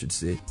 8:29, I should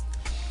say.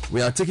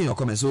 We are taking your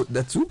comments. So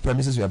the two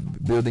premises we are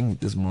building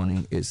this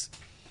morning is,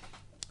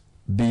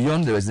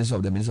 beyond the resignation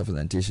of the Minister of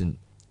Sanitation,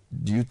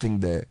 do you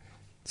think the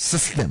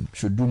system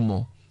should do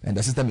more? And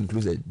the system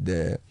includes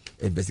the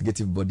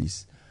investigative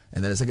bodies.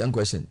 And then the second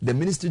question, the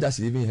ministry that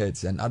she even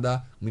heads and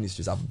other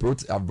ministries have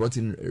brought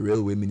in a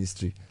railway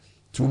ministry,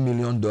 $2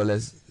 million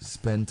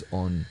spent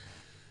on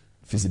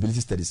feasibility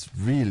studies.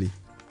 Really,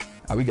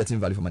 are we getting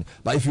value for money?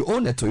 But if you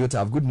own a Toyota, I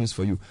have good news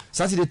for you.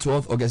 Saturday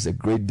 12th August is a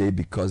great day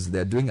because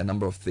they're doing a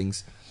number of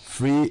things.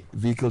 Free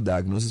vehicle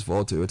diagnosis for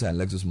all Toyota and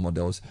Lexus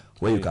models,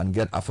 where you can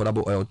get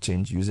affordable oil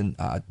change using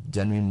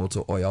genuine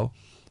motor oil.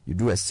 You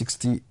do a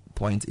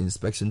 60-point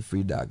inspection,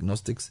 free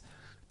diagnostics.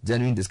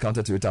 Genuine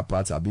discounted Toyota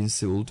parts are being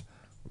sold.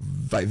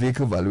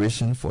 Vehicle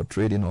valuation for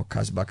trading or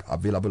cashback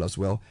available as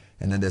well.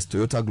 And then there's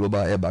Toyota Global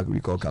Airbag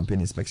Recall Campaign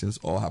inspections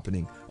all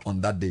happening on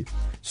that day.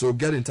 So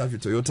get in touch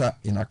with Toyota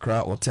in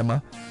Accra or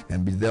Tema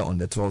and be there on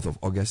the 12th of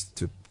August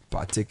to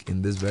partake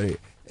in this very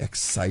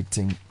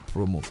exciting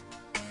promo.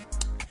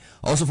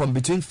 Also, from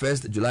between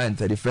 1st July and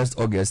 31st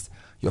August,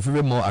 your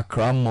favorite mall,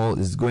 Accra Mall,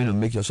 is going to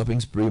make your shopping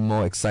spree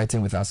more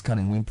exciting with our Scan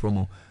and Win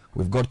promo.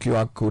 We've got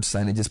QR code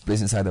signages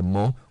placed inside the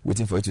mall,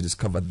 waiting for you to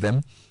discover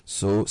them.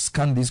 So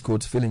scan these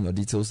codes, fill in your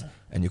details,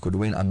 and you could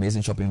win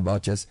amazing shopping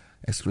vouchers,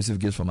 exclusive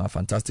gifts from our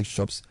fantastic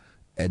shops,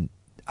 and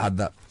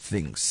other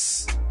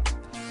things.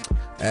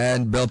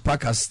 And Bell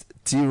Pack has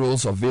tea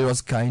rolls of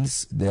various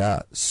kinds. They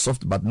are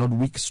soft but not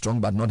weak, strong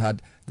but not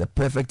hard. The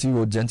perfect tea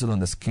roll, gentle on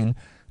the skin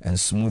and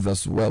smooth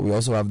as well. We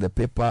also have the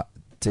paper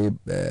tape,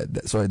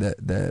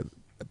 the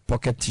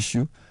pocket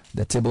tissue,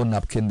 the table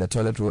napkin, the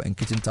toilet roll, and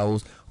kitchen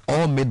towels,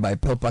 all made by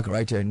Pelpack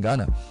right here in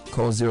Ghana.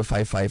 Call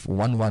 055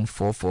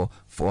 1144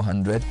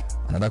 400.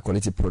 Another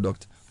quality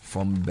product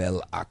from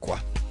Bell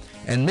Aqua.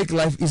 And make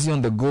life easy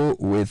on the go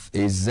with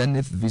a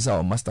Zenith Visa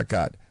or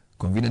MasterCard.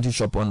 Conveniently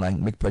shop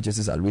online, make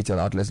purchases at retail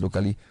outlets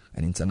locally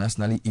and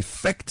internationally,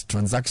 effect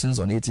transactions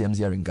on ATMs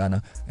here in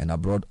Ghana and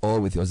abroad,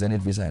 all with your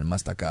Zenith Visa and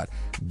MasterCard.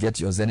 Get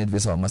your Zenith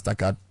Visa or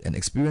MasterCard and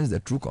experience the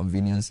true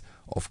convenience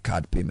of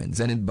card payment.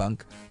 Zenith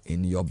Bank,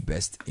 in your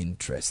best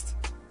interest.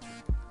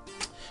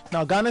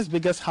 Now, Ghana's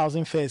biggest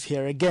housing fair is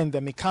here again. The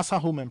Mikasa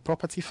Home and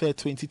Property Fair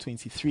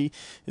 2023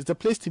 is the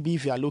place to be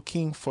if you are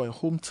looking for a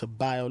home to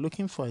buy or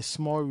looking for a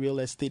small real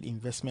estate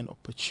investment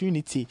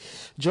opportunity.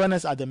 Join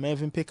us at the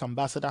Mervyn Peak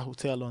Ambassador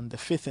Hotel on the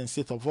 5th and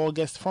 6th of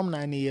August from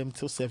 9 a.m.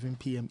 till 7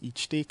 p.m.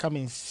 each day. Come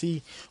and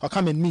see or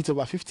come and meet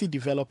over 50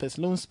 developers,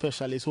 loan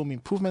specialists, home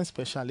improvement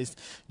specialists,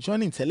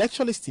 join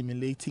intellectually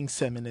stimulating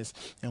seminars,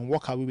 and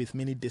walk away with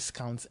many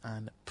discounts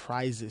and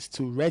prizes.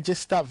 To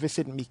register,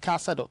 visit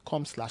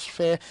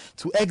mikasa.com/fair.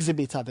 To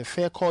exhibit at the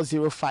fair, call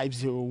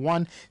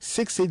 0501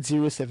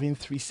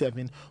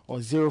 680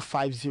 or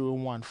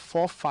 0501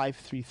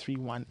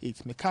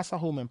 453318. Mikasa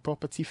Home and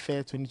Property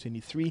Fair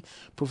 2023,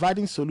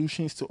 providing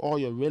solutions to all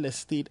your real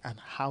estate and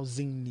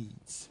housing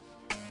needs.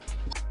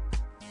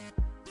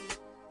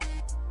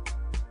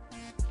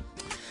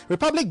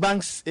 Republic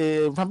Bank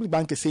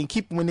is saying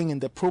keep winning in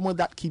the promo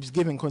that keeps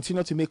giving.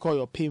 Continue to make all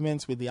your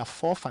payments with their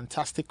 4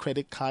 fantastic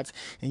credit cards,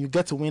 and you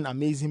get to win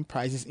amazing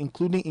prizes,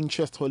 including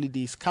interest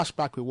holidays,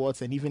 cashback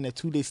rewards, and even a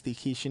 2-day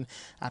staycation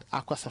at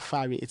Aqua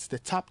Safari. It's the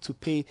Tap to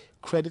Pay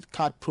credit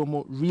card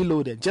promo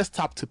reloaded. Just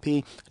tap to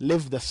pay.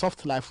 Live the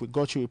soft life. We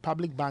got you.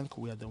 Republic Bank,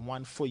 we are the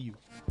one for you.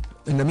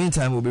 In the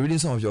meantime, we'll be reading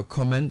some of your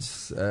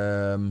comments.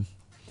 In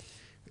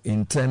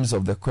terms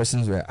of the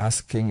questions we're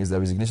asking, is the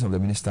resignation of the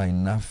minister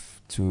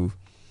enough to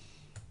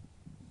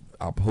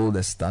uphold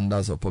the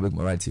standards of public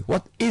morality?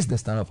 What is the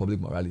standard of public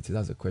morality?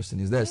 That's the question.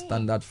 Is there a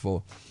standard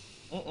for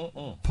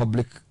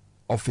public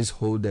office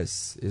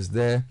holders? Is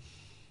there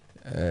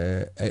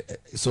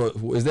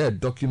is there a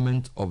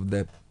document of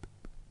the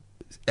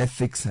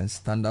ethics and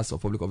standards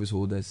of public office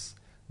holders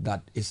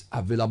that is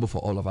available for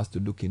all of us to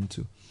look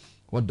into?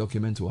 What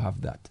document will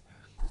have that?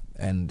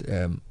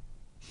 And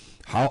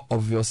how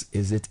obvious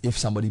is it if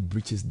somebody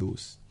breaches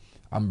those?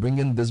 I'm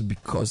bringing this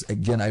because,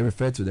 again, I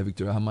refer to the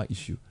Victoria Hammer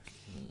issue.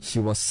 She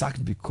was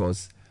sacked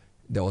because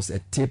there was a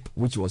tape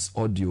which was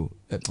audio,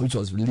 which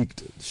was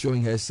leaked,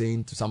 showing her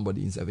saying to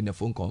somebody in a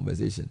phone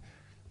conversation,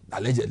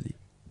 allegedly,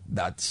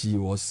 that she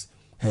was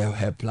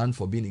her plan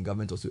for being in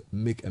government was to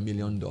make $1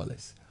 million.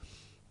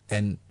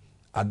 And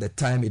at the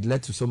time, it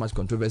led to so much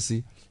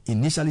controversy.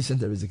 Initially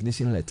sent a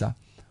resignation letter,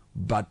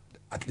 but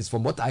at least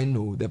from what I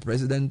know, the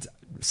president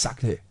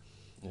sacked her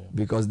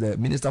because the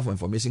Minister for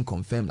Information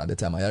confirmed at the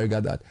time,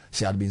 Ayariga, that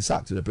she had been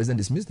sacked. So the president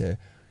dismissed her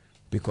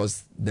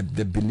because the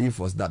belief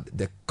was that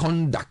the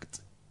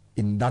conduct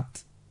in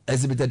that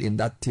exhibited in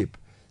that tape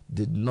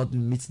did not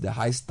meet the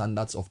high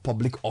standards of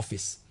public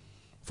office,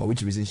 for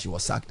which reason she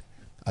was sacked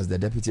as the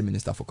Deputy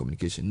Minister for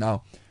Communication.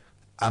 Now,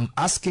 I'm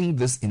asking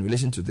this in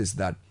relation to this,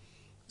 that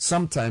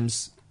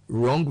sometimes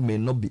wrong may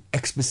not be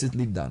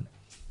explicitly done,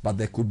 but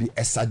there could be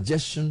a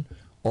suggestion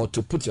or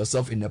to put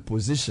yourself in a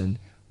position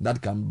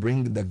that can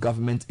bring the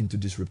government into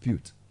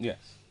disrepute. Yes.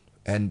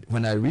 And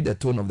when I read the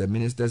tone of the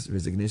minister's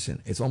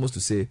resignation, it's almost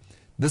to say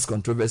this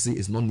controversy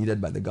is not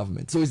needed by the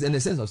government. So it's in a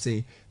sense of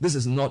saying this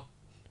is not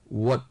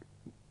what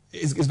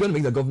it's going to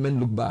make the government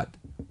look bad.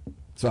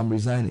 So I'm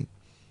resigning.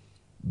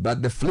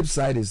 But the flip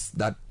side is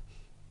that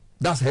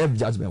that's her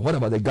judgment. What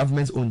about the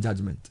government's own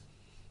judgment?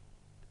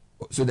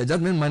 So the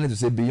judgment managed to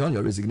say, beyond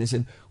your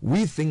resignation,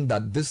 we think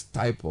that this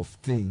type of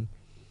thing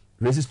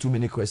raises too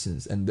many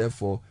questions, and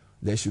therefore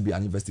there should be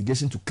an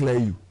investigation to clear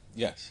you.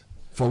 Yes.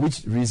 For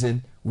which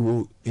reason we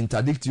will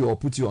interdict you or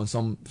put you on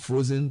some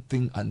frozen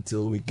thing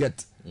until we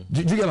get.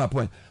 Do you get my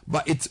point?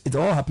 But it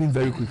all happened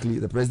very quickly.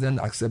 The president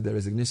accepts the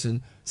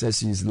resignation, says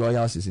she's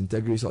loyal, she's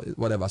integrity, so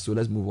whatever. So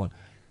let's move on.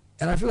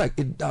 And I feel like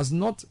it does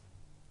not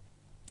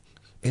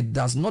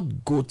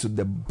go to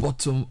the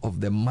bottom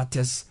of the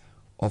matters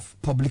of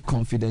public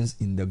confidence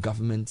in the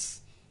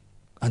government's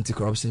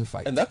anti-corruption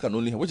fight. And that can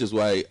only, which is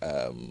why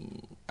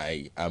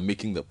I am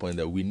making the point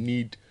that we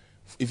need,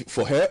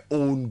 for her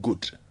own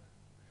good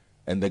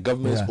and the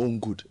government's own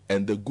good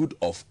and the good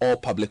of all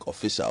public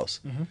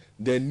officials,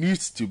 there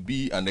needs to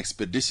be an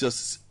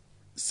expeditious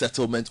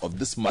settlement of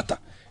this matter.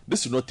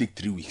 This will not take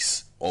 3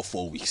 weeks or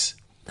 4 weeks.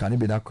 Can it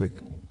be that quick?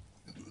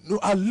 No,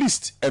 at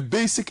least a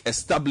basic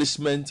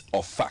establishment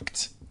of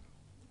fact.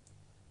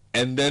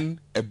 And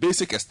then a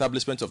basic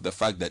establishment of the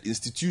fact that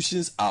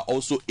institutions are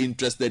also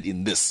interested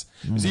in this.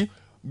 You see,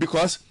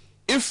 because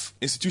if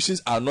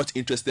institutions are not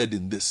interested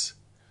in this,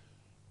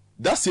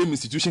 that same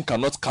institution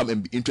cannot come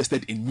and be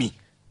interested in me.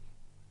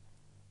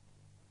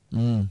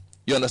 You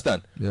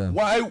understand? Yeah.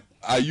 Why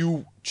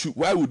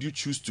would you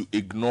choose to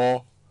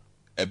ignore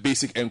a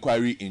basic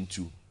inquiry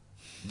into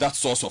that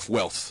source of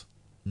wealth,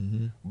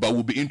 but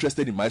will be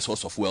interested in my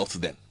source of wealth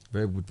then?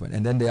 Very good point.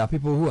 And then there are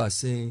people who are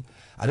saying,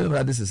 I don't know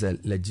whether this is a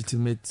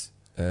legitimate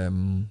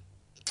the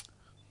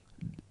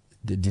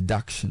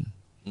deduction.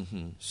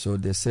 So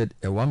they said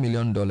a $1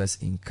 million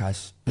in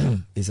cash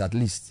is at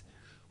least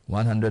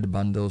 100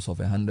 bundles of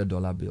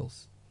 $100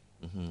 bills.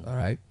 All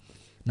right.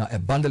 Now a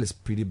bundle is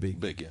pretty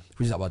big, yeah.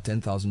 which is about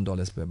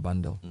 $10,000 per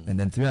bundle, and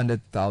then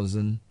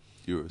 300,000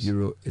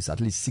 euro is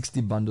at least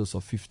 60 bundles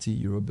of 50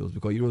 euro bills,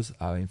 because euros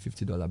are in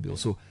 $50 bills.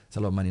 So it's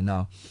a lot of money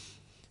now.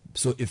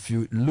 So if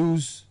you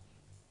lose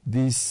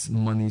these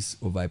monies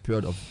over a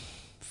period of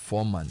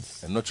 4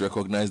 months and not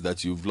recognize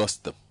that you've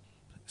lost them,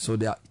 so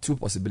there are two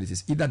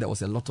possibilities: either there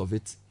was a lot of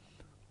it,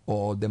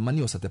 or the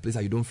money was at a place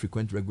that you don't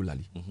frequent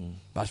regularly.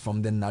 But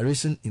from the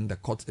narration in the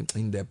court,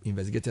 in the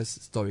investigator's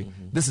story,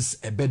 this is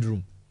a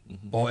bedroom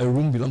or a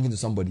room belonging to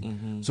somebody.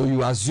 So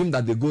you assume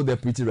that they go there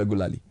pretty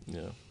regularly.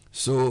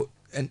 So,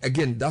 and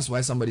again, that's why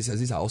somebody says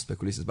these are all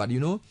speculations. But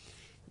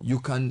you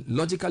can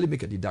logically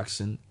make a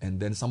deduction, and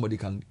then somebody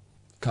can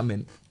come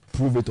and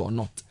prove it or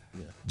not.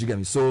 Do you get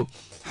me? So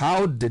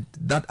how did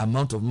that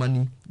amount of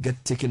money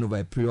get taken over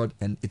a period,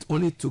 and it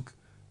only took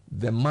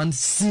the man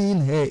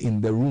seeing her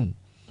in the room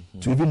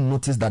to even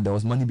notice that there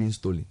was money being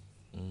stolen?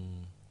 Do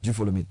you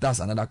follow me? That's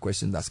another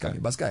question that's coming.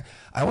 But Sky,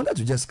 I wanted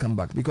to just come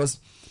back because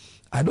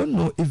I don't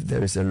know if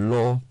there is a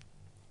law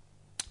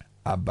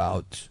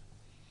about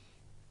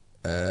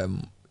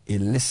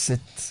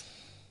illicit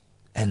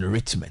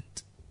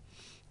enrichment.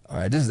 All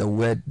right, this is the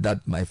word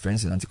that my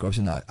friends in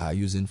anti-corruption are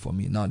using for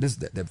me. Now, this is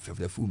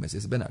the full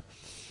message. Bernard,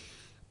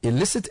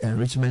 illicit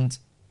enrichment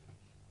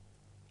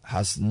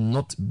has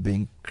not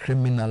been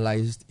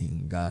criminalized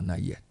in Ghana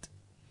yet.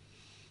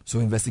 So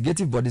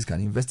investigative bodies can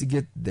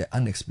investigate the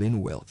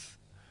unexplained wealth,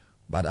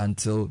 but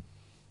until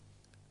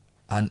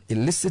an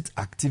illicit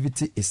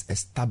activity is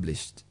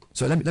established.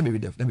 So let me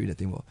read the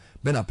thing more.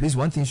 Bernard, please,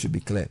 one thing should be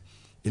clear.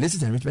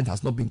 Illicit enrichment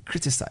has not been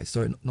criticized.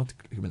 Sorry, not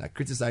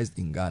criticized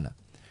in Ghana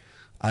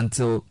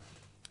until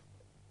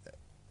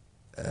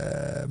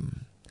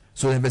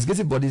so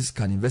investigative bodies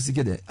can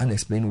investigate the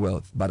unexplained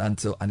wealth, but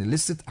until an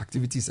illicit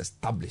activity is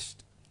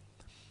established,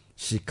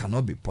 she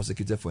cannot be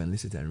prosecuted for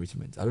illicit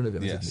enrichment. I don't know if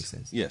that makes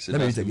sense. Yes, let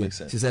me read it again.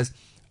 She says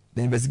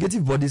the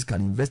investigative bodies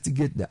can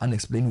investigate the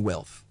unexplained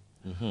wealth,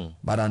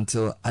 but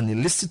until an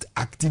illicit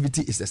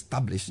activity is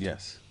established,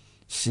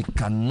 she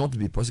cannot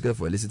be prosecuted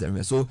for illicit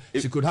enrichment. So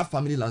she could have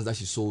family lands that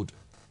she sold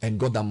and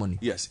got that money,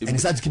 and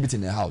decided to keep it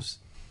in her house.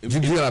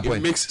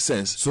 It makes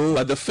sense. So,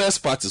 but the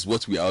first part is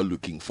what we are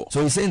looking for.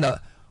 So he's saying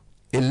that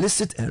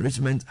illicit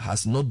enrichment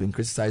has not been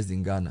criticized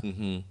in Ghana.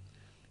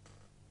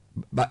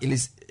 But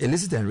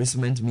illicit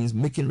enrichment means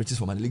making riches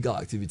from an illegal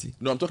activity.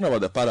 No, I'm talking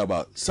about the part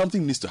about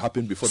something needs to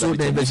happen before that. So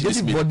the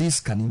investigative bodies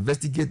can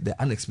investigate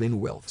the unexplained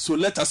wealth. So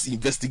let us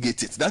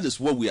investigate it. That is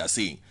what we are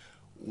saying.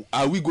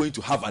 are we going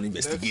to have an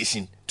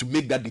investigation to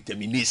make that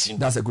determination?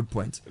 That's a good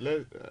point.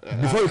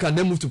 Before you can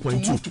then move to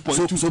point two.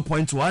 So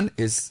point one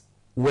is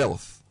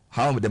wealth,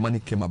 how the money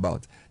came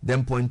about.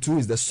 Then point two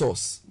is the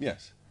source.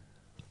 Yes.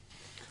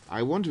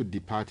 I want to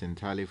depart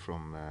entirely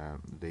from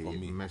the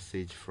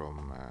message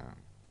from...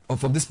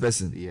 from this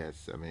person?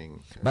 Yes, I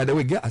mean... By the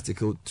way, get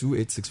Article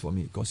 286 for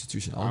me,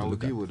 Constitution. I want to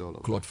look deal with all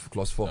of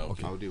clause 4. No,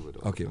 okay. I'll deal with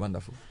all Okay,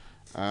 wonderful.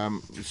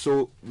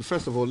 So,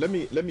 first of all, let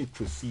me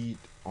proceed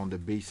on the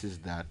basis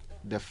that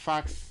the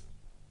facts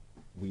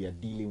we are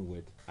dealing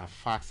with are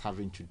facts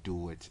having to do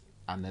with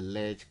an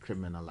alleged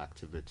criminal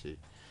activity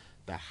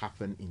that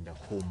happened in the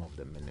home of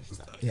the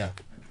minister. Yeah.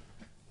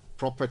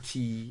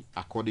 Property,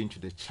 according to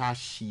the charge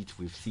sheet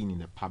we've seen in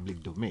the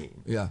public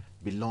domain,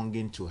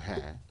 belonging to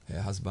her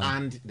husband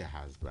and the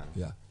husband,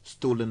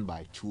 stolen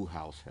by 2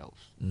 house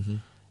helps. Mm-hmm.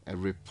 A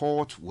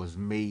report was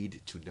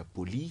made to the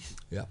police.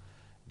 Yeah.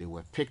 They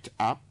were picked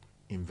up,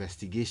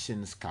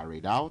 investigations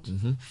carried out,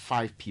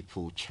 5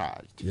 people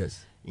charged,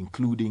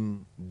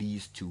 including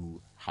these 2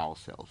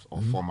 house helps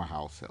or former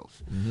house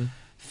helps.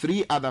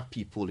 3 other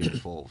people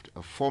involved,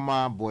 a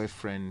former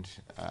boyfriend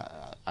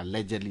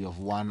allegedly of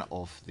one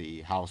of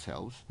the house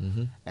helps,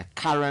 a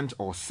current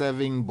or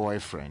serving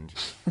boyfriend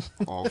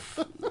of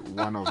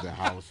one of the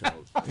house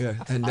helps,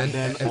 and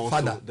then a also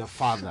father the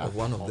father of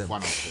one of them.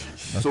 Okay.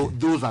 So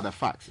those are the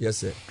facts. Yes,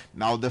 sir.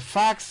 Now the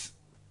facts,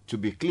 to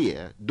be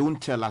clear, don't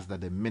tell us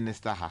that the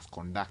minister has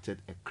conducted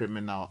a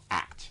criminal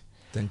act.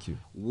 Thank you.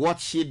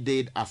 What she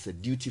did as a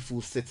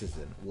dutiful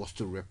citizen was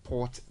to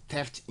report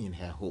theft in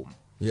her home.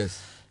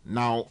 Yes.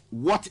 Now,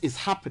 what is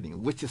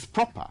happening, which is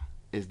proper,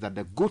 is that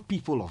the good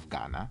people of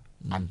Ghana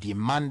are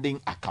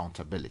demanding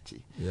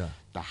accountability. Yeah.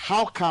 That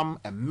how come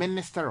a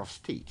minister of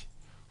state,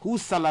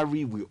 whose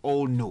salary we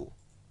all know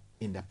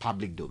in the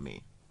public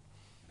domain,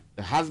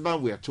 the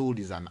husband we are told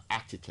is an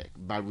architect,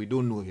 but we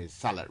don't know his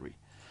salary.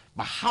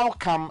 But how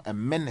come a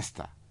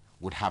minister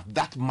would have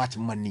that much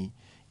money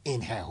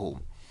in her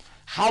home?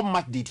 How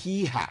much did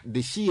she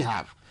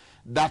have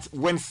that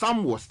when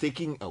some was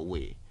taken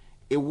away,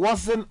 it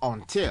wasn't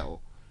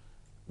until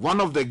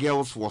one of the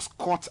girls was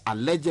caught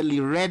allegedly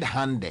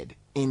red-handed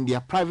in their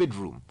private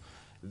room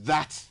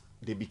that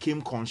they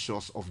became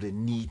conscious of the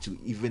need to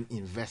even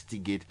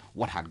investigate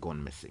what had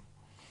gone missing.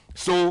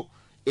 So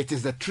it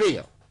is the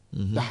trail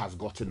that has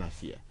gotten us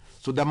here.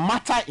 So the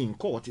matter in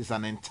court is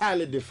an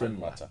entirely different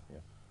matter,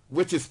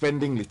 which is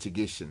pending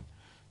litigation.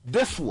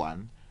 This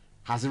one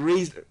has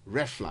raised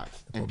red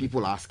flags and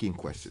people are asking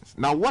questions.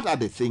 Now, what are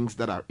the things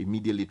that are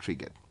immediately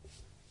triggered?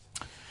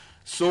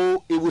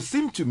 So it would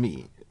seem to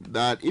me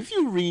that if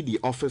you read the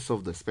Office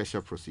of the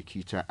Special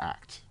Prosecutor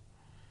Act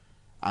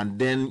and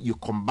then you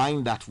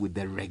combine that with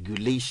the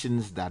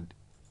regulations that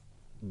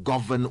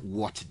govern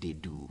what they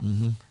do,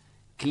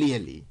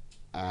 clearly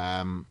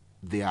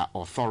their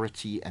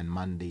authority and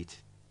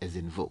mandate is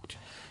invoked.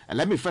 And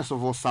let me first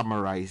of all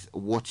summarize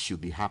what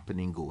should be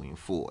happening going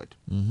forward.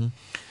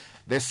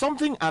 There's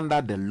something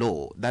under the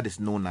law that is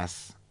known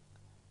as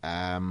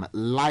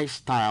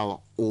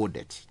lifestyle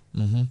audit,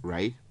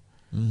 right?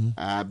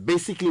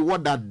 Basically,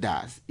 what that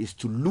does is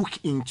to look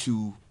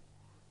into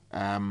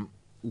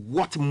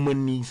what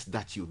monies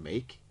that you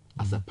make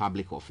as a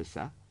public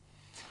officer,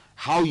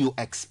 how you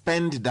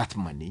expend that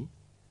money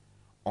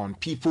on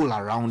people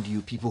around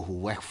you, people who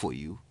work for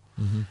you,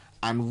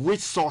 and which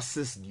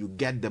sources you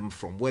get them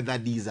from, whether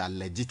these are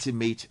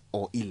legitimate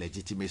or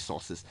illegitimate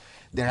sources.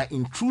 There are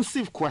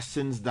intrusive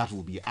questions that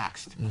will be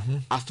asked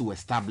as to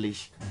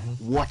establish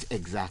what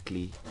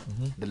exactly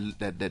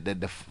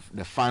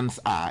the funds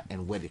are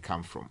and where they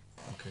come from.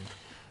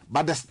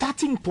 But the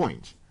starting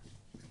point,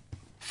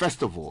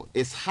 first of all,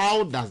 is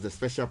how does the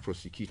special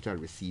prosecutor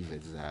receive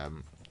his,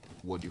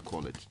 what do you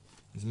call it?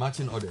 His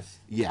marching orders.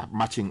 Yeah,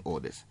 marching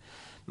orders.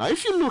 Now,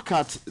 if you look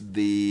at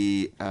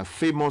the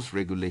famous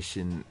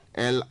regulation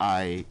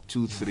LI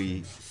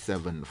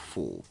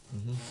 2374,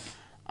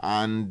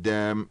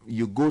 and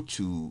you go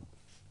to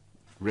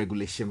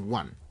regulation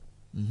 1,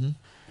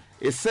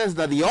 it says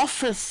that the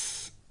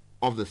office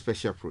of the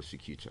special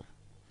prosecutor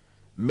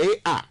may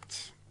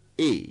act,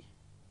 A,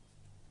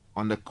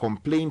 on the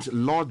complaint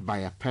lodged by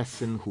a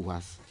person who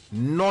has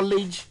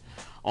knowledge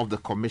of the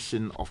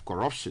commission of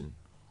corruption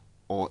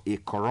or a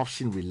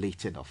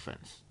corruption-related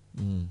offense.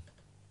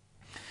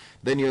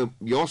 Then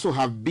you also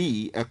have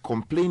B, a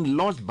complaint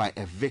lodged by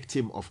a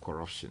victim of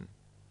corruption.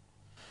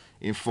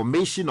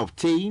 Information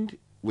obtained,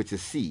 which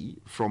is C,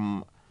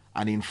 from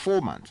an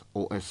informant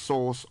or a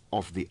source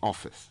of the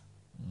office.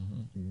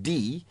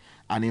 D,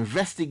 an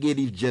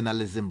investigative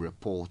journalism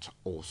report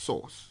or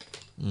source.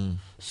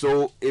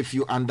 So if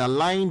you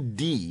underline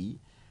D,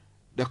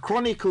 the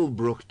Chronicle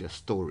broke the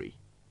story.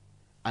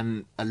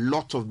 And a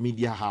lot of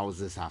media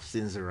houses have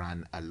since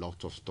run a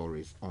lot of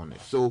stories on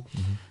it. So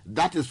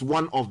that is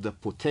one of the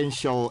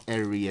potential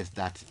areas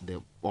that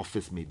the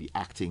office may be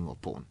acting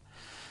upon.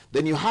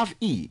 Then you have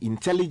E,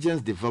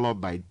 intelligence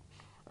developed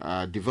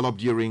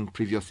during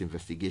previous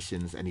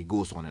investigations, and it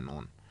goes on and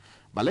on.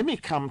 But let me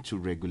come to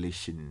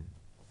regulation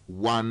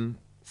 1,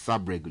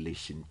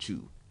 sub-regulation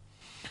 2,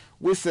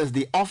 which says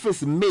the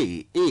office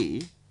may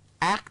A,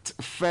 act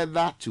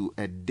further to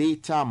a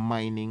data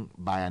mining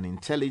by an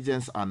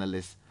intelligence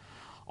analyst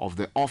of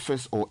the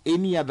office or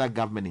any other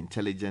government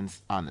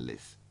intelligence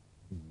analyst.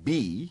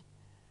 B,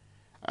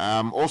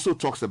 also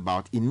talks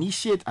about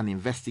initiate an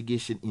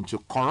investigation into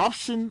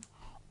corruption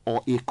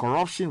or a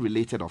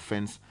corruption-related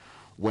offense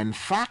when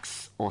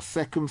facts or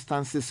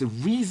circumstances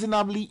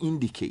reasonably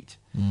indicate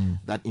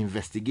that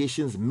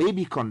investigations may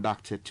be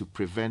conducted to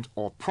prevent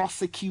or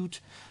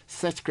prosecute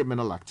such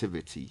criminal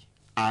activity.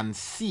 And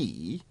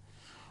C,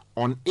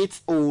 on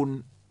its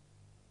own,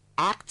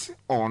 act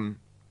on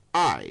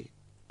I,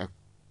 a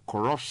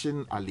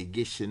corruption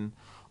allegation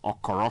or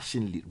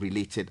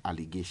corruption-related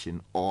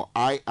allegation, or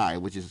II,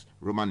 which is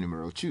Roman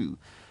numeral 2,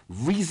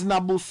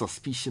 reasonable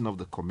suspicion of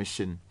the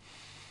commission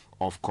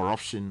of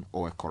corruption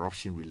or a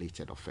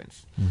corruption-related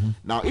offense.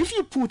 Now, if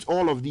you put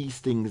all of these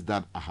things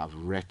that I have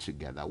read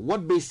together,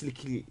 what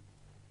basically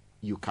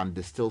you can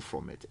distill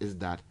from it is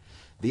that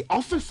the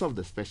Office of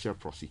the Special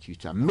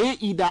Prosecutor may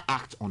either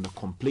act on the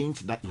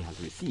complaint that he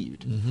has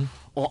received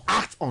or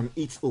act on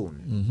its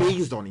own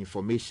based on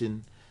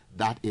information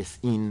that is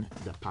in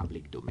the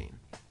public domain.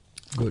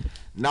 Good.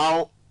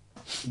 Now,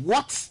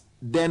 what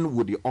then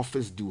would the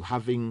office do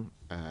having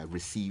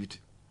received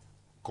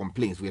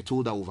complaints? We are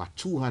told that over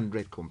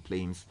 200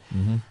 complaints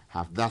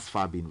have thus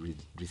far been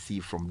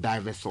received from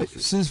diverse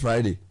sources. Since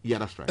Friday? Yeah,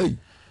 that's right. Hey.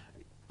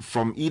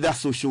 From either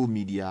social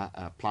media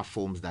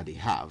platforms that they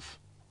have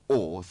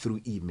or through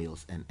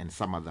emails and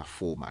some other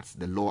formats.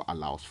 The law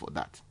allows for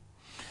that.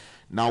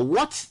 Now,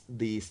 what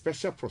the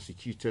Special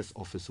Prosecutor's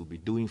Office will be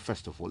doing,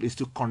 first of all, is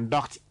to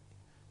conduct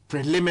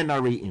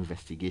preliminary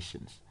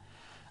investigations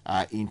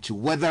into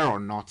whether or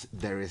not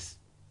there is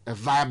a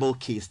viable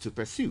case to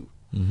pursue.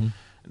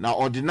 Now,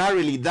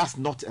 ordinarily, that's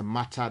not a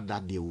matter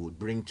that they would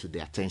bring to the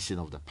attention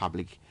of the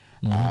public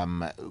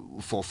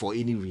for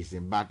any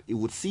reason, but it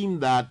would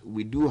seem that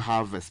we do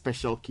have a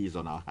special case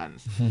on our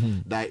hands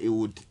that it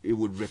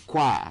would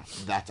require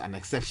that an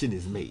exception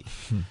is made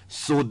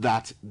so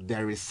that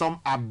there is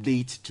some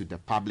update to the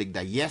public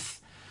that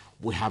yes,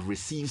 we have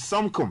received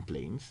some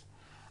complaints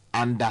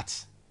and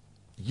that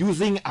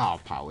using our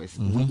powers,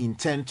 we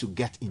intend to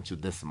get into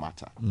this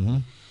matter.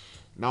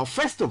 Now,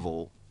 first of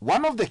all,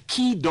 one of the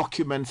key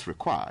documents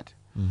required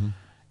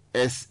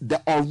is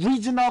the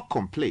original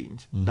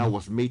complaint that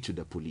was made to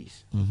the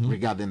police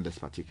regarding this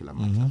particular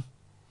matter.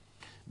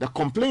 The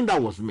complaint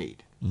that was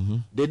made,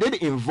 they did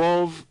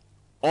involve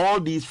all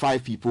these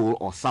 5 people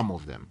or some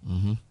of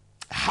them.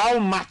 How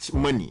much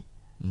money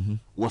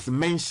was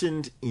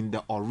mentioned in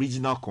the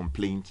original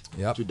complaint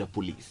to the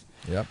police?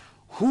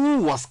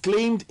 Who was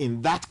claimed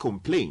in that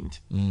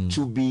complaint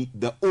to be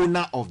the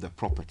owner of the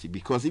property?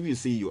 Because if you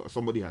see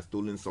somebody has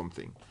stolen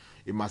something,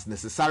 it must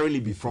necessarily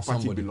be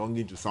property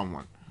belonging to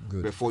someone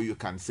before you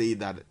can say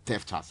that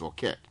theft has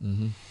occurred.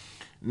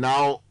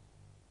 Now,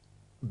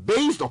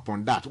 based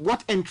upon that,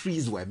 what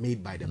entries were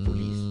made by the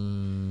police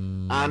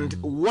and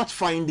what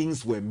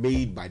findings were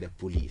made by the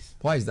police?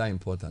 Why is that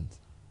important?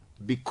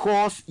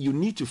 Because you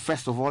need to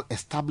first of all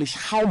establish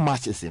how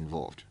much is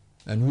involved.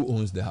 And who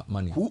owns the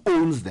money? Who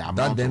owns the amount?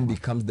 That then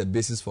becomes the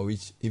basis for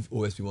which, if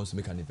OSP wants to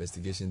make an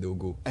investigation, they will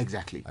go.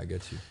 Exactly. I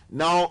get you.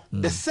 Now,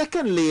 the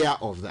second layer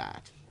of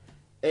that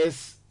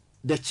is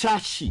the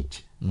charge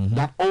sheet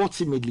that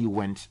ultimately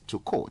went to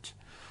court.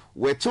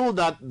 We're told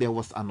that there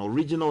was an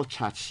original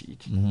charge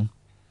sheet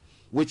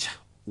which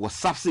was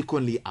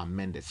subsequently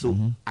amended. So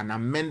an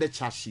amended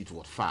charge sheet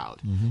was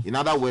filed. In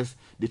other words,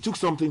 they took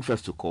something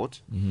first to court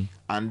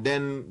and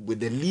then, with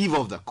the leave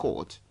of the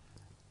court,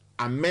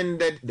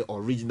 amended the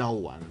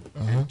original one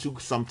and took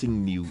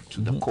something new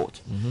to the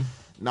court.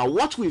 Now,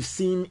 what we've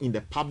seen in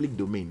the public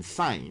domain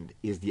signed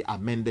is the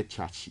amended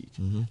charge sheet.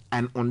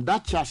 And on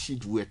that charge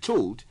sheet, we're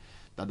told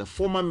that the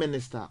former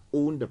minister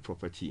owned the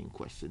property in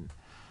question,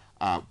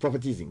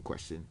 properties in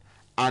question,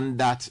 and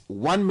that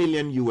 $1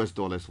 million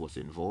was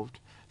involved,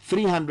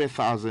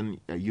 300,000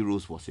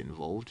 euros was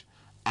involved,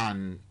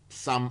 and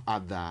some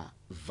other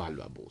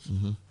valuables.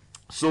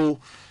 So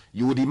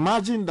you would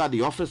imagine that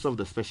the Office of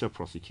the Special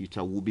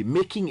Prosecutor will be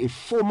making a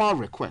formal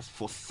request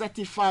for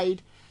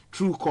certified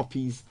true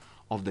copies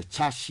of the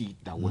charge sheet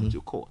that went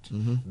to court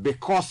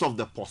because of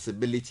the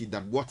possibility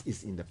that what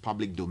is in the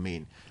public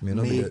domain may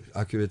not be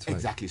accurate.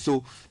 Exactly.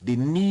 So they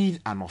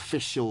need an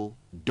official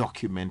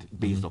document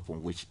based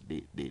upon which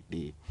they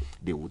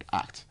would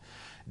act.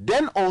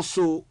 Then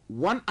also,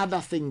 one other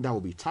thing that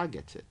will be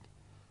targeted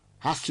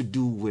has to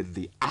do with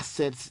the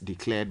assets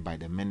declared by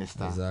the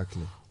minister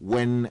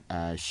when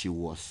she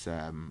was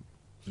and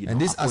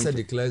these assets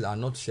declared are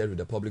not shared with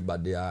the public,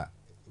 but they are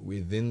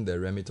within the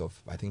remit of,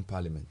 I think,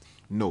 Parliament.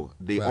 No,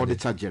 the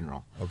Auditor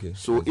General. Okay.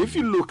 So if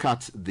you look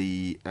at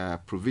the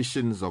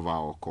provisions of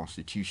our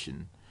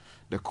Constitution,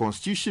 the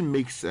Constitution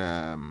makes,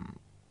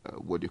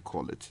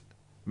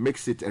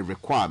 makes it a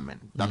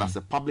requirement that as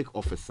a public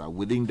officer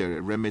within the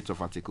remit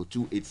of Article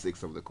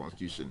 286 of the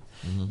Constitution,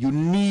 you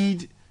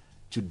need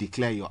to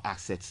declare your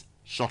assets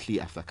shortly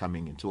after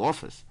coming into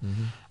office.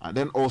 And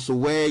then also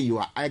where you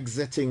are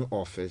exiting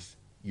office,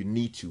 you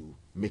need to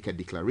make a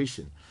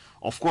declaration.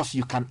 Of course,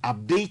 you can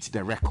update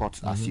the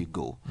records as you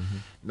go.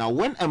 Now,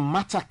 when a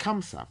matter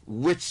comes up,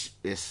 which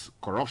is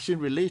corruption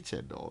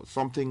related or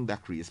something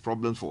that creates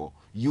problems for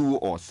you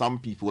or some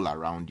people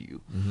around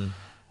you,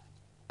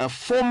 a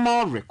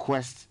formal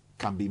request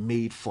can be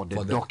made for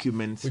the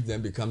documents, which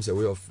then becomes a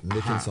way of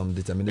making some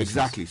determinations.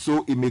 Exactly.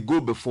 So it may go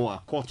before a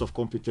court of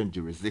competent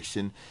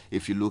jurisdiction,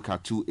 if you look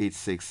at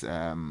 286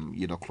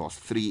 clause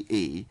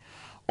 3A,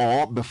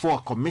 or before a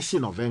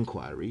commission of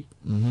inquiry,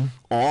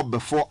 or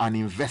before an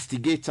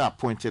investigator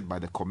appointed by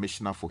the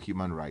Commissioner for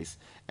Human Rights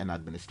and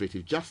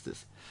Administrative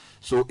Justice.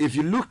 So if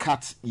you look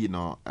at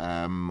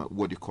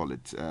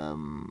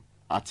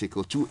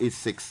Article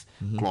 286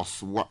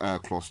 clause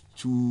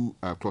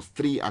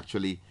 3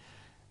 actually,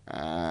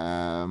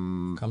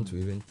 come to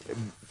even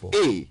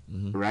A,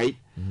 right?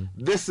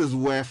 This is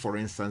where, for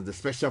instance, the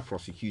special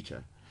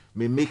prosecutor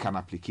may make an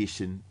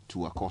application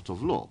to a court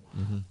of law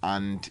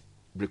and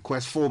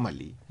request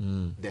formally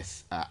the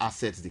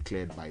assets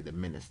declared by the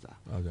minister,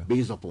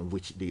 based upon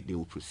which they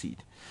will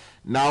proceed.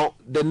 Now,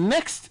 the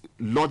next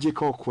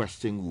logical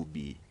question will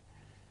be,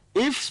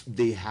 if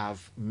they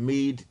have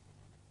made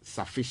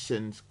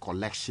sufficient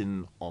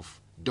collection of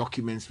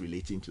documents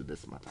relating to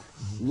this matter,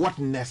 what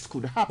next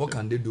could happen? What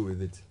can they do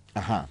with it?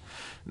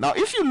 Now,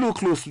 if you look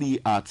closely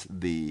at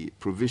the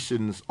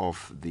provisions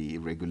of the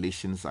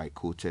regulations I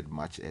quoted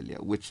much earlier,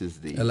 which is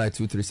the LI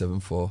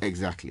 2374.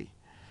 Exactly.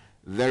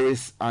 There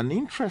is an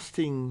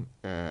interesting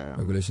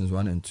regulations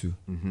 1 and 2.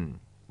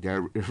 There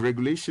are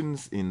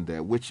regulations in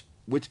there which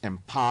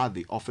empower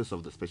the Office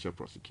of the Special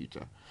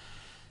Prosecutor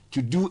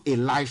to do a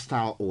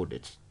lifestyle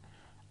audit.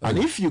 And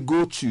if you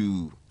go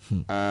to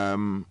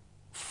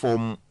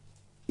Form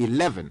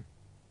 11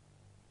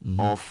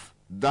 of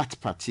that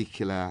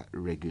particular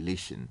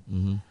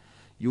regulation,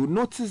 you'll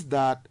notice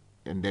that,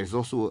 and there's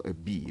also a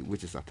B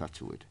which is attached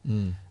to it,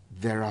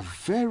 there are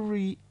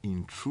very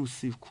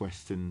intrusive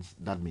questions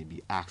that may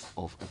be asked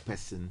of a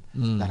person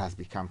that has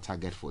become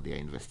target for their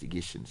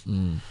investigations.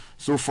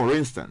 So, for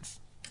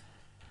instance,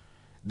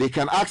 they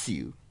can ask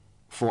you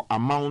for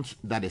amount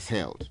that is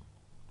held.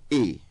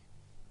 A,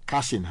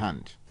 cash in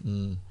hand.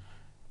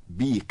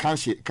 B,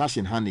 cash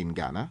in hand in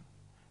Ghana.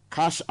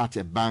 Cash at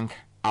a bank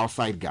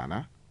outside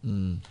Ghana.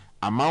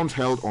 Amount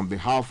held on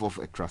behalf of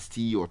a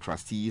trustee or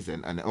trustees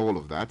and all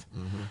of that.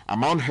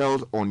 Amount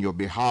held on your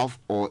behalf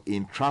or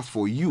in trust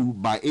for you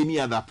by any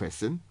other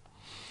person.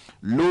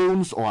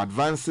 Loans or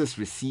advances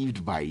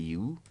received by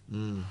you.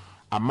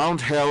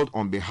 Amount held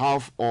on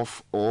behalf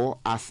of or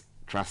as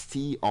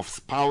trustee of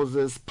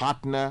spouses,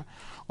 partner,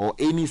 or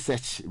any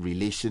such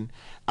relation.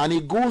 And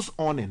it goes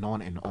on and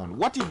on and on.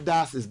 What it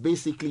does is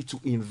basically to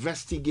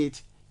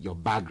investigate your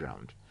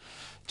background,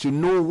 to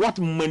know what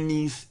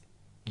monies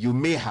you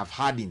may have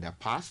had in the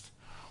past,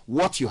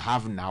 what you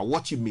have now,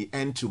 what you may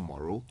earn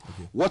tomorrow,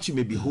 what you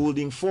may be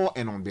holding for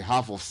and on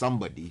behalf of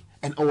somebody,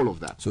 and all of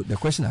that. So the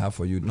question I have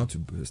for you, not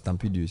to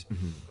stampede you, is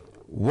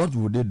what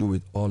would they do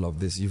with all of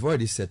this? You've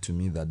already said to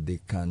me that they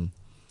can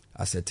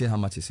ascertain how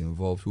much is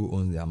involved, who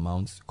owns the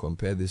amounts,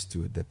 compare this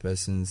to the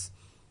person's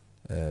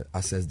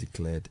assets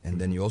declared, and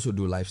then you also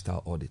do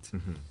lifestyle audit.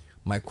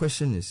 My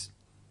question is,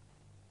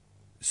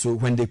 so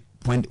when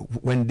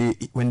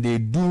they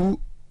do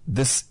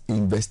this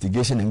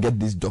investigation and get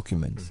these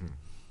documents,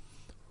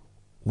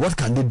 what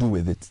can they do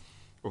with it?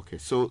 Okay,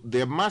 so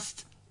there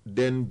must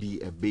then be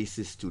a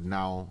basis to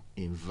now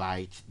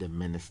invite the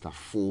minister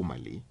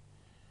formally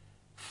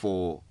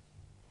for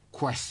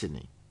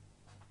questioning,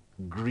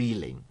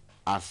 grilling,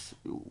 as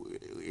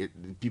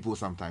people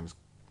sometimes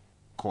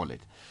call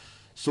it.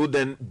 So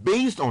then,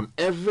 based on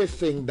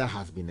everything that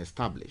has been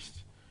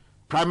established,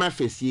 prima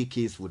facie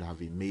case would have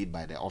been made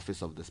by the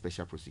Office of the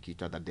Special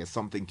Prosecutor that there's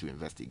something to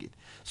investigate.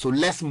 So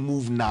let's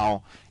move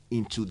now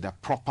into the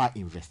proper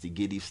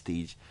investigative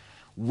stage,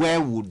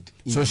 where would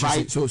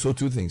invite... So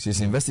two things.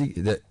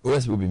 The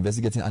OS will be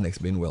investigating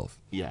unexplained wealth.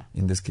 Yeah.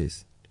 In this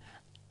case.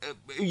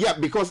 Yeah,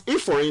 because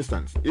if for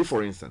instance,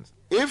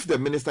 if the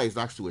minister is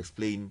asked to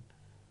explain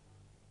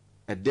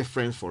a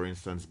difference, for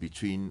instance,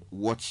 between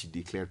what she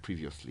declared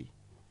previously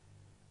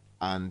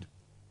and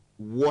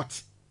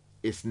what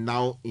is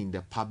now in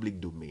the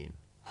public domain,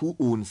 who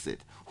owns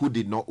it, who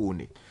did not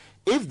own it,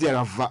 if there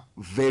are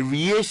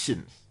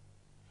variations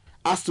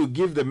as to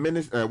give the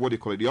minister,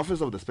 the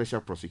Office of the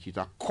Special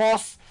Prosecutor,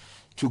 cause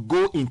to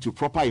go into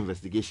proper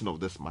investigation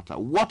of this matter,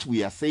 what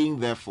we are saying,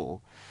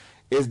 therefore,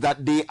 is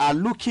that they are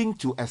looking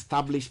to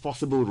establish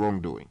possible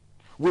wrongdoing,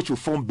 which will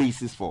form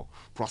basis for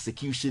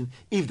prosecution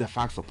if the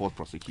facts support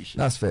prosecution.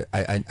 That's fair.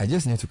 I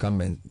just need to come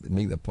and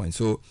make the point.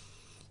 So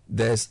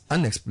there's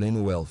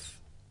unexplained wealth,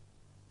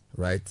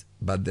 right?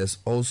 But there's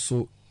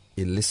also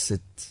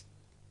illicit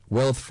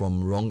wealth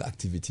from wrong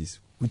activities,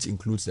 which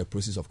includes the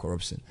process of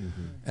corruption.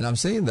 And I'm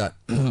saying that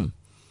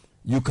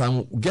you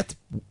can get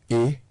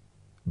A,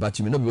 but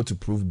you may not be able to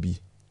prove B,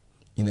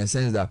 in a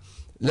sense that,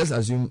 let's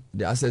assume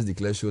the assets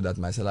declared show that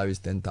my salary is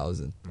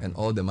 10,000 and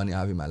all the money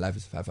I have in my life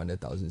is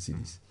 500,000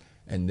 cedis.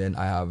 And then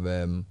I have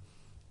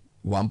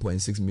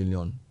 1.6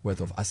 million worth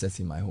of assets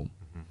in my home.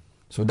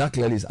 So that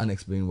clearly is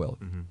unexplained wealth.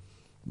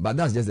 But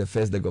that's just the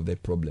first leg of the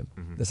problem.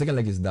 The second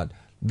leg is that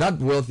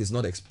wealth is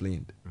not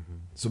explained.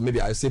 So maybe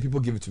I say people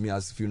give it to me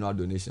as funeral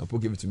donation, or people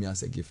give it to me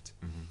as a gift.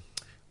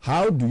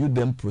 How do you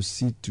then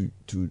proceed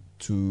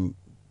to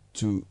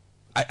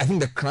I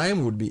think the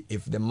crime would be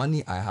if the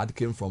money I had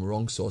came from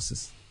wrong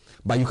sources.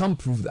 But you can't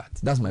prove that.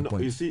 That's my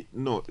point. You see,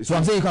 so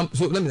I'm saying you can.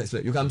 So let me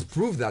explain. You can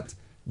prove that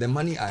the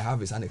money I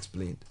have is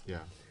unexplained. Yeah.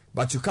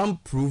 But you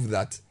can't prove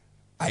that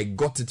I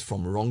got it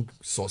from wrong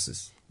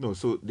sources. No.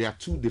 So there are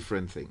two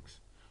different things.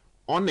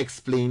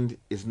 Unexplained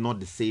is not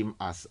the same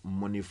as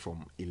money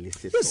from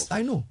illicit sources.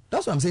 I know.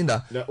 That's what I'm saying.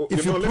 That now,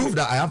 if you prove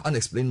that I have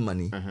unexplained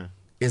money,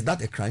 is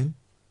that a crime?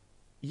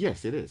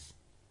 Yes, it is.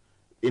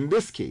 In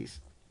this case,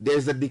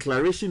 there's a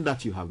declaration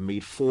that you have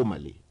made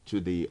formally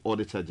to the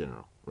Auditor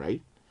General,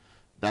 right?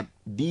 That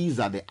these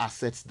are the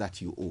assets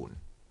that you own.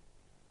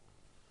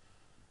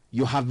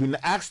 You have been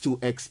asked to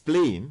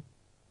explain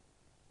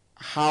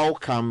how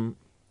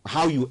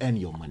you earn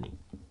your money.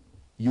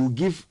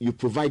 You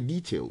provide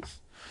details.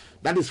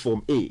 That is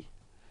Form A.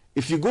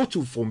 If you go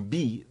to Form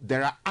B,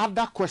 there are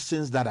other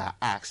questions that are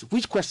asked,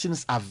 which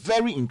questions are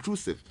very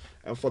intrusive.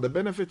 And for the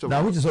benefit of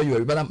now, which is what you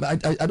are, but I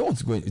don't want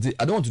to go into.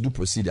 I don't want to do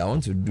procedure. I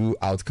want to do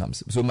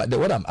outcomes. So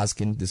what I'm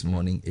asking this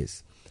morning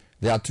is,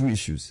 there are two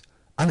issues: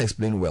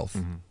 unexplained wealth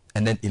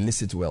and then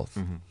illicit wealth.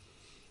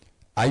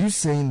 Are you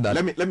saying that?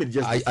 Let me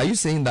just. Are you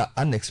saying that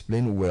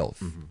unexplained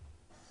wealth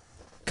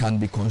can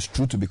be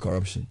construed to be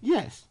corruption?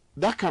 Yes,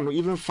 that can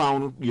even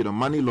found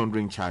money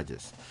laundering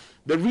charges.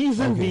 The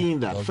reason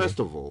being that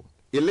first of all,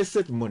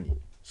 illicit money.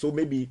 So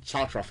maybe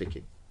child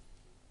trafficking.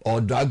 Or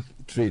drug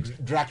trade.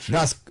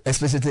 That's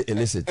explicitly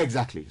illicit.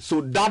 Exactly. So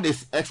that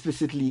is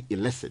explicitly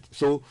illicit.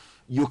 So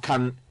you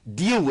can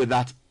deal with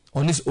that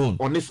on its own.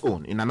 On its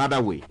own, in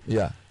another way.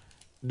 Yeah.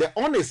 The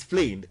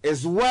unexplained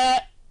is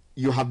where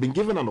you have been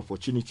given an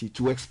opportunity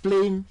to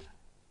explain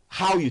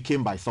how you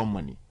came by some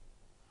money.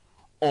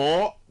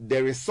 Or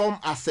there is some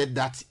asset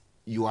that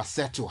you are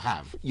said to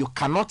have. You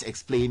cannot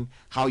explain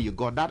how you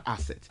got that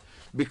asset.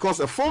 Because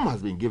a form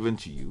has been given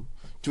to you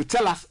to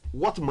tell us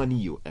what money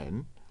you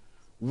earn,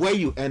 where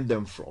you earn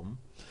them from.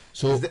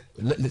 So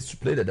let's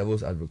play the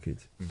devil's advocate.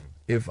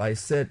 If I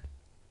said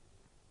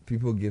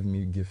people give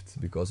me gifts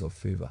because of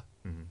favor,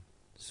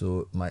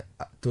 so my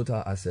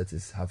total asset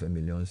is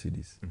 500,000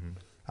 cedis.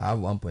 I have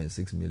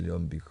 1.6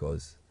 million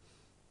because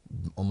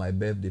on my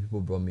birthday people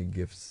brought me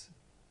gifts.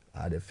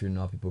 At the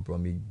funeral people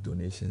brought me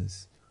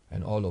donations,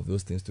 and all of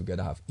those things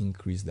together have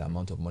increased the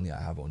amount of money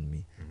I have on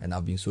me. And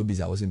I've been so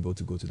busy I wasn't able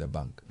to go to the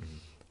bank.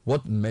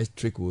 What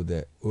metric will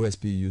the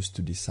OSP use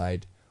to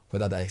decide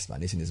whether that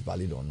explanation is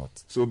valid or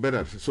not? So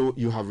better. So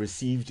you have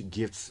received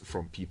gifts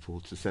from people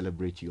to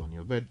celebrate you on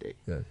your birthday.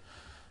 Yes.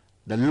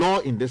 The law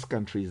in this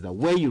country is that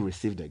where you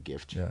received a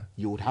gift,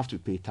 you would have to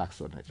pay tax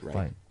on it, right?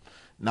 Fine.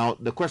 Now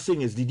the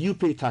question is, did you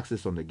pay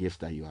taxes on the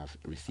gift that you have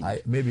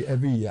received? Maybe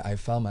every year I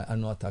file my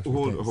annual tax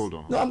returns. Hold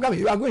on. No, I'm coming.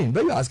 You are going.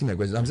 But you're asking me a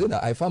question. I'm saying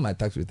that I file my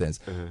tax returns.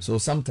 So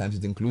sometimes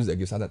it includes the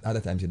gifts, other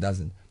times it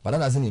doesn't. But that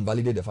doesn't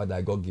invalidate the fact that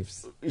I got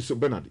gifts. So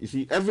Bernard, you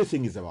see,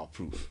 everything is about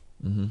proof.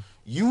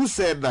 You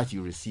said that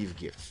you received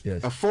gifts.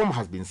 Yes. A form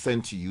has been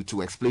sent to you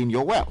to explain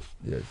your wealth.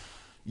 Yes.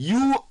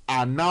 You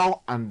are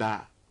now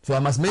under So I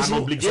must mention.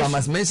 an obligation. So I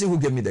must mention who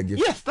gave me the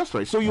gift. Yes, that's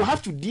right. So you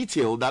have to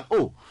detail that.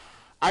 Oh,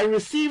 I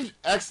received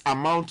X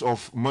amount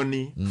of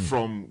money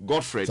from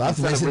Godfred. So I have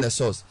to mention the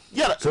source.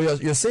 Yeah. So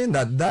you're saying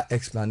that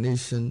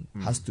explanation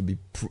has to be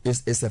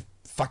it's a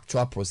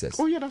factual process.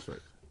 Oh yeah, that's right.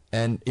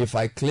 And if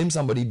I claim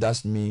somebody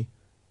dashed me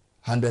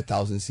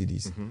 100,000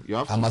 CDs,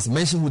 I must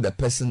mention who the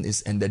person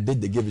is and the date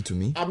they gave it to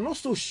me. I'm not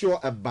so sure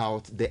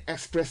about the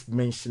express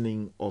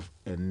mentioning of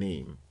a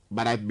name,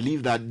 but I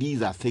believe that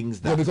these are things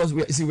that. No, because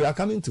we are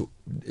coming to.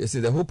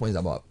 The whole point is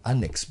about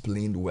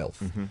unexplained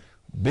wealth.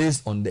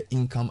 Based on the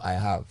income I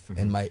have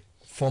and my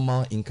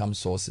formal income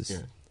sources. Yeah.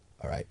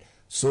 All right.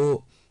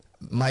 So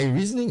my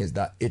reasoning is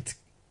that it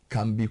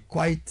can be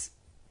quite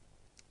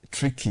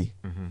tricky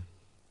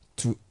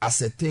to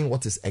ascertain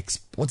what is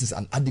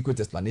an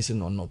adequate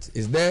explanation or not.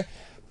 Is there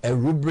a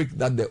rubric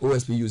that the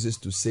OSP uses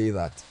to say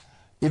that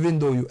even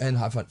though you earn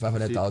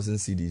 500,000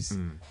 CDs,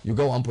 you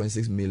got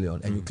 1.6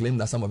 million, and you claim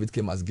that some of it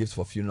came as gifts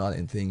for funeral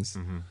and things,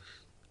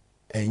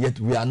 and yet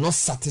we are not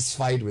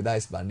satisfied with that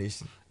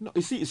explanation? No,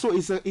 you see, so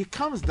it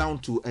comes down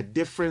to a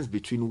difference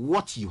between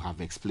what you have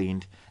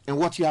explained and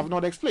what you have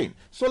not explained.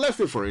 So let's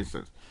say, for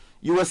instance,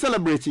 you were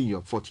celebrating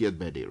your 40th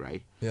birthday,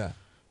 right? Yeah.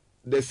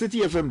 The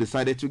Citi FM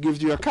decided to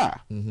give you a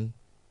car,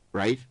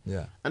 right?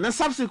 Yeah. And then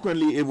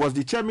subsequently, it was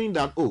determined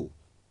that,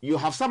 you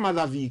have some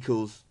other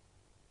vehicles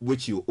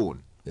which you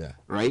own. Yeah.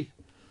 Right?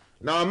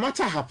 Now, a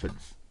matter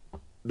happens.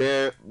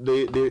 The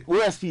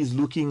OSP is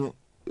looking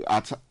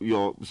at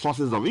your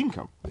sources of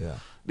income. Yeah.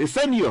 They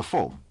send you a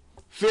form.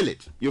 Fill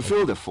it. You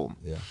fill the form.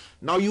 Yeah.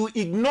 Now, you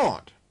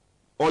ignored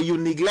or you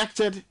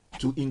neglected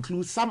to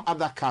include some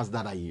other cars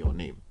that are in your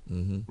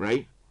name.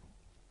 Right?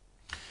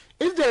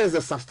 If there is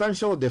a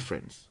substantial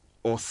difference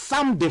or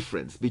some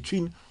difference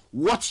between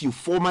what you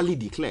formally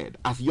declared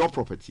as your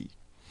property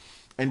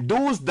and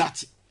those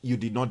that you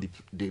did not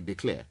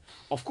declare.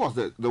 Of course,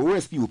 the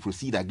OSP will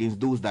proceed against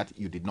those that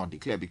you did not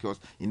declare, because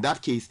in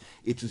that case,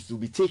 it is to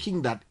be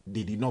taken that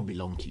they did not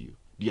belong to you.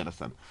 Do you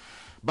understand?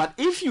 But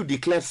if you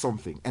declared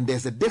something and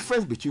there's a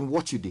difference between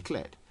what you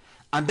declared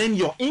and then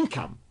your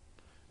income,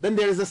 then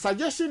there is a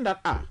suggestion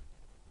that,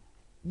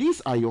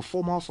 these are your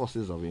formal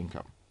sources of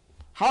income.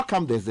 How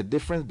come there's a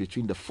difference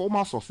between the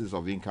formal sources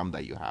of income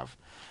that you have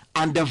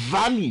and the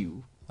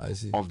value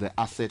of the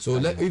assets? So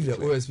if the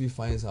OSP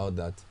finds out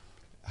that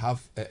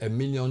have $1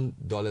 million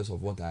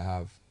of what I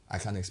have, I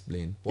can't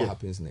explain, what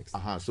happens next?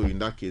 So in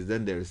that case,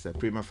 then there is a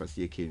prima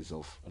facie case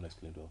of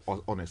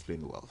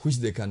unexplained wealth, which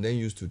they can then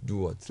use to do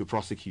what? To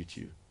prosecute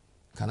you.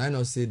 Can I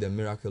not say the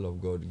miracle of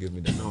God gave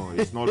me the No,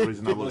 it's not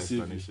reasonable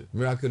explanation.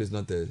 Miracle is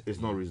not it's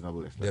not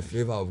reasonable explanation. The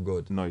favor of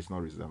God. No, it's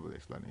not reasonable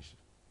explanation.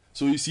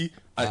 So you see,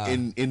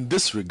 in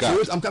this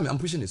regard, so I'm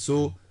pushing it.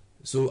 So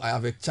I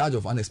have a charge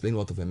of unexplained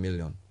wealth of $1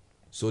 million.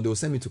 So they will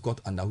send me to court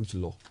under which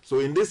law? So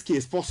in this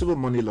case, possible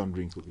money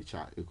laundering could be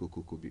charged. It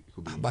could be.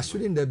 But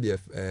shouldn't there be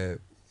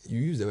you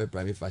use the word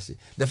private facie?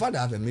 The fact that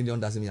I have $1 million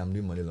doesn't mean I'm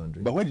doing money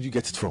laundering. But where did you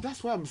get it from?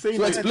 That's what I'm saying.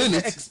 So explain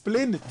it.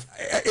 Explain it.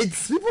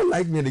 It's people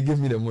like me and they give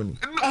me the money.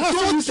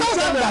 So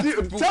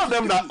tell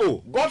them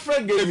that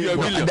Godfred gave you $1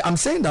 million. I'm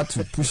saying that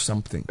to push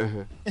something.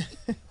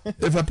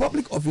 If a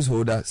public office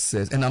holder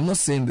says, and I'm not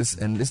saying this,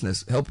 and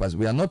listeners, help us,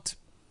 we are not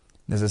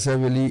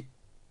necessarily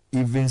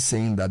even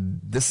saying that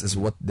this is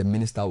what the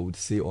minister would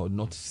say or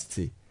not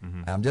say.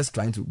 I'm just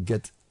trying to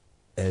get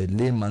a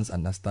layman's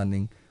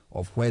understanding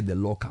of where the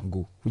law can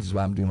go, which is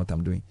why I'm doing what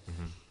I'm doing.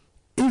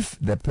 If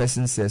the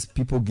person says,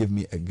 people give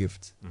me a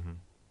gift,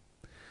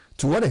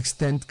 to what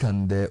extent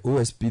can the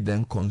OSP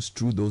then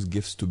construe those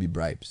gifts to be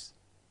bribes?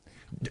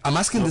 I'm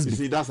asking this. You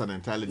see, that's an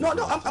entirely No,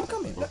 I'm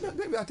coming.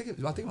 Maybe I'll take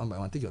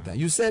your time.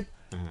 You said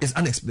it's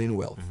unexplained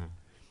wealth.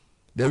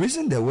 The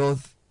reason the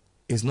wealth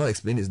is not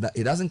explained is that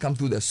it doesn't come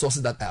through the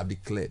sources that I have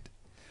declared,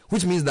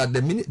 which means that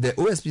the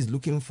OSP is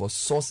looking for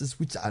sources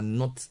which are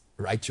not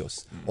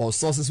righteous or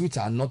sources which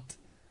are not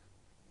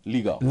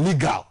legal.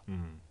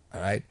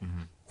 All right.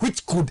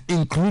 Which could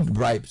include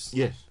bribes.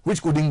 Yes.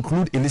 Which could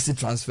include illicit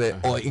transfer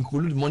or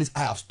include monies I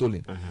have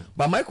stolen.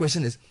 But my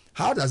question is,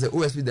 how does the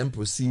OSP then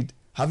proceed,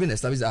 having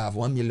established I have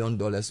 $1 million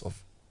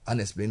of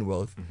unexplained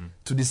wealth,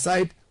 to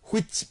decide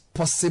which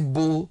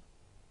possible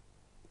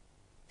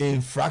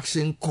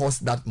infraction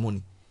caused that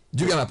money?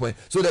 Do you get my point?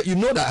 So that you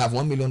know that I have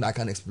 $1 million that I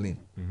can explain.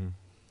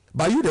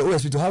 But you, the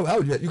OSP, how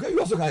would you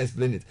also can't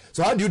explain it.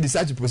 So how do you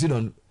decide to proceed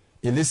on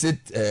illicit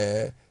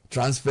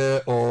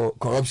transfer or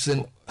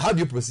corruption? How do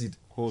you proceed?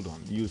 Hold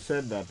on. You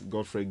said that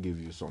Godfred gave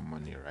you some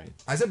money, right?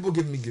 I said people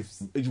give me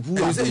gifts.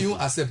 You say you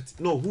accept.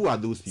 No, who are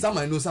those people? Some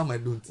I know, some I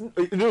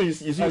don't. No, you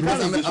see, I'm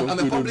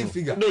a public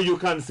figure. No, you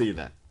can't say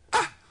that.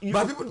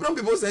 But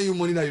people send you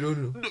money that you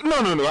don't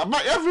know. No.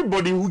 But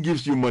everybody who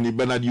gives you money,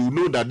 Bernard, you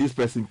know that this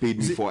person paid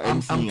me for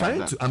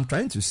emceeing. I'm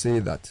trying to say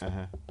that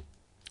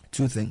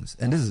two things,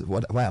 and this is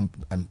why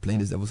I'm playing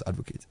this devil's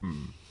advocate.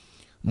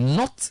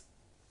 Not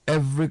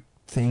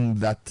everything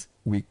that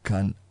we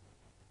can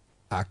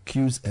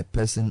accuse a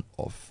person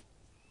of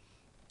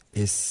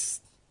is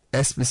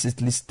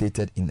explicitly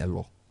stated in a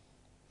law.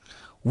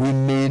 We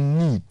may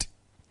need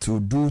to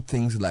do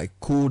things like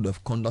code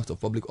of conduct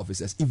of public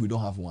officers if we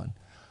don't have one,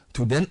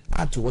 to then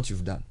add to what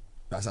you've done.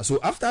 So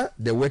after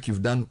the work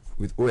you've done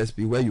with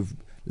OSP, where you've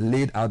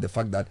laid out the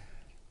fact that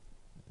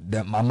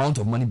the amount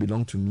of money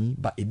belonged to me,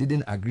 but it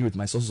didn't agree with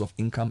my sources of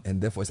income, and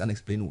therefore it's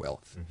unexplained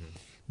wealth,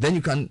 then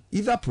you can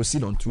either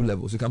proceed on two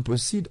levels. You can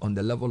proceed on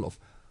the level of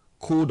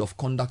code of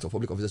conduct of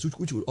public officers,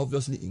 which would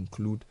obviously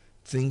include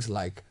things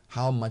like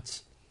how much.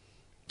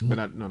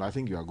 But no, I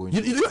think you are going.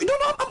 I'm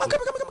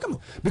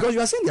coming. Because you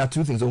are saying there are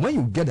two things. So when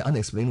you get the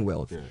unexplained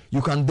wealth,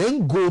 you can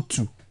then go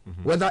to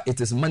whether it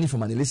is money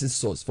from an illicit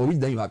source, for which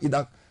then you have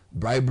either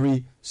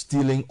bribery,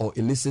 stealing, or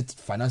illicit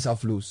financial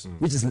flows,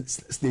 which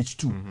is stage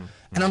 2.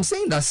 And I'm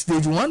saying that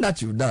stage 1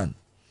 that you've done,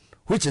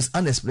 which is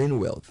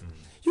unexplained wealth,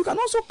 you can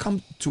also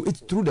come to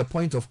it through the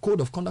point of code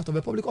of conduct of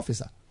a public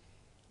officer.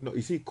 No,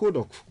 you see, code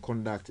of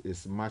conduct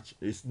is much.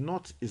 It's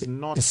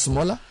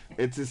smaller.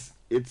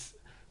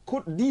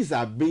 These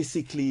are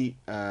basically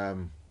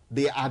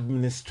they are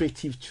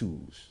administrative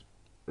tools,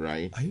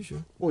 right? Are you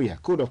sure? Oh yeah,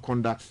 code of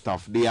conduct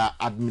stuff. They are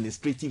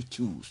administrative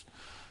tools,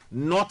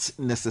 not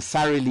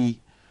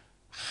necessarily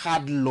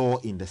hard law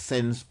in the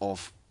sense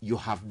of you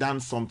have done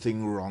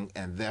something wrong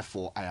and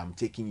therefore I am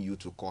taking you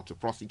to court to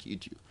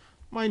prosecute you.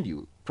 Mind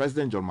you,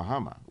 President John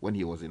Mahama, when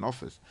he was in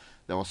office,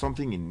 there was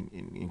something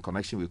in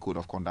connection with code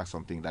of conduct,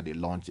 something that they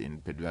launched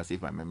in Peduas,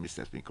 if my memory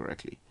serves me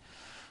correctly.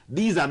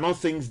 These are not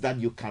things that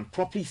you can,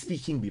 properly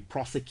speaking, be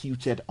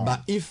prosecuted on.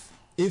 But if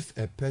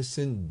a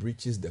person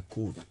breaches the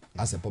code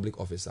as a public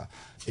officer,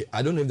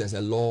 I don't know if there's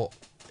a law,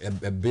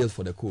 a bill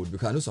for the code,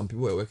 because I know some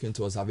people are working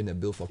towards having a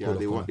bill for code of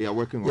conduct. They are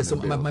working on so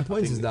the bill. my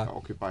point is that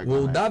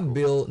will that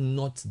bill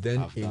not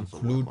then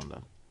include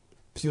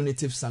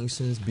punitive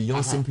sanctions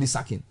beyond simply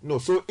sacking. No,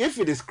 so if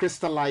it is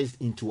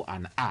crystallized into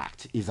an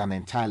act, is an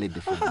entirely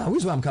different. Which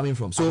is where I'm coming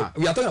from. So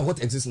we are talking about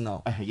what exists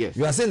now. Yes.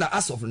 You are saying that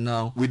as of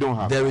now, we don't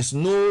have. There is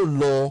no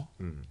law.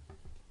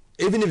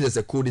 Even if there's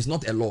a code, it's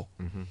not a law.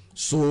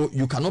 So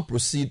you cannot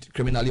proceed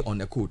criminally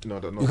on a code. No.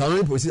 You can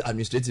only proceed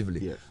administratively.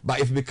 Yes. But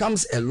if it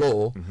becomes a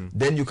law,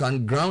 then you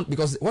can ground,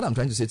 because what I'm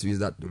trying to say to you is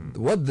that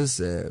what this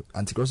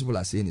anti-corruption people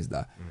are saying is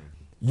that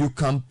you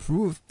can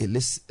prove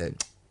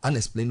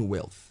unexplained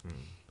wealth,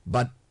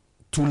 but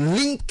to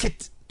link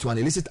it to an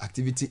illicit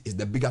activity is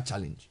the bigger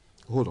challenge.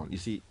 Hold on. You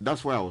see,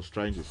 that's why I was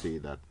trying to say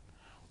that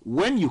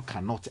when you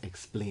cannot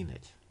explain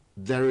it,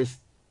 there is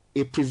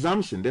a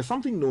presumption. There's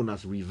something known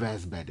as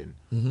reverse burden.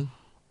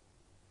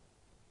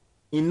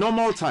 In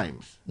normal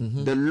times,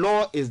 the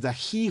law is that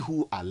he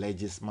who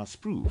alleges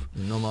must prove.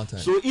 In normal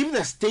times. So if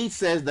the state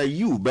says that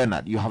you,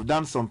 Bernard, you have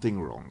done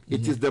something wrong,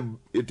 it is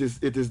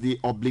the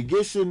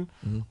obligation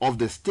of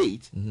the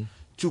state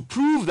to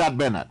prove that,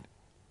 Bernard,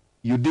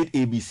 you did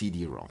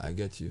ABCD wrong. I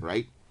get you.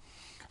 Right?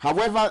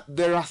 However,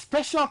 there are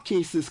special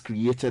cases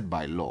created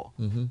by law.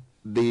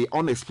 The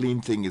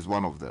unexplained thing is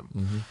one of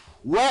them.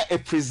 Where a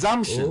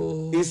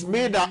presumption is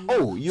made that,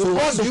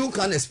 you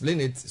can't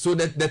explain it, so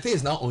that the thing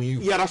is now on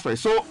you. Yeah, that's right.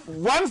 So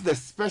once the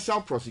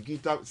special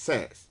prosecutor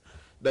says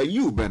that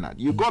you, Bernard,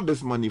 you got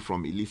this money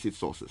from illicit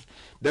sources,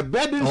 the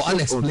burden or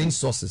unexplained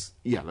sources.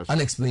 Yeah, that's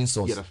unexplained right.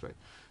 source. Yeah, that's right.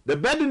 The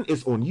burden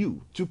is on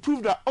you to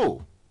prove that,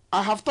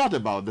 I have thought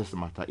about this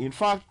matter. In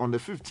fact, on the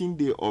 15th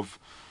day of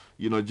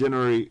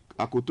January,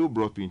 Akoto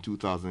brought me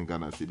 2,000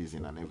 Ghana cedis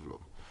in an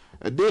envelope.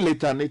 A day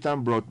later,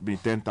 Nathan brought me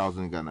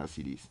 10,000 Ghana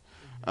cedis.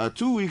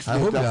 2 weeks later, I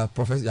hope you are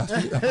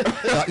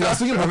you are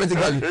speaking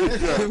prophetically.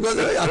 Because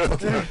you are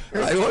talking,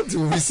 I want to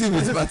receive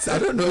it, but I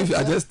don't know if you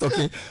are just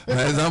talking an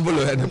example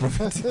or the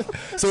prophetic.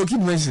 So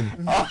keep mentioning.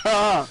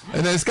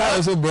 And then Sky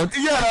also brought.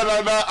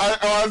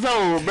 I was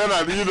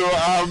Bernard, I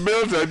have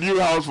built a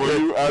new house for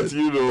you at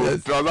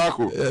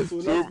Transaco.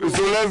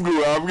 So let's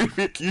go. I'm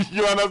giving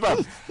you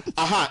understand.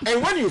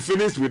 And when you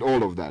finish with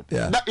all of that,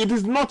 it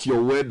is not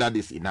your word that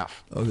is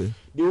enough. Okay.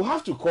 You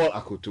have to call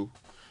Akoto.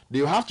 They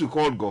have to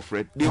call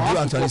Godfred. They have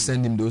to actually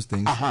send him those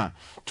things.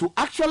 To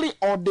actually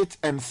audit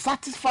and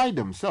satisfy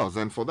themselves,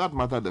 and for that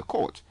matter, the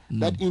court,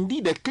 that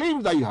indeed the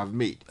claims that you have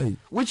made,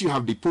 which you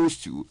have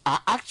deposed to,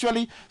 are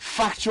actually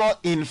factual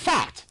in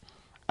fact,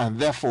 and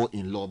therefore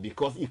in law.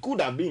 Because it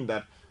could have been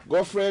that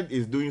Godfred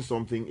is doing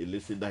something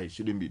illicit that he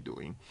shouldn't be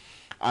doing,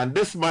 and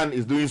this man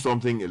is doing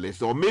something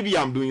illicit, or maybe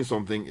I'm doing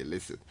something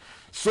illicit.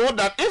 So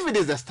that if it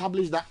is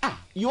established that,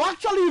 you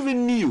actually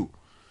even knew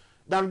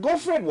that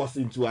Godfred was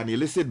into an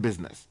illicit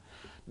business,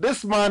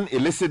 this man,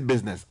 illicit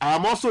business, I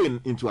am also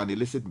into an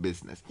illicit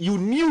business. You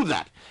knew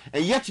that,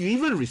 and yet you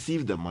even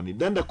received the money.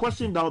 Then the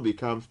question now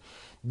becomes,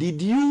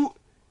 did you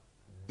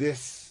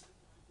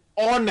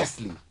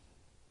dishonestly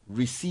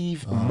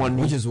receive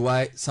money? Which is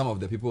why some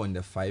of the people in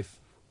the 5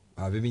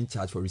 have even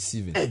charged for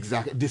receiving.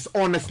 Exactly,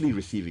 dishonestly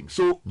receiving.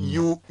 So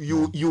you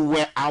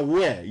were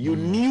aware, you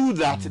knew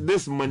that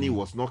this money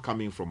was not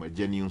coming from a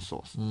genuine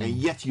source, and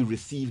yet you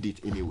received it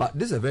anyway. But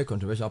this is a very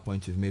controversial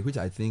point you've made, which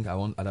I think I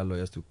want other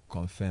lawyers to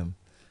confirm.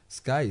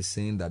 Sky is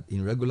saying that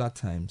in regular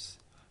times,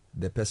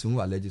 the person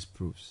who alleges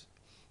proves.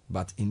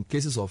 But in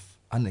cases of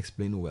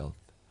unexplained wealth,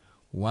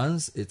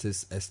 once it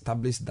is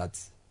established that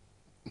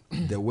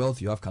the wealth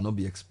you have cannot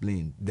be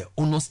explained, the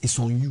onus is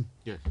on you.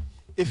 Yes.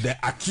 If the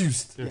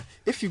accused. Yeah.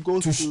 If you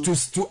go to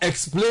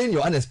explain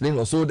your unexplained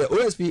wealth. So the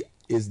OSP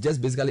is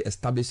just basically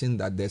establishing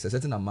that there's a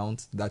certain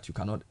amount that you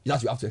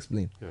have to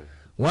explain. Yeah.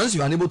 Once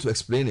you are unable to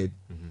explain it,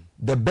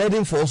 the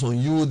burden falls on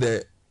you,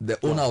 the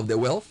owner of the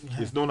wealth.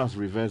 It's known as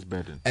reverse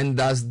burden. And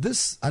does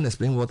this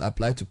unexplained wealth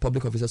apply to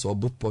public officers or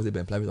both public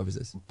and private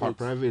officers?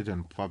 Private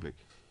and public.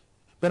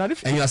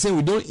 And you are saying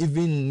we don't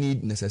even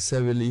need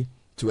necessarily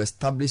to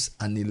establish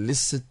an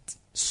illicit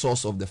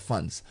source of the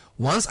funds.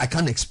 Once I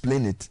can't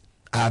explain it,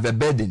 I have a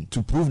burden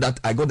to prove that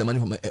I got the money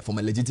from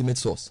a legitimate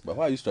source. But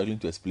why are you struggling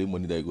to explain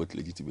money that you got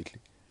legitimately?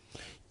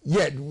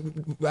 Yeah,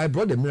 I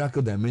brought the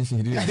miracle dimension.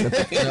 He didn't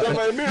accept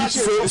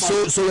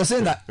it. So you're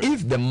saying that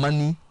if the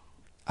money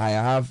I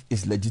have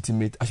is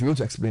legitimate, I should be able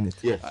to explain it.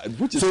 Yes.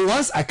 So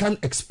once I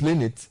can't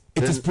explain it,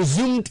 it is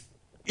presumed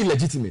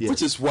illegitimate.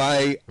 Which is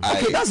why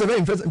that's a very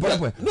important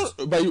point. No,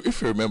 but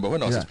if you remember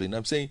when I was explaining,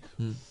 I'm saying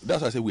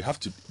that's why I said we have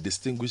to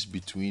distinguish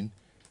between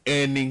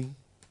earning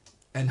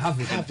and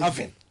having.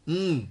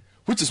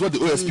 Which is what the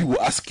OSP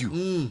will ask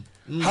you.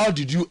 How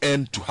did you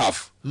earn to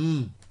have?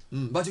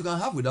 But you can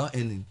have without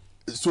earning.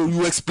 So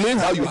you explain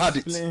how you had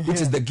it,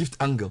 which is the gift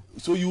angle.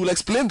 So you will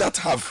explain that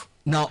have.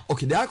 Now,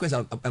 okay, the other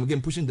question I'm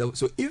again pushing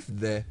so if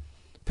the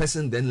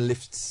person then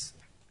lifts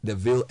the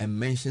veil and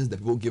mentions that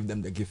people give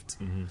them the gift,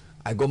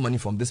 I got money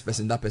from this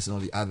person, that person, or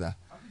the other.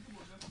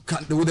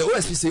 Will the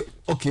OSP say,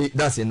 okay,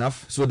 that's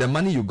enough? So the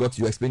money you got,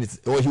 you explain it,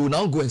 or he will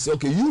now go and say,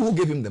 okay, you who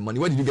gave him the money,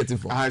 where did you get it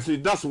from? So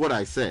that's what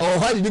I said. Oh,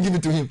 why did you give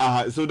it to him?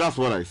 So that's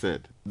what I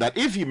said. That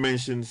if he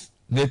mentions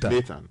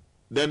Nathan,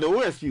 then the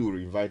OSP will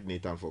invite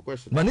Nathan for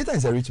questions. But Nathan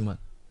is a rich man.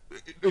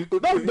 It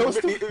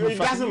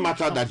doesn't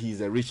matter that he's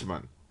a rich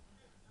man.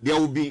 there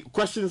will be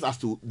questions as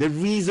to the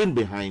reason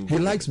behind He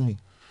it. likes me.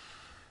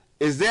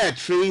 Is there a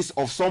trace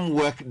of some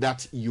work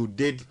that you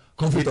did?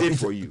 He did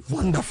for you.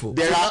 Wonderful.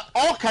 There are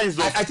all kinds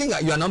of. I think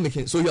you are now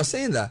making. So you're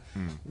saying that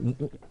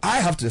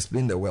I have to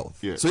explain the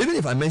wealth. Yeah. So even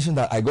if I mention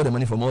that I got the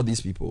money from all these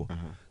people,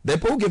 the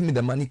people who gave me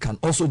the money can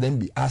also then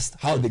be asked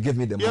how they gave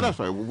me the money. Yeah, that's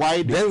right.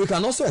 Why? Then we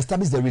can also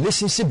establish the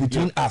relationship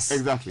between us.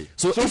 Exactly.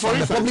 So if for I'm the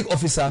instance, public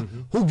officer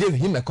who gave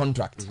him a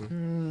contract,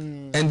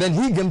 and then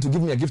he came to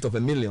give me a gift of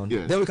 $1 million,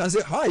 then we can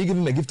say, how are you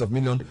giving me a gift of $1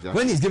 million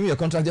when he's giving you a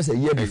contract just a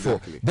year before?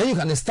 Then you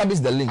can establish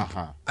the link.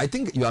 I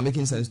think you are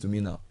making sense to me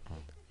now.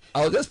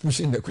 I was just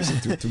pushing the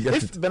question to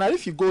get it. Bernard,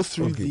 if you go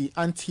through the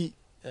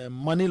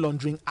Anti-Money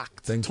Laundering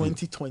Act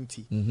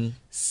 2020,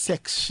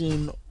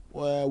 Section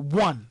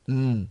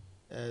 1,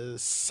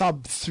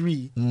 Sub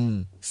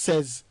 3,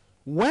 says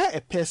where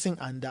a person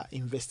under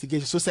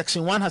investigation, so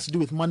Section 1 has to do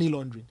with money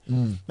laundering.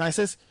 Now it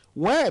says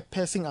where a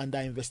person under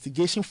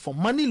investigation for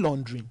money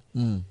laundering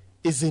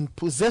is in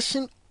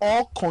possession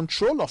or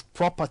control of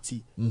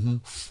property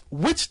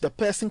which the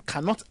person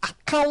cannot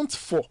account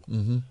for,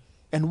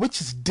 and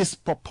which is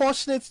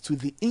disproportionate to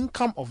the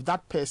income of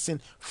that person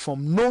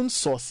from known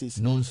sources,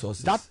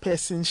 that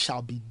person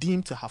shall be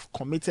deemed to have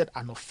committed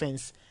an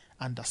offense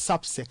under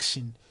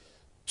subsection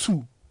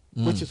 2,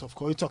 which is, of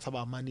course, it talks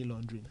about money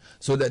laundering.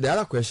 So the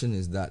other question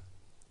is that,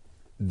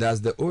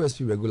 does the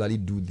OSP regularly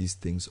do these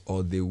things,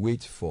 or they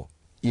wait for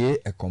a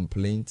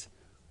complaint,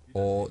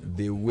 or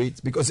they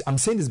wait? Because I'm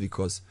saying this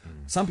because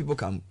some people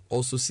can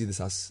also see this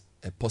as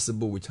a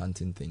possible witch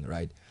hunting thing,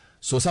 right?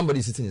 So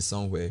somebody sitting in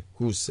somewhere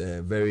who's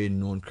a very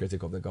known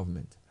critic of the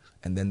government,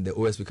 and then the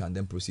OSP can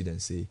then proceed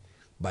and say,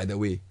 by the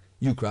way,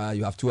 you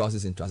have 2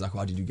 houses in Transaco,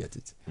 how did you get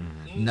it?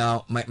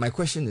 Now, my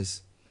question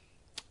is,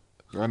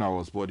 when I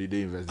was body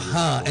day investigation,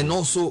 and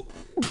also,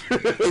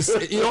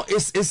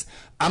 it's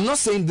I'm not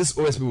saying this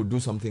OSP will do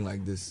something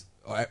like this.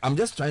 I'm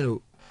just trying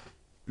to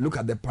look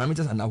at the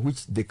parameters under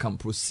which they can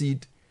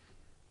proceed.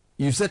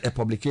 You said a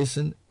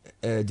publication,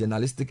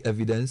 journalistic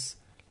evidence,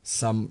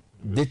 some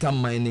data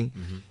mining.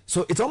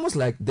 So it's almost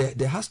like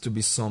there has to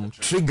be some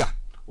trigger.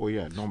 Oh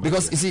yeah,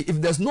 because you see, if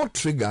there's no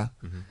trigger,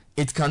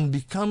 it can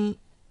become.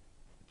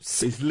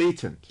 It's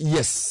latent.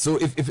 Yes. So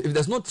if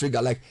there's no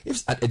trigger, like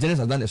if a journalist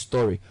has done a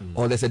story,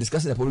 or there's a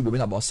discussion in the public domain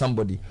about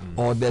somebody,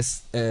 or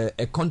there's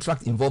a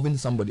contract involving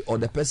somebody, or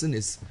the person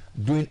is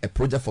doing a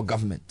project for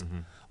government,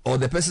 or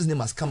the person's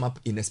name has come up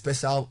in a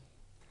special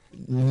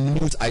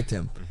news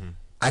item,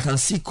 I can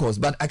see cause,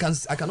 but I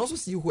can also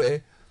see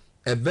where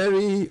a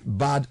very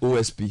bad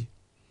OSP,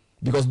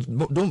 because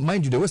don't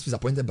mind you, the OSP is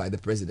appointed by the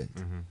president,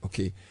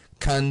 okay,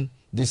 can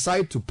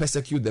decide to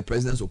persecute the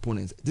president's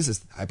opponents. This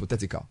is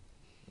hypothetical.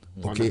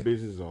 Okay.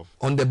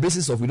 On the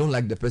basis of we don't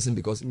like the person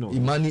because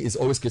Imani is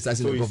always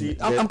criticizing the government.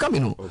 I'm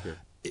coming on. Okay.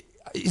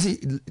 You see,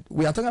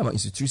 we are talking about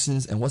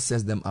institutions and what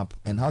sets them up,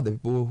 and how the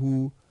people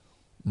who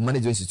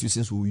manage the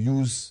institutions will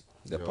use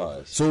the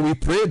powers. So we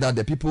pray that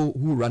the people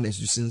who run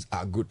institutions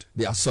are good,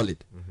 they are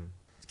solid.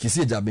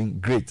 Kisi Jabin,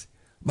 great,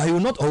 but you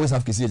will not always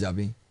have Kisi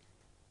Jabin.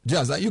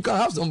 Just you can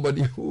have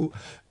somebody who.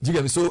 Do you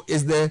get me? So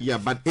is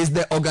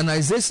the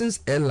organization's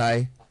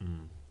ally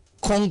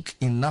conk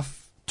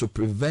enough to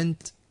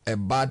prevent a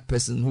bad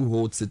person who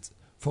holds it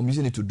from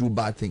using it to do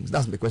bad things?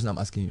 That's the question I'm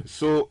asking you.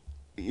 So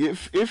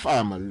if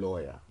I'm a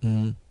lawyer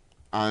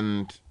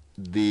and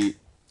the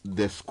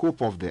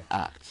scope of the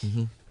act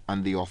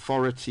and the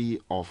authority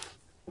of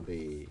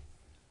the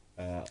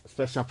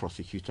special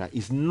prosecutor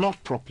is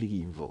not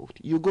properly involved,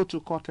 you go to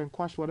court and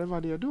quash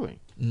whatever they are doing.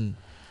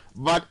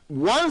 But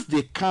once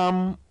they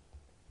come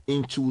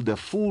into the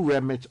full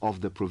remit of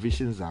the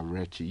provisions I've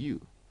read to you,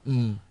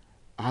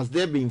 has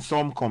there been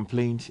some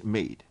complaint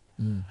made?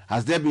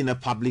 Has there been a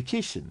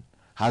publication?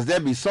 Has there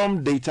been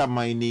some data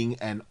mining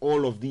and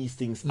all of these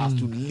things as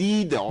to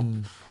lead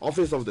the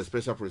office of the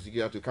special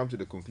prosecutor to come to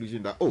the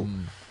conclusion that,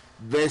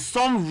 there's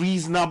some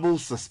reasonable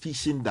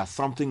suspicion that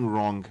something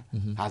wrong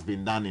has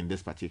been done in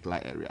this particular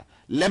area.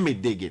 Let me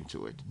dig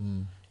into it.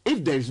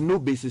 If there is no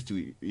basis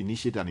to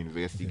initiate an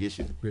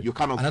investigation, you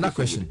cannot. Another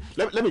question.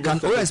 Let me can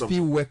just OSP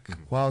work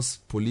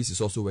whilst police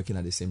is also working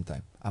at the same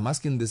time? I'm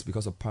asking this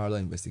because of parallel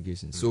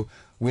investigations. So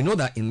we know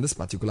that in this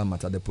particular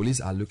matter, the police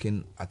are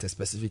looking at a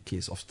specific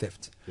case of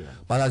theft.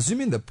 But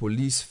assuming the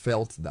police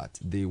felt that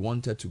they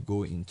wanted to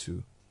go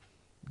into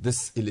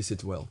this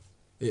illicit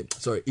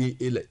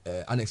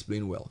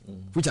unexplained well,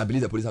 which I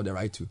believe the police have the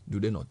right to, do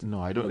they not?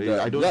 No, I don't.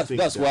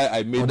 That's why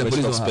I made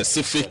mention of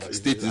specific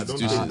state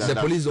institutions. The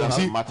police don't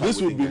have.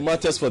 This would be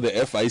matters for the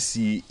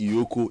FIC,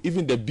 IOCO,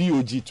 even the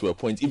BOG to a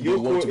point if they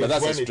want to, but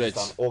that's a stretch.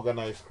 It's an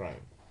organized crime.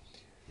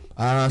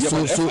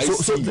 So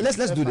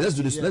let's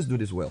do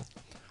this well.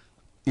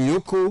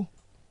 IOCO,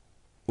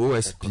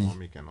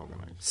 OSP,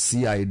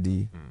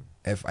 CID,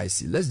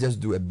 FIC. Let's just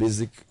do a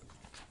basic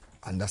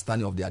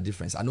understanding of their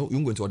difference. I know you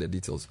can go into all the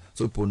details,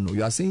 so people know.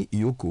 You are saying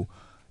IOCO,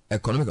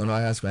 Economic and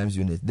Organized Crimes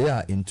Unit, they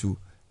are into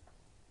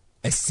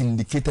a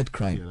syndicated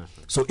crime,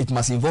 so it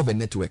must involve a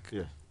network.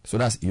 So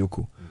that's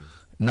IOCO.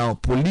 Now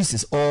police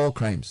is all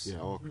crimes,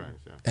 all crimes,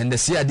 and the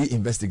CID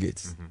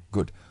investigates.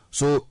 Good.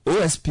 So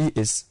OSP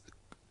is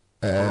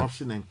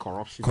corruption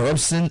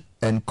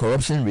and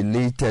corruption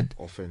related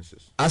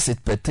offenses as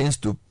it pertains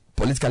to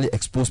politically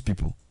exposed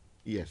people.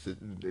 Yes,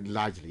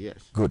 largely yes.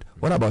 Good.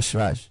 What about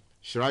Shraj?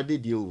 Shraj, they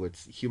deal with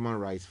human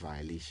rights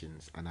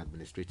violations and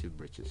administrative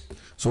breaches.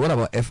 So what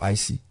about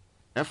FIC?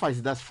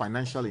 FIC, that's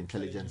Financial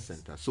Intelligence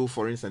Center. So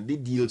for instance, they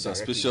deal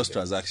suspicious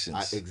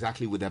transactions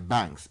exactly with the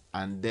banks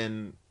and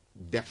then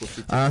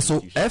deposit.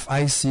 So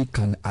FIC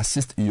can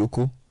assist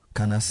Yoko,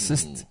 can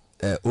assist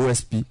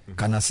OSP,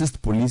 can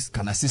assist police,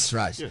 can assist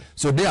Raj. Yeah.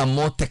 So they are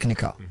more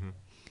technical.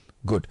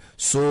 Good.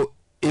 So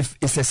if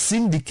it's a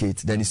syndicate,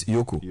 then it's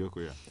Yoko.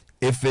 Yeah.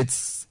 If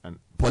it's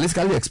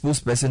politically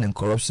exposed person and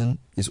corruption,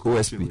 it's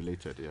OSP.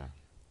 Related, yeah.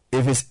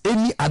 If it's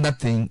any other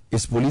thing,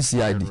 it's police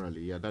CID.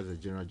 Generally, yeah, that's the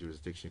general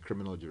jurisdiction,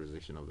 criminal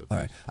jurisdiction of the police. All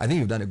right. I think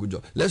you've done a good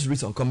job. Let's read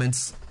some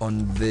comments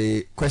on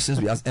the questions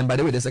we asked. And by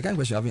the way, the second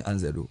question you haven't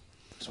answered though.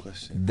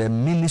 The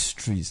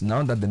ministries,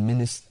 now that the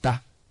minister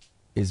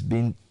is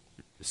being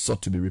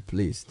sought to be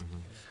replaced.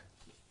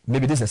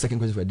 Maybe this is a second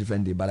question for a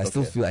different day, but I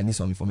still feel I need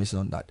some information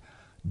on that.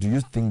 Do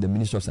you think the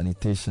Ministry of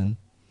Sanitation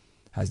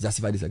has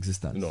justified its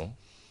existence? No.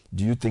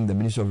 Do you think the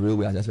Ministry of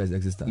Railways has justified its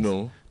existence?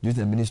 No. Do you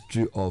think the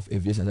Ministry of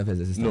Aviation has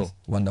justified its existence?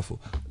 No. Wonderful.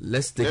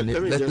 Let's take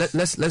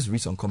let's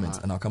read some comments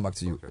and I'll come back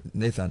to you.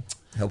 Nathan,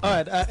 help me. All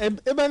right.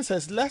 Eben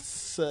says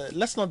let's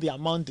not the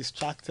amount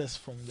distract us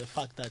from the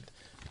fact that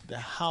the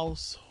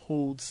house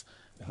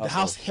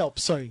help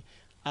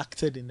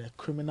acted in a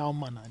criminal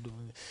manner.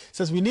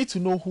 Says we need to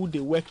know who they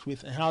worked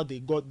with and how they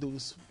got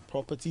those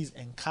properties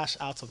and cash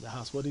out of the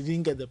house. Well, they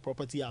didn't get the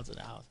property out of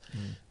the house.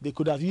 They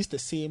could have used the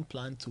same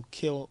plan to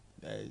kill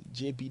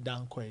JB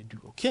Danko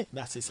Edu. Okay,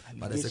 that's his allegation.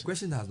 But there's a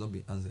question that has not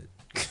been answered.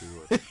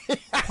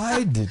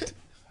 Why did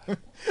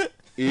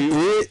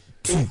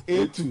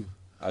A2?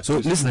 So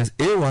listeners,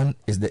 A1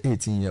 is the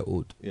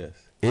 18-year-old. Yes.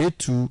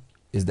 A2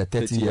 is the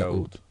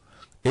 30-year-old.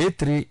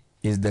 A3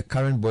 is the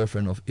current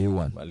boyfriend of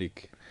A1.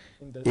 Malik.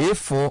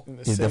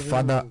 A4 is the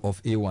father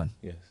of A1.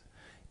 Yes.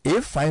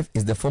 A5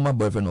 is the former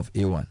boyfriend of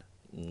A1.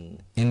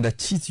 In the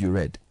cheat you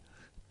read,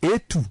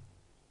 A2,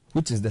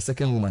 which is the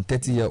second woman,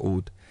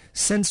 30-year-old,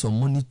 sent some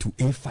money to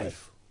A5.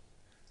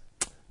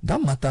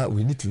 That matter,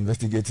 we need to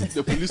investigate it.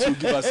 The police will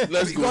give us.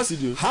 Let's go.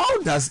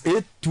 How does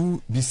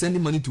A2 be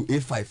sending money to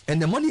A5?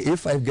 And the money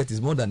A5 gets is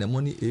more than the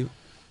money A3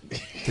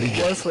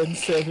 gets. Boyfriend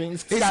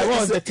savings.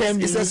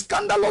 It's a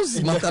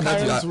scandalous matter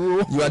that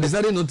you are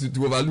deciding not to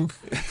overlook.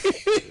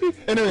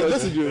 Anyway,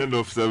 let's do end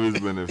of service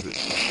benefit.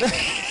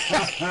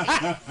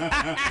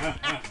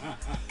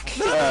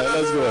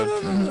 Let's go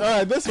on. All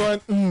right, this one.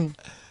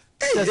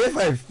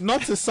 A5.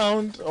 Not to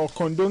sound or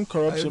condone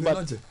corruption,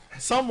 but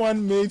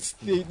someone made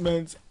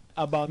statements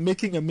about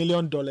making $1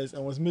 million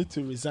and was made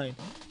to resign.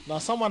 Now,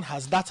 someone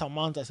has that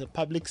amount as a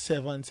public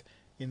servant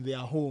in their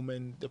home,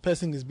 and the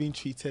person is being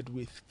treated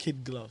with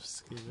kid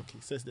gloves. Okay,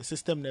 says the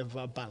system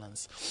never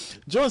balanced.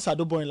 Jones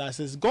Adoboinla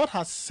says God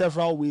has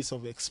several ways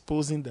of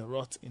exposing the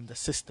rot in the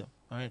system.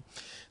 All right.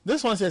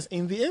 This one says,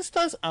 in the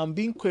instance I'm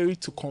being queried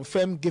to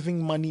confirm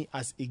giving money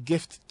as a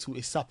gift to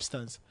a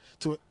substance,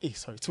 to a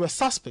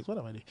suspect. What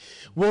am I doing?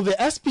 Will the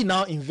SP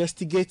now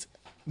investigate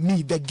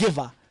me, the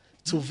giver,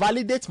 to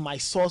validate my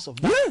source of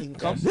that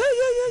income?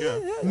 Yeah.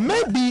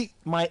 Maybe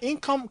my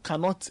income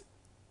cannot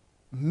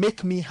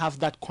make me have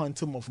that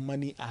quantum of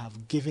money I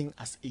have given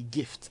as a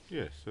gift.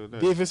 Yes. So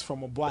Davis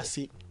from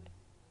Obuasi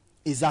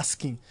is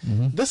asking.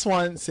 This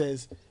one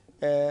says,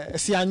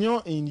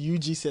 Sianyo in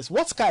UG says,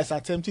 what Sky is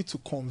attempting to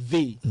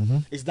convey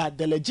is that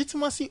the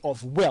legitimacy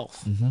of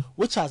wealth,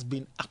 which has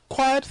been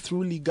acquired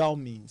through legal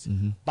means,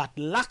 but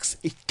lacks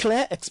a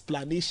clear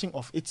explanation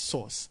of its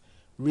source,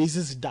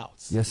 raises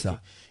doubts. Yes, sir.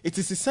 It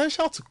is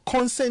essential to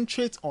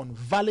concentrate on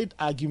valid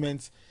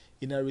arguments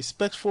in a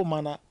respectful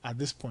manner at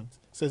this point.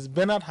 Says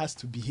Bernard has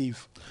to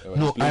behave.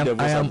 No,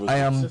 I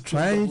am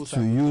trying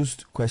to use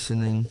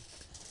questioning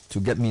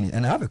to get meaning.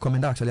 And I have a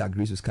comment that actually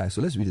agrees with Sky.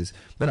 So let's read this.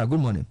 Bernard, good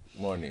morning.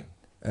 Morning.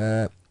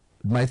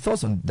 My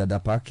thoughts on the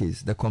Dapaah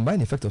case. The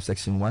combined effect of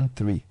Section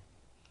 1.3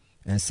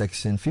 and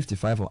Section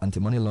 55 of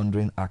Anti-Money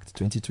Laundering Act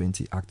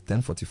 2020, Act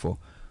 1044,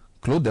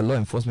 clothed the law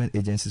enforcement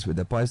agencies with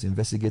the powers to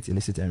investigate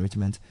illicit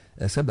enrichment,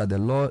 except that the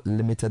law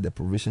limited the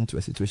provision to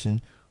a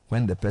situation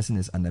when the person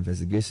is under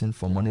investigation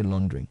for money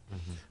laundering.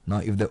 Now,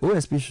 if the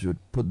OSP should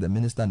put the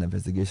minister under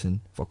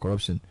investigation for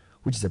corruption,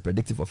 which is a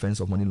predictive offense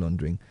of money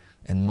laundering,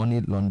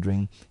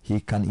 he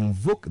can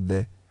invoke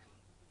the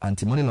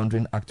Anti-Money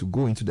Laundering Act to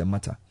go into the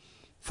matter.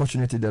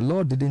 Fortunately, the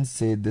law didn't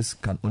say this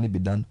can only be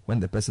done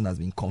when the person has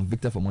been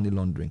convicted for money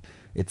laundering.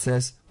 It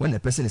says when a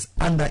person is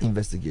under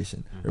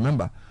investigation.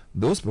 Remember,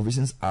 those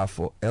provisions are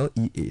for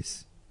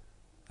LEAs.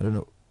 I don't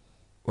know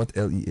what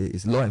LEA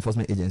is. Law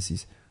enforcement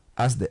agencies.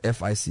 As the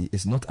FIC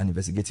is not an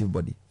investigative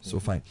body. So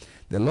fine.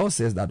 The law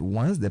says that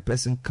once the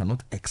person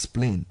cannot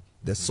explain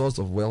the source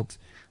of wealth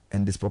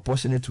and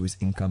disproportionate to his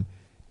income,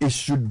 it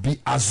should be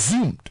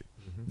assumed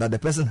that the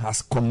person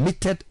has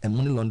committed a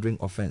money laundering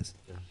offense.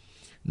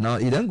 Now,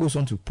 it then goes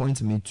on to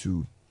point me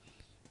to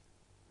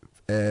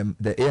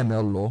the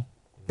AML law,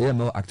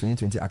 AML Act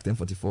 2020, Act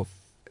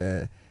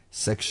 1044,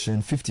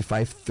 Section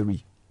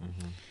 55.3.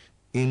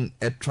 in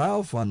a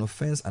trial for an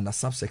offence under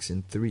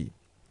subsection 3.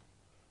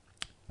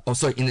 Oh,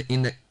 sorry,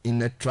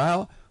 in a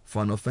trial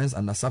for an offence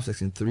under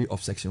subsection 3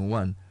 of section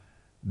 1,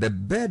 the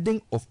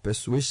burden of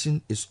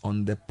persuasion is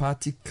on the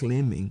party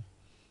claiming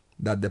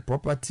that the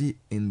property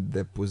in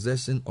the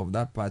possession of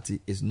that party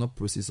is not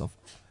process of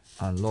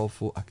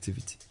unlawful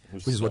activity,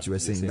 which is what you were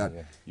saying, that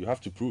you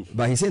have to prove.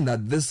 But he's saying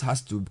that this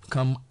has to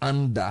come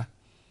under.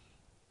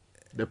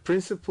 The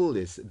principle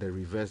is the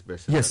reverse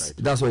person. Yes,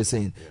 that's what he's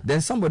saying. Yeah.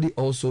 Then somebody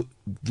also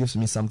gives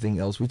me something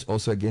else, which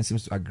also again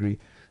seems to agree.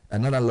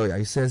 Another lawyer,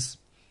 he says,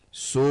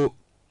 so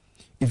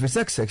if we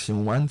check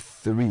section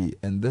 1.3,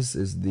 and this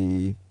is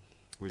the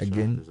Which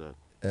again,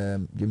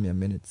 is give me a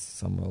minute,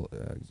 Samuel.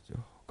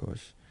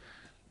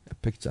 A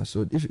picture.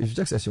 So if you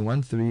check section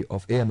 1.3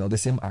 of AML, the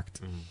same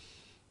act,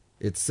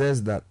 it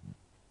says that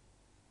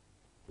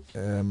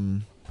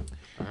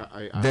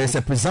there's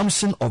a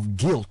presumption of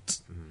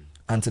guilt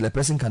until a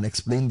person can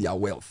explain their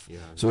wealth. Yeah,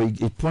 so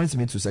it points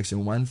me to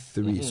section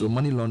 1.3. So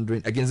money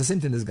laundering, again, it's the same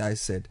thing this guy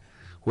said,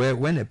 where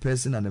when a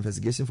person under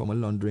investigation for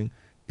money laundering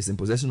is in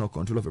possession or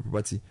control of a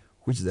property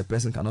which the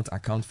person cannot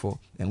account for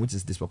and which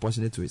is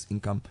disproportionate to his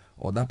income,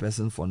 or that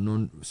person for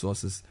known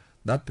sources,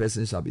 that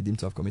person shall be deemed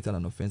to have committed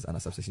an offence under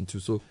subsection 2.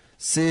 So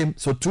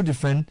two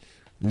different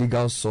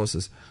legal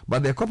sources.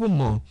 But there are a couple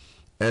more.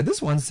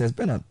 This one says,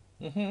 Bernard,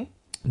 the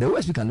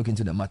OSP can look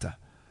into the matter,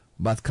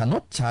 but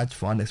cannot charge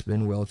for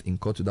unexplained wealth in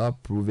court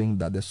without proving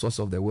that the source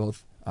of the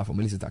wealth are from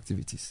illicit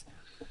activities.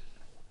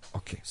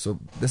 Okay, so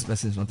this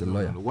person is not a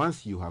lawyer.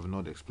 Once you have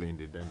not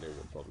explained it, then there is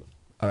a problem.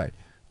 All right.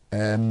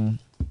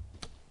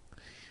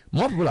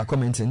 More people are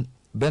commenting.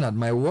 Bernard,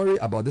 my worry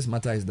about this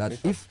matter is that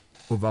if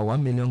over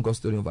 1 million got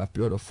stolen over a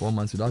period of 4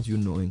 months without you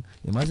knowing,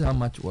 imagine how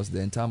much was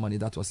the entire money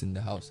that was in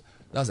the house.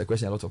 That's a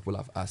question a lot of people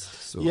have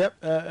asked. So yep,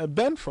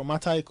 Ben from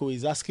Ataiko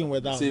is asking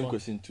whether same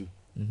question too.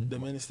 The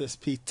ministers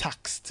pay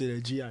tax to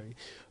the GRA.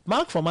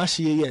 Mark from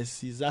Ashie, yes,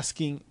 he's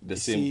asking the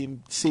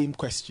same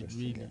question.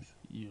 Really,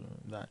 you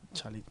know, that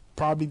Charlie.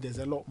 Probably there's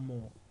a lot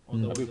more.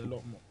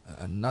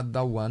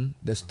 Another one,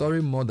 the story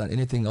more than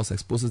anything else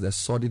exposes the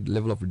sordid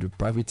level of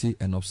depravity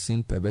and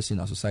obscene perversion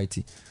in our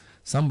society.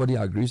 Somebody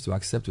agrees to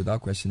accept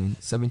without questioning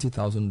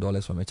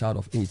 $70,000 from a child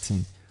of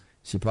 18.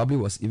 She probably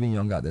was even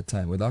younger at the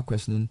time, without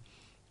questioning,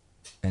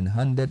 and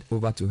handed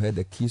over to her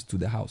the keys to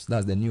the house.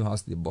 That's the new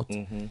house they bought.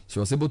 She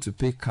was able to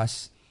pay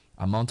cash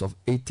amount of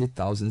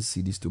 80,000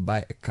 cedis to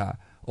buy a car,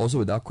 also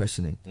without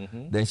questioning.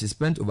 Then she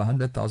spent over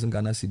 100,000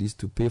 Ghana cedis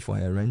to pay for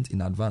her rent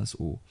in advance.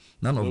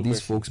 None of these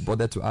folks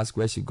bothered to ask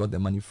where she got the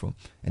money from.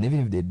 And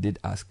even if they did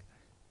ask,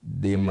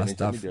 they must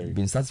have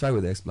been satisfied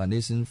with the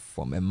explanation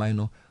from a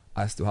minor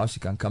as to how she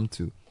can come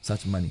to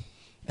such money.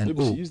 And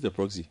maybe she used the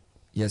proxy.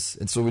 Yes,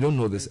 and so we don't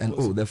know this.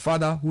 And the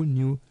father who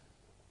knew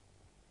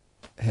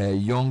her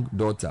young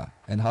daughter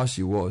and how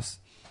she was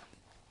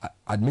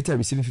admitted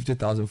receiving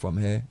 50,000 from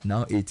her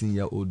now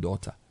 18-year-old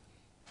daughter.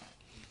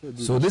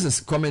 So this is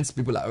comments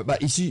people are,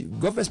 but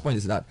Godfred's point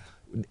is that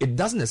it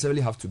doesn't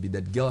necessarily have to be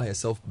that girl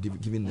herself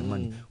giving the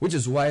money, which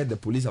is why the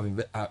police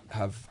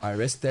have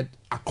arrested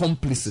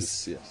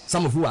accomplices,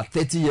 some of who are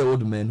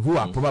 30-year-old men who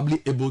are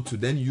probably able to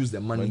then use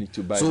the money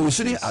to buy. So we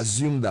shouldn't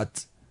assume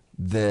that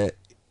the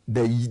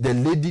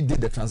lady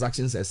did the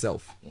transactions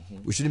herself.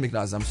 We shouldn't make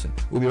that assumption.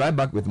 We'll be right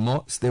back with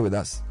more. Stay with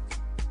us.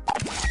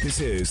 This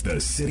is the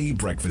Citi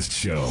Breakfast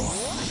Show,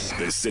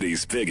 the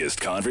city's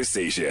biggest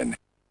conversation.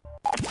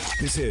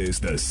 This is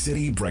the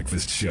Citi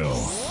Breakfast Show,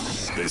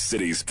 the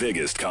city's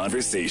biggest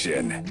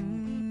conversation.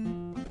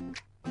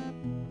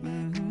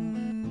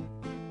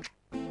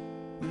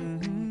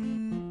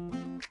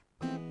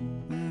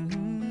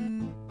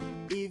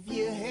 If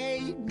you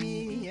hate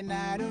me and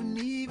I don't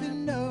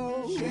even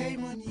know,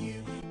 shame on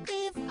you.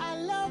 If I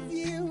love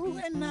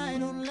you and I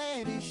don't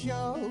let it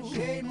show,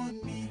 shame on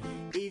me.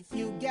 If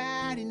you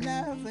got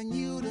enough and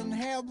you don't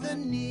help the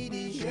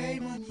needy,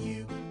 shame on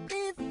you.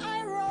 If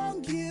I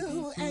wrong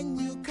you and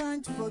you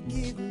can't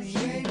forgive me,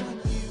 shame on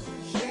you,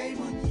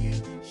 shame on you,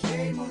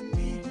 shame on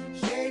me,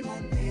 shame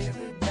on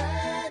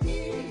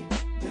everybody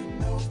that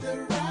knows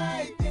the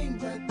right thing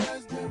but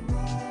does the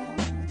wrong.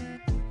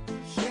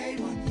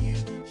 Shame on you,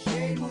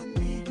 shame on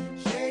me,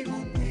 shame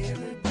on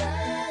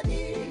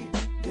everybody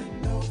that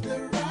knows the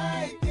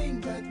right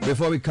thing but.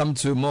 Before we come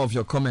to more of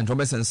your comment,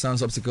 Robertson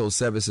Sons Obstacle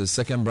Services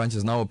second branch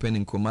is now open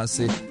in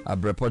Kumasi at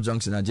Brepo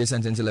Junction,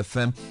 adjacent to Intel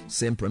FM,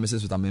 same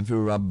premises with Amenfi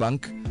Rural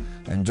Bank.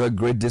 Enjoy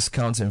great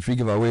discounts and free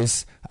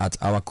giveaways at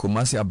our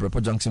Kumasi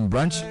Brepo Junction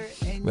branch.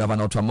 We have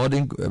an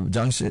automotive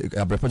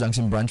Brepo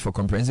Junction branch for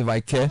comprehensive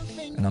eye care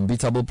and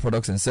unbeatable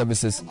products and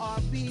services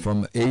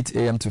from 8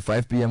 a.m. to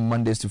 5 p.m.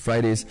 Mondays to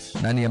Fridays,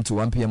 9 a.m. to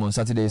 1 p.m. on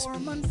Saturdays.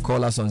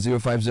 Call us on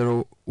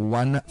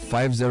 0501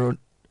 519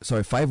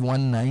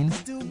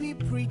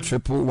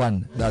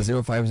 111. That's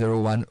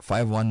 0501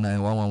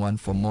 519 111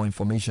 for more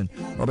information.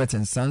 Robert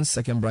and Sons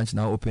second branch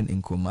now open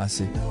in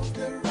Kumasi.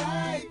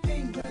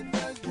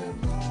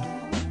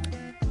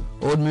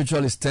 Old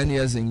Mutual is 10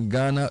 years in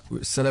Ghana,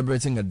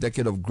 celebrating a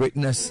decade of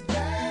greatness.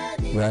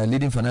 We are a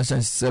leading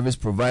financial service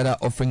provider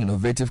offering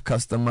innovative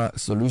customer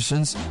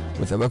solutions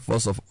with a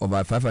workforce of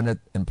over 500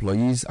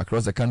 employees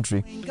across the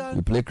country.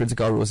 We play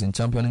critical roles in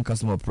championing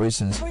customer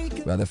operations.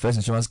 We are the first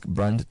insurance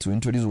brand to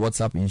introduce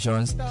WhatsApp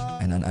insurance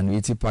and an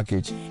annuity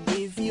package.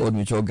 Old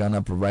Mutual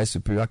Ghana provides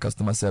superior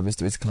customer service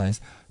to its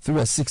clients through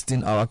a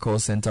 16-hour call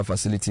center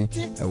facility,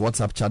 a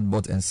WhatsApp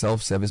chatbot, and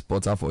self-service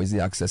portal for easy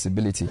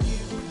accessibility.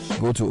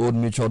 Go to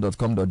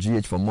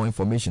oldmutual.com.gh for more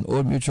information.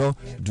 Old Mutual,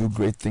 do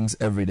great things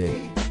every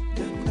day.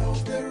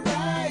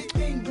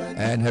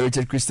 And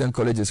Heritage Christian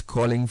College is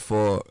calling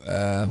for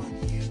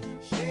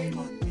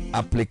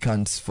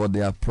applicants for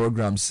their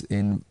programs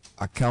in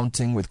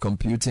accounting with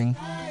computing,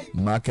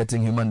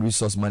 marketing, human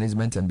resource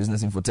management, and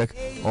business infotech,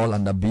 all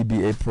under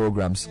BBA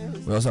programs.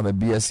 We also have a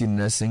BSc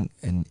nursing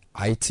and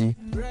IT,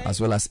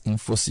 as well as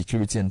info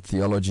security and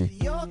theology.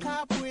 We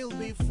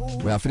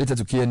are affiliated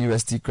to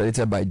KNUST,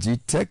 credited by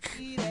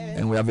GTech,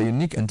 and we have a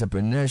unique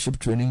entrepreneurship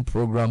training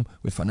program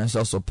with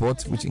financial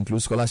support, which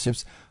includes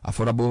scholarships,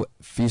 affordable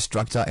fee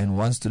structure, and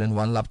one student,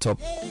 one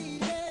laptop.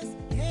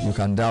 You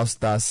can dial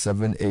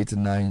 *789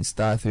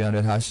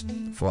 *300 hash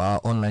for our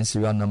online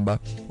serial number,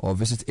 or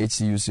visit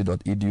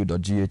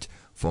hcuc.edu.gh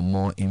for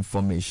more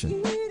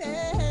information.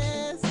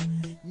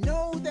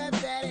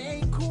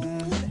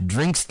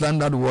 Drink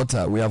standard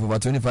water. We have over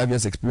 25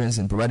 years experience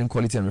in providing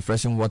quality and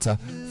refreshing water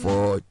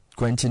for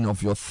quenching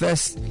of your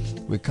thirst.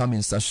 We come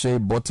in sachet,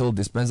 bottle,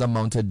 dispenser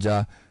mounted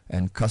jar,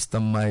 and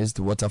customized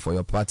water for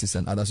your parties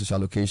and other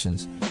social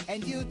occasions.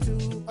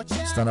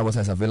 Standard water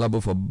is available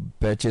for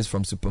purchase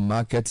from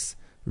supermarkets,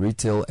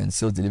 retail, and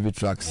sales delivery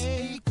trucks.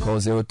 Call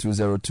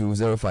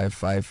 0202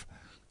 055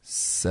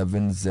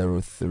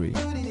 703.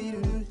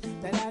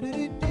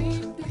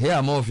 Here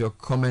are more of your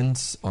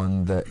comments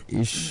on the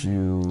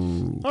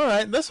issue. All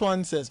right, this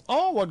one says,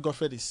 all what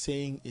Godfred is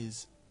saying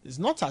is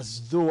not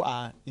as though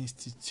our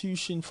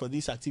institution for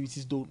these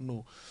activities don't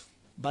know,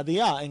 but they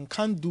are and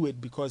can't do it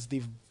because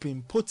they've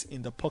been put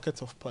in the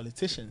pocket of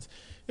politicians.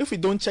 If we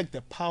don't check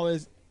the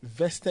powers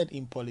vested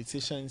in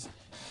politicians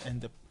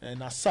and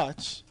as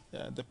such,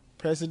 the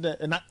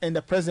president and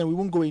the president, we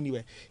won't go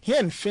anywhere. Here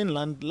in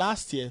Finland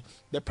last year,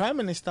 the prime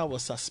minister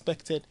was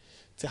suspected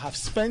to have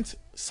spent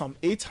some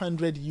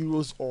 800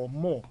 euros or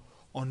more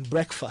on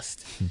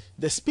breakfast.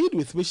 The speed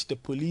with which the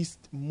police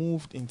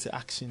moved into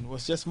action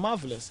was just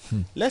marvelous.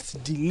 Let's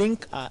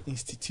delink our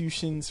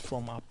institutions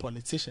from our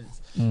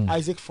politicians.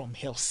 Isaac from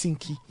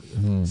Helsinki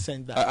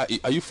sent that.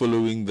 Are you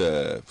following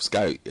the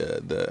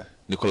the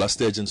Nicola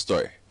Sturgeon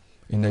story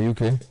in the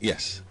UK?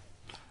 Yes.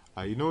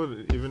 You know,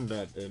 even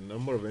that a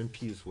number of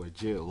MPs were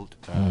jailed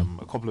a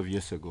number of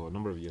years ago.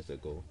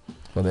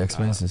 For the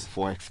expenses?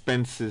 For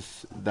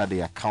expenses that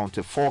they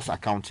accounted, false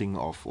accounting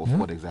of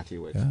what exactly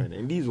were expended.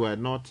 And these were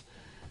not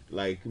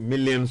like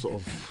millions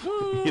of,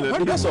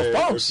 hundreds of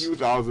pounds. A few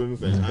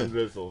thousands and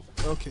hundreds of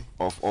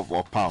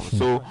pounds.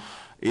 So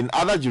in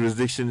other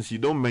jurisdictions, you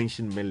don't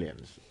mention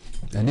millions.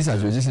 And these are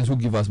jurisdictions who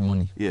give us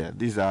money. Yeah,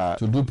 these are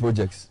to do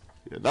projects.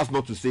 Yeah, that's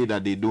not to say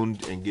that they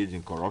don't engage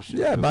in corruption.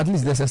 Yeah, but at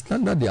least there's a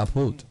standard they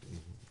uphold.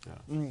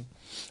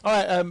 All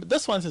right,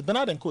 this one says,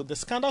 Bernard and Co. The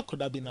scandal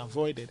could have been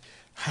avoided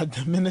had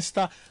the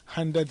minister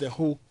handed the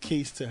whole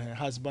case to her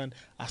husband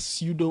as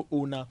pseudo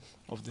owner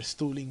of the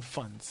stolen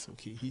funds.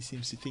 Okay, he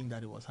seems to think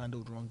that it was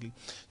handled wrongly.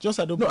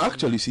 No,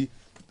 actually, see,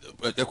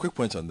 a quick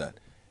point on that.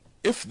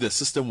 If the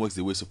system works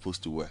the way it's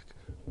supposed to work,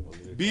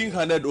 being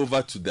handed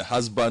over to the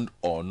husband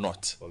or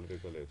not,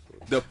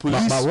 the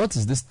police. But what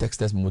is this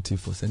texter's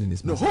motive for sending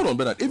this message? No, hold on,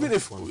 Bernard. Even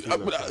if,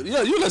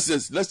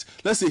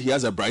 let's say he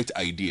has a bright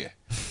idea.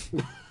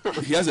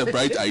 He has a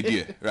bright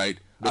idea, right?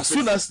 As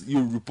soon as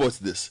you report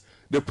this,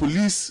 the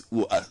police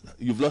will.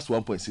 You've lost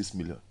 1.6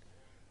 million.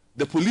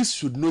 The police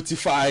should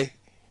notify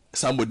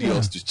somebody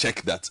else to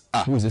check that.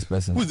 Who is this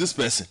person? Who is this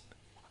person?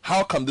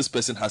 How come this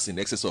person has in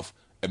excess of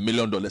 $1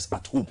 million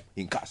at home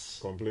in cash?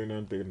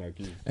 Complainant taking a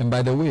key. And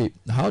by the way,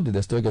 how did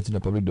the story get in the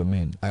public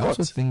domain? I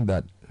also think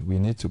that we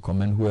need to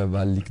commend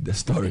whoever leaked the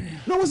story.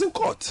 No, it was in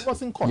court. It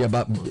was in court. Yeah,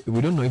 but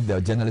we don't know if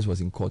the journalist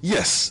was in court.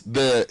 Yes,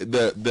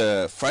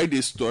 the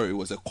Friday story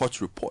was a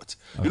court report.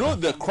 Okay. You know,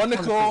 the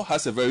Chronicle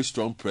has a very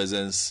strong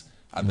presence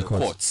at the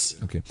courts.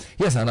 Okay.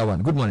 Here's another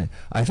one. Good morning.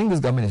 I think this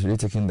government is really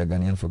taking the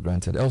Ghanaian for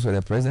granted. Also,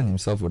 the president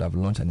himself would have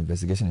launched an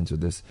investigation into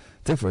this.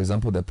 Take, for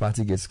example, the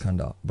Partygate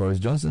scandal. Boris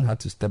Johnson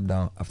had to step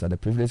down after the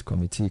Privilege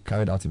Committee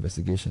carried out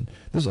investigation.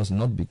 This was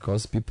not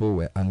because people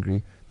were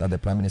angry that the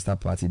Prime Minister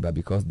party, but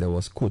because there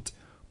was, quote,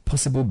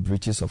 possible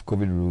breaches of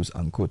COVID rules,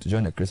 unquote,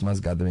 during a Christmas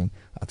gathering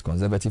at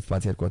Conservative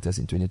Party headquarters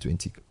in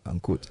 2020,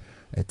 unquote,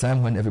 a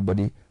time when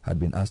everybody had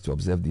been asked to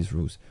observe these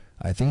rules.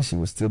 I think she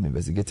will still be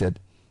investigated.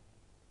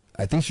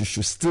 I think she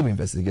should still be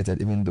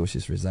investigated even though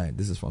she's resigned.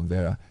 This is from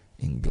Vera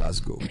in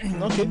Glasgow.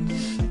 Okay.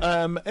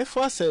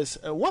 Efwa says,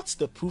 what's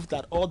the proof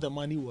that all the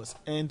money was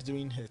earned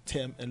during her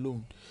term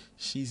alone?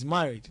 She's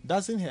married.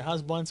 Doesn't her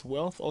husband's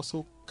wealth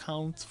also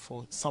count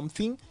for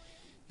something?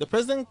 The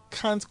president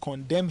can't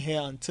condemn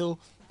her until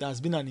there has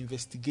been an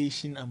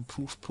investigation and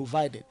proof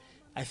provided.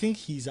 I think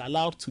he's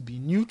allowed to be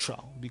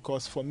neutral,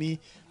 because for me,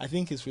 I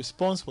think his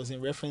response was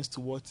in reference to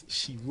what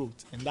she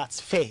wrote, and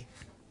that's fair.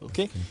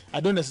 Okay?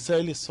 I don't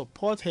necessarily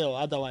support her or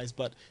otherwise,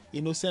 but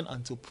innocent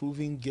until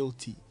proven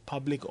guilty,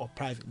 public or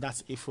private.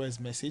 That's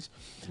Ifre's message.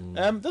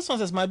 This one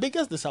says, my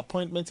biggest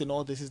disappointment in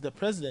all this is the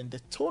president. The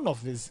tone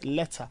of his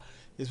letter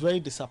is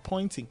very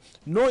disappointing.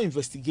 No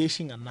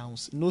investigation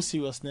announced, no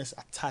seriousness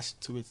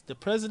attached to it. The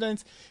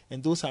president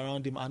and those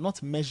around him are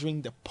not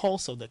measuring the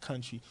pulse of the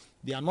country.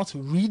 They are not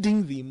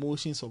reading the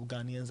emotions of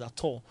Ghanaians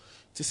at all.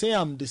 To say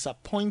I'm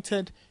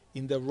disappointed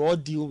in the raw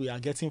deal we are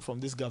getting from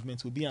this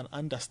government would be an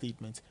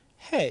understatement.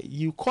 Hey,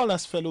 you call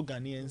us fellow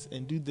Ghanaians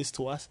and do this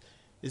to us?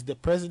 Is the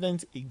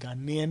president a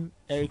Ghanaian?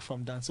 Eric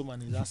from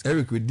Dansoman is asking.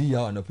 Eric with D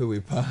on the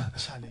pay pa.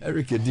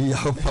 Eric D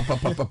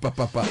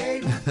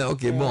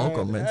Okay, more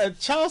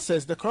comments. Charles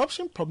says the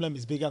corruption problem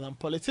is bigger than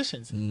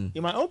politicians. In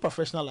my own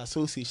professional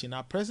association,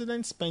 our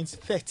president spends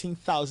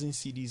 13,000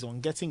 CDs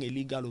on getting a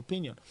legal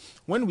opinion.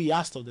 When we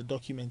asked of the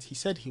document, he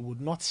said he would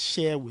not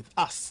share with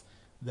us,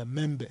 the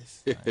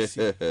members.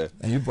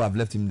 And you have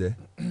left him there.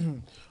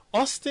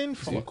 Austin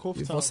from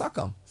Cove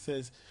Town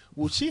says,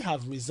 would she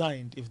have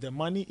resigned if the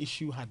money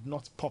issue had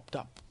not popped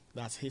up?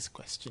 That's his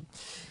question.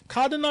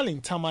 Cardinal in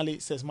Tamale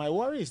says, my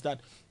worry is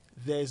that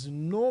there's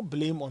no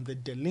blame on the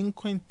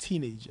delinquent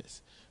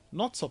teenagers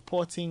not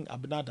supporting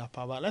Abna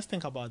Dapaah. Let's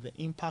think about the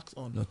impact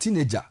on... No,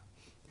 teenager.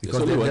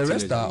 Because the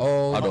rest are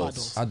all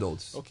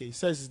adults. Okay, it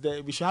says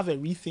that we should have a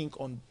rethink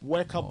on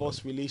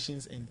worker-boss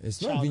relations and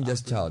it's not even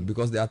just child,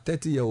 because there are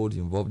 30-year-olds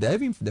involved. They're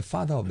even the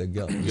father of the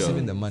girl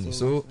receiving the money.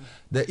 So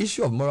the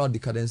issue of moral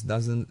decadence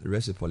doesn't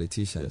rest with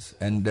politicians.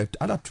 And the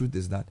other truth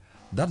is that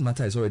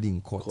matter is already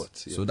in court.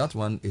 So that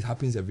one, it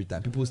happens every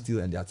time. People steal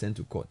and they are sent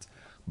to court.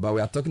 But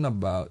we are talking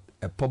about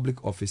a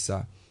public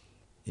officer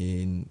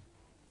in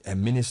a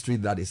ministry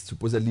that is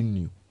supposedly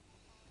new.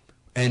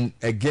 And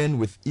again,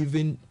 with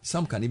even,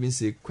 some can even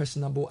say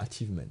questionable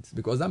achievements,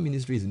 because that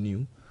ministry is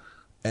new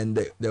and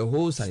the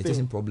whole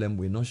sanitation problem,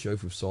 we're not sure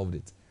if we've solved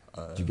it.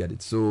 Do you get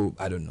it? So,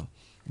 I don't know.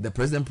 The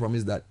president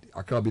promised that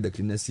Accra will be the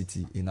cleanest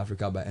city in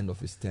Africa by end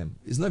of his term.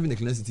 It's not even the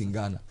cleanest city in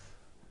Ghana.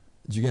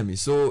 Do you get me?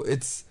 So,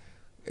 it's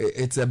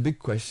a big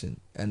question.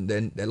 And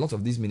then a lot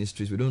of these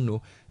ministries, we don't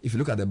know. If you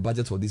look at the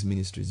budget for these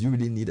ministries, you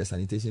really need a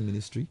sanitation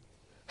ministry.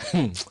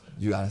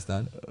 You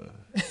understand?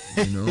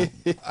 You know,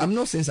 I'm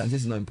not saying sanitation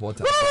is not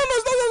important.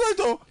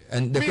 No.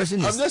 And the question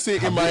is, I'm just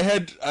saying in my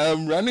head,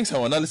 I'm running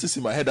some analysis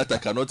in my head that I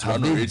cannot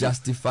run already.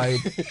 Justified,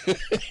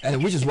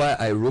 and which is why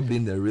I roped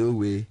in the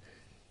railway.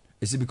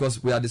 You see,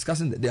 because we are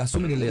discussing, there are so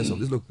many layers of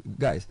this. Look,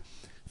 guys,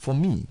 for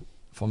me,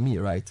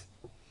 right?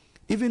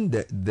 Even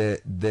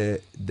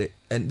the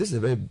and this is a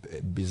very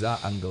bizarre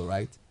angle,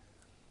 right?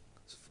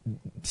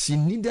 She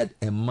needed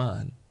a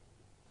man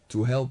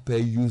to help her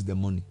use the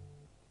money.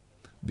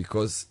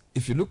 Because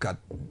if you look at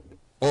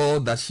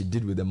all that she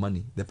did with the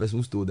money, the person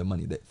who stole the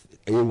money, the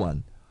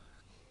A1,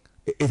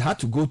 it had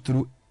to go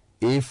through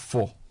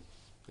A4,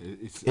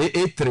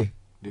 A3.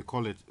 They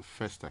call it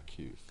first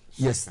accused.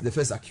 Yes, the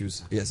first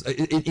accused. Yes,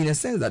 in a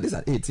sense that this is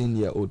an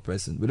 18-year-old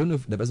person. We don't know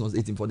if the person was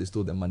 18 before they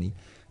stole the money,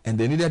 and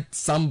they needed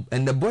some.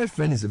 And the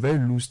boyfriend is a very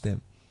loose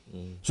term,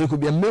 so it could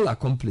be a male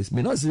accomplice.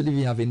 May not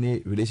really have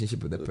any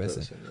relationship with the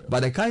person, but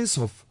the kinds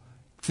of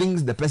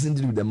things the person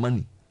did with the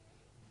money.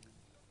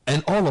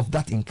 And all of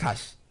that in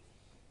cash.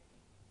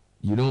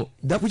 You know,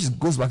 that which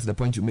goes back to the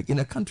point you make. In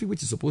a country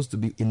which is supposed to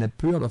be in a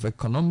period of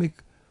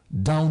economic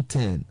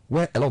downturn,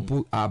 where a lot of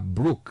people are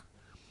broke,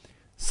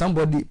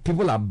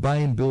 people are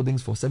buying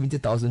buildings for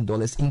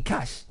 $70,000 in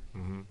cash.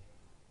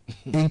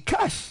 In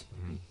cash.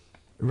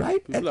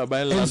 Right? People are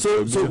buying land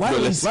so why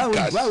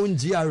wouldn't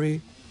GRA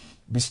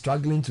be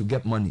struggling to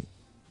get money?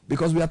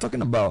 Because we are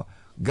talking about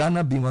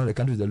Ghana being one of the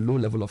countries with a low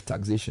level of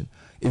taxation.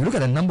 If you look at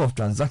the number of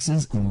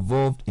transactions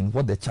involved in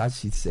what the charge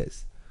sheet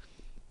says,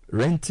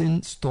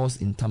 renting stores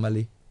in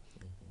Tamale,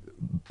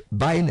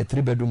 buying a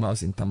 3-bedroom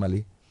house in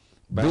Tamale,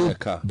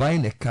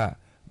 buying a car,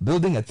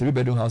 building a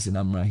 3-bedroom house in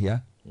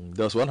Amrahia.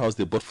 There was one house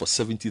they bought for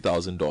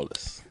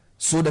 $70,000.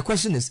 So the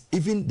question is,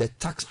 even the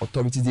tax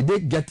authorities, did they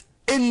get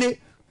any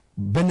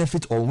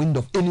benefit or wind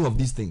of any of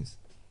these things?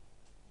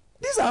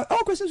 These are all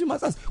questions you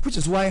must ask, which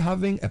is why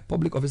having a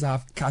public officer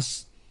have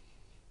cash.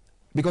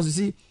 Because you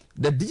see,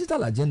 the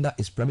digital agenda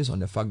is premised on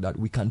the fact that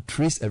we can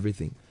trace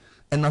everything.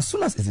 And as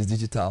soon as it is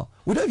digital,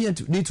 we don't even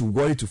need to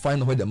worry to find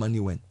out where the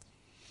money went.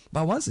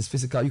 But once it's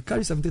physical, you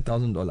carry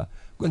 $70,000, go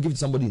and give it to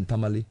somebody in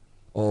Tamale,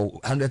 or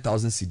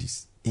 100,000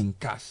 cedis in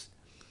cash.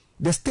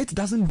 The state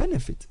doesn't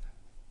benefit.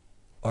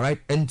 All right?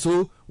 And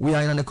so we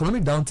are in an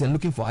economic downturn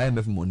looking for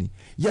IMF money.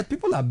 Yet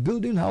people are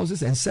building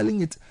houses and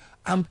selling it.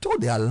 I'm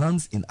told there are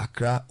lands in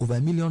Accra over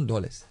 $1 million.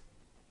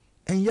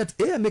 And yet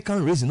AMA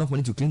can't raise enough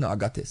money to clean our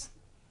gutters.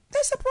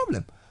 There's a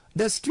problem.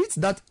 The streets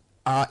that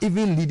are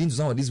even leading to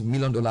some of these $1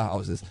 million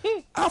houses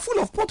are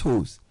full of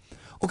potholes.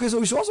 Okay, so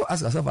we should also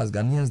ask ourselves as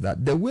Ghanaians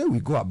that the way we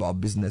go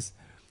about business,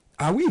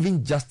 are we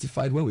even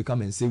justified when we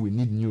come and say we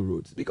need new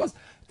roads? Because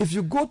if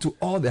you go to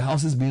all the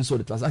houses being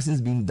sold, the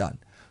transactions being done,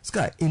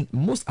 Sky, in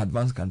most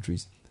advanced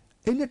countries,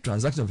 any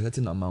transaction of a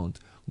certain amount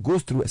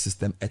goes through a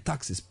system, a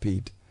tax is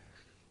paid,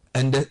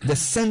 and the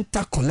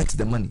center collects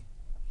the money.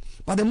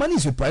 But the money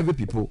is with private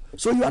people,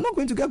 so you are not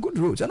going to get good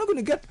roads. You're not going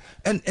to get,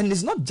 and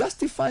it's not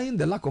justifying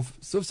the lack of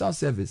social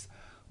service,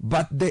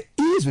 but the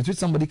ease with which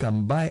somebody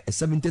can buy a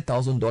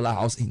 $70,000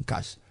 house in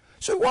cash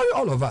should worry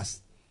all of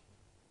us.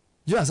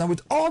 Do you understand?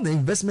 With all the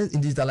investment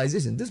in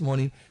digitalization, this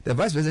morning the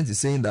vice president is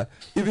saying that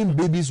even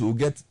babies will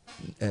get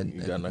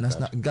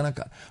Ghana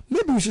card.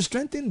 Maybe we should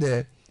strengthen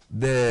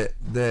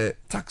the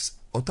tax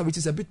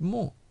authorities a bit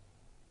more,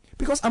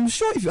 because I'm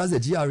sure if you ask the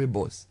GRA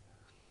boss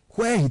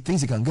where he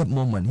thinks he can get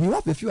more money, he will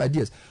have a few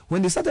ideas.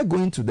 When they started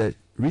going to the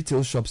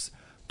retail shops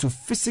to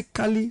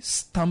physically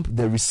stamp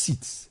the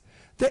receipts,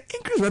 they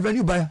increased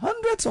revenue by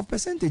hundreds of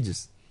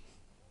percentages.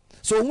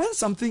 So when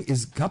something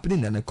is happening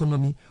in an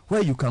economy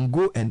where you can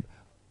go and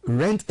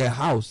rent a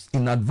house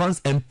in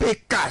advance and pay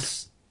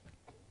cash,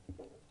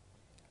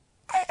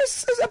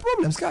 it's a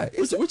problem, Sky.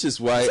 Which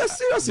is why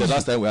the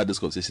last time we had this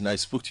conversation, I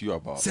spoke to you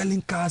about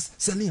selling cars,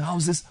 selling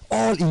houses,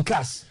 all in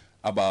cash.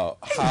 About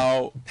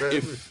how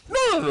if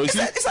no,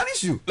 it's an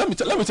issue. Let me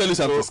tell you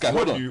something, Sky.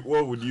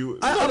 What would you?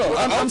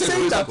 I'm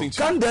saying that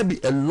can there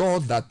be a law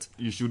that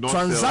you should not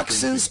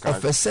transactions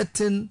of a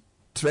certain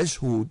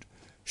threshold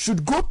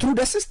should go through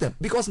the system?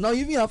 Because now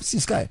you even have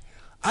Sky.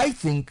 I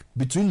think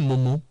between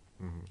Momo,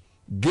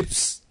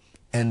 Gibbs,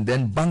 and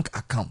then bank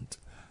account,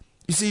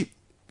 you see,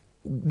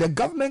 the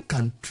government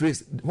can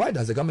trace. Why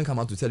does the government come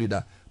out to tell you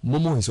that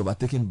Momo is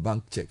overtaking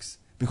bank checks?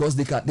 Because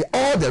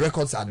all the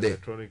records are there.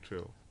 Electronic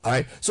trail. All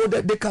right, so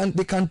that they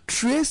can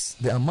trace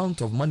the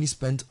amount of money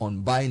spent on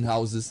buying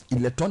houses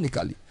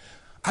electronically.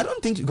 I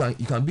don't think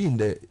you can be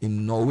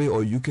in Norway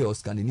or UK or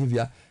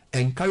Scandinavia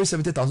and carry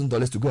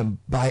 $70,000 to go and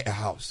buy a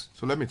house.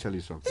 So let me tell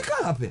you something. It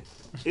can't happen.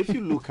 If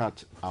you look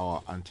at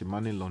our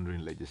anti-money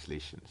laundering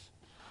legislations,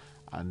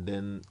 and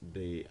then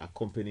the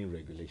accompanying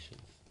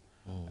regulations,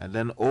 and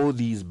then all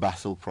these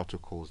Basel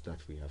protocols that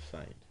we have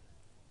signed,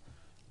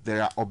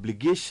 there are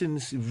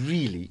obligations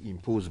really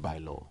imposed by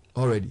law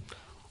already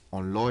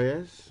on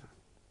lawyers,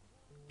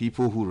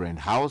 people who rent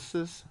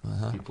houses,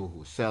 people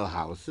who sell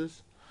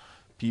houses,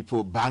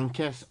 people,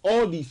 bankers,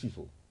 all these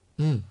people.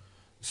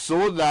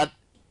 So that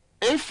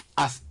if,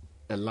 as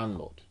a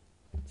landlord,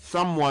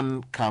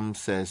 someone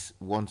says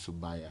wants to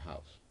buy a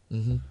house,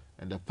 and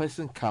the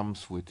person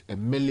comes with $1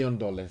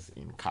 million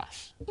in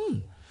cash,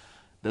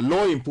 the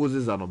law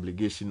imposes an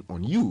obligation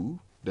on you,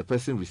 the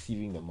person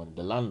receiving the money,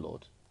 the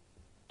landlord,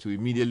 to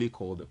immediately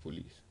call the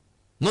police.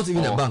 Not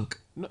even a bank.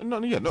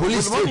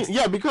 Police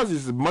money, because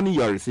it's money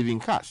you are receiving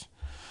cash.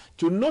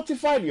 To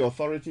notify the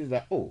authorities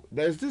that,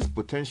 there's this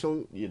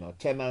potential,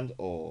 tenant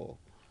or...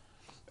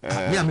 you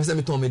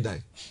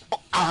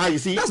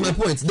see, that's my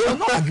point. They will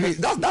not agree.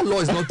 That law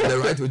is not the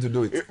right way to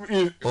do it.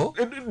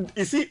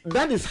 You see,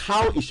 that is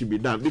how it should be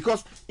done.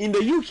 Because in the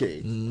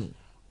UK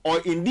or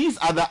in these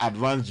other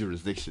advanced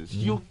jurisdictions,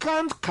 you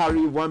can't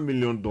carry $1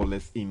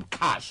 million in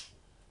cash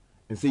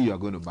and say you are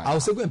going to buy. I'll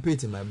say go and pay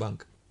it in my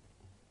bank.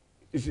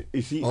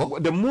 You see,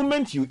 the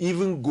moment you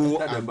even go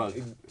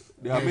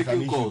they are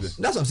making calls.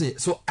 That's what I'm saying.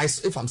 So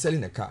if I'm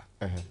selling a car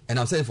and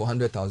I'm selling for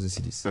 100,000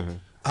 cedis,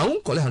 I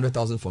won't collect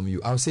 100,000 from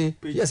you. I'll say,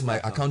 yes, my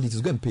account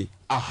details, go and pay.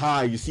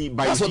 You see,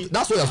 that's what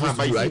you're supposed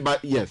to do, right?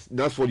 But yes,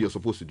 that's what you're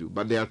supposed to do.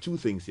 But there are two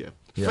things here.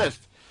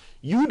 First,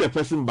 you, the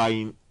person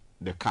buying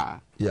the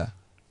car,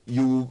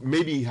 you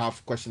maybe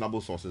have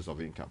questionable sources of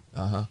income.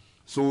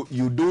 So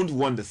you don't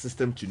want the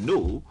system to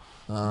know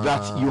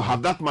that you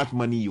have that much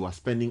money you are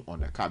spending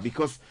on a car.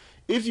 Because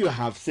if you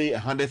have, say,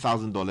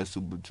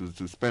 $100,000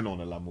 to spend on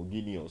a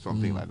Lamborghini or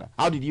something like that,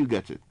 how did you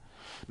get it?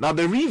 Now,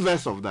 the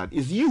reverse of that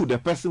is you, the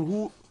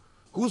person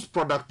whose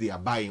product they are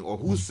buying or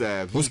whose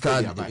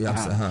car they are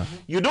buying.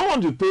 You don't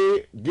want to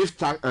pay gift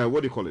tax,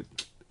 what do you call it?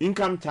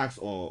 Income tax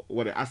or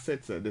what the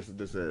assets,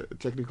 there's a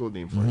technical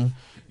name for it.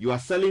 You are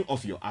selling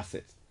off your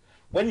assets.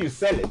 When you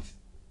sell it,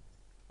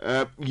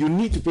 you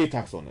need to pay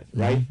tax on it,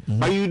 right?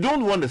 But you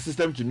don't want the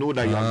system to know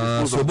that you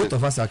are so both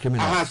of us are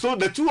criminals. So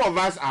the two of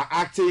us are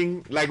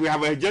acting like we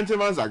have a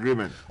gentleman's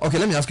agreement. Okay,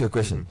 let me ask you a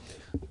question.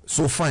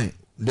 So fine,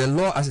 the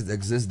law as it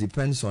exists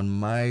depends on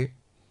my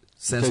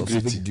sense of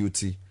civic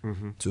duty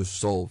to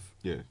solve.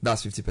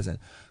 That's 50%.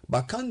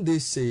 But can't they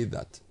say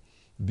that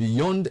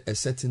beyond a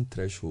certain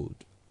threshold,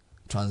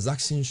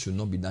 transactions should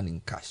not be done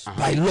in cash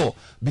by law?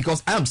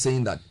 Because I am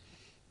saying that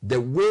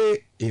the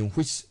way in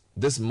which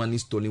this money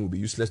stolen will be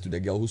useless to the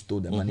girl who stole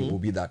the money will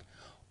be that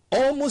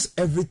almost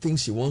everything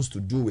she wants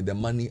to do with the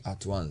money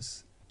at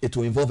once, it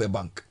will involve a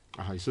bank.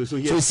 So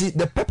you see,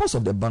 the purpose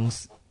of the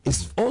banks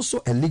is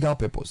also a legal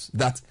purpose,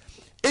 that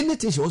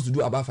anything she wants to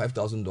do about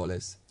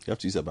 $5,000, you have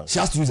to use a bank. She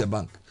has to use a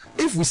bank.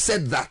 If we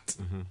said that,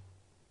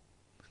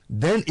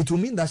 then it will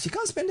mean that she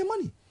can't spend the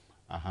money.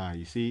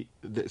 You see,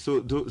 so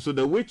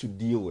the way to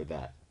deal with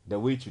that,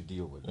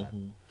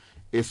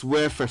 is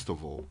where, first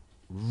of all,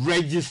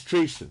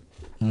 registration.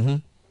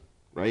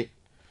 Right?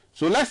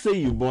 So let's say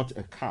you bought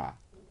a car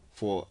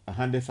for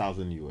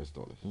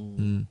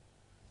 $100,000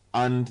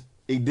 and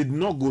it did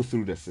not go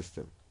through the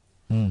system.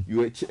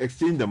 You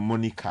exchange the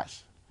money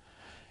cash.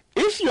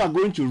 If you are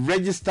going to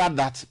register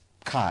that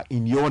car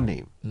in your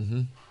name,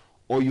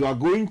 or you are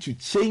going to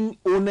change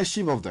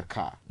ownership of the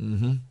car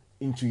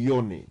into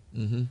your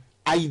name,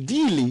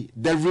 ideally,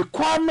 the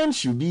requirement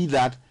should be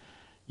that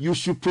you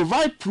should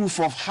provide proof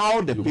of how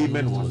the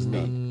payment was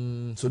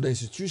made. So the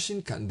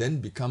institution can then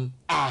become...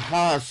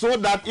 So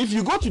that if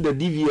you go to the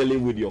DVLA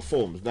with your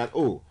forms, that,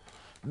 oh,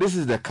 this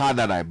is the car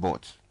that I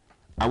bought,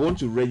 I want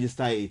to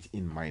register it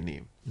in my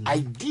name.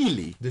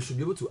 Ideally, they should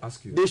be able to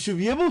ask you. They should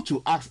be able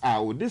to ask,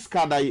 this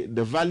car,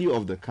 the value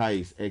of the car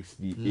is X,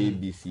 B, A,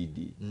 B, C,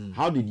 D.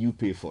 How did you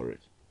pay for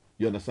it?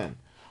 You understand?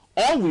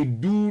 All we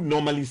do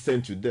normally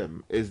send to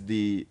them is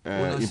the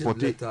import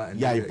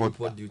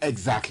duty.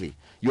 Exactly.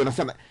 You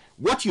understand?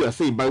 What you are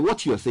saying, by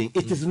what you are saying,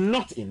 it is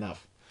not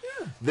enough.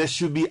 There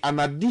should be an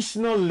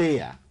additional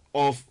layer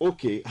of,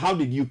 okay, how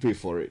did you pay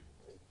for it?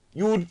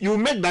 You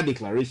make that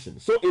declaration.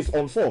 So it's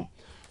on form.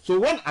 So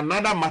when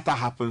another matter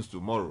happens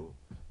tomorrow,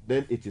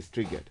 then it is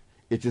triggered.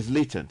 It is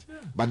latent.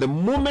 But the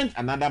moment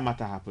another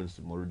matter happens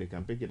tomorrow, they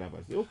can pick it up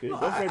and say, okay.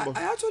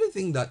 I actually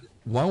think that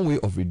one way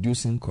of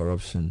reducing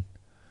corruption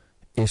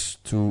is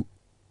to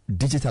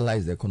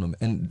digitalize the economy.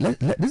 And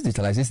this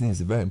digitalization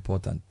is very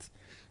important.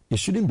 It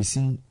shouldn't be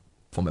seen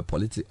from a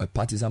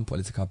partisan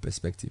political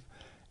perspective.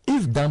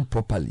 If done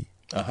properly,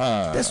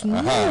 there's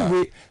no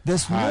way.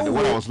 There's no way.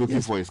 What I was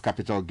looking for is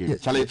capital gain.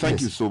 Charlie,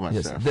 thank you so much.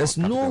 Sir, there's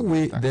no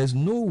way. There's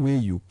no way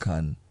you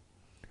can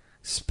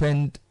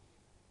spend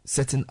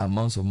certain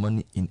amounts of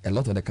money in a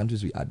lot of the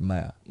countries we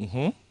admire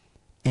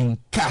in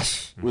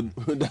cash.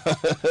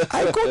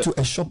 I go to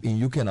a shop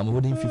in UK and I'm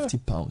holding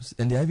 £50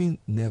 and they're having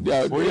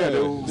nervous.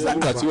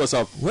 What's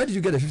up? Where did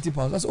you get the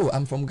 £50? That's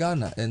I'm from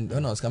Ghana, and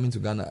when I was coming to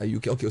Ghana,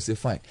 UK, okay, I'll say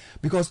fine,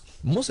 because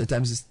most of the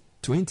times it's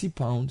 £20,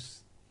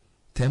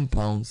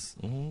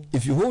 £10.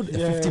 If you hold a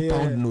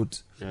 £50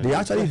 note, they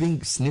actually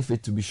even sniff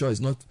it to be sure it's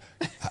not.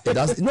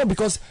 No,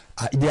 because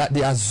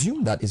they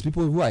assume that it's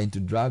people who are into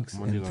drugs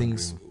and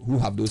things who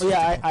have those.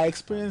 I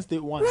experienced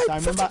it once. Right, I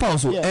remember,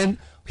 £50. And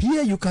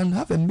here you can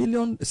have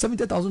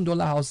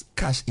 $70,000 house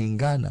cash in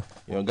Ghana.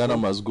 Ghana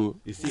must go.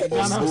 You see,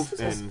 on both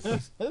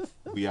ends,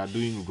 we are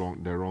doing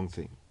the wrong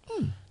thing.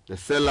 The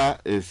seller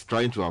is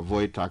trying to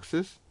avoid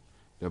taxes.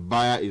 The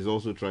buyer is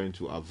also trying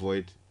to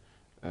avoid.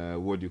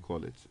 What do you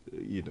call it?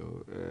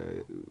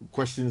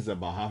 Questions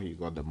about how he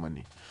got the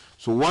money.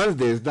 So once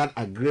there's that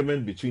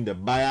agreement between the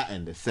buyer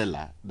and the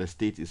seller, the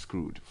state is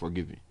screwed.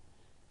 Forgive me.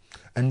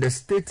 And the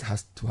state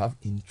has to have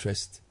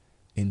interest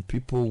in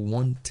people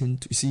wanting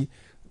to see.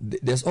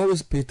 There's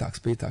always pay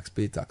tax,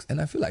 and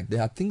I feel like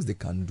there are things they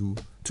can do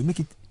to make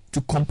it,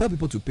 to compel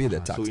people to pay the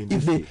tax. So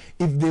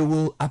if they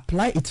will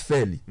apply it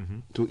fairly.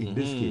 So in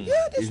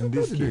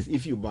this case,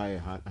 if you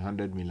buy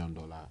 $100 million.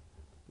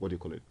 What do you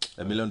call it?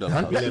 $1 million.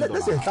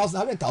 Let's say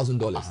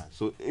 $100,000.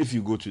 So if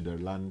you go to the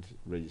land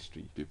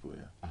registry, people,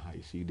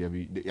 you see,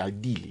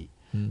 ideally,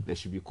 there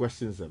should be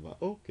questions about,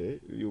 okay,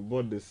 you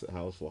bought this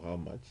house for how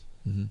much?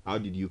 How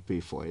did you pay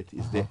for it?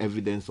 Is there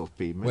evidence of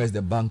payment? Where's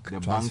the bank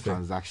bank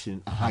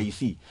transaction? You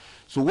see.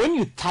 So when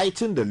you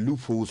tighten the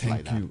loopholes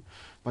that,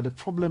 but the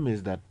problem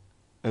is that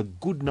a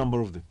good number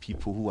of the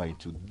people who are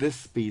into this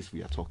space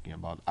we are talking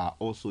about are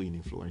also in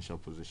influential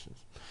positions.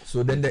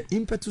 So then the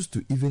impetus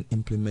to even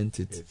implement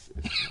it.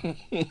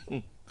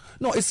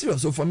 No, it's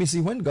serious. So for me, see,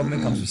 when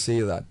government comes to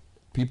say that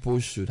people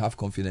should have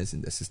confidence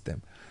in the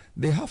system,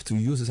 they have to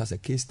use this as a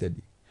case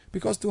study.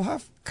 Because to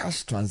have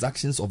cash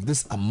transactions of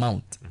this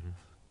amount,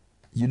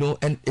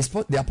 and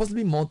there are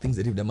possibly more things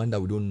that if the money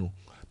that we don't know.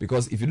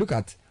 Because if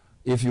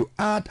you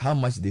add how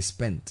much they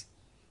spent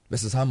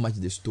versus how much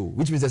they stole,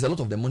 which means there's a lot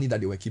of the money that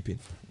they were keeping.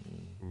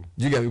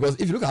 Do you get it? Because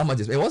if you look at how much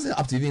it wasn't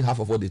up to even half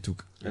of what they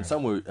took. And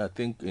somewhere, I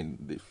think, in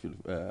the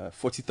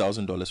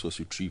 $40,000 was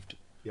retrieved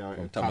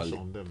from Tamale.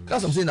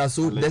 That's what I'm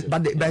saying.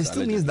 But it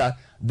still means that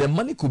the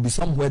money could be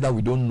somewhere that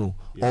we don't know,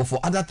 or for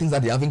other things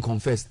that they haven't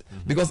confessed.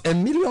 Because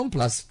 $1 million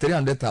plus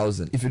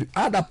 300,000, if you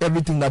add up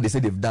everything that they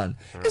say they've done,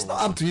 it's not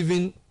up to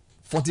even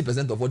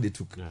 40% of what they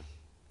took.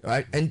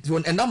 Right, and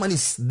that money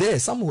is there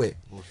somewhere.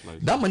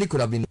 That money could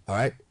have been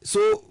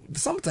So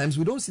sometimes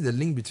we don't see the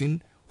link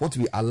between what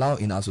we allow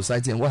in our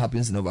society and what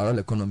happens in the overall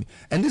economy.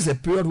 And this is a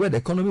period where the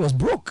economy was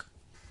broke.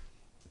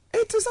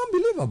 It is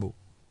unbelievable.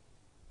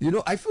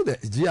 I feel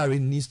that GRA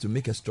needs to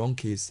make a strong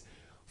case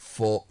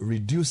for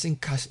reducing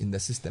cash in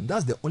the system.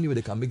 That's the only way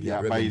they can make their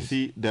revenue. But you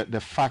see,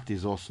 the fact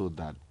is also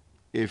that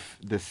if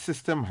the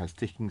system has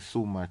taken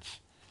so much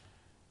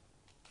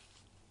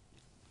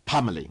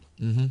pummeling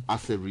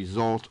as a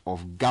result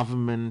of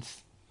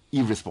government's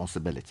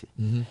irresponsibility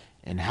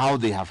and how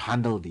they have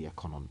handled the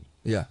economy.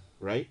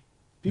 Right?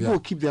 People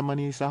keep their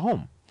monies at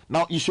home.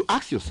 Now, you should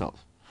ask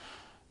yourself,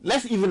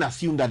 let's even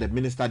assume that the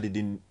minister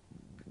didn't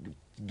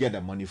get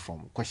the money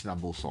from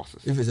questionable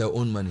sources. If it's her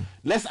own money.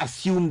 Let's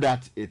assume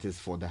that it is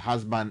for the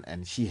husband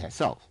and she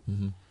herself.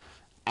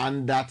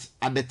 And that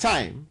at the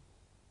time,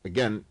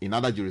 again, in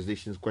other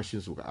jurisdictions,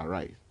 questions will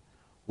arise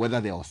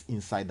whether there was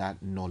insider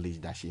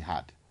knowledge that she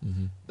had.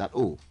 That,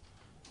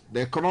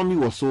 the economy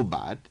was so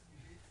bad,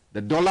 the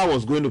dollar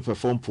was going to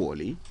perform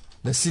poorly,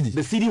 the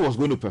cedi was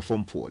going to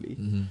perform poorly.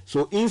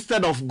 So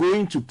instead of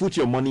going to put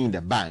your money in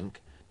the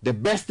bank, the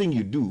best thing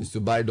you do is to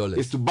buy dollars.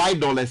 Is to buy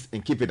dollars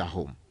and keep it at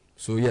home.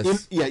 So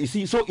yes, you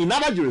see, so in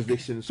other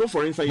jurisdictions, so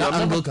for instance, that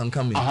angle can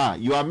come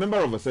in. You are a member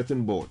of a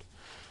certain board,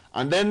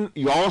 and then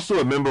you are also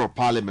a member of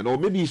parliament, or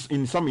maybe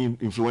in some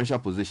influential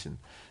position.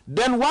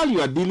 Then while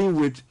you are dealing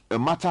with a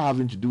matter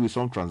having to do with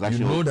some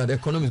transaction, you know that the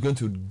economy is going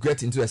to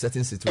get into a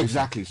certain situation.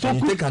 Exactly. So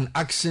you take an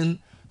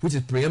action which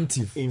is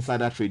preemptive.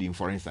 Insider trading,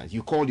 for instance,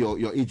 you call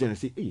your agent and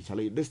say, "Hey,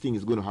 Charlie, this thing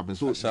is going to happen."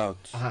 So cash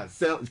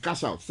out,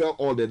 cash out, sell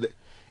all the.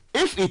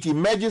 If it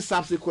emerges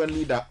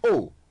subsequently that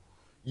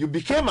you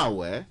became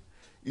aware,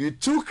 you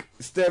took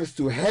steps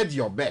to hedge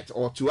your bet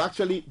or to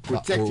actually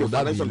protect your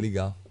financial. That be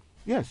illegal?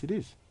 Yes, it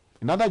is.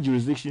 In other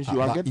jurisdictions,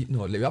 you are getting.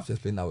 No, we have to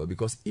explain that way,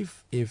 because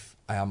if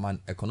I am an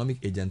economic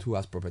agent who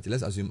has property,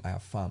 let's assume I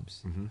have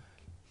farms,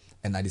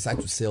 and I decide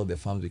to sell the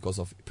farms because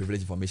of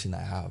privileged information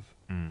I have,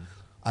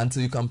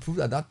 until you can prove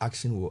that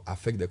action will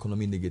affect the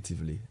economy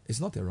negatively, it's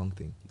not a wrong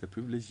thing. The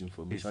privileged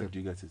information. How did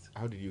you get it?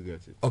 How did you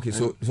get it? Okay,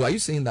 so are you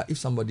saying that if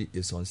somebody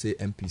is on, say,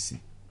 MPC,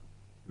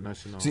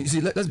 national?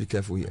 See, let's be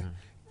careful here.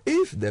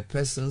 If the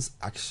person's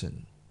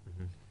action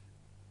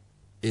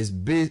is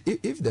based,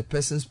 if the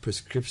person's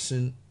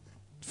prescription,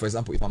 for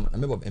example, if I'm a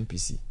member of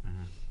MPC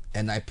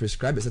and I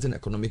prescribe a certain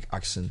economic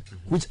action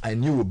which I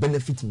knew will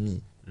benefit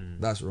me,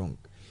 that's wrong.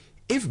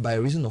 If by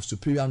reason of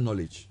superior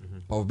knowledge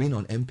of being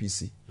on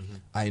MPC,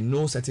 I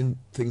know certain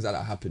things that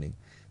are happening,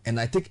 and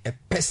I take a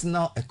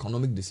personal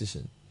economic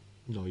decision,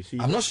 no, you see,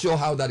 I'm not sure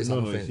how that is an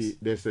offense.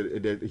 You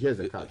see, here's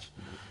a catch.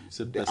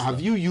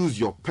 Have you used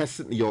your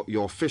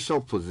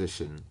official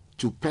position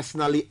to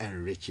personally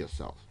enrich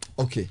yourself?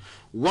 Okay.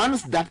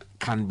 Once that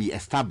can be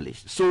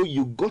established, so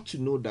you got to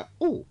know that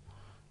you're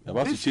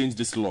about to change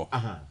this law.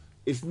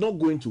 It's not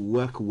going to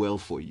work well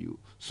for you.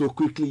 So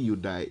quickly you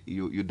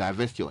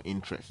divest your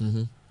interest.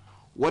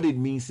 What it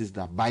means is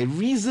that by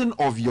reason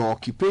of your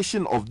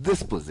occupation of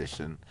this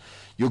position,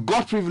 you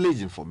got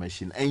privileged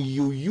information and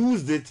you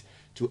used it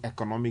to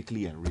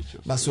economically enrich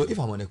yourself. But so if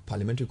I'm on a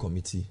parliamentary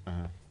committee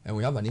and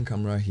we have an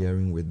in-camera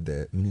hearing with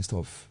the Minister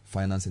of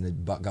Finance and the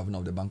Governor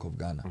of the Bank of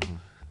Ghana,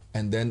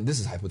 and then this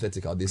is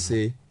hypothetical, they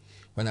say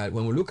when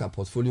we look at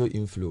portfolio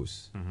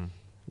inflows,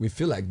 we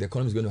feel like the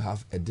economy is going to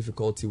have a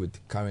difficulty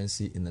with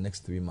currency in the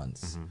next 3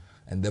 months,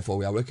 and therefore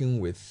we are working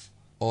with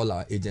all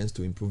our agents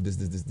to improve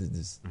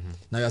this.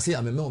 Now you're saying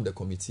I'm a member of the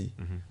committee.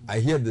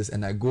 I hear this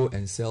and I go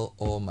and sell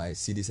all my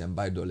CDs and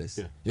buy dollars.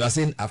 You are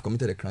saying I've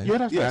committed a crime?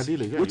 Yeah, that's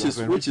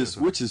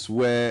which is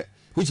where.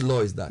 Which law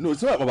is that? No,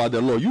 it's not about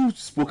the law. You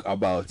spoke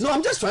about. No,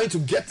 I'm just trying to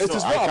get. It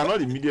is not. I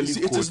cannot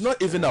immediately. It is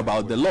not even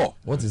about the law.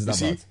 What is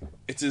that about?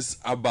 It is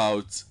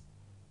about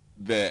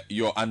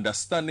your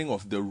understanding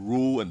of the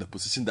role and the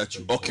position that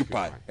you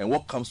occupy and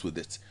what comes with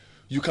it.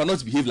 You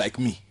cannot behave like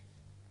me.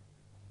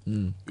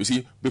 You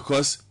see,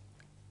 because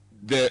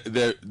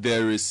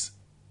there is.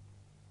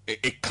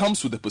 It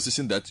comes with the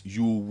position that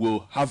you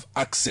will have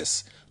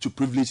access to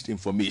privileged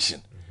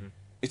information.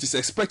 It is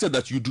expected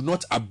that you do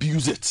not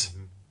abuse it.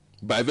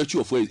 By virtue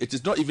of it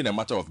is not even a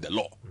matter of the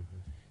law.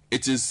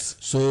 It is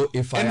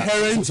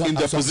inherent in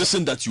the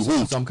position that you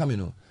hold. So I'm coming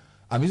on.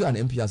 I'm using an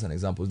MP as an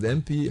example. The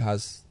MP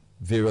has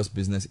various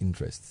business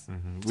interests,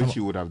 which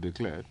you would have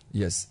declared.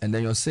 Yes, and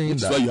then you're saying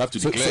that. That's why you have to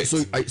declare.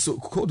 So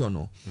hold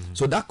on.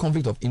 So that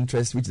conflict of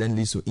interest, which then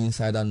leads to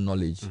insider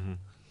knowledge.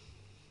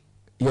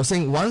 You're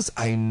saying once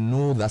I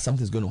know that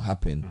something's going to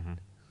happen.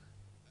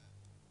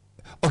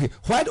 Okay,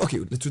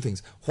 the two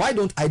things. Why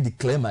don't I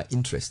declare my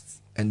interests?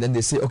 And then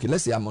they say, okay,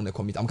 let's say I'm on a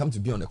committee. I'm coming to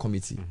be on a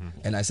committee.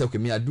 And I say,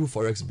 okay, I do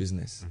forex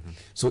business.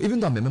 So even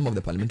though I'm a member of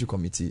the parliamentary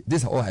committee,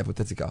 these are all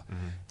hypothetical.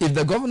 If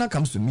the governor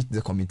comes to meet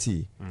the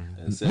committee,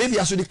 maybe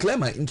I should declare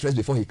my interest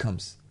before he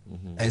comes.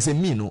 And say,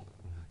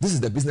 this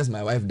is the business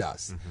my wife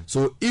does.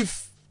 So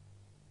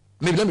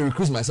maybe let me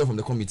recuse myself from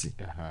the committee.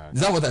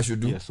 Is that what I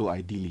should do? Yeah, so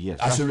ideally, yes.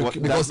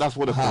 That's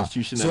what the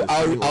constitution. So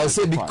I'll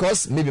say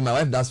because maybe my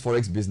wife does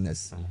forex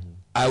business,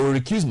 I will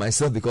recuse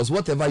myself because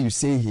whatever you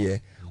say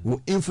here will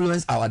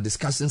influence our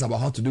discussions about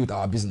how to do with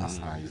our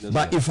business.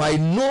 But if I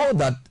know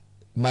that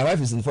my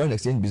wife is in foreign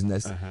exchange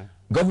business,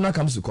 governor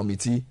comes to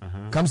committee,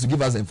 comes to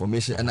give us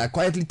information, and I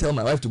quietly tell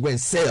my wife to go and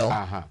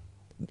sell.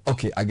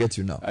 Okay, I get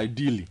you now.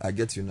 Ideally, I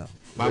get you now.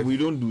 But we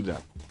don't do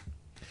that.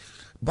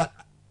 But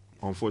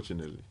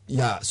unfortunately,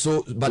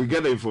 but we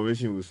get the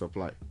information we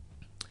supply.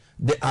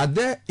 Are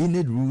there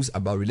innate rules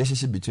about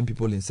relationship between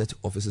people in such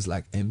offices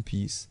like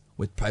MPs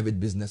with private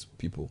business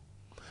people?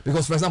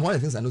 Because, for example, one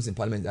of the things I noticed in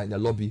Parliament, in the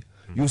lobby,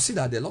 you see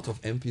that there are a lot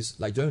of MPs,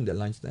 like during the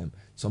lunchtime,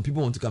 some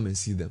people want to come and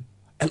see them.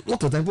 A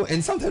lot of time,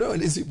 and sometimes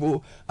these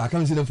people are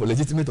coming to see them for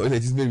legitimate or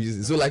illegitimate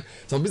reasons. So, like,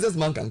 some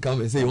businessman can come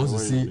and say he wants to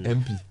see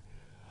MP.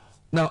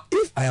 Now,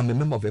 if I am a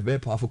member of a very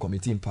powerful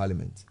committee in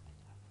Parliament,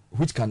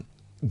 which can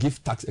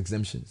give tax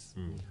exemptions,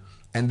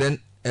 and then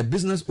a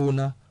business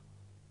owner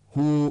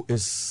who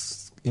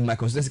is in my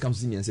constituency comes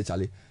to see me and say,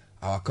 Charlie,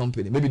 our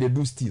company, maybe they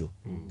do steal,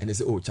 and they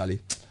say, oh, Charlie,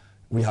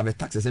 we have a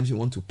tax exemption we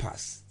want to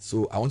pass,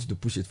 so I want you to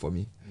push it for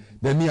me.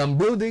 Then I'm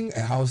building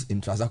a house in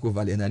Transaco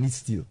Valley and I need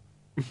steel.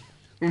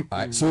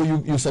 Right, so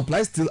you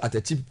supply steel at a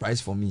cheap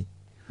price for me.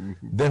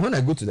 Then when I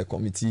go to the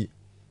committee,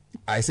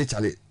 I say,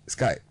 Charlie,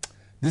 Sky,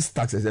 this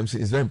tax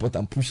exemption is very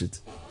important. Push it.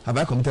 Have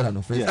I committed an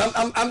offense? Yes.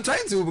 I'm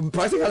trying to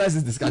practicalize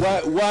this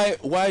discussion.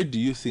 Why do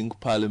you think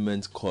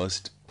Parliament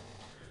caused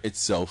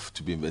itself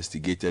to be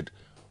investigated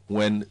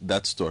when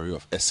that story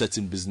of a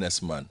certain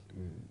businessman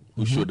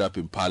who showed up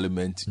in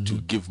Parliament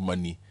to give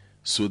money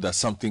so that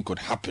something could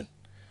happen?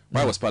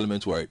 Why was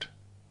Parliament worried?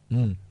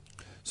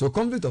 So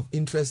conflict of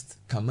interest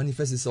can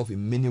manifest itself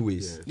in many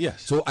ways.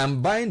 Yes. So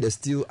I'm buying the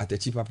steel at a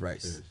cheaper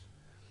price.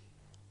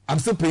 I'm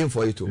still paying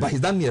for it too, but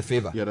he's done me a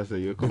favor. Yeah, that's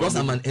because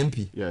I'm an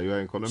MP. Yeah, you are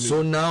economic.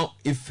 So now,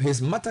 if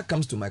his matter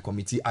comes to my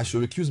committee, I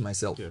should recuse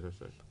myself. Yeah,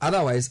 that's right.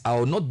 Otherwise, I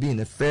will not be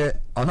in a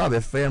fair. I'll not have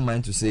a fair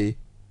mind to say.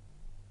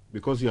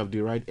 Because you have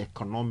derived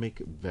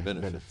economic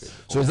benefit.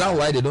 So is that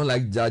why they don't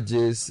like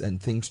judges and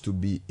things to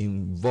be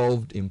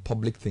involved in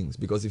public things?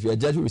 Because if you're a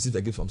judge who receives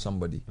a gift from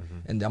somebody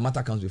and their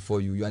matter comes before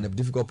you, you're in a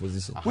difficult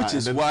position. Which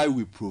is why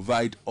we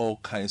provide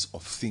all kinds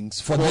of things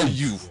for them.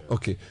 you.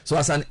 Okay. So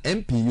as an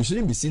MP, you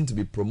shouldn't be seen to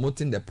be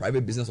promoting the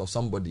private business of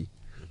somebody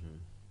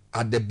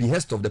at the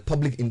behest of the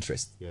public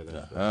interest. Yeah,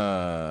 that's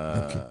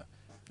okay.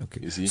 Okay.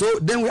 You see? So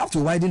then we have to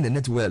widen the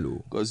net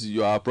well. Because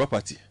you are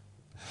property.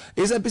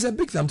 It's a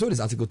big thing. I'm told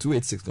it's Article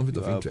 286, conflict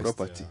of interest.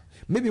 Property.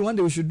 Maybe one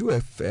day we should do a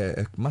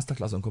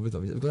masterclass on conflict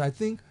of interest, because I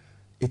think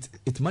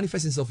it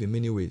manifests itself in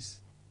many ways.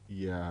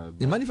 Yeah.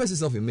 It manifests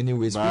itself in many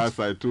ways. As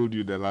I told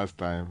you the last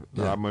time,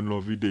 Yeah. That's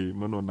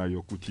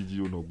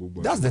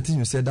the thing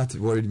you said that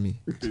worried me.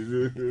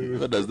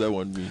 What does that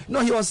one mean?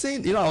 No, he was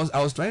saying, you know,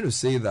 I was trying to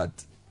say that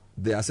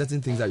there are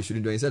certain things that you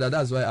shouldn't do. He said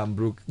that's why I'm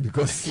broke,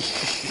 because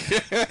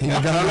in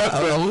Ghana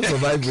I won't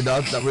survive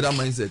without that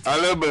mindset.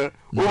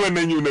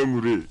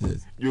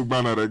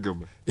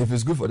 If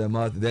it's good for the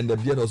mouth, then the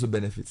beard also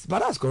benefits. But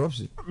that's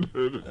corruption.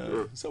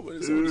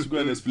 Somebody's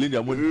going to explain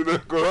their money.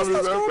 That's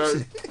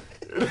corruption.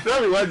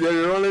 Tell me what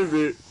you always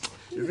say.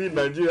 You see, in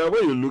Nigeria,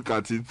 when you look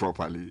at it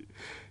properly,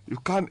 you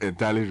can't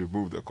entirely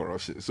remove the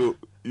corruption. So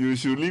you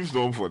should leave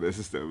some for the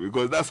system,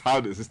 because that's how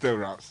the system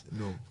runs.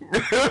 No.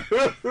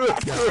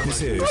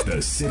 This is the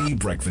Citi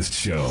Breakfast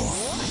Show,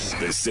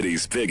 the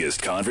city's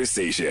biggest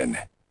conversation.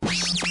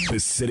 The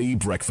Citi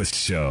Breakfast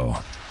Show.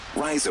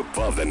 Rise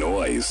above the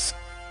noise.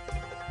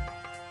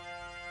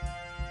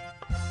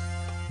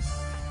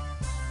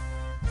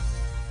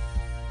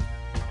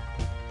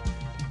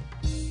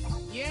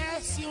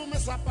 Yes, you,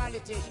 Mr.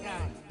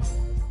 Politician.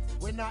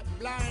 We're not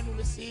blind,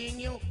 we're seeing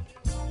you.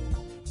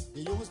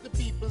 You use the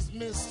people's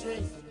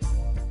mystery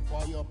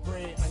for your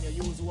prey, and you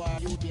use why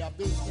you their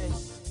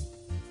business.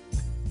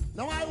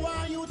 Now I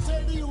want you to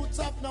tell the youths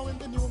up now in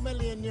the new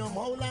millennium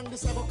how long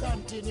this will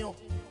continue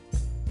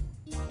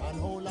and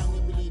how long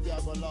you believe you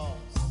will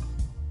last.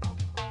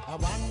 I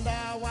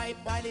wonder why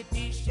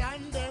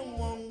politicians them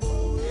won't go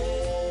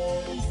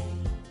away.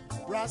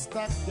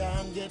 Rasta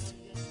can't get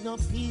no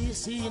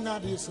peace in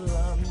this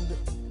land.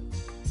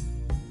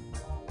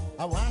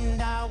 I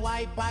wonder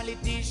why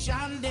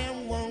politicians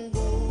them won't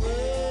go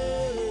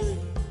away.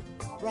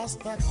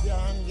 Rasta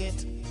can't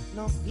get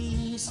no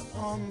peace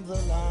on the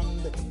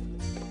land.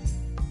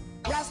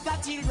 Rasta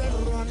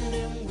children run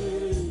them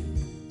way,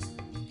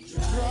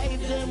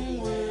 drive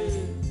them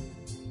way.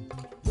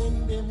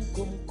 When them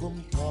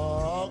come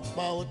talk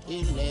about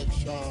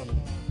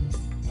election,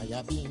 I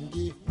have been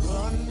give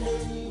run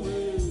them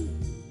way,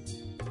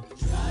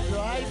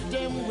 drive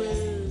them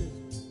way.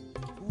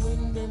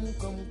 When them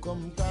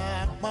come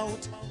talk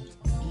about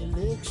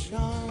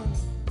election,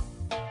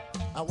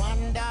 I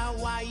wonder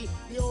why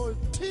the old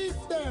thief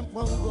them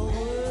won't go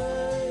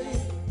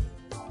away.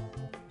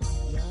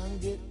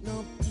 Can't get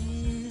no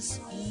peace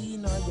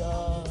in a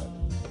yard.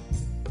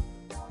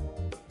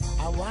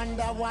 I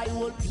wonder why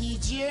old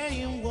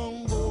PJ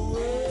won't go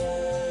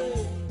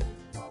away.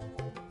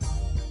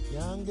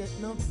 Can't get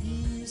no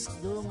peace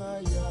down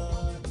a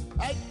yard.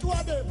 I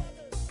told them,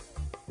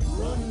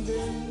 run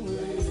them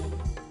way,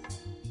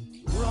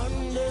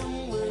 run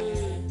them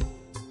way.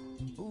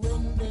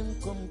 When them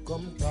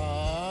come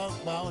talk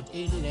about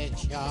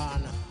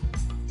election,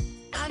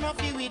 I know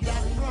feel with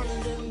that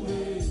run them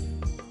way.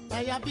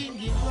 I have been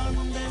give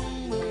run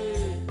them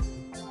way.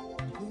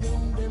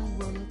 When them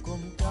run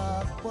come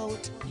talk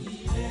about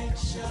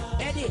election,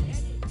 Eddie,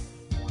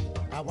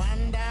 I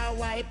wonder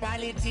why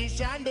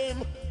politicians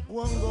them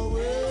won't go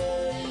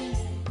away.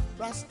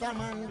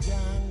 Rastaman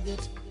can't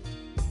get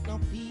no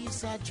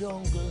peace of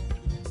jungle.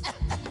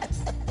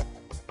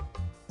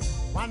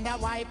 Wonder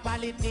why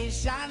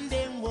politicians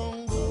them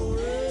won't go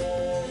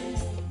away.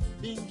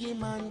 Bingy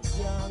man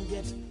can't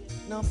get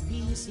no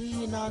peace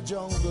in a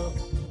jungle.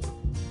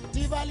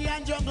 Tivoli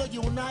and jungle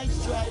unite,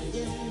 drive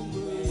them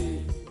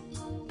way,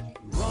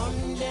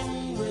 run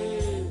them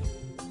way.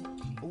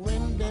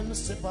 When them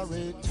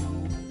separate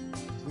you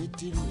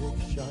with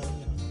election,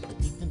 I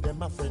think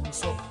them a friends,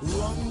 so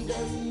run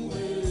them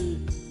way.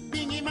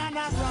 Bingy man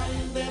a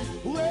run them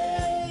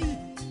way.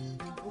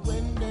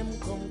 When them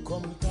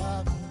come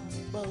talk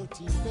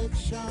about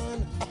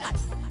election.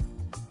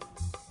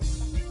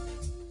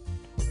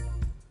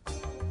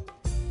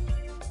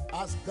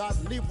 As God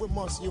live, we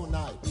must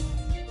unite.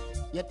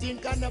 You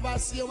think I never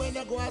see you when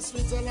you go to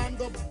Switzerland,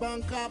 go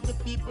bank off the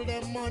people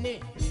their money?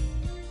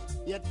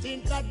 You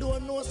think I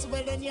don't know so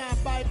well then you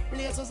buy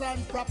places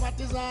and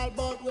properties all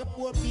about where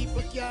poor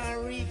people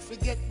can't read,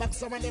 forget back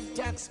some of them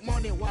tax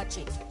money, watch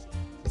it.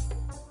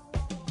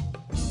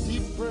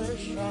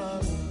 Depression,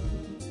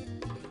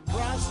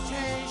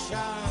 frustration,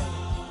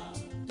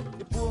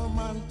 the poor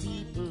man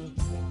people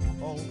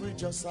hungry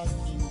just like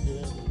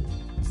you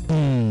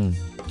them.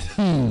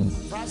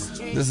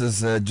 This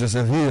is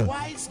Joseph Hill.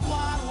 Why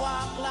squad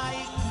walk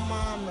like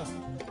man?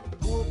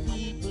 Poor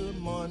people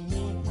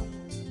money.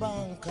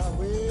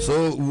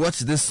 So watch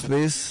this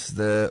space.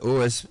 The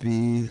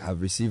OSP have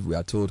received, we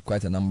are told,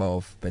 quite a number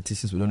of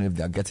petitions. We don't know if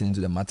they are getting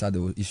into the matter. They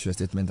will issue a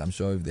statement, I'm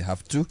sure, if they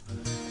have to.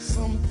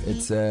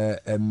 It's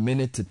a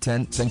minute to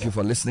 10. Thank you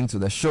for listening to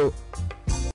the show.